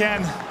feet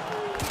again.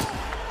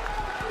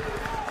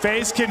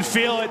 FaZe can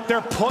feel it.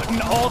 They're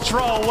putting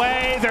Ultra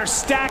away. They're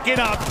stacking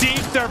up deep.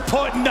 They're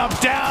putting them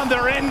down.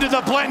 They're into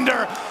the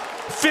blender.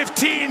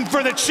 15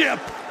 for the chip.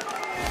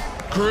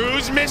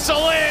 Cruise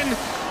missile in.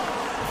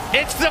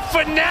 It's the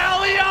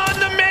finale on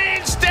the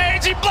main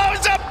stage. He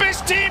blows up his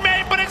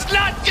teammate, but it's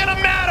not gonna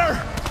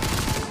matter.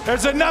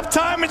 There's enough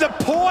time in the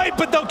point,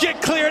 but they'll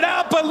get cleared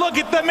out. But look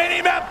at the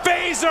minimap.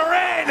 FaZe are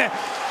in.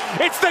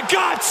 It's the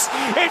guts.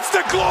 It's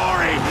the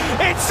glory.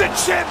 It's the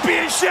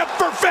championship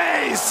for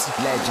FaZe.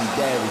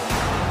 Legendary.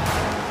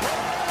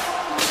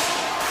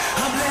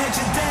 I'm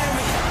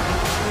legendary.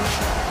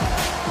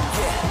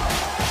 Yeah.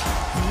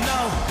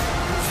 No.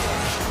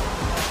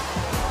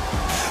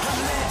 I'm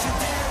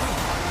legendary.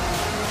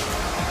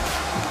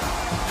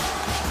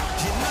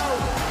 You know.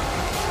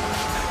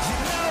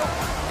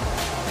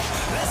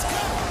 Let's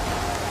go.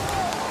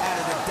 Out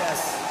of the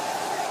dust.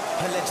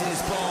 A legend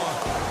is born.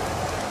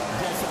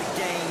 Born for the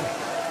game.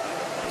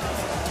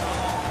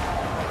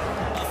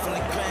 Up from the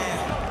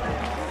ground.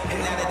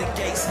 And out of the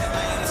gates. I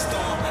am the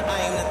storm. I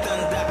am the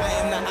thunder. I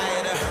am the eye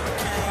of the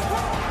hurricane.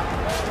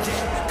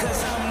 Yeah,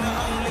 cause I'm the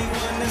only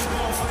one that's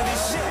born for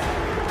this shit.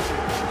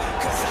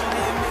 Cause I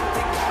am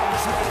mythic. I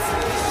was made for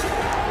this shit.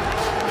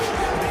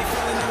 They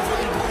feeling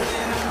unbelievable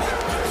and I make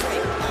it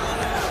great.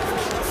 I'm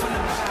up from the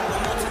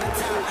bottom, up to the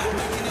top.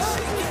 Making this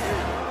shit,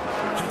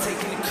 yeah. I'm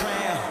taking the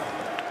crown.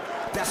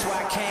 That's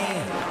why I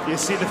came. You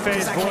see the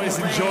FaZe boys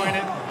enjoying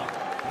it.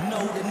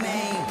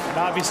 And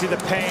obviously the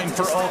pain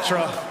for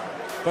Ultra.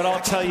 But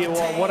I'll tell you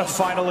what a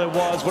final it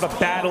was, what a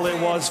battle it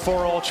was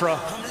for Ultra.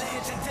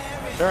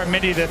 There are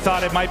many that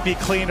thought it might be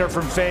cleaner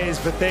from FaZe,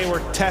 but they were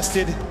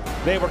tested,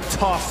 they were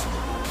tough.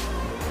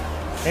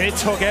 And it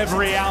took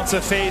every ounce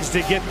of FaZe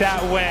to get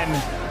that win.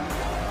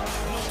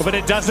 But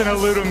it doesn't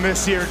elude them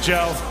this year,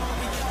 Joe.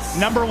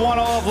 Number one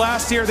all of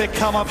last year, they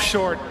come up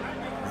short.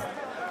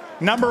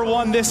 Number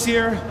one this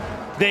year,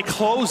 they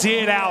close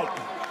it out.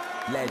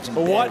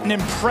 Legendary. What an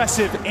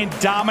impressive and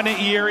dominant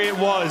year it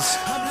was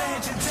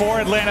for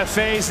Atlanta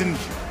FaZe. And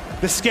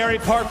the scary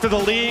part for the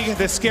league,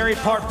 the scary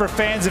part for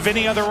fans of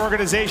any other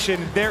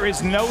organization, there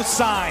is no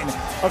sign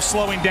of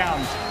slowing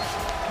down.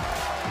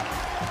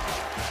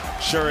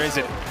 Sure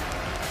isn't.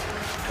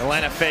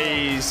 Atlanta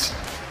FaZe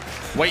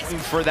waiting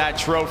for that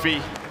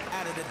trophy.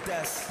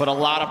 But a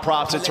lot of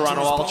props to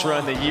Toronto Ultra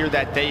in the year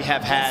that they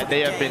have had. They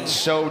have been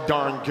so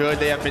darn good.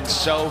 They have been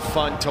so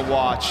fun to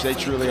watch. They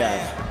truly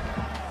have.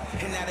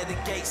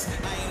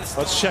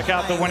 Let's check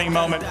out the winning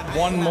moment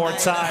one more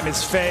time.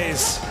 It's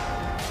FaZe.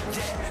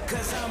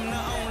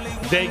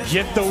 They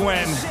get the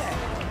win.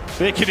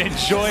 They can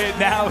enjoy it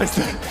now as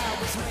the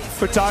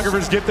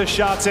photographers get the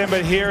shots in,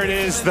 but here it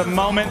is, the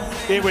moment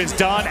it was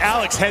done.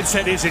 Alexx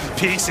headset is in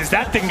pieces.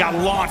 That thing got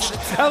launched.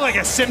 That like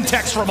a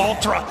Simtex from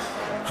Ultra.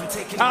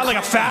 Like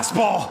a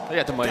fastball. They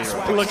got the money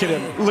right. Look at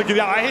him. Look at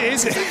that.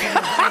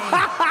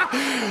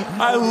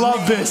 I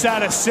love this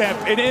out of Simp.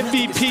 An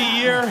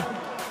MVP year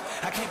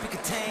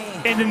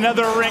and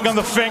another ring on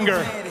the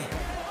finger.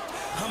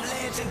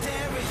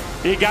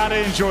 You got to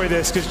enjoy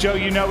this because, Joe,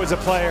 you know as a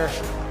player,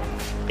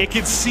 it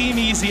can seem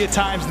easy at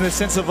times in the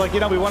sense of like, you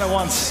know, we won it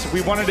once,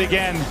 we won it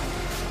again.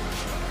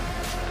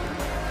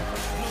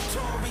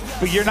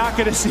 But you're not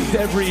going to see it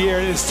every year.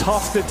 It is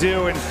tough to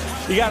do, and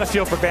you got to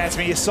feel for Vance. I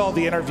mean, you saw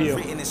the interview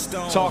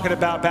talking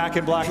about back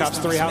in Black Ops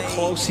 3 how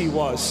close he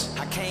was.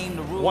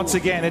 Once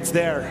again, it's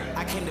there.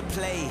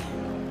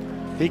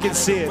 He can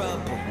see it,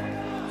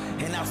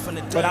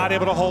 but not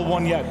able to hold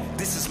one yet.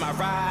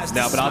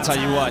 No, but I'll tell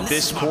you what,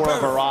 this core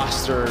of a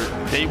roster,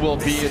 they will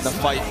be in the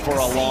fight for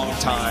a long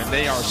time.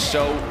 They are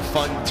so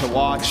fun to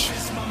watch.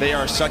 They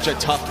are such a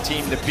tough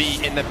team to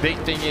beat, and the big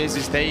thing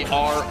is they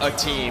are a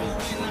team.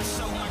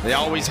 They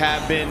always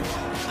have been.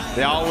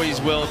 They always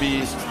will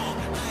be.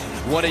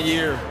 What a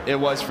year it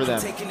was for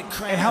them.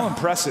 And how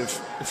impressive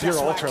if you're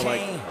Ultra,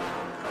 like,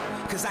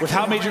 with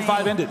how Major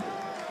 5 ended.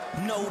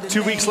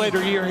 2 weeks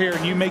later, you're here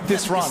and you make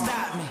this run.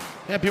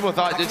 Yeah, people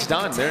thought it's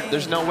done.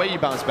 There's no way you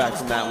bounce back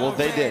from that. Well,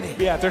 they did.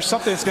 Yeah, if there's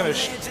something that's going to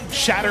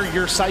shatter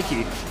your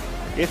psyche,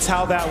 it's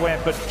how that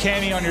went. But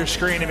Cammy on your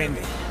screen, I mean,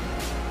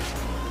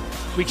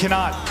 we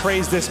cannot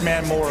praise this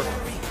man more.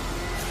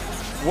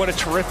 What a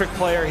terrific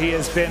player he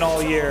has been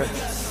all year.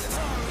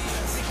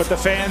 But the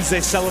fans,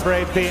 they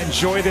celebrate, they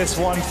enjoy this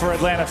one for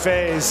Atlanta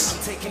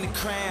FaZe.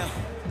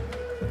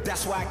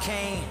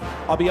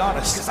 I'll be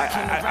honest,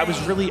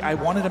 I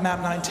wanted a map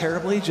 9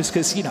 terribly just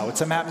because, you know,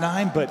 it's a map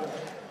 9, but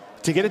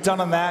to get it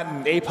done on that,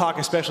 and APOC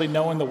especially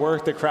knowing the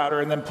work that Crowder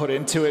and them put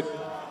into it,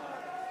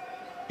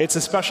 it's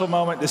a special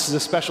moment. This is a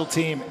special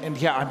team. And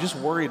yeah, I'm just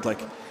worried, like,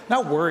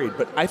 not worried,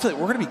 but I feel like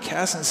we're going to be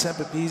casting Simp,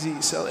 aBeZy,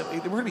 Cellium.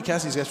 We're going to be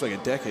casting these guys for like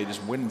a decade,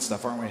 just winning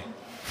stuff, aren't we?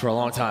 For a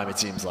long time, it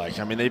seems like.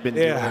 I mean, they've been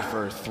doing it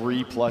for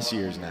 3+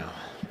 years now.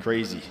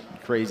 Crazy,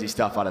 crazy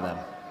stuff out of them.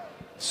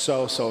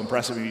 So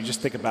impressive. You just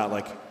think about,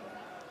 like,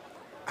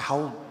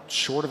 how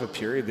short of a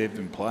period they've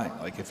been playing.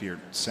 Like, if you're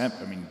Simp,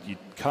 I mean, you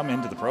come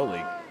into the Pro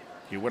League,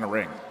 you win a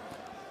ring.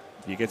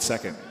 You get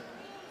second.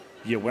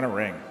 You win a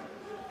ring.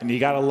 And you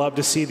got to love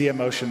to see the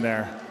emotion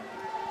there.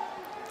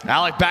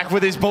 Alec back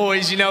with his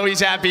boys. You know he's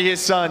happy, his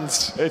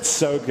sons. It's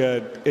so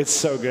good. It's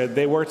so good.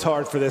 They worked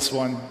hard for this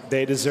one.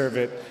 They deserve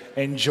it.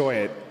 Enjoy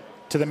it.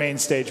 To the main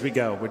stage we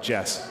go with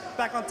Jess.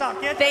 Back on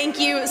top, kid. Thank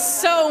you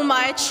so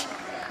much.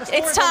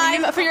 It's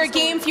time for your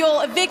Game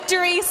Fuel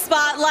Victory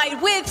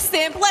Spotlight with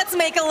Simp. Let's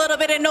make a little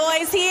bit of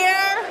noise here.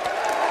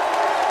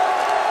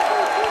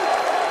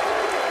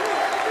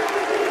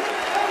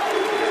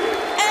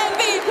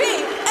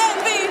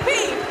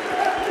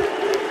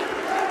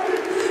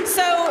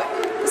 So,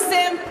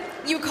 Simp,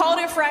 you called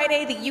it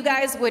Friday that you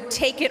guys would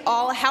take it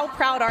all. How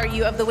proud are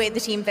you of the way the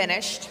team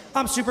finished?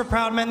 I'm super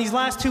proud, man. These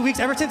last 2 weeks,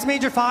 ever since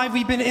Major 5,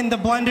 we've been in the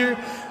blender.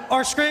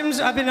 Our scrims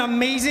have been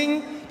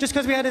amazing just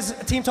because we had this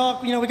team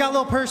talk. You know, we got a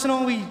little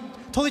personal. We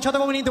told each other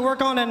what we need to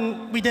work on,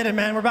 and we did it,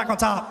 man. We're back on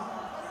top.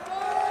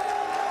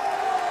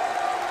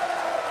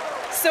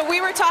 So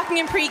we were talking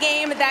in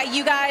pregame that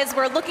you guys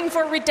were looking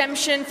for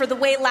redemption for the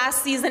way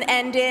last season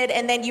ended,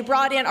 and then you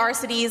brought in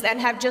Arcitys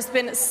and have just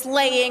been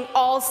slaying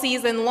all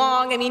season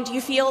long. I mean, do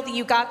you feel that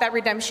you got that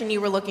redemption you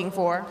were looking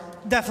for?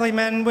 Definitely,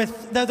 man.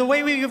 With the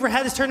way we ever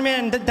had this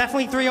tournament, and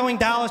definitely 3-0ing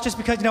Dallas, just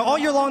because, you know, all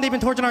year long they've been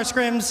torching our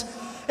scrims.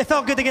 It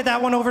felt good to get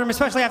that one over them,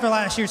 especially after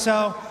last year.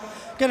 So,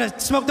 gonna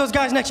smoke those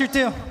guys next year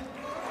too.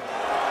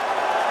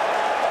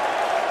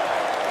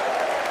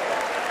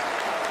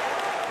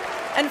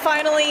 And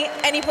finally,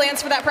 any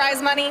plans for that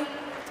prize money?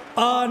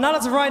 Not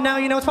as of right now.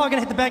 You know, it's probably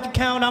gonna hit the bank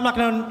account. I'm not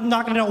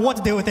gonna know what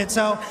to do with it.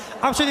 So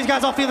I'm sure these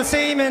guys all feel the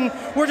same, and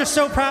we're just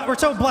so proud. We're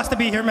so blessed to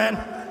be here,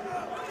 man.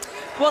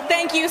 Well,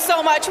 thank you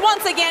so much.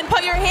 Once again,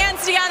 put your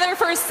hands together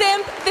for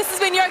Simp. This has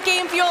been your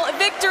Game Fuel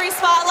Victory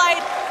Spotlight.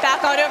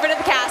 Back on over to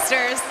the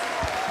casters.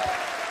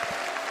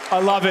 I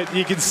love it.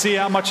 You can see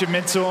how much it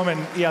meant to him,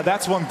 and yeah,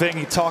 that's one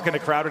thing. Talking to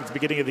Crowder at the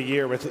beginning of the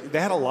year,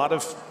 they had a lot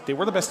of. They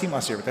were the best team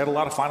last year, but they had a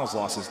lot of finals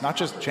losses, not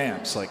just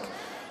champs. Like,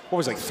 what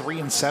was it, like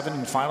 3-7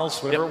 in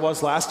finals, whatever it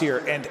was last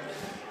year, and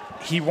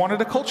he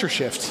wanted a culture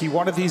shift. He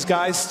wanted these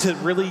guys to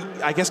really,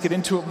 I guess, get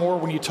into it more.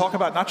 When you talk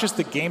about not just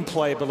the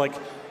gameplay, but like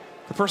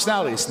the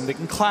personalities, and they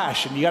can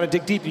clash, and you got to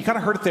dig deep. You kind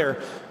of heard it there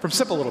from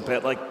Simp a little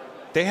bit, like.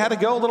 They had to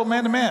go a little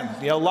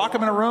man-to-man. You know, lock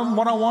them in a room,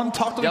 one-on-one,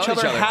 talk to each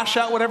other, hash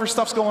out whatever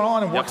stuff's going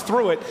on, and work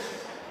through it.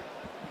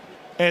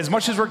 And as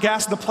much as we're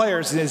gassing the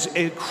players, and as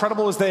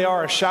incredible as they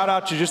are, a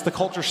shout-out to just the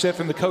culture shift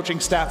and the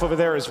coaching staff over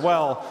there as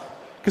well.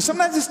 Because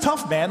sometimes it's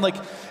tough, man. Like,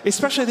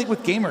 especially I think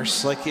with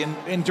gamers, like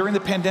during the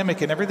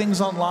pandemic and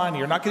everything's online,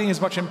 you're not getting as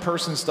much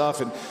in-person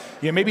stuff, and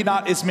you know, maybe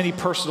not as many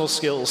personal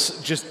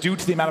skills just due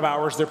to the amount of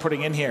hours they're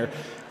putting in here.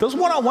 Those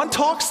one-on-one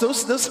talks,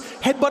 those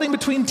headbutting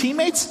between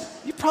teammates,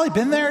 you've probably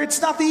been there. It's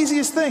not the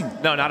easiest thing.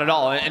 No, not at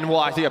all. And well,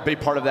 I think a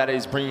big part of that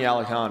is bringing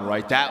Alec on,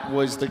 right? That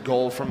was the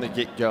goal from the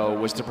get-go,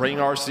 was to bring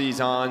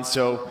Arcitys on.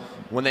 So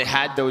when they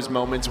had those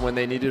moments when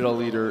they needed a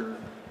leader,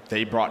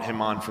 they brought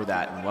him on for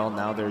that, and well,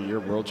 now they're your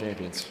world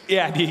champions.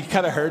 Yeah, and you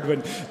kind of heard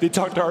when they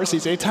talked to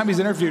Arcitys, anytime he's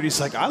interviewed, he's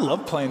like, I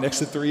love playing next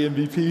to 3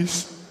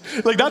 MVPs.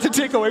 Like, not to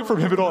take away from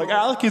him at all. Like,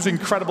 Alec is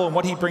incredible, and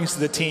what he brings to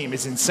the team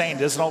is insane.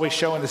 It doesn't always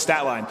show in the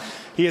stat line.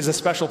 He is a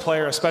special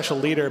player, a special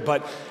leader,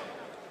 but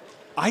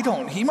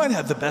he might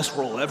have the best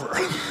role ever.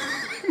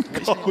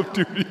 Call of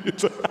Duty.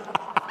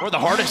 Or the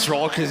hardest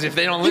role, because if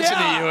they don't listen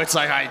to you, it's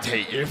like, I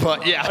hate you.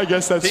 But yeah, I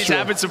guess that's he's true.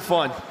 having some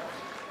fun.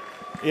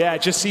 Yeah,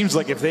 it just seems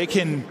like if they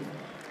can,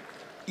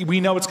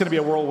 we know it's going to be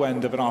a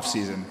whirlwind of an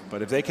offseason,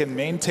 but if they can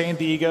maintain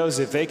the egos,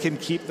 if they can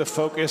keep the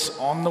focus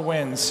on the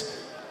wins,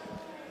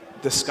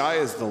 the sky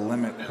is the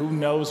limit. Who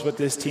knows what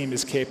this team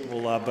is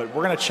capable of? But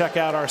we're going to check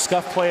out our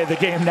scuff play of the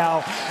game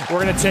now.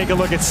 We're going to take a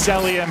look at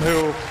Cellium,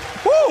 who,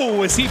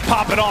 whoo, is he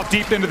popping off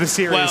deep into the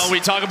series? Well, we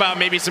talk about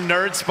maybe some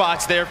nerd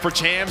spots there for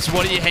champs.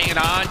 What are you hanging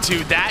on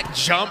to? That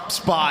jump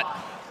spot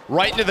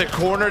right into the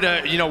corner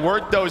to, you know,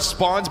 work those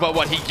spawns. But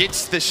what, he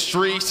gets the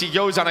streaks. He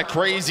goes on a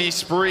crazy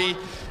spree.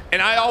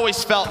 And I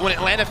always felt when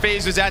Atlanta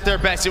FaZe was at their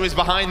best, it was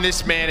behind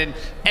this man. And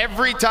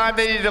every time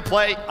they needed to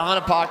play on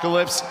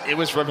Apocalypse, it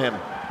was from him.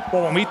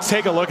 Well, when we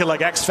take a look at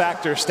like X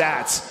Factor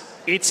stats,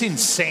 it's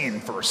insane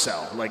for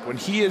Cell. Like when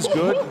he is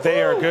good,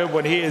 they are good.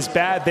 When he is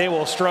bad, they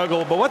will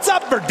struggle. But what's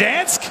up,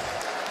 Verdansk?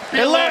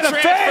 Atlanta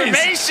FaZe.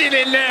 Transformation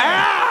in there.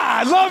 Ah,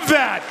 I love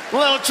that. A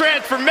little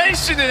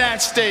transformation in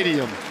that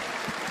stadium.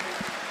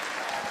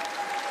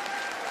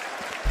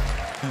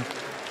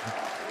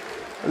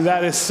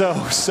 That is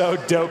so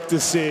dope to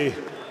see.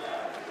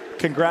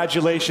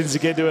 Congratulations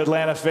again to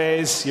Atlanta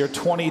FaZe, your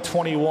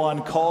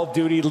 2021 Call of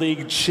Duty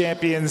League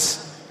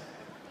champions.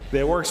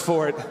 They worked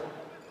for it.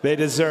 They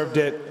deserved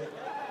it.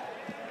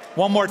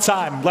 One more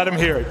time, let them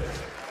hear it.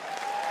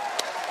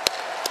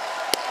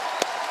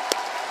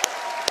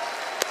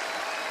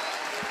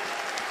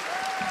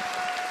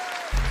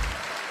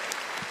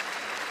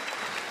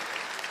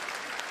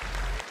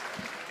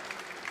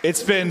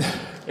 It's been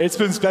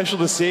special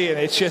to see, and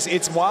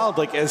it's wild.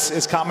 Like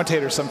as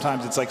commentators,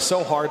 sometimes it's like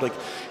so hard. Like,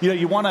 you know,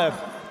 you want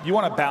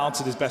to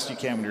balance it as best you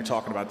can when you're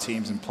talking about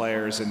teams and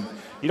players, and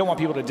you don't want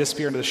people to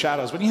disappear into the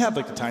shadows. When you have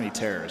like the tiny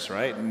terrors,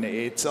 right? And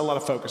it's a lot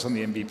of focus on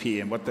the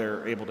MVP and what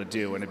they're able to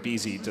do. And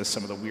aBeZy does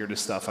some of the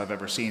weirdest stuff I've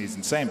ever seen. He's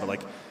insane, but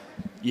like,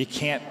 you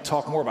can't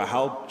talk more about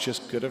how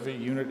just good of a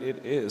unit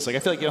it is. Like, I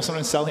feel like, you know,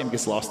 sometimes Cellium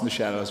gets lost in the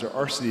shadows, or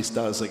Arcitys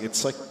does. Like,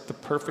 it's like the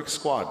perfect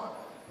squad.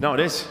 No, it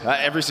is.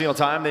 Every single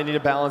time they need a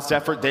balanced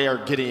effort, they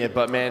are getting it.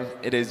 But man,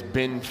 it has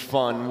been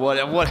fun.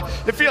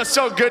 It feels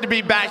so good to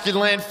be back in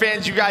LAN.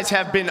 Fans, you guys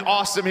have been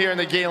awesome here in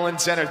the Galen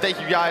Center. Thank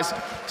you guys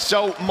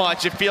so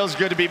much. It feels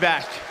good to be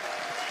back.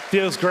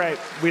 Feels great.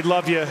 We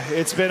love you.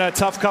 It's been a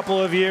tough couple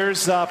of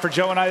years. For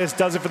Joe and I, this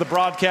does it for the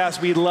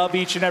broadcast. We love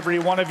each and every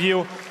one of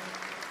you.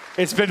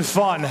 It's been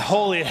fun.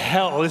 Holy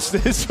hell,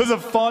 this was a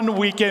fun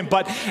weekend.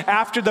 But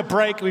after the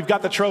break, we've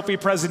got the trophy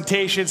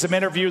presentation, some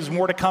interviews,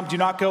 more to come. Do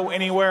not go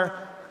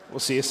anywhere. We'll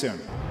see you soon.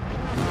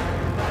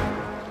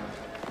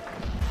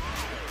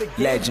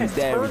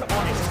 Legendary. I'm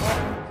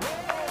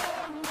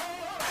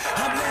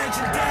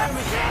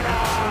legendary.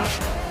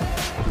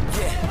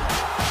 Yeah,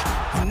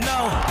 you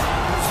know.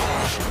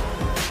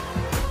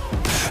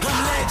 I'm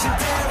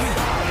legendary.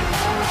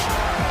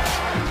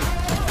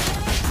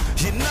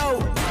 You know.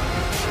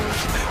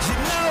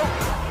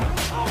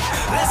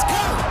 Let's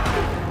go.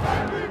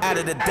 Out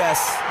of the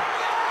dust,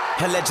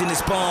 a legend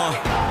is born.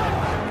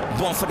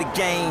 Born for the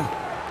game.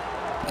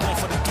 Born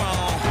for the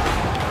throne,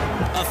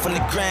 up from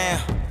the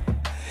ground,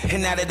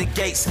 and out of the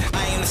gates.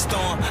 I am the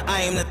storm,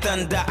 I am the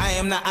thunder, I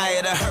am the eye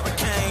of the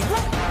hurricane.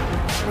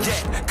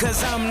 Yeah,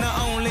 cause I'm the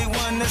only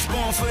one that's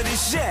born for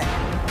this shit.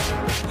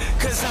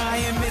 Cause I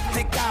am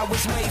mythic, I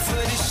was made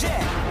for this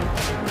shit.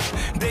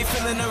 They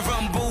feeling the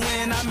rumble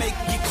when I make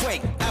you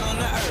quake. Out on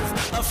the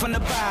earth, up from the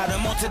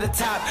bottom, onto the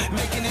top,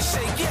 making it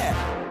shake, yeah.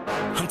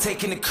 I'm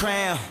taking the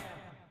crown,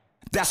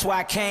 that's why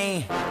I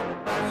came.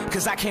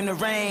 Cause I came to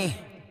reign.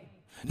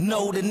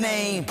 Know the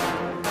name,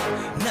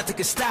 nothing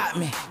can stop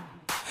me.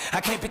 I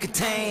can't be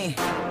contained.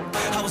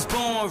 I was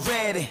born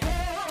ready.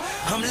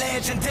 I'm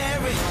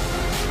legendary.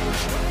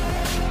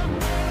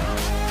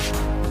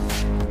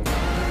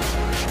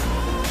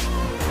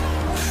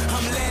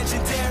 I'm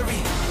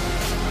legendary.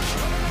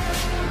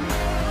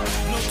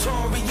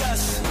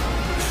 Notorious,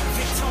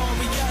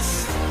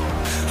 victorious.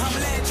 I'm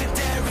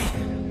legendary.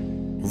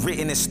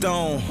 Written in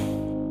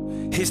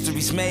stone,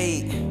 history's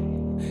made.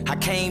 I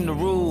came to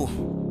rule.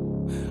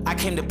 I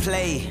came to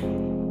play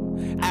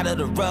out of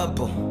the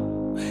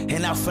rubble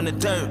and out from the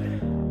dirt.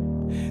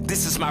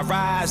 This is my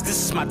rise,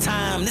 this is my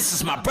time, this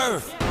is my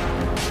birth.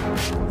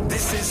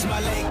 This is my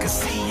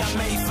legacy, I'm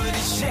made for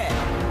this shit.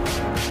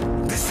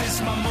 This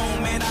is my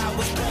moment, I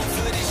was born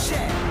for this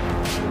shit.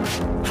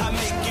 I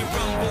make it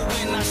rumble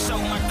when I show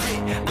my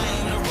grit. I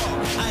am the raw,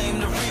 I am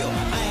the real,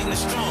 I am the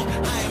strong,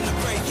 I am the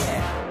great,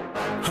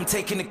 yeah. I'm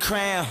taking the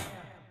crown,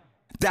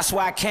 that's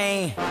why I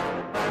came.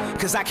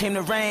 Cause I came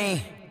to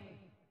reign.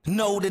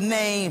 Know the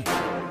name,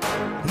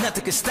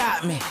 nothing can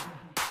stop me.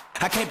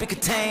 I can't be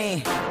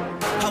contained.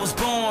 I was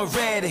born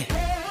ready.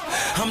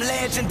 I'm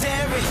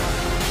legendary.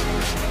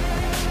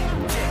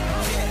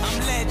 Yeah, I'm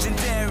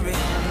legendary.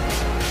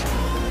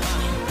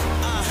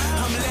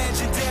 I'm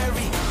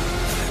legendary.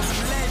 I'm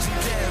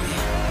legendary.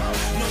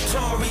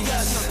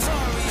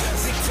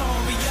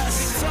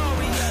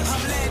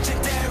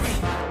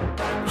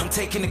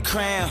 taking the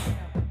crown.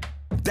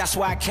 That's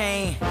why I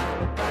came,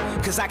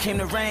 cause I came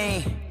to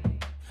reign.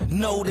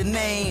 Know the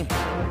name,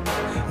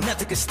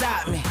 nothing can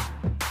stop me.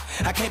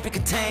 I can't be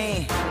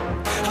contained.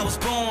 I was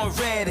born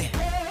ready.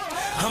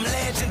 I'm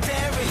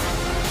legendary.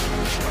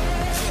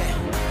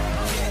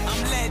 Yeah,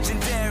 I'm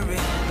legendary.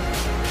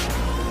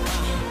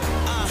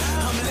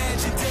 I'm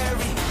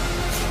legendary.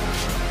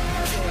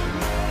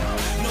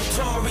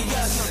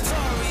 Notorious,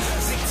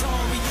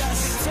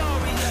 victorious.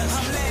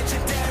 I'm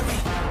legendary.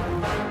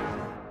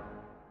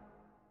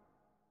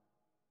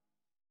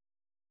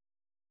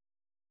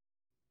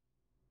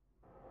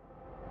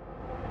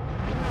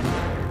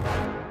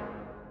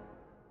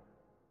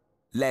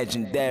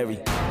 Legendary.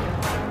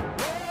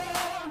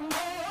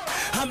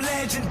 I'm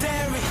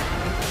legendary.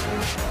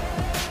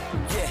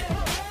 Yeah,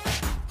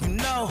 you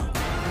know.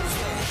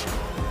 Yeah.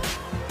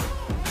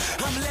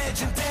 I'm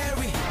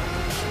legendary.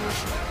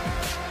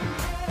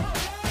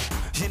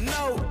 You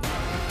know.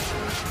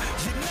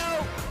 You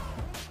know.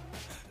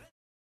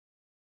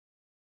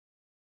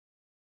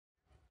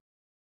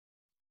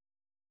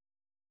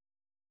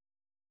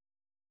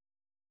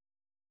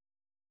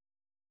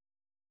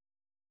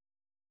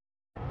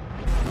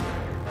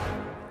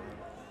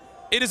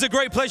 It is a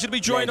great pleasure to be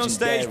joined on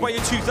stage by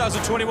your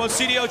 2021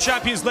 CDL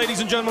champions,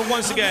 ladies and gentlemen,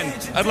 once again,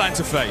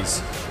 Atlanta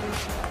FaZe.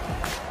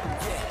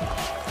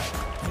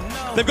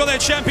 They've got their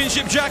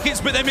championship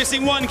jackets, but they're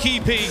missing one key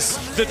piece,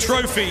 the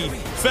trophy.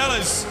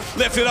 Fellas,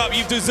 lift it up,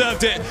 you've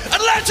deserved it.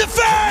 Atlanta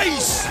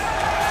FaZe!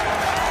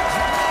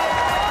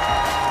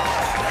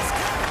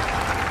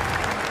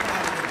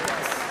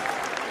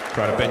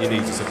 Crowd, bend your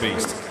knees, it's a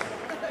beast.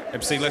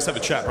 MC, let's have a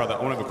chat, brother.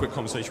 I want to have a quick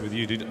conversation with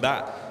you, dude.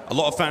 A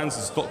lot of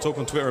fans talk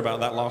on Twitter about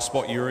that last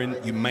spot you were in.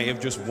 You may have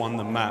just won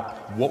the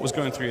map. What was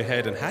going through your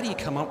head, and how do you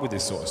come up with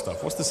this sort of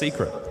stuff? What's the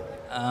secret?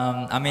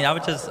 I mean, I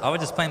was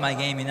just playing my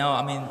game, you know.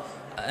 I mean,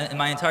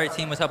 my entire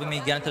team was helping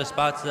me get into the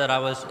spots that I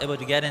was able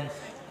to get in,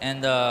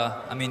 and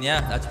I mean,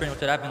 yeah, that's pretty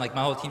much what happened. Like,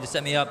 my whole team just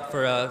set me up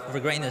for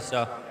greatness,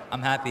 so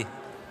I'm happy.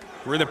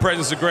 We're in the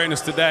presence of greatness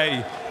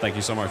today. Thank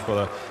you so much,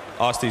 brother.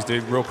 Arcitys,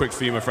 dude, real quick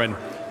for you, my friend.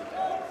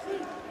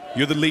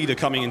 You're the leader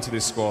coming into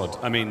this squad.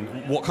 I mean,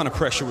 what kind of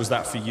pressure was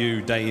that for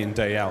you day in,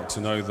 day out, to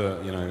know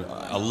that, you know,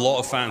 a lot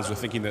of fans were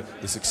thinking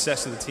that the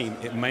success of the team,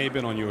 it may have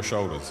been on your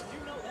shoulders?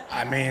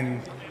 I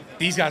mean,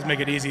 these guys make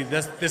it easy.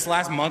 This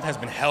last month has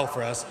been hell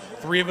for us.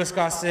 3 of us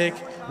got sick.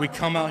 We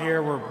come out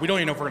here, we don't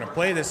even know if we're gonna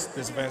play this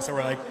event, so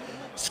we're like,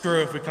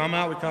 screw it, if we come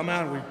out,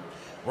 and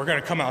we're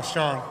gonna come out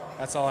strong.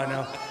 That's all I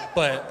know.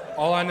 But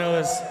all I know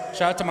is,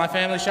 shout out to my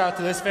family, shout out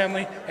to this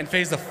family, and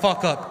FaZe the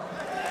fuck up.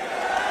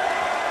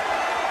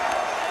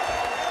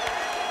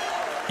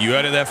 You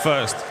heard it there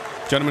first.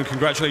 Gentlemen,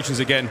 congratulations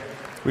again.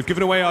 We've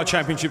given away our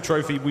championship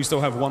trophy. We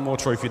still have one more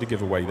trophy to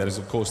give away. That is,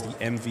 of course, the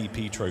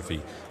MVP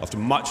trophy. After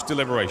much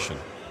deliberation,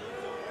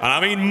 and I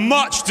mean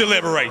much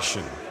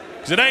deliberation,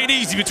 because it ain't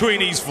easy between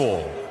these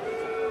 4.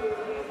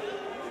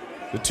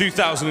 The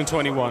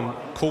 2021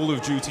 Call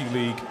of Duty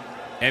League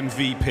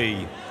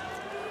MVP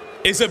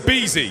is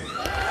aBeZy.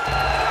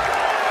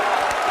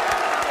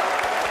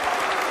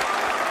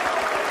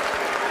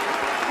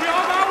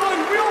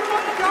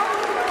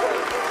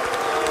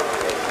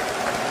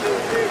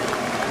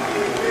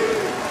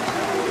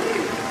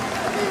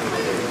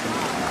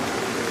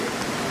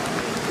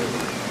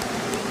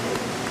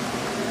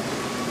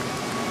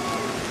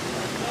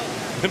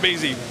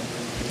 aBeZy,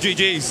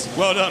 GG's,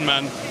 well done,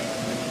 man.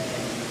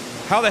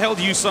 How the hell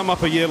do you sum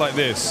up a year like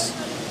this?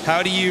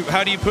 How do you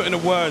put into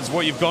words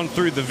what you've gone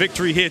through, the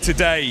victory here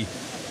today,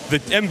 the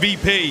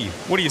MVP?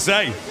 What do you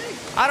say?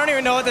 I don't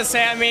even know what to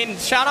say. I mean,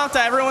 shout out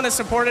to everyone that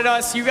supported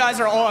us. You guys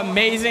are all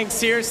amazing,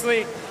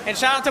 seriously. And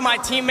shout out to my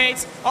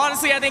teammates.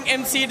 Honestly, I think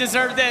MC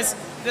deserved this.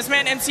 This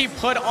man MC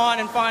put on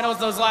in finals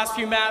those last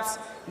few maps.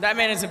 That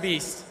man is a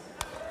beast.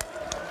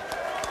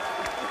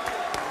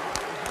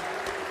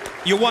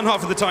 You're one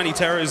half of the Tiny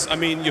Terrors. I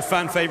mean, you're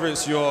fan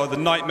favorites. You're the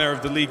nightmare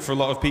of the league for a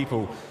lot of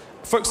people.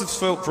 Folks have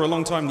felt for a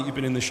long time that you've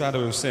been in the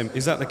shadow of Simp.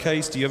 Is that the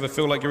case? Do you ever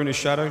feel like you're in his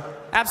shadow?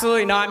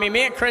 Absolutely not. I mean,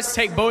 me and Chris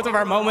take both of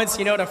our moments,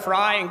 you know, to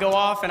fry and go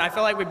off, and I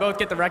feel like we both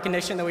get the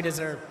recognition that we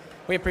deserve.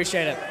 We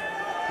appreciate it.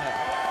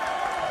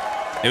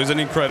 It was an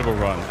incredible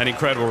run, an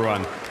incredible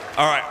run.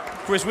 All right,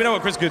 Chris, we know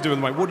what Chris is going to do with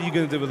the money. What are you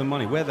going to do with the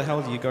money? Where the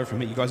hell do you go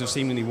from here? You guys have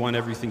seemingly won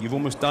everything. You've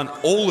almost done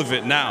all of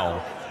it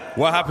now.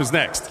 What happens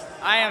next?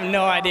 I have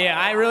no idea.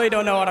 I really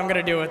don't know what I'm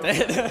going to do with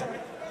it.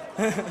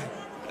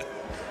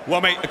 Well,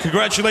 mate,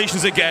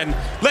 congratulations again.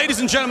 Ladies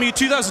and gentlemen, your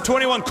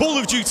 2021 Call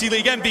of Duty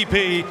League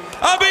MVP,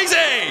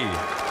 aBeZy!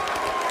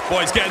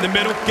 Boys, get in the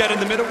middle, get in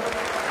the middle.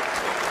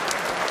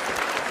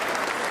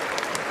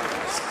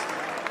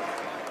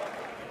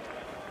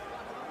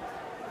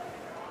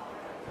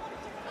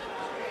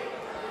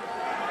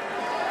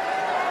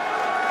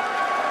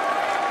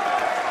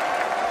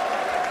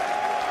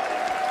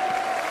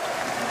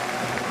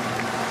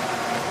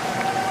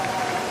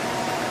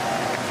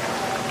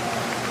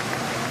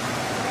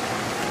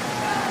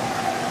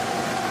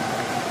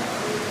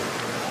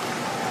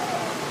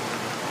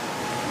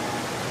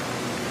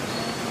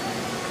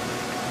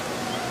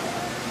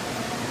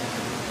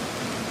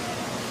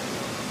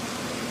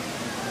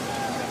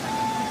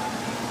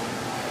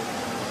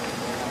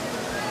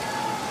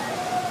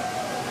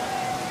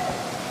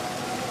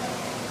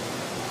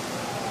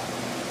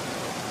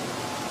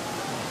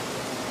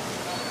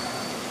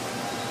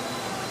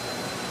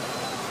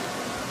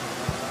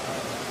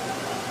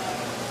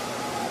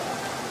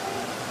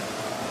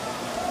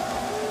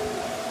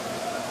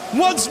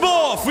 once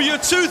more for your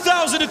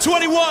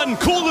 2021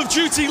 Call of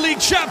Duty League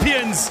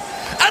champions,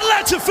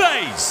 Atlanta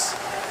FaZe.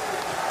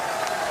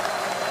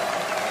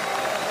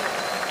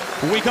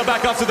 When we come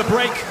back after the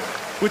break,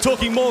 we're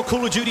talking more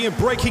Call of Duty and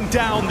breaking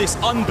down this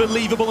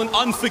unbelievable and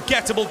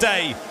unforgettable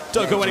day.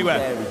 Don't go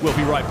anywhere. We'll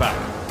be right back.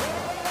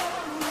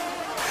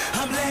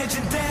 I'm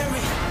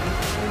legendary.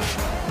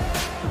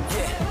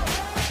 Yeah,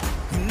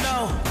 you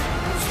know.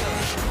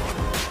 Yeah.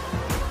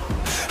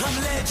 I'm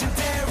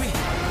legendary.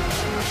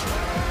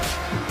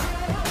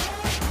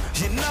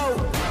 You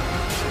know.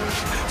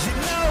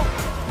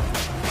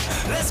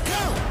 Let's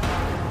go.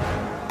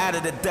 Out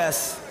of the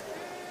dust,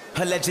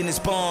 a legend is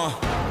born.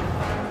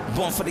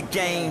 Born for the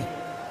game,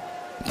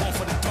 born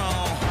for the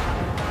throne.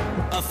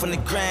 Up from the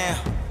ground,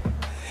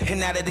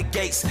 and out of the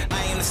gates.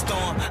 I am the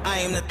storm, I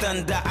am the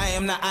thunder, I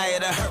am the eye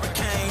of the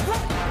hurricane.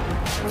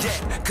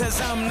 Yeah,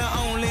 cause I'm the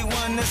only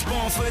one that's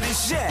born for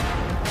this shit.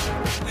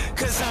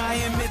 Cause I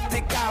am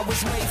mythic, I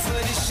was made for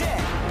this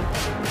shit.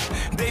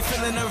 They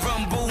feeling the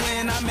rumble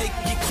when I make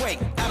you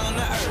quake. Out on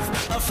the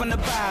earth, up from the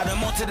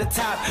bottom, onto the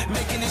top,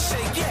 making it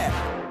shake, yeah.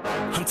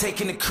 I'm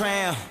taking the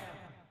crown,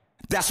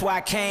 that's why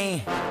I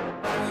came.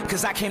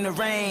 Cause I came to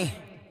reign,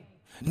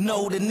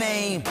 know the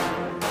name.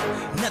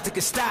 Nothing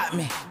can stop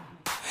me,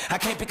 I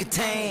can't be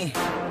contained.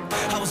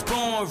 I was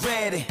born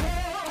ready,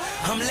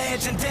 I'm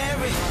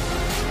legendary.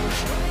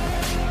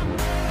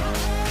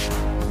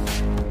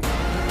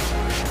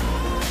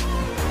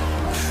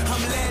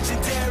 I'm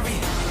legendary.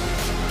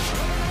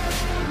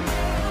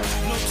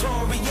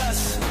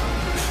 Notorious,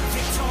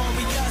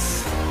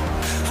 victorious.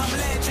 I'm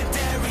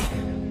legendary.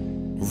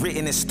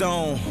 Written in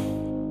stone,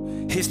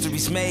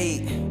 history's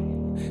made.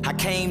 I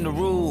came to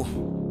rule,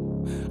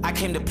 I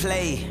came to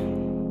play.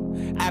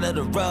 Out of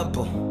the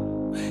rubble,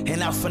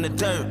 and out from the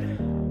dirt.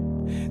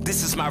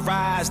 This is my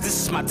rise, this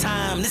is my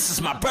time, this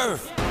is my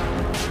birth.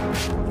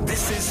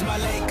 This is my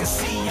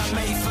legacy, I'm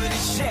made for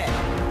this shit.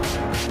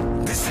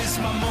 This is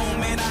my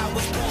moment, I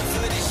was born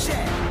for this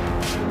shit.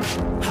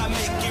 I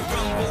make it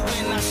rumble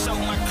when I show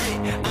my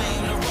grit. I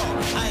am the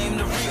raw, I am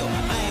the real,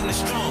 I am the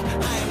strong,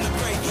 I am the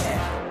great,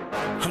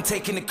 yeah. I'm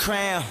taking the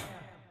crown,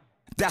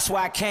 that's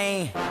why I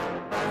came.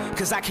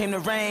 Cause I came to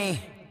reign,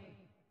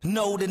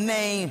 know the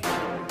name.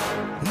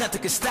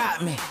 Nothing can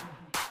stop me,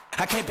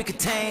 I can't be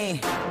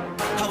contained.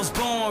 I was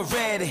born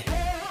ready,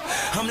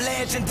 I'm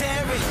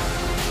legendary.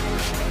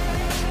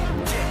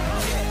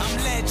 Yeah, I'm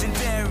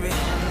legendary.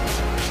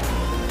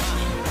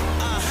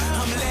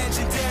 I'm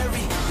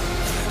legendary.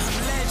 I'm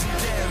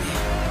legendary.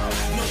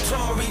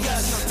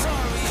 Notorious,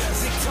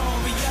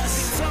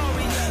 victorious.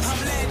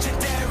 I'm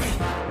legendary.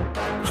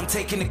 I'm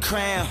taking the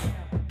crown,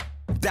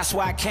 that's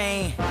why I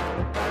came.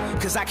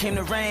 Cause I came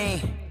to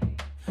reign,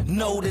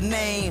 know the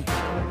name.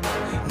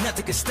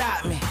 Nothing can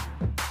stop me,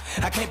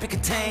 I can't be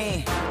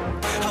contained.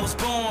 I was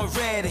born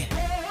ready,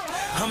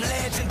 I'm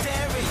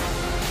legendary.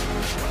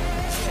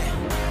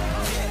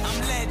 Yeah,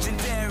 I'm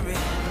legendary.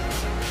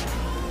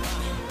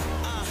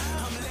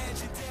 I'm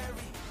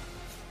legendary.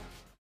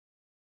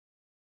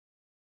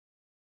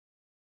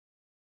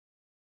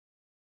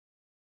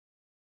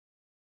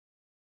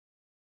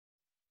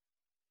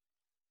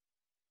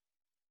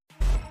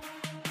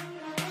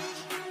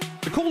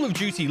 The Call of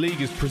Duty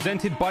League is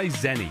presented by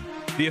Seany,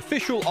 the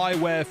official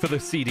eyewear for the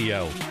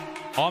CDL.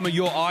 Armor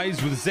your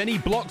eyes with Seany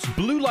Blocks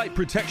blue light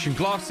protection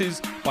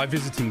glasses by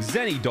visiting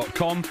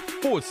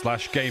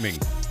seany.com/gaming.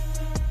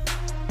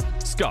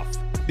 Scump,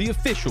 the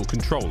official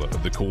controller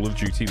of the Call of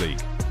Duty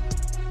League.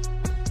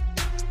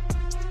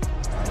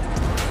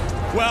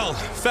 Well,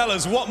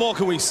 fellas, what more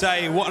can we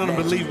say? What an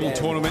unbelievable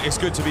tournament. It's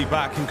good to be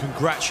back, and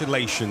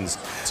congratulations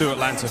to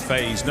Atlanta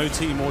FaZe. No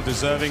team more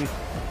deserving.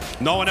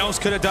 No one else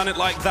could have done it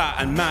like that,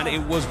 and man,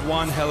 it was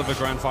one hell of a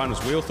grand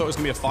finals. We all thought it was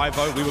going to be a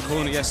 5-0. We were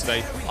calling it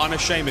yesterday,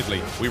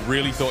 unashamedly. We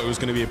really thought it was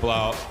going to be a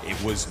blowout.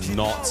 It was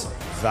not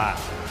that.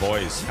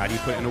 Boys, how do you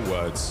put it into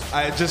words?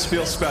 It just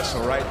feels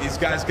special, right? These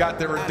guys got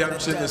their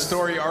redemption. The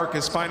story arc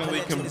is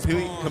finally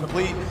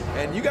complete,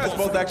 and you guys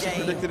both actually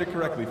predicted it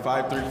correctly.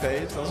 5-3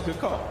 FaZe. That was a good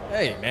call.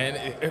 Hey, man,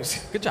 it was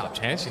good job,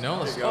 Chance. You know,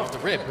 let's go off the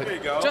rip.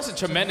 But just a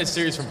tremendous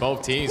series from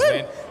both teams,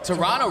 man.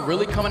 Toronto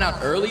really coming out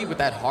early with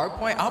that hard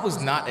point. I was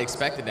not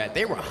expecting that.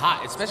 They were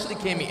hot, especially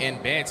Cammy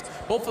and Vance.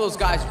 Both of those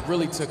guys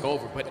really took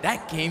over. But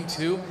that game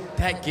two,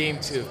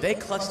 if they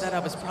clutched that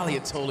up, it's probably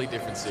a totally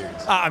different series.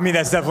 I mean,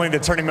 that's definitely the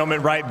turning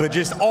moment, right? But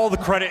just all the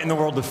credit in the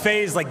world to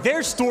FaZe. Like,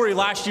 their story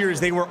last year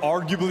is they were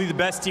arguably the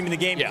best team in the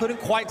game.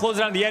 Couldn't quite close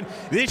it out in the end.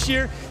 This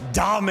year,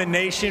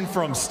 domination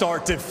from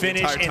start to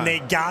finish, and they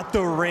got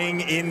the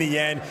ring in the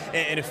end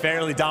in a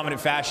fairly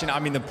dominant fashion. I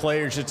mean, the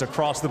players just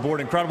across the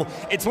board, incredible.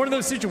 It's one of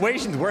those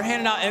situations we're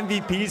handing out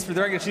MVPs for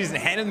the regular season,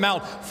 handing them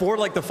out for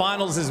like the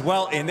finals as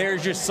well, and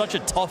there's just such a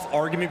tough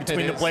argument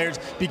between the players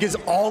because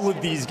all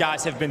of these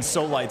guys have been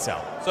so lights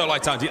out. So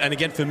lights out, and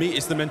again, for me,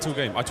 it's the mental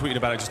game. I tweeted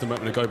about it just a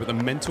moment ago, but the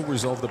mental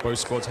resolve that both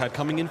squads had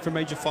coming in from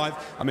Major 5.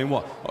 I mean,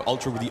 what?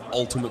 Ultra with the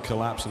ultimate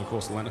collapse, and of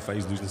course, Atlanta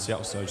FaZe losing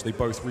Seattle Surge. They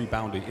both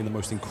rebounded in the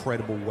most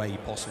incredible way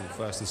possible.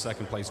 First and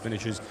second place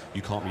finishes.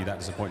 You can't be that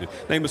disappointed.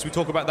 Nameless, we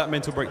talk about that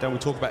mental break. breakdown. We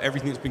talk about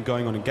everything that's been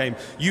going on in game.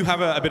 You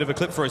have a bit of a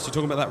clip for us. You're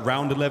talking about that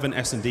round 11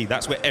 S&D.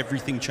 That's where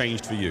everything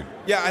changed for you.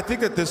 Yeah, I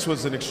think that this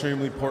was an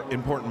extremely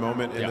important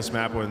moment in this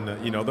map when,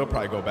 you know, they'll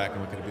probably go back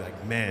and look at it and be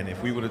like, man,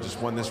 if we would have just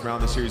won this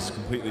round, the series is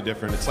completely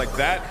different. It's like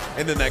that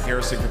and then that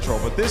Garrison control.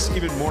 But this,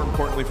 even more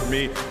importantly for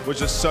me, was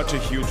just such a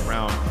huge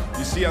round.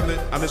 You see on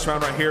this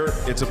round right here,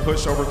 it's a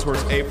push over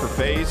towards A for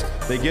FaZe.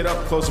 They get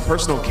up close and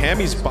personal.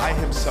 Cammy's by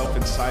himself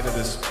inside of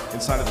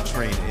the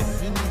train,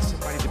 and he needs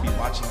somebody to be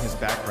watching his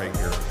back right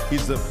here.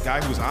 He's the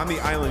guy who's on the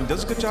island. He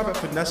does a good job at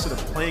finessing of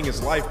playing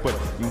his life, but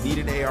you need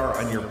an AR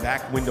on your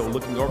back window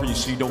looking over you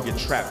so you don't get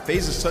trapped.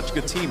 FaZe is such a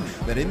good team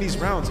that in these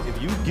rounds,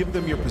 if you give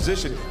them your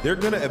position, they're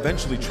going to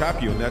eventually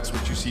trap you, and that's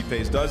what you see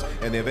FaZe does,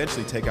 and they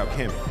eventually take out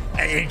Cammy.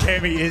 And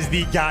Cammy is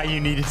the guy you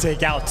need to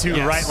take out too,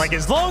 right? Like,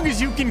 as long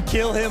as you can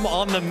kill him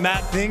on the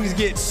map, things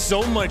get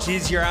so much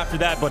easier after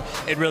that, but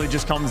it really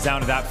just comes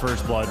down to that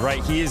first blood,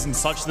 right? He is in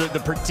such the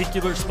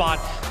particular spot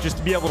just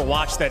to be able to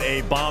watch that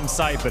A bomb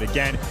site, but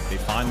again, they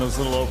find those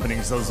little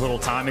openings, those little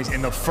timings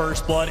in the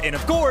first blood, and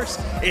of course,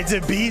 it's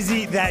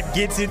aBeZy that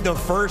gets it. The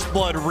first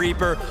blood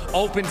Reaper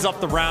opens up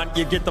the round,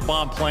 you get the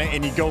bomb plant,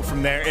 and you go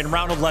from there. In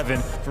round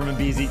 11 from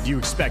aBeZy, do you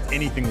expect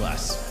anything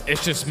less?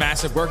 It's just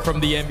massive work from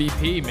the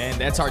MVP, man.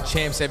 That's our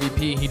champ's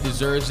MVP. He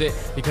deserves it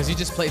because he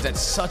just plays at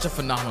such a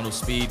phenomenal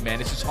speed,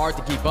 man. It's just hard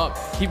to keep up.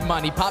 Keep in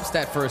mind, he pops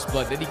that first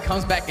blood, then he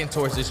comes back in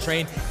towards his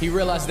train. He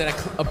realizes that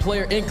a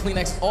player in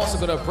CleanX also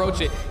going to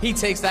approach it. He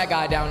takes that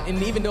guy down,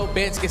 and even though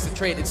Bance gets the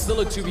trade, it's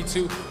still a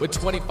 2v2 with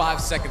 25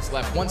 seconds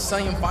left. Once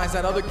Cellium finds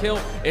that other kill,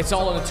 it's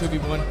all in a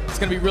 2v1. It's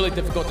going to be really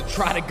difficult to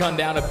try to gun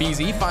down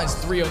aBeZy. He finds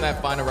 3 on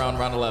that final round,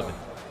 round 11.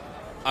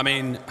 I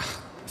mean,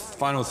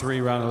 final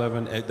 3, round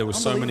 11, there were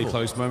so many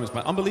close moments,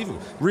 man. Unbelievable.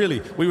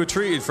 Really, we were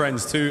treated,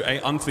 friends, to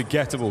an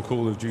unforgettable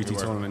Call of Duty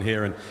tournament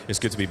here, and it's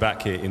good to be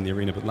back here in the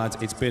arena. But lads,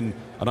 it's been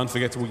an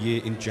unforgettable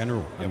year in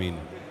general. I mean,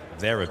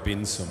 there have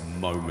been some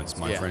moments,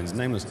 my friends.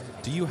 Nameless,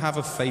 do you have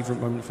a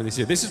favorite moment for this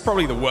year? This is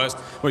probably the worst,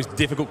 most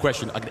difficult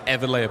question I could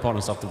ever lay upon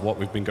us after what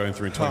we've been going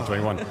through in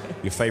 2021.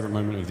 Your favorite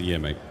moment of the year,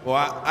 mate? Well,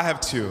 I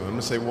have 2. I'm going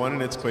to say one,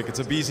 and it's quick. It's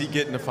aBeZy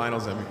getting the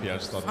finals MVP. I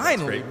just thought that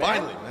was great.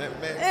 Finally,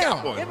 man.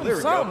 Got one. There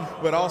we go.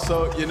 But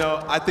also, you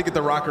know, I think the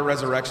Røkkr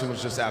resurrection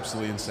was just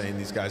absolutely insane.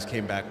 These guys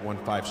came back, won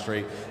 5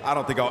 straight. I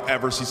don't think I'll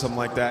ever see something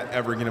like that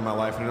ever again in my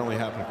life, and it only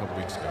happened a couple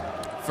weeks ago.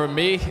 For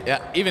me,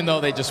 even though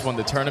they just won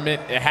the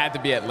tournament, it had to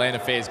be Atlanta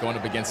FaZe going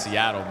up against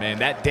Seattle, man.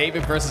 That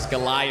David versus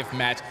Goliath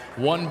match,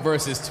 1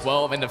 versus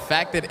 12, and the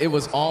fact that it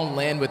was on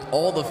land with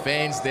all the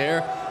fans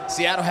there,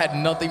 Seattle had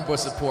nothing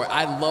but support.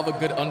 I love a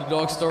good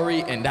underdog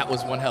story, and that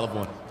was one hell of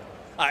one.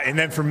 And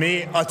then for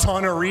me, a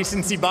ton of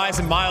recency bias.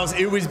 And Miles,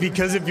 it was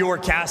because of your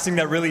casting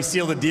that really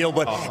sealed the deal.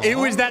 But it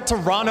was that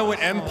Toronto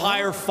and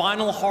Empire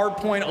final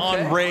hardpoint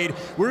on Raid,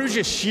 where it was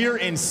just sheer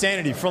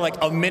insanity for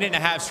like a minute and a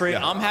half straight.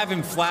 I'm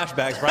having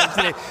flashbacks, right?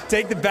 Today,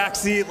 take the back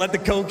seat, let the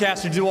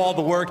co-caster do all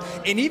the work.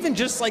 And even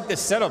just like the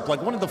setup,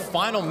 like one of the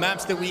final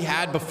maps that we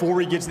had before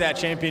we get to that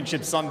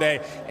championship Sunday,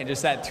 and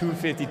just that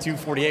 250,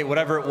 248,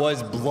 whatever it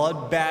was,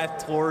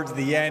 bloodbath towards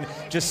the end.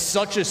 Just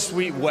such a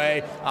sweet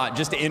way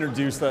just to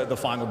introduce the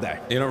final day.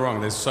 You're not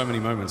wrong. There's so many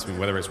moments. I mean,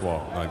 whether it's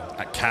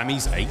like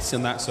Cammy's ace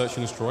in that Search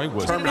and Destroy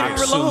was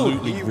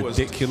absolutely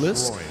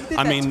ridiculous.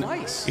 I mean,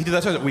 he did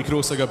that twice. We could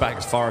also go back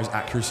as far as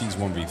accuracies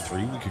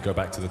 1v3. We could go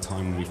back to the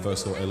time when we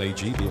first saw LAG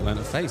the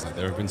Atlanta FaZe. Like,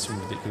 there have been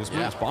some ridiculous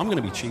moments. But I'm going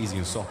to be cheesy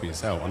and soppy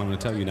as hell. And I'm going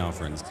to tell you now,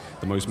 friends,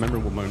 the most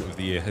memorable moment of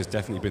the year has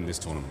definitely been this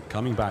tournament.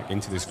 Coming back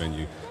into this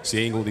venue,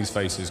 seeing all these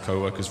faces,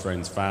 co-workers,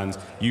 friends, fans,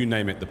 you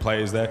name it, the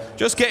players there,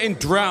 just getting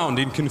drowned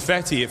in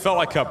confetti. It felt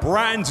like a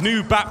brand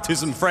new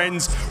baptism,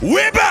 friends.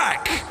 We're back!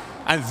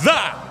 And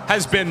that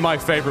has been my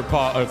favorite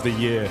part of the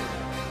year.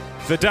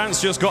 The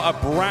dance just got a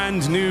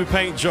brand new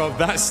paint job.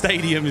 That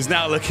stadium is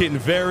now looking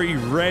very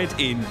red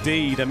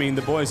indeed. I mean,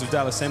 the boys of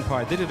Dallas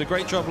Empire did a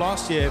great job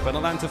last year, but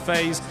Atlanta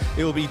FaZe,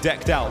 it will be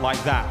decked out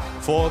like that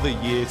for the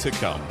year to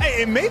come.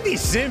 Hey, it may be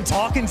Simp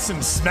talking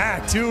some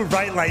smack too,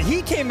 right? Like,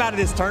 he came out of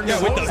this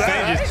tournament with the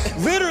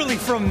vengeance. Literally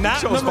from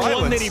map number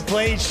 1 that he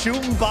played,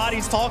 shooting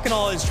bodies, talking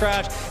all his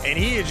trash, and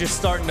he is just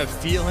starting to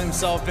feel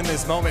himself in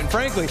this moment. And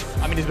frankly,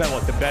 I mean, he's been,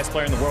 what, the best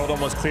player in the world,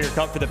 almost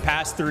clear-cut for the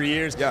past 3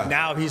 years.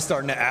 Now he's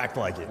starting to act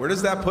like it. Where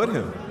does that put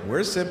him?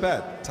 Where's Simp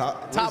at?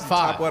 Top 5.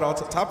 Top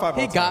what? Top 5.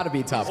 He got to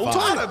be top 5.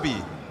 Gotta be.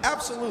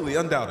 Absolutely,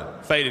 undoubted.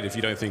 Faded if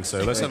you don't think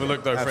so. Let's have a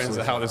look, though, friends,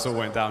 at how this all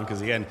went down,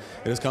 because, again,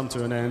 it has come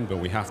to an end, but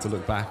we have to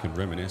look back and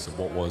reminisce of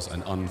what was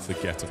an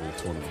unforgettable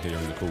tournament here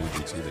in the Call of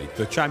Duty League.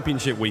 The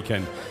championship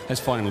weekend has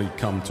finally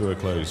come to a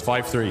close.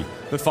 5-3,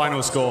 the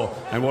final score,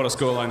 and what a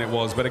scoreline it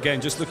was. But, again,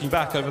 just looking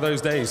back over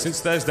those days, since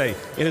Thursday,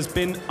 it has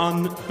been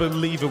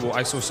unbelievable.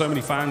 I saw so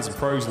many fans and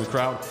pros in the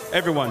crowd,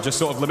 everyone just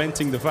sort of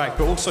lamenting the fact,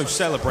 but also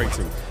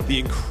celebrating the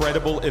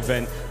incredible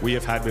event we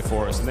have had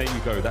before us. And there you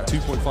go, that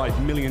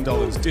 $2.5 million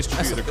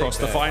distributed across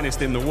the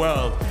finest in the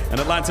world. And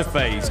Atlanta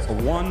FaZe, a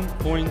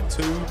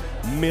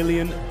 $1.2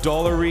 million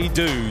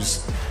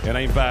dues. It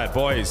ain't bad,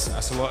 boys.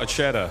 That's a lot of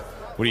cheddar.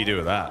 What do you do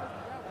with that?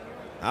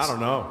 I don't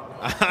know.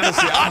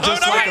 Honestly, I'm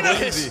just like a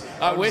lazy.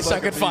 I wish I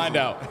could find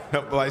out.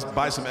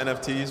 Buy some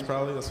NFTs,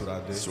 probably. That's what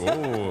I did.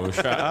 Oh,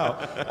 shout out.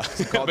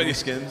 Called these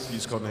skins. You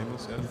just called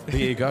nameless. Yeah.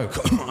 There you go.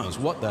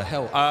 What the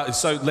hell?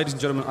 So, ladies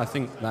and gentlemen, I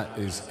think that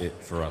is it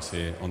for us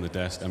here on the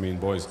desk. I mean,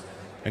 boys,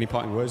 any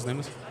parting words,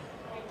 nameless?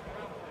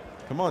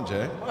 Come on,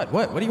 Jay.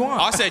 What do you want?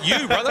 I said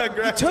you, brother.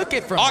 You took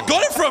it from me. I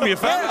got it from you,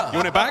 fam. Yeah. You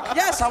want it back?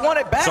 Yes, I want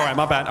it back. Sorry,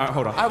 my bad. All right,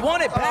 hold on. I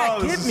want it back.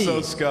 Oh, Give me.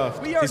 so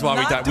scuffed. We are This is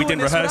why we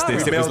didn't rehearse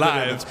this. It was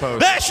live.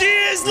 There she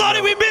is,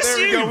 Lottie. We miss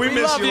you. Go. We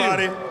miss you,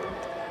 Lottie.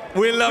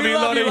 We love you,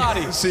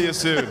 Lottie. See you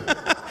soon.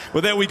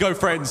 Well, there we go,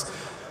 friends.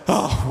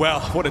 Oh,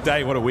 well, what a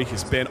day, what a week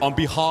it's been. On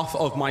behalf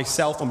of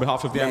myself, on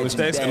behalf of the Analyst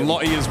Desk, and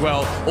Lottie as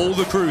well, all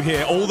the crew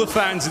here, all the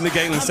fans in the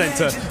Galen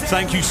Center,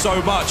 thank you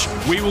so much.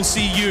 We will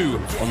see you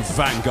on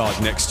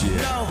Vanguard next year.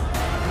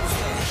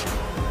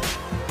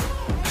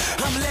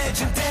 I'm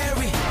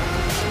legendary.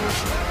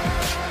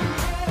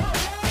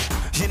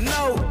 You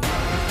know.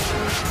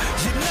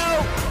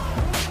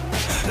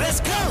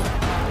 Let's go.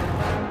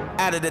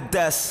 Out of the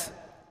dust,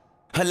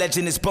 a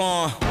legend is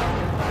born.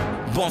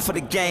 Born for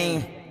the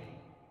game.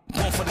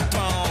 Born for the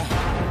throne,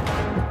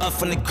 up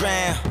from the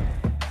ground,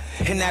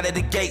 and out of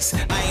the gates.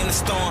 I am the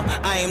storm,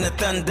 I am the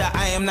thunder,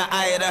 I am the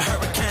eye of the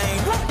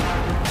hurricane.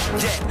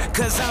 Yeah,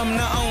 cause I'm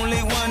the only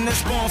one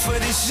that's born for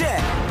this shit.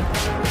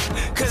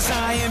 Cause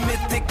I am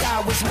mythic,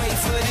 I was made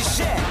for this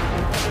shit.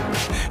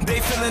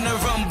 They feeling the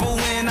rumble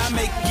when I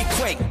make you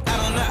quake. Out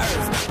on the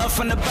earth, up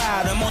from the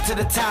bottom, onto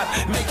the top,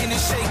 making it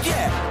shake,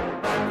 yeah.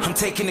 I'm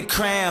taking the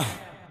crown,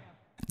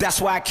 that's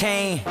why I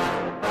came.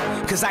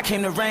 Cause I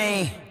came to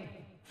reign.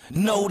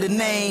 Know the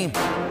name,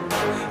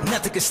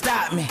 nothing can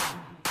stop me.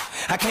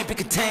 I can't be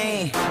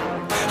contained.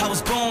 I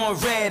was born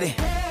ready.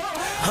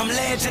 I'm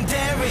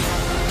legendary.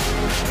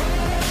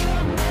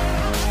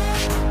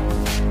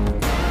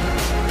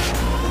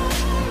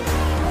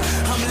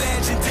 I'm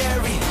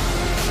legendary.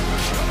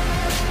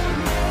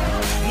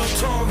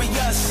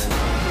 Notorious,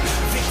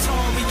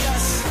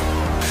 victorious.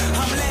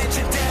 I'm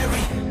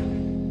legendary.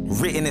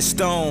 Written in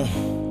stone,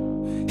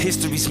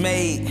 history's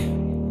made.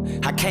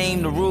 I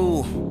came to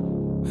rule.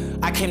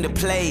 I came to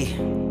play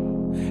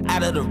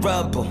out of the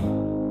rubble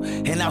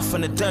and out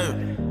from the dirt.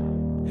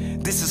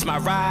 This is my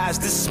rise,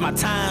 this is my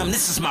time,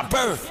 this is my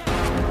birth.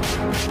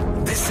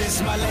 This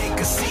is my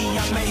legacy,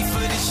 I'm made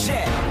for this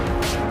shit.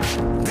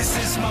 This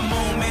is my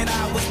moment,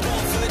 I was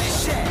born for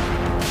this shit.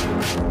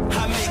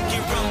 I make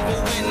it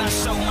rumble when I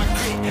show my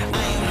grit.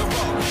 I am the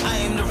raw, I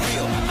am the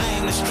real, I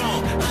am the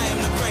strong, I am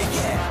the great,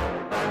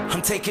 yeah.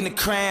 I'm taking the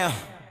crown,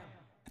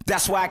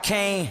 that's why I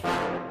came.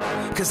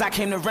 Cause I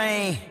came to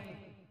reign.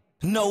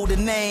 Know the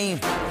name,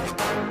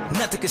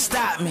 nothing can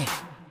stop me.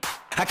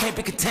 I can't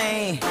be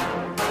contained.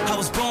 I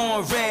was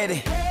born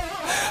ready.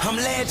 I'm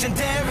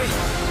legendary.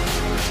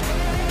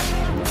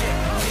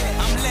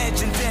 Yeah, I'm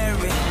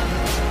legendary.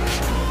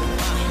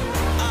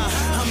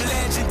 I'm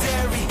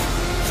legendary.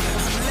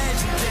 I'm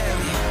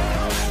legendary.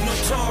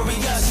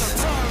 Notorious,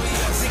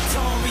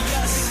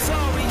 victorious.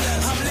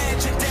 I'm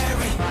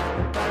legendary.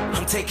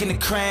 I'm taking the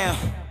crown.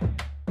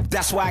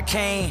 That's why I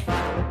came.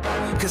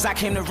 Cause I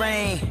came to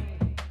reign.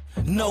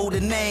 Know the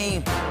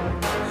name,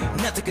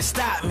 nothing can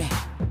stop me.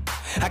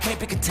 I can't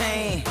be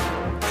contained.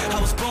 I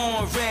was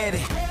born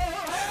ready.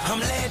 I'm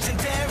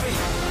legendary.